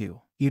 Excuse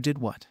you. You did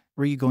what?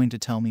 Were you going to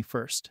tell me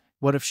first?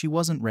 What if she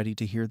wasn't ready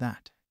to hear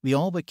that? We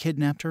all but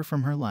kidnapped her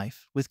from her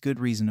life, with good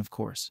reason of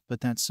course,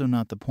 but that's so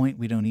not the point.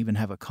 We don't even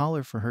have a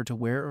collar for her to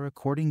wear or a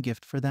courting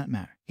gift for that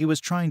matter. He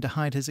was trying to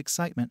hide his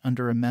excitement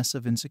under a mess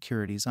of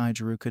insecurities.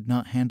 Ijiru could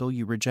not handle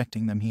you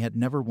rejecting them. He had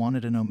never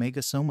wanted an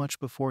Omega so much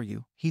before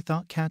you. He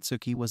thought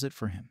Katsuki was it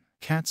for him.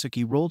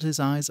 Katsuki rolled his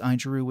eyes.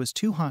 Ijiru was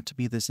too hot to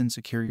be this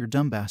insecure. Your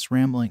dumbass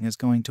rambling is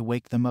going to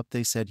wake them up.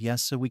 They said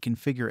yes, so we can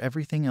figure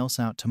everything else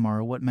out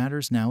tomorrow. What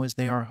matters now is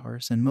they are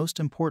ours, and most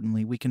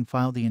importantly, we can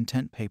file the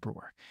intent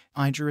paperwork.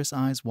 Ijiru's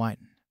eyes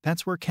widened.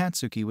 That's where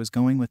Katsuki was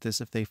going with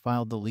this. If they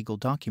filed the legal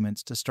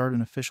documents to start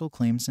an official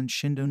claim, since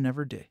Shindo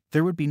never did,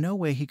 there would be no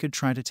way he could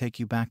try to take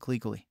you back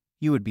legally.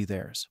 You would be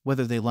theirs,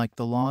 whether they liked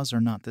the laws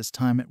or not. This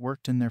time it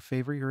worked in their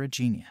favor. You're a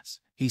genius.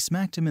 He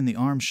smacked him in the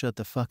arm. Shut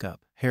the fuck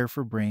up. Hair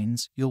for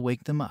brains. You'll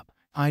wake them up.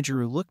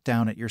 Ijiru looked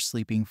down at your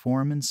sleeping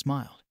form and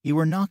smiled. You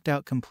were knocked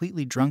out,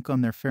 completely drunk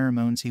on their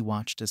pheromones. He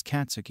watched as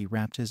Katsuki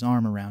wrapped his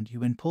arm around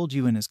you and pulled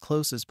you in as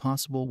close as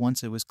possible.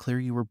 Once it was clear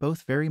you were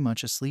both very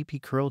much asleep, he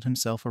curled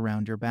himself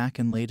around your back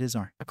and laid his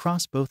arm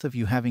across both of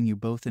you, having you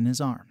both in his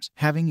arms,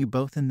 having you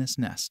both in this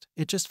nest.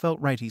 It just felt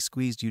right. He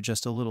squeezed you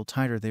just a little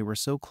tighter. They were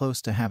so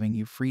close to having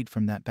you freed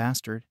from that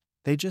bastard.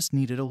 They just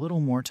needed a little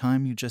more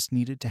time. You just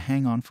needed to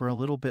hang on for a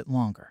little bit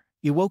longer.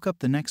 You woke up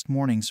the next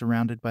morning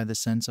surrounded by the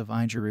scents of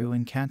Ijiru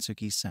and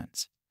Katsuki's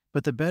scents.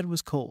 but the bed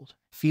was cold.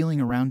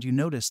 Feeling around, you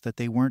noticed that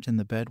they weren't in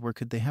the bed. Where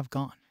could they have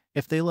gone?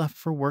 If they left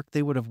for work,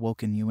 they would have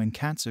woken you, and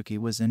Katsuki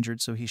was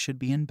injured, so he should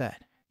be in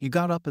bed. You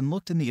got up and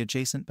looked in the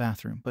adjacent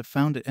bathroom, but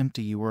found it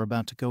empty. You were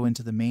about to go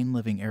into the main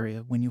living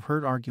area when you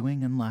heard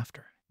arguing and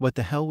laughter. What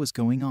the hell was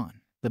going on?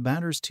 The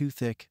batter's too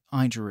thick,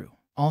 Izuku.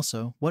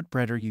 Also, what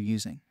bread are you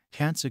using?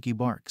 Katsuki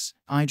barks.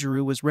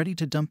 Izuku was ready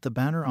to dump the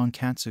batter on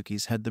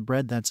Katsuki's head. The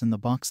bread that's in the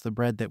box, the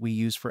bread that we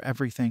use for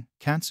everything.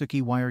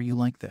 Katsuki, why are you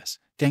like this?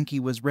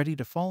 Denki was ready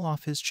to fall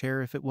off his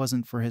chair. If it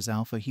wasn't for his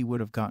alpha, he would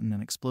have gotten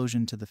an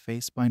explosion to the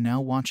face by now.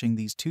 Watching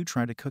these two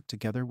try to cook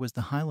together was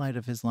the highlight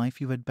of his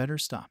life. You had better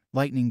stop.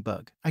 Lightning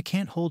bug. I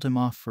can't hold him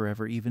off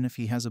forever even if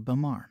he has a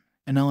bum arm.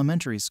 An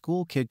elementary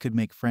school kid could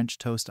make French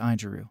toast.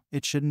 Izuku,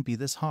 it shouldn't be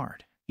this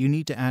hard. You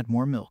need to add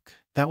more milk.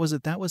 That was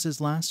it. That was his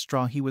last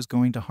straw. He was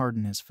going to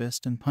harden his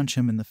fist and punch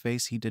him in the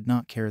face. He did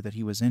not care that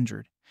he was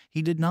injured.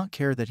 He did not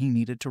care that he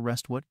needed to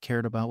rest. What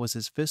cared about was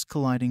his fist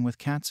colliding with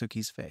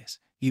Katsuki's face.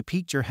 You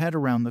peeked your head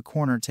around the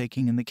corner,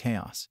 taking in the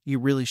chaos. You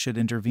really should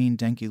intervene.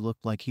 Denki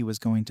looked like he was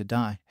going to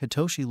die.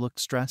 Hitoshi looked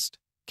stressed.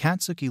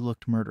 Katsuki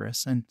looked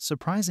murderous, and,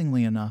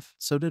 surprisingly enough,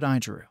 so did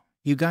Izuku.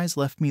 You guys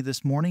left me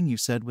this morning, you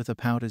said with a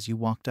pout as you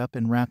walked up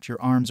and wrapped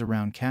your arms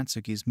around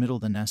Katsuki's middle.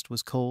 The nest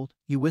was cold,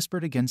 you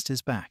whispered against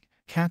his back.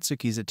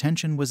 Katsuki's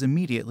attention was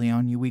immediately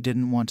on you. We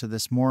didn't want to.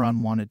 This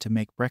moron wanted to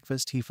make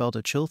breakfast. He felt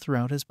a chill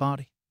throughout his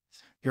body.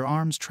 Your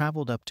arms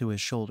traveled up to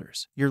his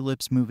shoulders, your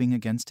lips moving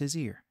against his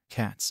ear.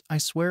 Cats, I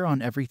swear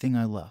on everything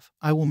I love,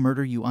 I will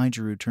murder you.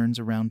 Izuku turns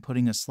around,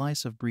 putting a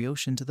slice of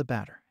brioche into the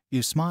batter.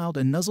 You smiled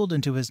and nuzzled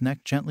into his neck,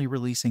 gently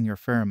releasing your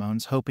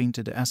pheromones, hoping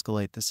to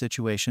de-escalate the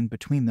situation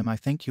between them. I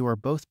think you are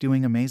both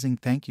doing amazing.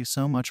 Thank you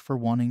so much for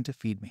wanting to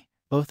feed me.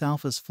 Both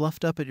alphas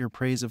fluffed up at your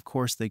praise. Of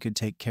course they could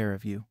take care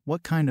of you.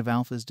 What kind of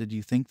alphas did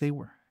you think they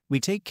were? We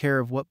take care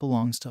of what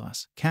belongs to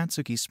us.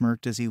 Katsuki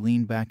smirked as he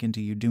leaned back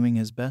into you, doing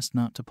his best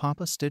not to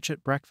pop a stitch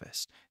at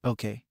breakfast.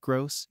 Okay,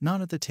 gross.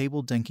 Not at the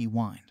table, Denki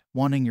whined.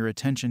 Wanting your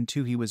attention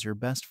too, he was your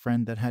best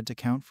friend that had to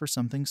count for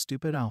something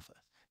stupid, alpha.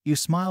 You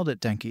smiled at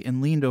Denki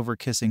and leaned over,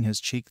 kissing his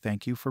cheek.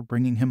 Thank you for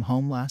bringing him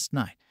home last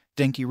night.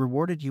 Denki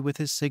rewarded you with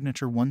his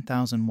signature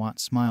 1000-watt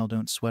smile.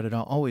 Don't sweat it,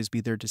 I'll always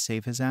be there to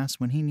save his ass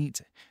when he needs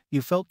it.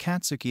 You felt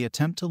Katsuki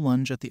attempt to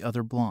lunge at the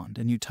other blonde,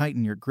 and you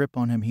tighten your grip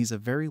on him. He's a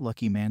very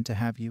lucky man to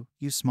have you.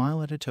 You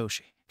smile at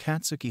Hitoshi.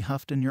 Katsuki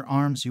huffed in your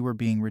arms. You were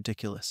being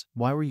ridiculous.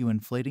 Why were you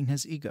inflating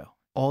his ego?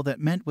 All that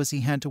meant was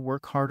he had to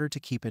work harder to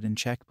keep it in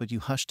check, but you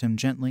hushed him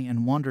gently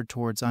and wandered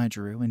towards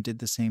Izuku and did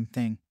the same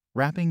thing,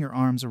 wrapping your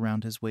arms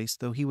around his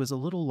waist, though he was a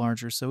little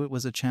larger, so it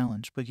was a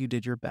challenge, but you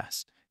did your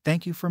best.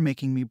 Thank you for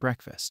making me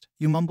breakfast,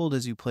 you mumbled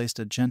as you placed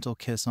a gentle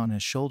kiss on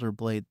his shoulder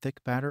blade.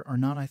 Thick batter or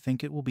not, I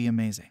think it will be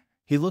amazing.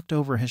 He looked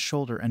over his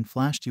shoulder and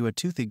flashed you a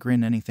toothy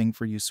grin. Anything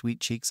for you, sweet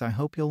cheeks, I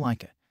hope you'll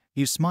like it.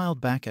 You smiled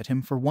back at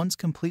him, for once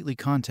completely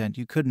content.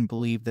 You couldn't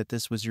believe that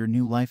this was your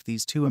new life.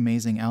 These two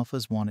amazing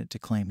alphas wanted to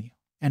claim you.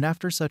 And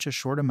after such a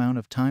short amount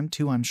of time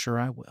too, I'm sure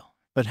I will.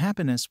 But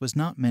happiness was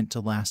not meant to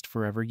last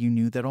forever. You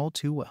knew that all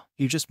too well.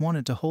 You just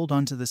wanted to hold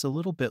on to this a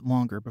little bit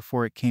longer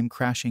before it came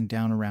crashing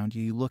down around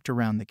you. You looked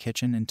around the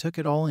kitchen and took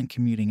it all in,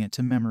 commuting it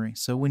to memory,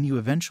 so when you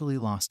eventually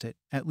lost it,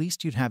 at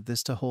least you'd have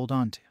this to hold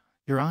on to.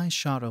 Your eyes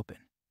shot open,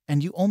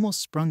 and you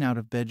almost sprung out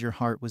of bed. Your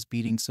heart was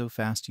beating so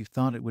fast you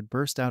thought it would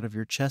burst out of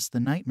your chest.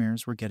 The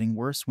nightmares were getting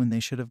worse when they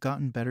should have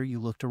gotten better. You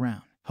looked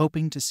around,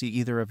 hoping to see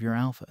either of your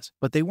alphas,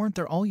 but they weren't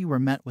there. All you were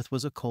met with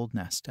was a cold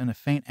nest and a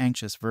faint,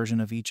 anxious version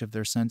of each of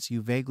their scents.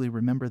 You vaguely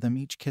remember them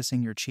each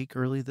kissing your cheek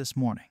early this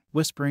morning,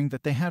 whispering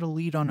that they had a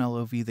lead on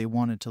LOV. They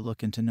wanted to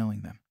look into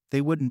knowing them.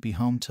 They wouldn't be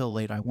home till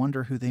late. I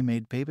wonder who they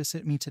made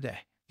babysit me today.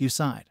 You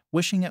sighed,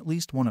 wishing at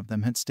least one of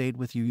them had stayed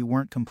with you. You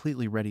weren't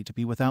completely ready to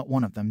be without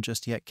one of them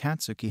just yet.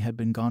 Katsuki had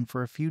been gone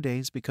for a few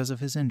days because of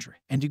his injury,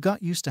 and you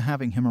got used to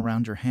having him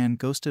around your hand.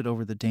 Ghosted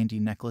over the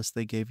dainty necklace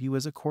they gave you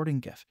as a courting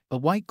gift, a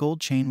white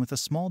gold chain with a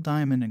small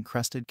diamond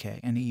encrusted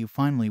K&E. You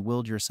finally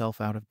willed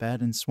yourself out of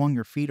bed and swung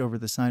your feet over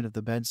the side of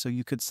the bed so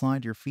you could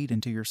slide your feet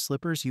into your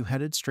slippers. You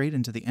headed straight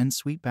into the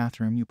ensuite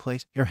bathroom. You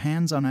placed your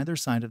hands on either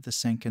side of the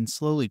sink and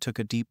slowly took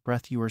a deep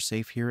breath. You are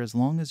safe here as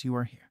long as you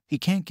are here. He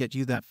can't get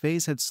you. That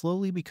phase had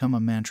slowly become a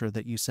mantra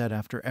that you said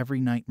after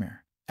every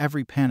nightmare,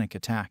 every panic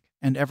attack,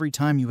 and every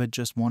time you had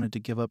just wanted to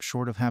give up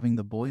short of having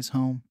the boys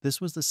home.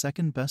 This was the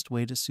second best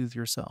way to soothe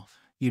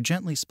yourself. You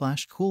gently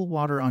splashed cool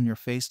water on your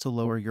face to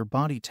lower your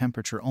body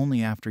temperature.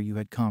 Only after you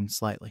had calmed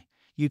slightly,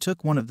 you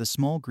took one of the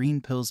small green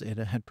pills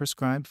Ida had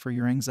prescribed for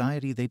your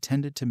anxiety. They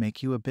tended to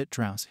make you a bit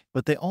drowsy,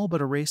 but they all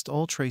but erased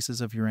all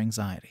traces of your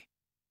anxiety.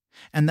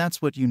 And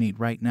that's what you need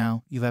right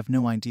now. You have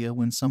no idea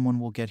when someone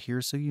will get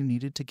here, so you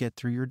needed to get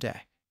through your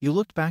day. You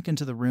looked back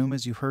into the room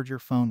as you heard your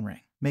phone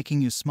ring,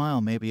 making you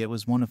smile. Maybe it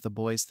was one of the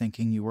boys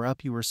thinking you were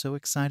up. You were so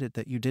excited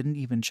that you didn't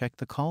even check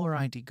the caller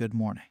ID. Good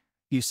morning,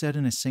 you said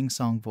in a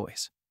sing-song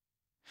voice,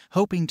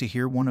 hoping to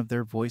hear one of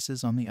their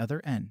voices on the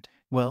other end.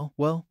 Well,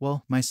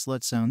 my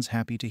slut sounds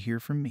happy to hear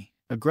from me,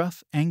 a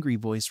gruff, angry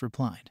voice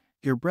replied.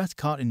 Your breath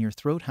caught in your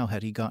throat. How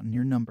had he gotten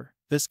your number?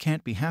 This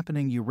can't be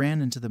happening. You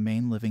ran into the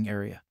main living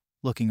area,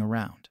 looking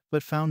around,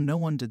 but found no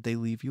one. Did they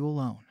leave you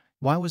alone?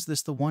 Why was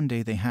this the one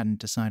day they hadn't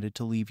decided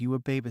to leave you a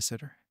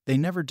babysitter? They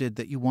never did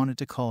that. You wanted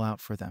to call out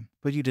for them,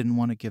 but you didn't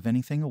want to give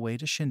anything away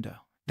to Shindo.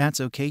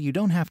 That's okay, you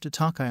don't have to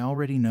talk, I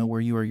already know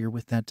where you are. You're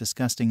with that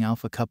disgusting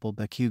alpha couple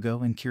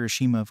Bakugo and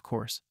Kirishima, of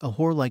course. A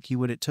whore like you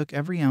would. It took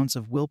every ounce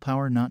of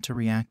willpower not to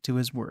react to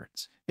his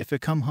words. If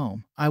it come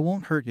home, I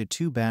won't hurt you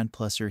too bad,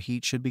 plus your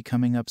heat should be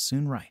coming up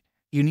soon, right?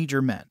 You need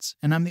your meds,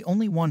 and I'm the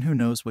only one who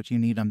knows what you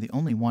need. I'm the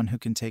only one who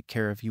can take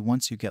care of you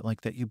once you get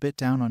like that. You bit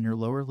down on your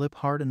lower lip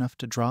hard enough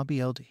to draw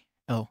BLD.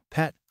 Oh,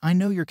 pet, I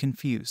know you're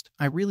confused.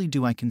 I really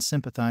do. I can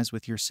sympathize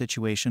with your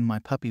situation. My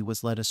puppy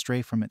was led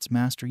astray from its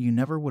master. You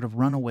never would have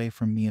run away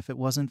from me if it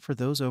wasn't for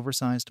those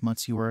oversized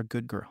mutts. You are a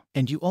good girl.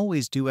 And you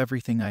always do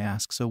everything I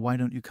ask, so why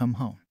don't you come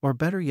home? Or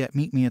better yet,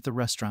 meet me at the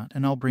restaurant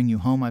and I'll bring you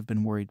home. I've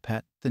been worried,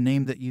 pet. The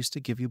name that used to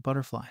give you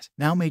butterflies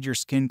now made your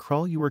skin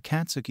crawl. You were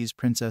Katsuki's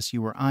princess.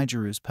 You were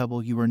Ijuru's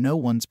pebble. You were no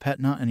one's pet.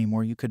 Not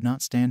anymore. You could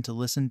not stand to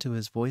listen to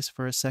his voice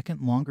for a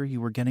second longer. You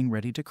were getting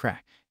ready to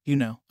crack. You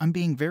know, I'm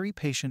being very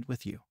patient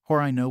with you.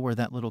 Or I know where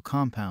that little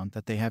compound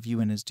that they have you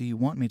in is. Do you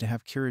want me to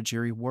have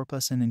Kurogiri warp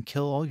us in and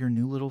kill all your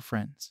new little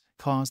friends?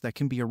 Cause that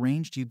can be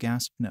arranged, you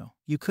gasped. No,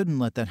 you couldn't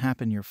let that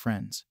happen. Your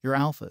friends, your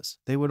alphas,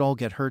 they would all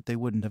get hurt. They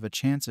wouldn't have a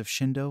chance if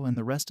Shindo and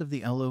the rest of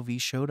the LOV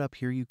showed up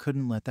here. You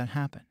couldn't let that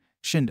happen.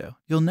 Shindo,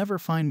 you'll never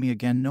find me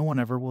again. No one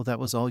ever will. That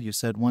was all you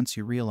said once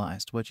you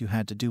realized what you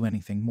had to do.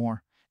 Anything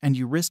more, and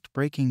you risked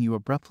breaking. You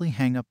abruptly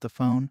hang up the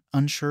phone,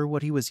 unsure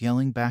what he was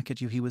yelling back at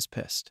you. He was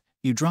pissed.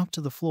 You dropped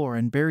to the floor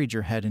and buried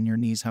your head in your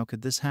knees. How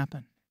could this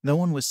happen? No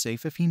one was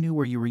safe if he knew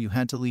where you were. You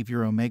had to leave.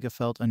 Your Omega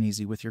felt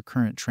uneasy with your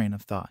current train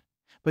of thought.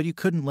 But you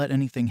couldn't let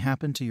anything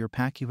happen to your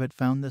pack. You had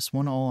found this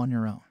one all on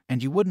your own.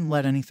 And you wouldn't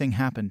let anything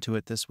happen to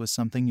it. This was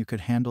something you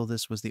could handle.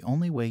 This was the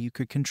only way you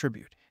could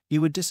contribute. You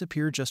would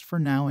disappear just for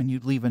now and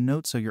you'd leave a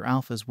note so your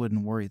alphas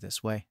wouldn't worry.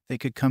 This way they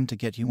could come to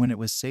get you when it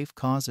was safe.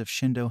 Cause if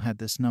Shindo had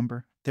this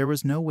number, there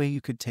was no way you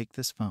could take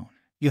this phone.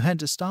 You had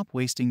to stop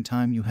wasting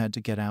time. You had to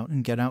get out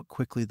and get out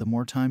quickly. The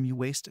more time you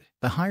wasted,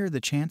 the higher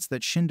the chance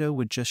that Shindo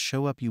would just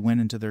show up. You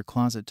went into their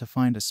closet to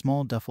find a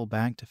small duffel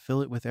bag to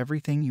fill it with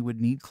everything you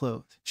would need: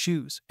 clothes,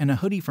 shoes, and a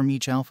hoodie from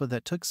each alpha.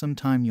 That took some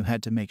time. You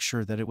had to make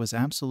sure that it was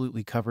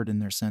absolutely covered in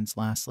their scents.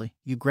 Lastly,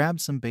 you grabbed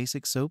some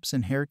basic soaps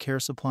and hair care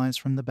supplies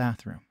from the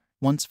bathroom.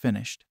 Once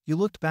finished, you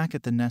looked back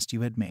at the nest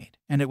you had made,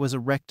 and it was a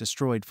wreck,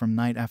 destroyed from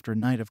night after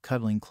night of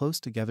cuddling close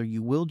together.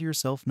 You willed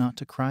yourself not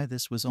to cry.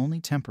 This was only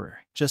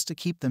temporary, just to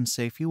keep them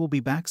safe. You will be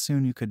back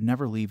soon. You could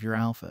never leave your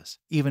alphas,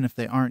 even if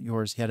they aren't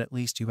yours yet. At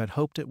least you had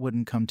hoped it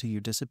wouldn't come to you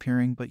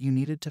disappearing, but you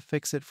needed to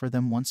fix it for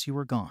them once you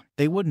were gone.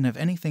 They wouldn't have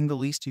anything. The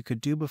least you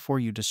could do before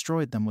you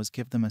destroyed them was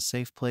give them a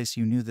safe place.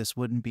 You knew this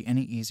wouldn't be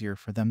any easier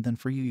for them than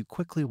for you. You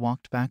quickly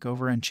walked back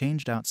over and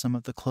changed out some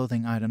of the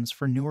clothing items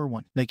for newer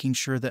ones, making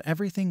sure that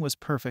everything was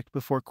perfect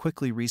before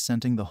quickly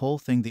rescenting the whole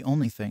thing. The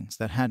only things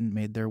that hadn't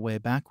made their way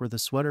back were the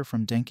sweater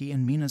from Denki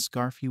and Mina's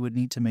scarf. You would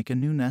need to make a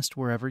new nest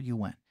wherever you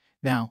went.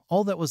 Now,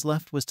 all that was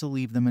left was to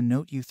leave them a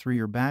note. You threw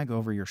your bag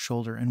over your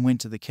shoulder and went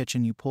to the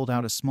kitchen. You pulled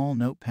out a small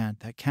notepad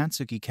that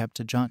Katsuki kept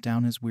to jot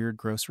down his weird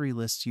grocery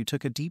lists. You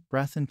took a deep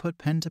breath and put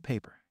pen to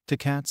paper. To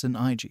Katz and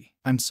IG,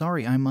 I'm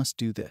sorry I must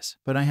do this,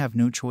 but I have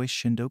no choice.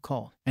 Shindo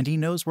called, and he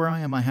knows where I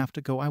am. I have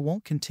to go. I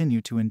won't continue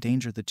to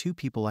endanger the two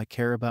people I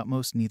care about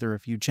most. Neither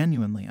of you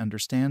genuinely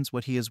understands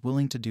what he is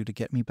willing to do to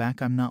get me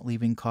back. I'm not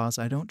leaving cause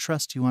I don't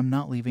trust you. I'm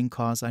not leaving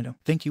cause I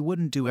don't think you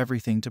wouldn't do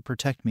everything to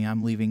protect me.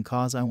 I'm leaving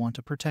cause I want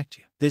to protect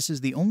you. This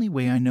is the only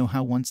way I know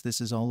how. Once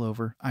this is all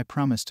over, I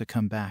promise to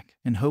come back,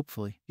 and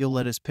hopefully you'll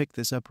let us pick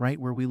this up right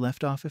where we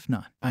left off. If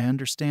not, I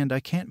understand. I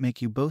can't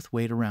make you both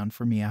wait around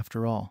for me.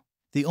 After all,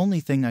 the only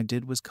thing I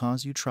did was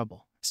cause you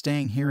trouble.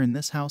 Staying here in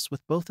this house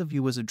with both of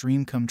you was a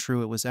dream come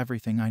true. It was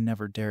everything I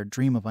never dared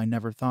dream of. I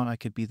never thought I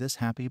could be this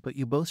happy, but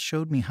you both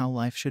showed me how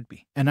life should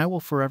be, and I will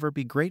forever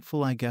be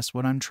grateful. I guess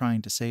what I'm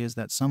trying to say is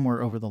that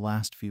somewhere over the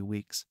last few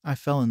weeks, I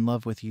fell in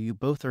love with you. You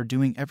both are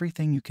doing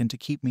everything you can to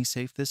keep me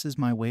safe. This is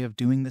my way of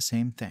doing the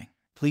same thing.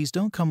 Please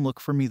don't come look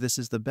for me. This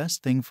is the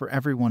best thing for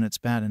everyone. It's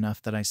bad enough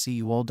that I see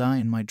you all die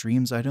in my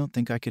dreams. I don't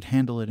think I could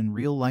handle it in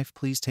real life.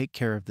 Please take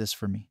care of this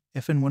for me.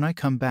 If and when I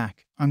come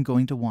back, I'm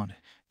going to want it.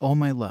 Oh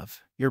my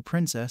love, your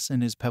princess.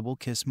 And his pebble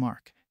kiss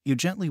mark. You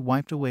gently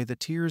wiped away the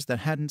tears that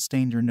hadn't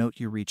stained your note.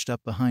 You reached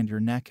up behind your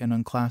neck and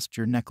unclasped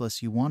your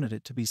necklace. You wanted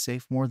it to be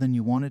safe more than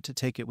you wanted to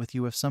take it with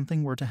you if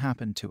something were to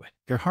happen to it.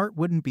 Your heart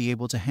wouldn't be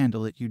able to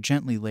handle it. You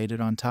gently laid it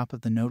on top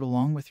of the note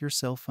along with your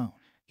cell phone.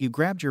 You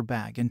grabbed your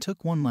bag and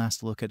took one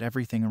last look at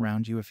everything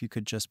around you. If you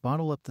could just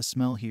bottle up the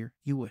smell here,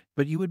 you would.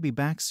 But you would be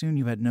back soon,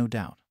 you had no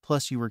doubt.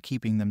 Plus you were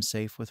keeping them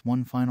safe. With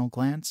one final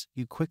glance,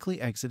 you quickly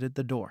exited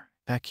the door.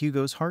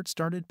 Bakugo's heart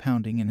started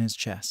pounding in his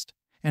chest,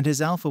 and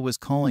his alpha was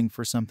calling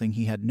for something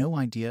he had no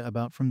idea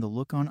about from the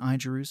look on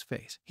Ijuru's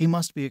face. He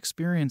must be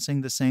experiencing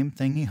the same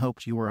thing. He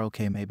hoped you were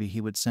okay. Maybe he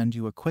would send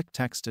you a quick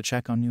text to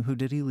check on you. Who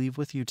did he leave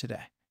with you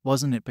today?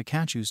 Wasn't it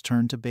Pikachu's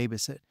turn to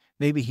babysit?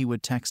 Maybe he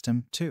would text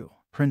him, too.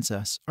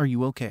 Princess, are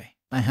you okay?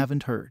 I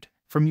haven't heard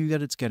from you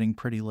yet. It's getting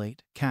pretty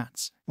late.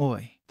 Cats.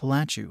 Oi.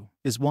 Pikachu.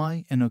 Is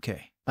why and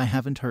okay. I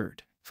haven't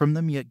heard from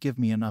them yet. Give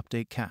me an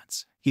update,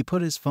 cats. He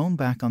put his phone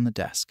back on the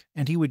desk,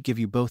 and he would give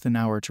you both an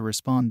hour to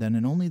respond, then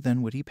and only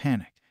then would he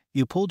panic.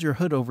 You pulled your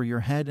hood over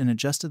your head and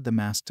adjusted the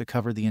mask to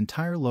cover the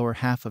entire lower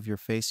half of your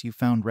face. You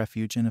found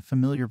refuge in a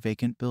familiar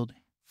vacant building,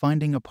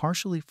 finding a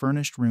partially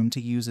furnished room to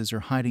use as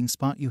your hiding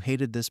spot. You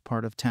hated this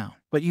part of town,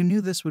 but you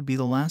knew this would be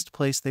the last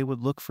place they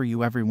would look for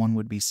you. Everyone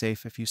would be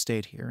safe if you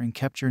stayed here and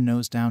kept your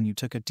nose down. You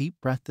took a deep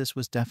breath. This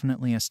was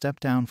definitely a step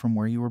down from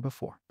where you were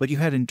before, but you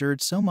had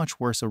endured so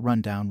much worse. A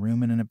rundown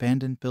room in an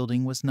abandoned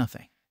building was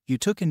nothing. You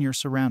took in your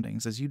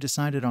surroundings as you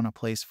decided on a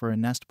place for a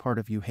nest. Part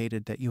of you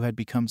hated that you had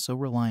become so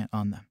reliant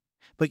on them,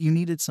 but you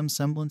needed some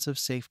semblance of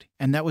safety,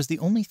 and that was the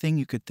only thing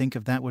you could think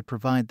of that would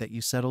provide that. You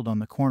settled on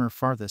the corner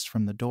farthest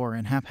from the door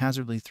and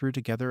haphazardly threw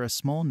together a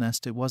small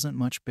nest. It wasn't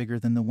much bigger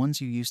than the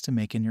ones you used to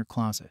make in your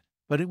closet,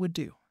 but it would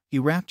do.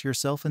 You wrapped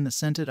yourself in the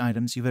scented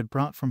items you had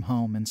brought from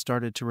home and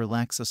started to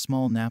relax. A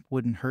small nap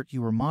wouldn't hurt.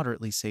 You were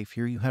moderately safe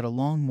here. You had a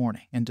long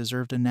morning and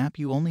deserved a nap.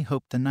 You only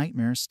hoped the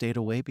nightmares stayed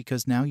away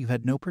because now you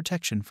had no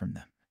protection from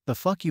them. The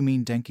fuck you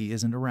mean Denki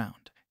isn't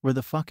around? Where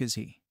the fuck is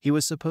he? He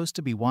was supposed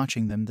to be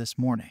watching them this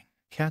morning.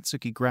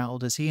 Katsuki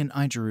growled as he and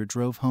Izuku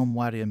drove home.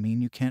 What do you mean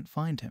you can't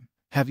find him?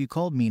 Have you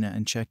called Mina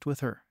and checked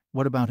with her?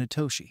 What about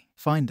Hitoshi?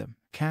 Find them.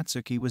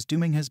 Katsuki was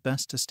doing his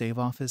best to stave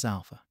off his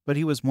alpha, but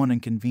he was one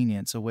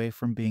inconvenience away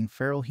from being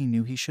feral. He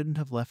knew he shouldn't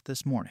have left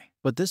this morning,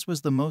 but this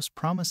was the most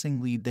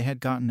promising lead they had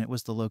gotten. It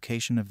was the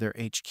location of their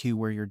HQ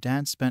where your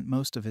dad spent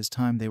most of his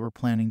time. They were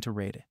planning to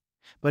raid it,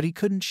 but he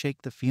couldn't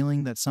shake the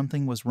feeling that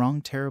something was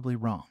wrong, terribly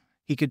wrong.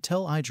 He could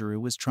tell Izuku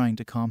was trying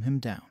to calm him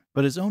down,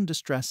 but his own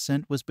distress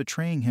scent was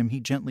betraying him. He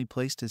gently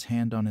placed his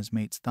hand on his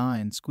mate's thigh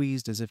and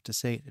squeezed as if to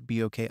say it'd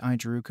be okay.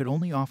 Izuku could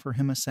only offer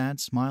him a sad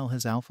smile.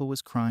 His alpha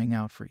was crying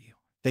out for you.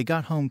 They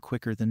got home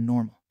quicker than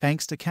normal,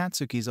 thanks to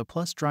Katsuki's A+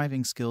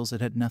 driving skills.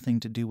 It had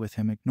nothing to do with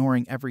him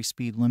ignoring every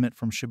speed limit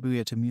from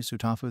Shibuya to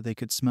Musutafu. They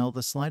could smell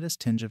the slightest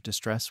tinge of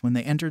distress when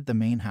they entered the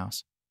main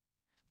house,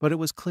 but it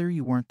was clear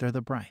you weren't there.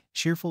 The bright,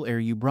 cheerful air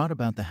you brought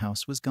about the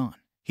house was gone.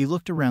 He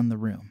looked around the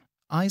room,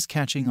 eyes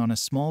catching on a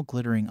small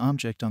glittering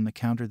object on the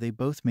counter. They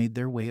both made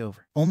their way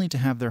over, only to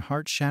have their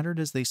hearts shattered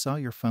as they saw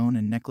your phone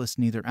and necklace.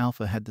 Neither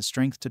alpha had the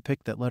strength to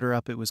pick that letter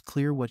up. It was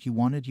clear what you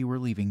wanted. You were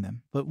leaving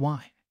them, but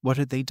why? What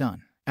had they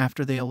done?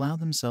 After they allowed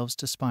themselves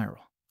to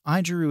spiral,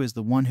 Izuku is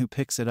the one who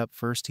picks it up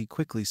first. He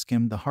quickly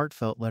skimmed the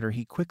heartfelt letter.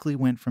 He quickly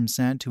went from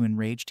sad to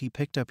enraged. He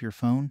picked up your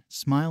phone,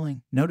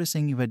 smiling,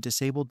 noticing you had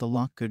disabled the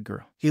lock. Good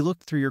girl. He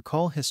looked through your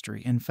call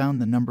history and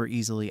found the number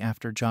easily.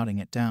 After jotting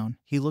it down,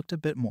 he looked a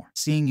bit more,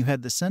 seeing you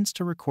had the sense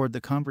to record the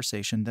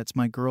conversation. That's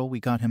my girl. We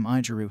got him.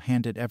 Izuku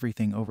handed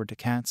everything over to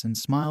Katz and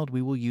smiled.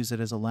 We will use it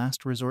as a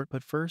last resort,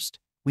 but first,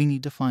 we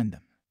need to find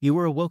them. You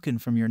were awoken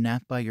from your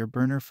nap by your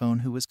burner phone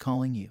who was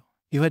calling you.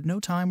 You had no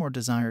time or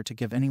desire to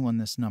give anyone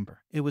this number.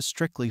 It was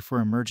strictly for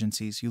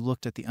emergencies. You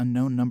looked at the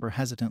unknown number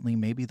hesitantly.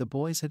 Maybe the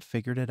boys had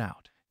figured it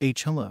out.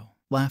 Hello.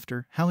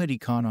 Laughter. How had he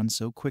caught on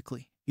so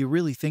quickly? You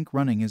really think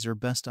running is your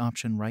best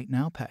option right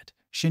now, pet?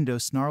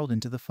 Shindo snarled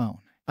into the phone.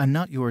 I'm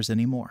not yours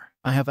anymore.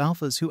 I have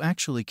alphas who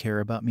actually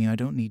care about me. I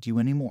don't need you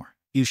anymore.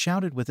 You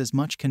shouted with as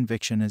much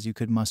conviction as you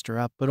could muster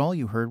up, but all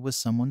you heard was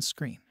someone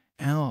scream.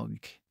 Aug.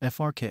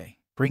 FRK.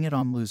 Bring it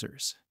on,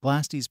 losers.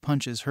 Blasty's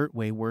punches hurt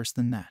way worse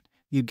than that.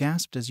 You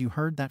gasped as you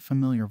heard that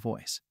familiar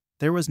voice.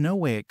 There was no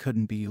way it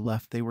couldn't be you.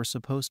 Left. They were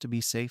supposed to be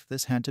safe.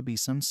 This had to be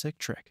some sick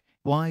trick.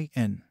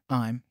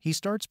 He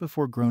starts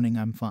before groaning.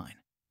 I'm fine.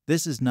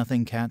 This is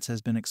nothing. Katz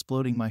has been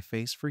exploding my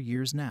face for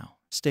years now.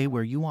 Stay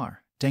where you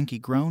are. Denki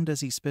groaned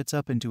as he spits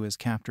up into his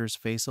captor's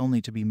face, only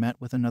to be met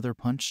with another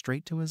punch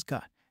straight to his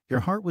gut.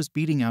 Your heart was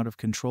beating out of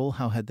control.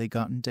 How had they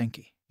gotten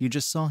Denki? You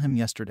just saw him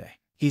yesterday.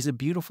 He's a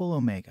beautiful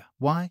Omega.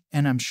 Why?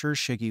 And I'm sure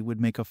Shiggy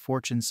would make a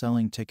fortune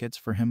selling tickets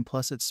for him.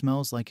 Plus it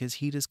smells like his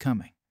heat is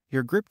coming.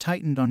 Your grip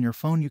tightened on your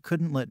phone. You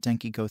couldn't let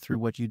Denki go through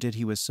what you did.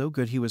 He was so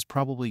good. He was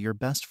probably your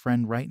best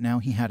friend right now.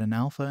 He had an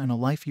alpha and a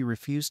life. You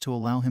refused to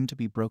allow him to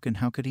be broken.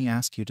 How could he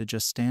ask you to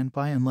just stand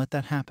by and let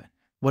that happen?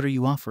 What are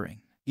you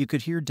offering? You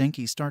could hear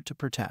Denki start to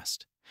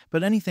protest,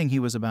 but anything he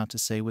was about to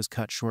say was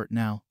cut short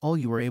now. All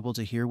you were able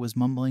to hear was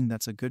mumbling.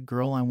 That's a good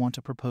girl. I want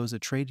to propose a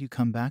trade. You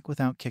come back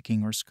without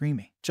kicking or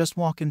screaming. Just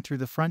walk in through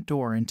the front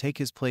door and take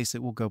his place.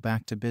 It will go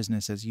back to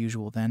business as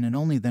usual then, and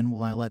only then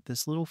will I let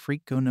this little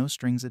freak go. No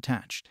strings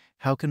attached.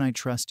 How can I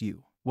trust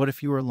you? What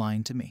if you are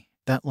lying to me?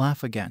 That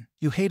laugh again.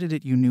 You hated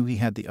it. You knew he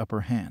had the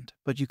upper hand,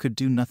 but you could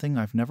do nothing.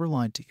 I've never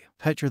lied to you.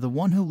 Pet, you're the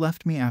one who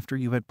left me after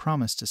you had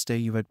promised to stay.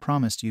 You had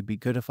promised you'd be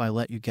good if I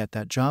let you get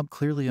that job.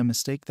 Clearly a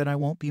mistake that I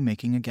won't be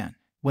making again.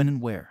 When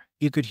and where?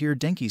 You could hear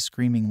Denki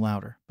screaming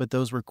louder, but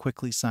those were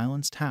quickly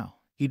silenced. How?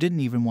 You didn't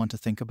even want to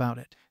think about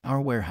it. Our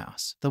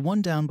warehouse. The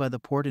one down by the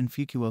port in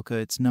Fukuoka.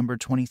 It's number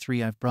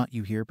 23. I've brought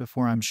you here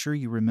before. I'm sure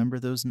you remember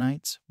those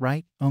nights,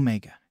 right?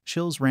 Omega.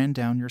 Chills ran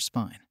down your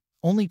spine.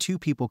 Only 2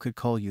 people could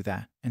call you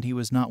that, and he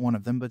was not one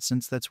of them, but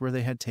since that's where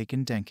they had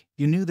taken Denki,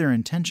 you knew their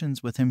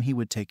intentions with him. He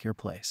would take your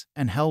place,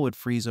 and hell would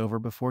freeze over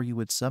before you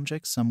would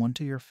subject someone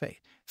to your fate.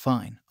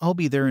 Fine. I'll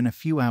be there in a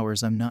few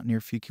hours. I'm not near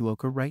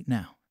Fukuoka right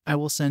now. I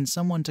will send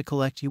someone to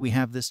collect you. We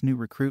have this new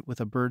recruit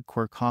with a bird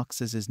quirk. Hawks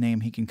is his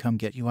name. He can come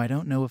get you. I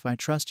don't know if I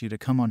trust you to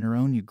come on your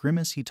own. You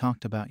grimace. He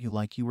talked about you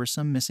like you were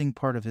some missing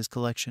part of his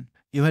collection.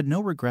 You had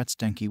no regrets.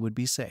 Denki would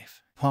be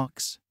safe.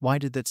 Hawks, why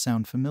did that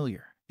sound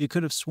familiar? You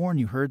could have sworn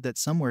you heard that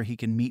somewhere. He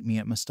can meet me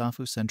at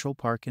Mustafa Central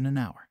Park in an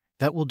hour.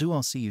 That will do.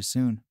 I'll see you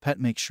soon. Pet,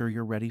 make sure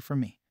you're ready for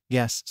me.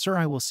 Yes, sir,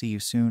 I will see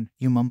you soon,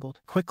 you mumbled,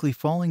 quickly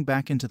falling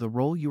back into the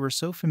role you were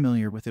so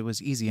familiar with. It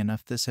was easy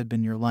enough. This had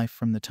been your life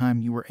from the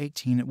time you were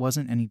 18. It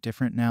wasn't any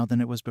different now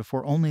than it was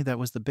before, only that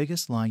was the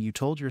biggest lie you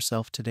told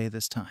yourself today.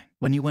 This time,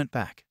 when you went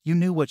back, you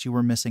knew what you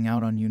were missing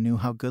out on. You knew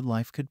how good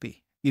life could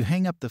be. You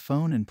hang up the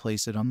phone and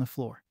place it on the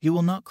floor. You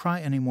will not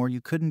cry anymore. You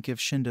couldn't give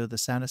Shindo the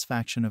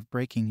satisfaction of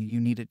breaking you. You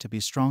needed to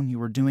be strong. You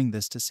were doing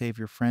this to save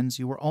your friends.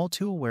 You were all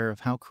too aware of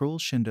how cruel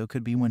Shindo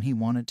could be when he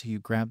wanted to. You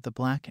grabbed the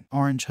black and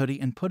orange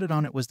hoodie and put it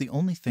on. It was the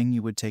only thing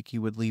you would take.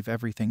 You would leave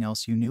everything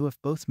else. You knew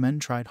if both men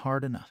tried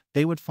hard enough,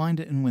 they would find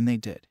it, and when they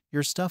did,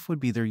 your stuff would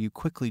be there. You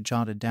quickly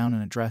jotted down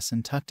an address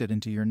and tucked it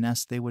into your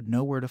nest. They would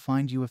know where to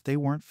find you if they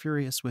weren't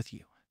furious with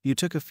you. You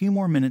took a few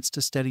more minutes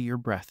to steady your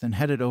breath and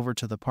headed over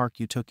to the park.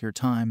 You took your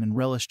time and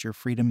relished your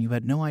freedom. You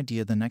had no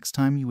idea the next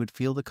time you would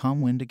feel the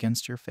calm wind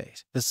against your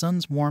face, the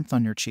sun's warmth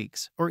on your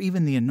cheeks, or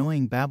even the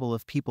annoying babble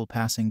of people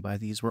passing by.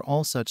 These were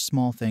all such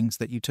small things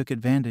that you took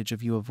advantage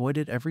of. You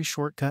avoided every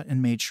shortcut and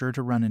made sure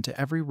to run into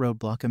every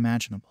roadblock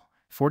imaginable.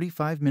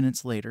 45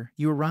 minutes later,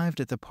 you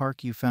arrived at the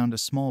park. You found a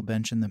small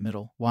bench in the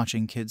middle,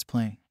 watching kids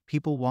playing,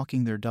 people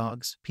walking their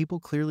dogs, people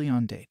clearly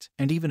on dates,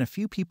 and even a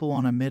few people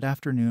on a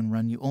mid-afternoon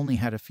run. You only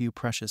had a few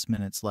precious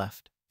minutes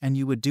left, and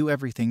you would do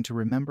everything to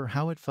remember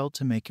how it felt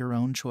to make your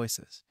own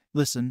choices.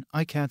 Listen,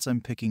 cats, I'm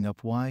picking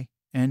up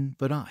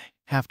but I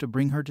have to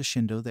bring her to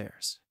Shindo.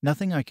 There's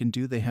nothing I can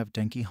do. They have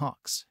Denki.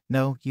 Hawks.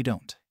 No, you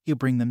don't. You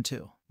bring them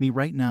to me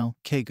right now.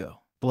 Keigo.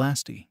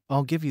 Blasty,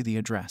 I'll give you the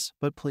address,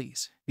 but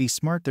please, be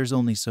smart. There's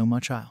only so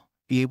much I'll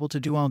be able to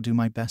do. I'll do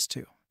my best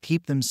to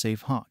keep them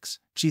safe. Hawks.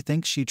 She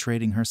thinks she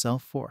trading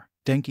herself for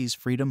Denki's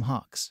freedom.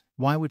 Hawks.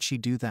 Why would she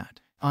do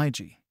that?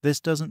 IG. This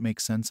doesn't make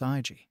sense.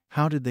 IG.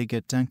 How did they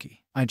get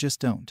Denki? I just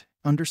don't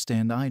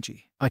understand.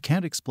 IG. I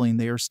can't explain.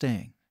 They are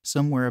staying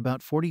somewhere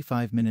about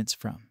 45 minutes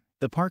from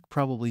the park,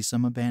 probably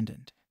some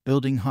abandoned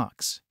building.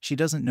 Hawks. She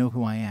doesn't know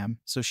who I am,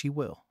 so she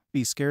will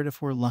be scared.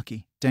 If we're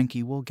lucky,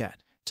 Denki will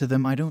get to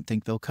them. I don't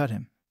think they'll cut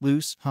him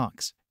loose.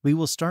 Hawks. We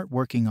will start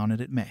working on it.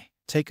 It may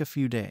take a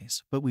few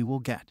days, but we will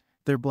get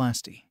there.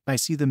 Blasty. I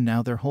see them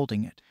now. They're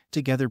holding it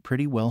together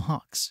pretty well.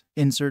 Hawks.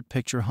 Insert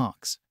picture.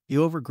 Hawks.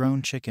 You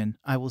overgrown chicken.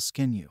 I will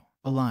skin you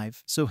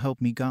alive, so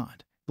help me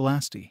God.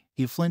 Blasty.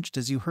 You flinched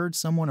as you heard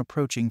someone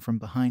approaching from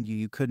behind you.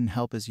 You couldn't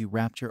help as you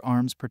wrapped your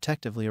arms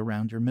protectively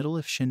around your middle.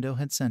 If Shindo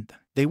had sent them,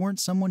 they weren't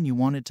someone you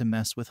wanted to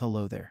mess with.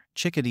 Hello there,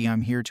 Chickadee.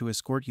 I'm here to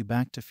escort you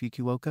back to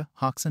Fukuoka,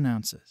 Hawks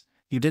announces.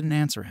 You didn't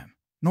answer him.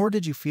 Nor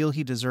did you feel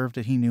he deserved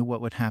it. He knew what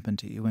would happen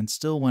to you and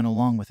still went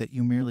along with it.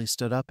 You merely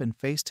stood up and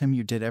faced him.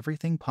 You did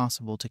everything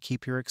possible to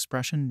keep your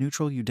expression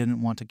neutral. You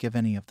didn't want to give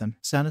any of them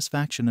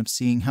satisfaction of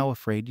seeing how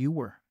afraid you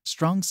were.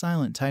 Strong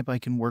silent type. I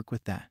can work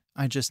with that.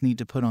 I just need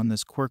to put on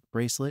this quirk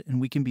bracelet and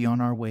we can be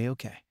on our way.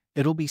 Okay.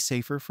 It'll be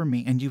safer for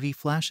me and you. He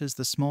flashes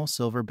the small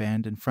silver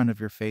band in front of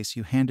your face.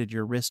 You handed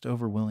your wrist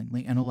over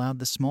willingly and allowed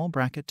the small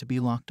bracket to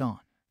be locked on.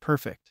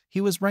 Perfect.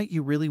 He was right.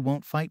 You really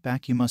won't fight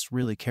back. You must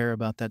really care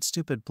about that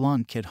stupid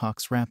blonde kid.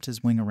 Hawks wrapped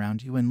his wing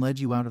around you and led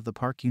you out of the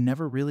park. You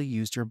never really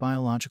used your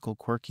biological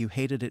quirk. You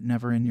hated it.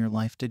 Never in your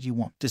life did you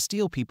want to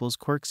steal people's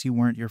quirks. You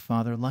weren't your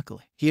father.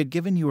 Luckily, he had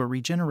given you a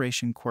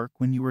regeneration quirk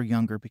when you were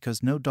younger,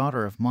 because no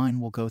daughter of mine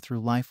will go through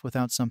life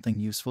without something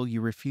useful.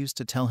 You refused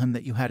to tell him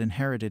that you had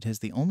inherited his.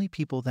 The only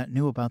people that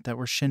knew about that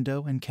were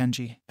Shindo and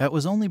Kenji. That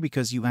was only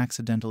because you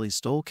accidentally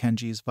stole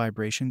Kenji's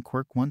vibration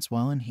quirk once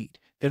while in heat.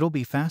 It'll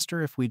be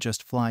faster if we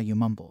just fly, you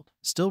mumbled,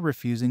 still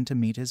refusing to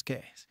meet his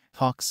gaze.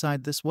 Hawks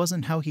sighed. This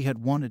wasn't how he had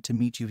wanted to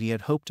meet you. He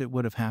had hoped it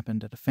would have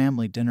happened at a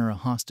family dinner. A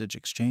hostage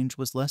exchange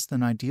was less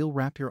than ideal.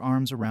 Wrap your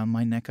arms around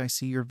my neck. I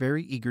see you're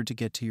very eager to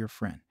get to your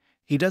friend.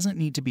 He doesn't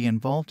need to be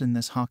involved in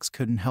this. Hawks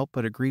couldn't help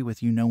but agree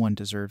with you. No one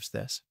deserves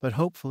this, but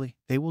hopefully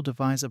they will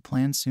devise a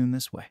plan soon.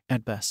 This way.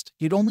 At best,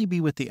 you'd only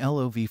be with the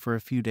LOV for a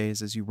few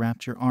days. As you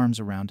wrapped your arms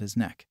around his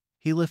neck,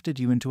 he lifted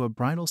you into a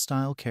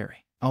bridal-style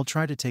carry. I'll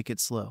try to take it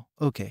slow.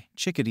 Okay,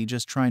 Chickadee,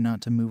 just try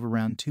not to move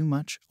around too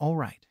much. All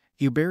right.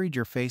 You buried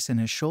your face in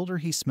his shoulder.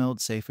 He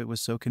smelled safe. It was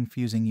so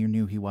confusing you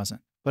knew he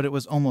wasn't. But it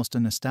was almost a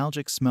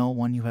nostalgic smell,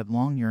 one you had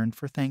long yearned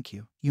for. Thank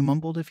you. You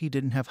mumbled. If he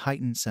didn't have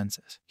heightened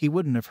senses, he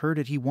wouldn't have heard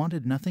it. He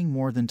wanted nothing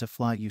more than to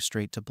fly you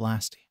straight to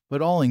Blasty.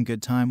 But all in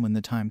good time. When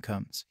the time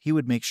comes, he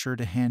would make sure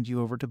to hand you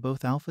over to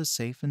both alphas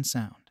safe and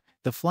sound.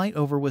 The flight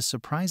over was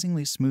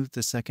surprisingly smooth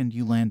the second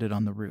you landed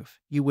on the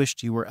roof. You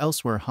wished you were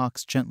elsewhere.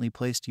 Hawks gently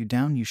placed you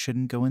down. You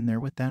shouldn't go in there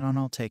with that on.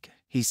 I'll take it,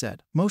 he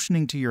said,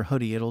 motioning to your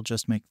hoodie. It'll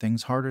just make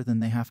things harder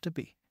than they have to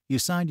be. You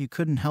sighed. You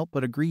couldn't help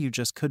but agree. You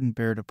just couldn't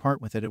bear to part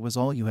with it. It was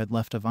all you had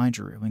left of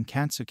Izuku, and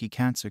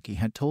Katsuki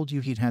had told you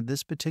he'd had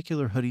this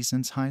particular hoodie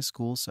since high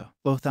school, so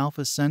both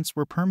Alpha's scents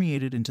were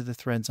permeated into the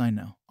threads. I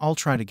know. I'll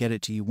try to get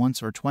it to you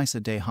once or twice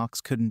a day.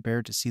 Hawks couldn't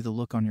bear to see the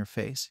look on your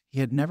face. He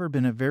had never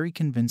been a very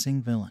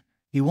convincing villain.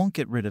 You won't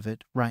get rid of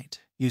it, right?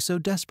 You so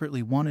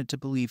desperately wanted to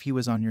believe he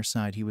was on your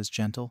side. He was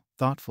gentle,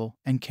 thoughtful,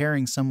 and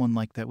caring. Someone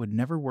like that would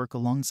never work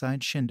alongside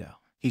Shindo.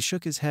 He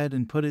shook his head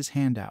and put his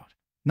hand out.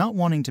 Not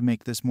wanting to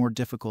make this more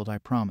difficult, I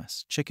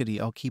promise. Chickadee,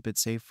 I'll keep it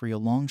safe for you,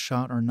 long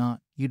shot or not.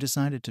 You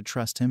decided to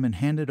trust him and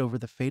handed over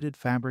the faded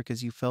fabric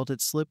as you felt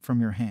it slip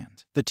from your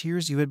hand. The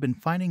tears you had been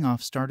fighting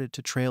off started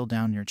to trail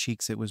down your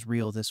cheeks. It was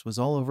real. This was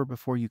all over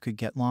before you could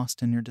get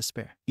lost in your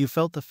despair. You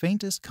felt the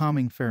faintest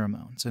calming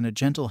pheromones and a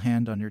gentle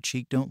hand on your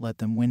cheek. Don't let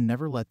them win.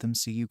 Never let them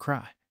see you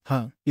cry.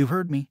 Huh, you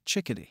heard me,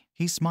 Chickadee.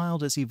 He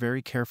smiled as he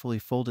very carefully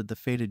folded the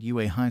faded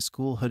UA high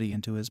school hoodie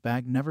into his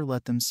bag. Never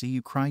let them see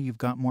you cry. You've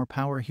got more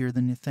power here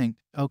than you think.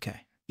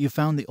 Okay. You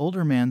found the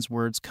older man's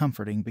words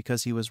comforting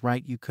because he was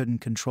right. You couldn't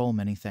control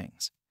many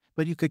things,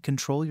 but you could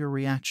control your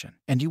reaction.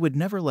 And you would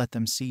never let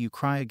them see you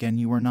cry again.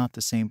 You were not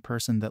the same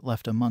person that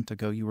left a month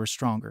ago. You were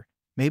stronger.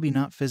 Maybe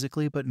not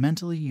physically, but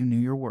mentally you knew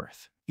your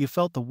worth. You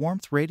felt the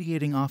warmth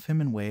radiating off him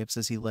in waves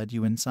as he led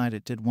you inside.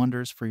 It did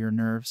wonders for your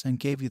nerves and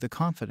gave you the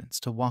confidence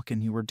to walk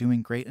in. You were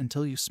doing great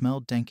until you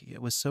smelled Denki.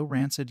 It was so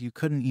rancid you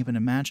couldn't even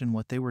imagine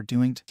what they were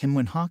doing to him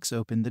when Hawks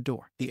opened the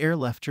door. The air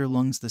left your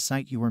lungs. The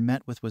sight you were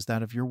met with was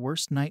that of your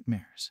worst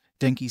nightmares.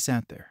 Denki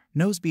sat there,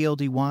 nose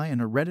bldy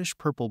and a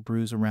reddish-purple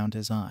bruise around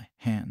his eye,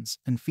 hands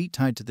and feet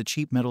tied to the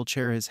cheap metal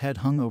chair. His head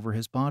hung over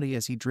his body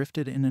as he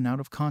drifted in and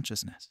out of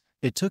consciousness.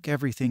 It took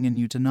everything in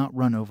you to not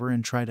run over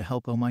and try to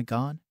help. Oh my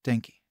God,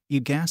 Denki. You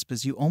gasped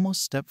as you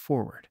almost stepped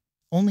forward,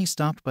 only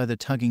stopped by the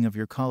tugging of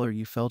your collar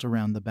you felt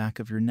around the back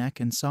of your neck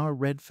and saw a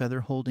red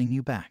feather holding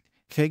you back.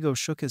 Kago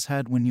shook his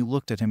head when you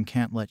looked at him.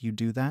 Can't let you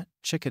do that,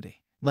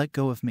 Chickadee. Let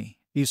go of me.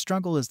 You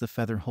struggle as the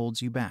feather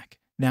holds you back.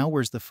 Now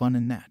where's the fun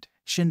in that?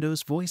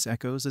 Shindo's voice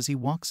echoes as he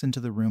walks into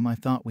the room. I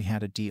thought we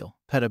had a deal.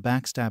 Pet a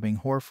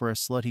backstabbing whore for a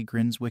slut. He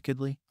grins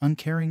wickedly,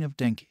 uncaring of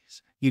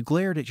Denki's. You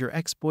glared at your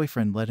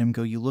ex-boyfriend. Let him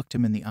go. You looked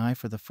him in the eye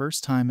for the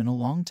first time in a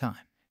long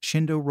time.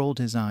 Shindo rolled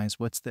his eyes.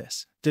 What's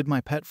this? Did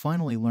my pet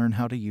finally learn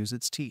how to use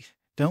its teeth?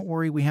 Don't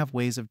worry, we have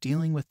ways of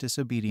dealing with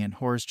disobedient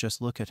whores.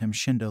 Just look at him.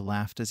 Shindo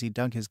laughed as he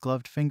dug his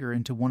gloved finger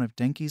into one of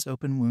Denki's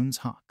open wounds.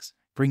 Hawks,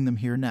 bring them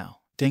here now.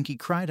 Denki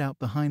cried out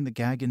behind the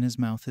gag in his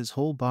mouth. His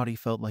whole body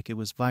felt like it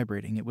was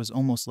vibrating. It was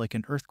almost like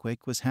an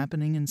earthquake was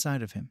happening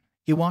inside of him.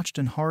 You watched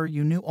in horror.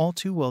 You knew all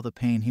too well the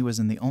pain he was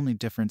in. The only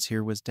difference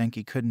here was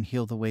Denki couldn't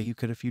heal the way you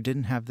could if you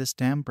didn't have this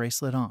damn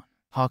bracelet on.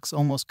 Hawks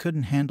almost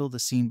couldn't handle the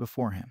scene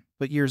before him,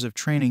 but years of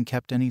training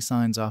kept any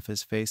signs off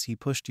his face. He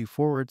pushed you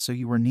forward so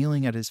you were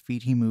kneeling at his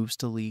feet. He moves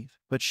to leave,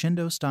 but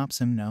Shindo stops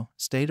him. No,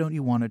 stay. Don't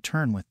you want to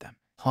turn with them?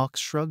 Hawks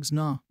shrugs.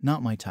 Nah,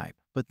 not my type,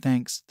 but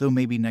thanks, though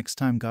maybe next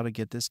time. Gotta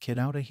get this kid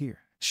out of here.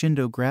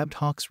 Shindo grabbed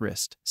Hawks'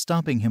 wrist,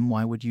 stopping him.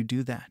 Why would you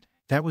do that?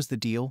 That was the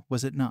deal,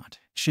 was it not?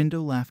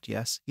 Shindo laughed.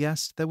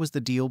 Yes, that was the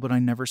deal, but I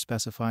never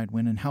specified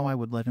when and how I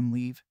would let him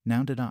leave.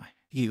 Now did I?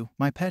 You,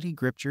 my pet. He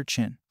gripped your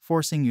chin,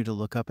 forcing you to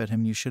look up at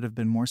him. You should have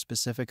been more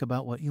specific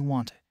about what you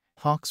wanted.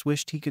 Hawks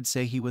wished he could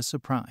say he was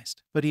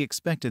surprised, but he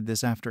expected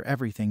this after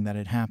everything that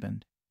had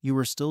happened. You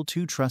were still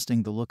too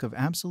trusting. The look of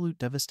absolute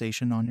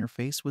devastation on your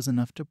face was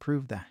enough to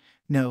prove that.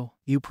 No,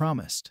 you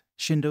promised.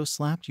 Shindo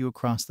slapped you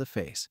across the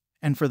face,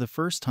 and for the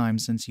first time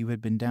since you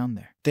had been down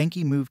there.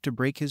 Denki moved to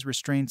break his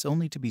restraints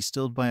only to be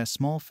stilled by a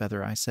small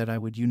feather. I said I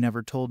would. You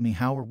never told me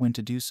how or when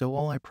to do so.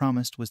 All I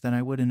promised was that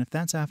I would, and if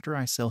that's after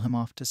I sell him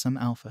off to some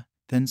alpha,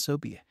 then so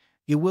be it.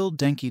 You willed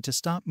Denki to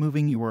stop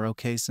moving. You were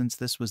okay since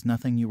this was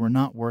nothing. You were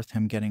not worth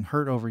him getting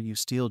hurt over. You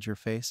steeled your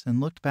face and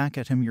looked back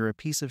at him. You're a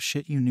piece of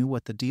shit. You knew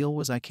what the deal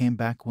was. I came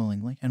back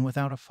willingly and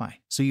without a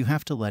fight, so you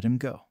have to let him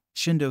go.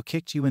 Shindo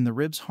kicked you in the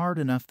ribs hard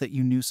enough that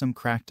you knew some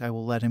cracked. I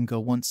will let him go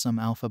once some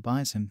alpha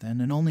buys him.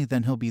 Then and only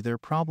then he'll be their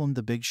problem.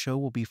 The big show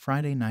will be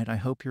Friday night. I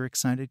hope you're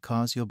excited,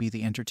 cause you'll be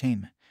the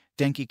entertainment.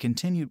 Denki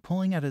continued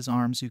pulling at his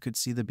arms. You could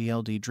see the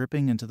BLD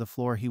dripping into the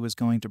floor. He was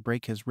going to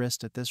break his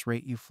wrist. At this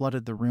rate you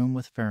flooded the room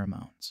with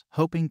pheromones,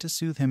 hoping to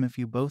soothe him if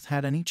you both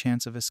had any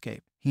chance of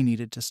escape. He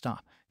needed to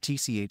stop.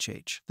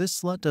 TCHH.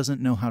 This slut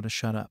doesn't know how to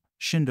shut up.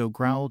 Shindo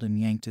growled and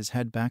yanked his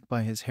head back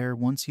by his hair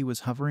once he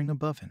was hovering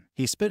above him.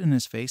 He spit in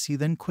his face. He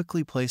then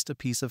quickly placed a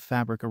piece of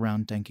fabric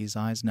around Denki's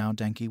eyes. Now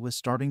Denki was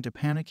starting to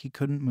panic. He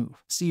couldn't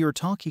move, see or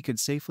talk. He could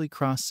safely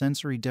cross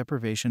sensory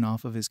deprivation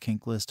off of his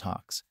kink list.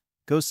 Hawks,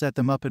 go set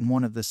them up in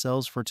one of the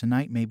cells for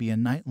tonight. Maybe a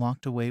night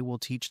locked away will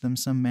teach them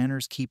some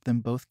manners. Keep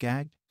them both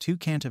gagged. Two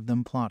can't have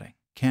them plotting,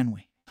 can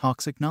we?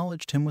 Hawks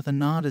acknowledged him with a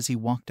nod as he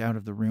walked out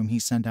of the room. He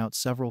sent out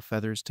several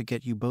feathers to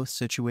get you both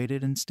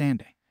situated and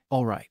standing.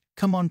 All right,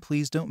 come on,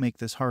 please don't make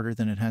this harder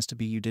than it has to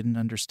be. You didn't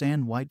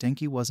understand why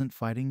Denki wasn't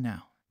fighting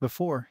now.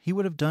 Before, he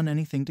would have done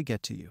anything to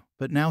get to you,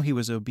 but now he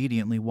was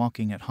obediently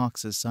walking at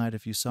Hawks' side.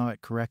 If you saw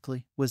it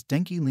correctly, was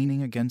Denki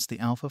leaning against the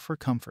alpha for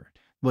comfort.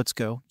 Let's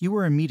go. You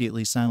were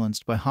immediately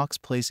silenced by Hawks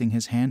placing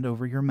his hand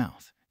over your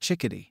mouth.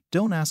 Chickadee,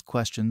 don't ask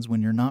questions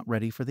when you're not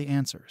ready for the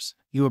answers.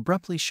 You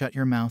abruptly shut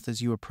your mouth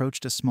as you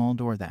approached a small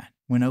door that,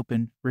 when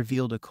opened,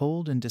 revealed a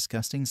cold and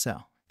disgusting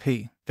cell.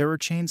 There were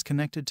chains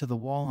connected to the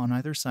wall on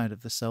either side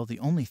of the cell. The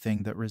only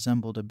thing that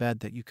resembled a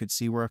bed that you could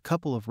see were a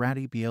couple of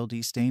ratty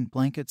BLD-stained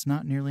blankets,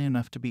 not nearly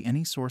enough to be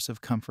any source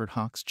of comfort.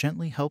 Hawks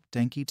gently helped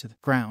Denki to the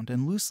ground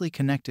and loosely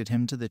connected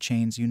him to the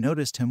chains. You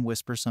noticed him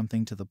whisper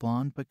something to the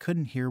blonde but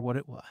couldn't hear what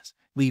it was.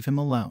 Leave him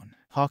alone.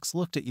 Hawks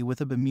looked at you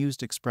with a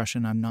bemused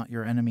expression. I'm not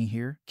your enemy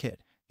here,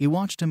 kid. You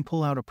watched him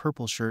pull out a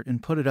purple shirt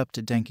and put it up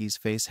to Denki's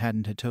face.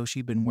 Hadn't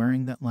Hitoshi been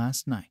wearing that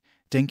last night?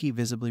 Denki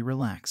visibly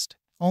relaxed,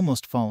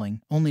 almost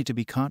falling, only to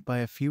be caught by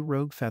a few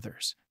rogue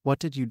feathers. What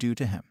did you do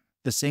to him?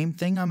 The same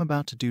thing I'm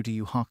about to do to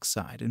you. Hawk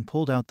sighed and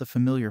pulled out the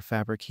familiar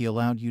fabric. He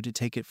allowed you to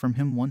take it from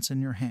him once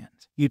in your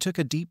hands. You took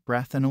a deep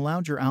breath and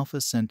allowed your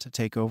alpha scent to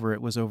take over.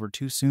 It was over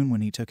too soon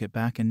when he took it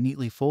back and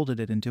neatly folded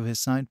it into his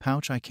side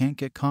pouch. I can't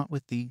get caught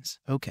with these.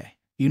 Okay.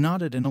 You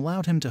nodded and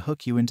allowed him to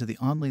hook you into the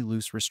oddly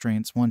loose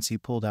restraints. Once he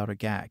pulled out a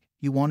gag,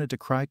 you wanted to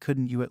cry.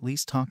 Couldn't you at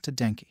least talk to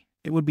Denki?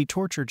 It would be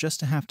torture just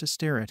to have to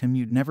stare at him.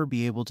 You'd never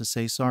be able to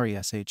say sorry.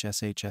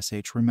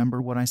 SH. Remember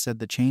what I said?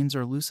 The chains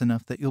are loose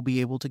enough that you'll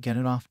be able to get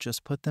it off.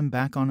 Just put them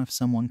back on if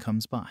someone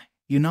comes by.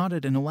 You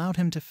nodded and allowed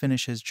him to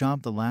finish his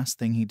job. The last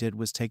thing he did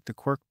was take the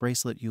quirk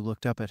bracelet. You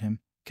looked up at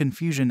him,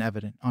 confusion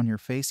evident on your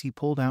face. He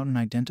pulled out an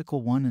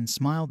identical one and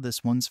smiled.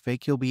 This one's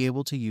fake. You'll be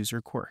able to use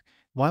your quirk.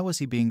 Why was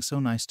he being so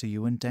nice to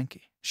you and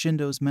Denki?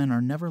 Shindo's men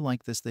are never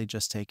like this. They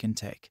just take and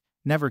take,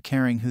 never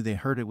caring who they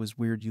hurt. It was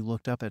weird. You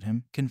looked up at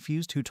him,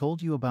 confused. Who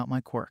told you about my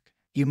quirk?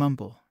 You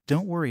mumble.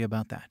 Don't worry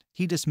about that.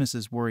 He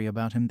dismisses worry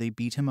about him. They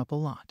beat him up a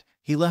lot.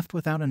 He left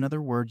without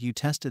another word. You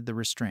tested the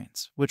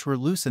restraints, which were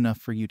loose enough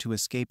for you to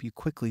escape. You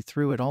quickly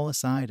threw it all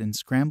aside and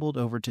scrambled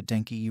over to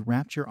Denki. You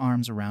wrapped your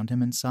arms around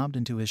him and sobbed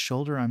into his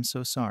shoulder. I'm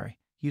so sorry.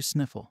 You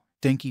sniffle.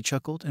 Denki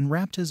chuckled and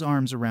wrapped his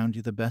arms around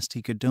you the best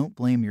he could. Don't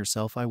blame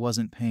yourself. I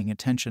wasn't paying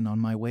attention on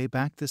my way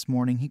back this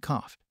morning. He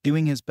coughed,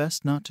 doing his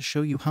best not to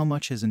show you how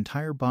much his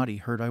entire body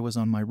hurt. I was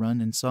on my run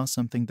and saw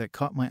something that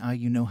caught my eye.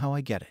 You know how I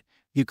get it.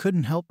 You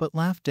couldn't help but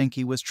laugh.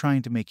 Denki was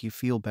trying to make you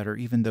feel better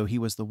even though he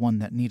was the one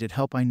that needed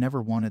help. I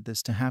never wanted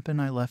this to happen.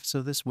 I left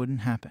so this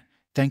wouldn't happen.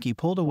 Denki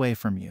pulled away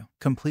from you,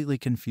 completely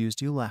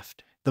confused. You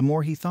left. The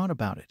more he thought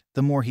about it,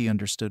 the more he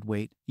understood.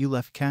 Wait, you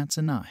left Kat's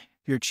and I.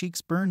 Your cheeks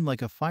burned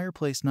like a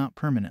fireplace. Not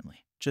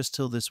permanently, just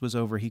till this was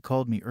over. He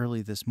called me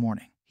early this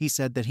morning. He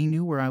said that he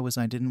knew where I was.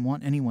 I didn't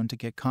want anyone to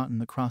get caught in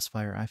the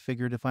crossfire. I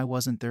figured if I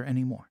wasn't there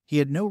anymore, he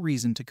had no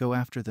reason to go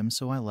after them,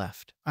 so I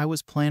left. I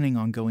was planning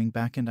on going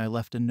back and I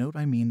left a note.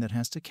 That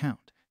has to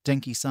count.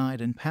 Denki sighed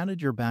and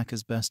patted your back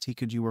as best he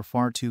could. You were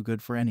far too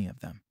good for any of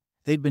them.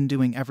 They'd been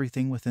doing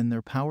everything within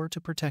their power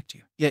to protect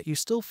you, yet you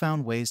still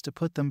found ways to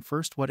put them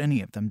first. What any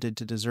of them did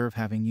to deserve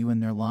having you in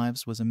their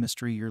lives was a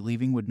mystery. Your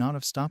leaving would not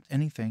have stopped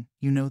anything.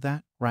 You know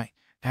that, right?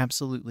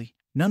 Absolutely.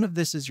 None of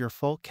this is your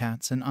fault.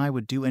 Cats and I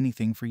would do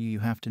anything for you. You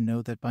have to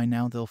know that by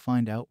now they'll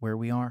find out where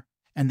we are,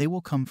 and they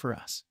will come for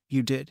us.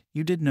 You did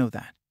know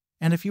that.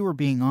 And if you were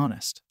being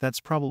honest,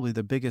 that's probably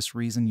the biggest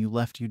reason you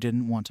left. You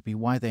didn't want to be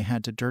why they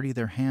had to dirty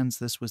their hands.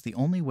 This was the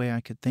only way I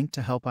could think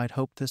to help. I'd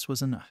hoped this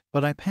was enough.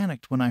 But I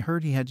panicked when I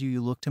heard he had you.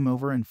 You looked him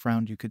over and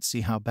frowned. You could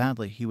see how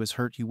badly he was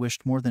hurt. You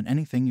wished more than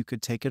anything you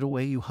could take it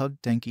away. You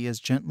hugged Denki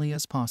as gently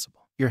as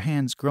possible, your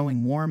hands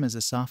growing warm as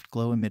a soft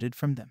glow emitted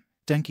from them.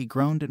 Denki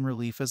groaned in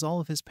relief as all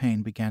of his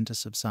pain began to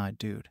subside.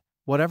 Dude,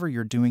 whatever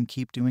you're doing,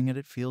 keep doing it.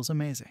 It feels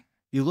amazing.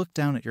 You looked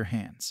down at your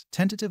hands,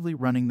 tentatively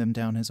running them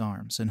down his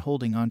arms and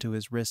holding onto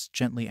his wrists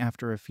gently.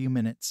 After a few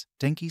minutes,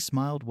 Denki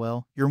smiled.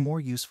 Well, you're more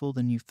useful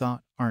than you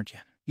thought, aren't you?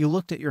 You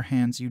looked at your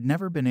hands. You'd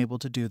never been able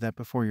to do that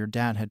before. Your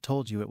dad had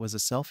told you it was a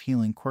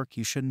self-healing quirk.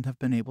 You shouldn't have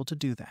been able to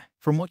do that.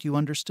 From what you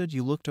understood,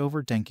 you looked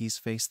over Denki's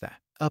face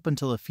that, up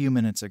until a few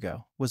minutes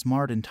ago, was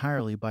marred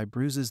entirely by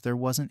bruises. There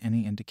wasn't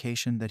any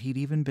indication that he'd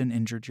even been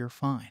injured. You're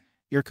fine.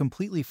 You're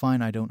completely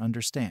fine. I don't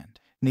understand.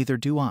 Neither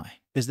do I.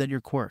 Is that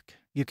your quirk?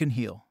 You can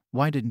heal.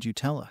 Why didn't you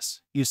tell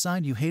us? You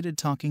sighed. You hated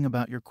talking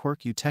about your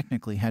quirk. You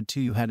technically had to.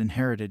 You had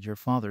inherited your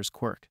father's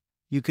quirk.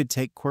 You could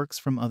take quirks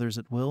from others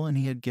at will, and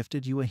he had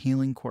gifted you a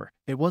healing quirk.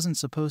 It wasn't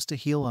supposed to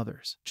heal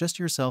others, just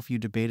yourself. You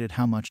debated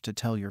how much to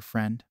tell your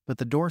friend, but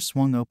the door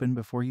swung open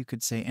before you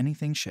could say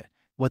anything. Shit.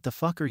 What the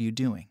fuck are you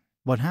doing?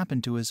 What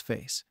happened to his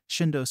face?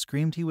 Shindo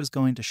screamed. He was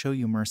going to show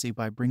you mercy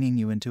by bringing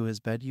you into his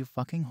bed. You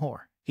fucking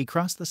whore. He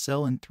crossed the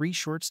cell in 3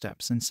 short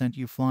steps and sent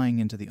you flying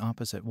into the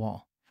opposite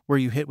wall, where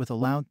you hit with a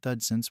loud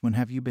thud. Since when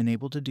have you been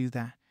able to do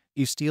that?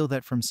 You steal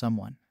that from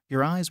someone.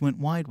 Your eyes went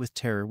wide with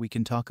terror. We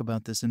can talk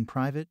about this in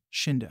private,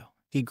 Shindo.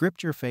 He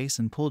gripped your face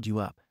and pulled you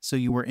up, so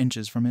you were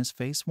inches from his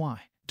face.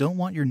 Why? Don't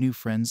want your new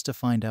friends to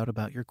find out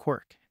about your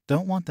quirk.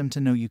 Don't want them to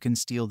know you can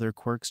steal their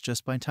quirks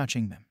just by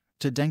touching them.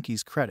 To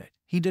Denki's credit,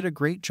 he did a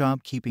great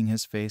job keeping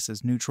his face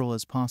as neutral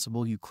as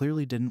possible. You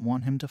clearly didn't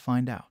want him to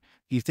find out.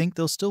 You think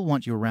they'll still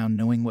want you around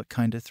knowing what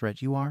kind of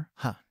threat you are?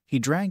 Huh. He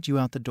dragged you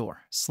out the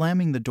door,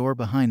 slamming the door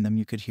behind them.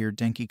 You could hear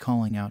Denki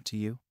calling out to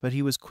you, but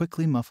he was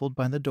quickly muffled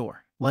by the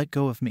door. Let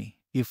go of me.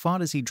 You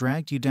fought as he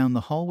dragged you down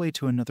the hallway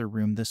to another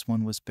room. This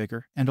one was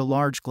bigger, and a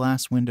large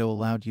glass window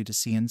allowed you to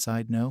see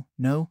inside.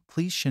 No,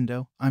 please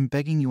Shindo, I'm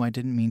begging you, I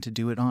didn't mean to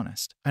do it,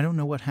 honest. I don't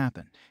know what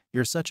happened.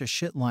 You're such a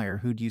shit liar.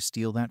 Who'd you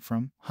steal that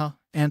from? Huh?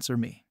 Answer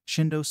me.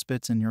 Shindo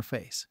spits in your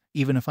face.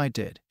 Even if I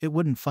did, it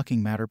wouldn't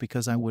fucking matter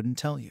because I wouldn't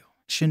tell you.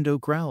 Shindo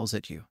growls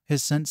at you,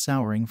 his scent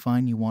souring.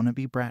 Fine, you wanna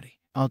be bratty.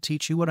 I'll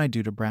teach you what I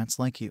do to brats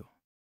like you.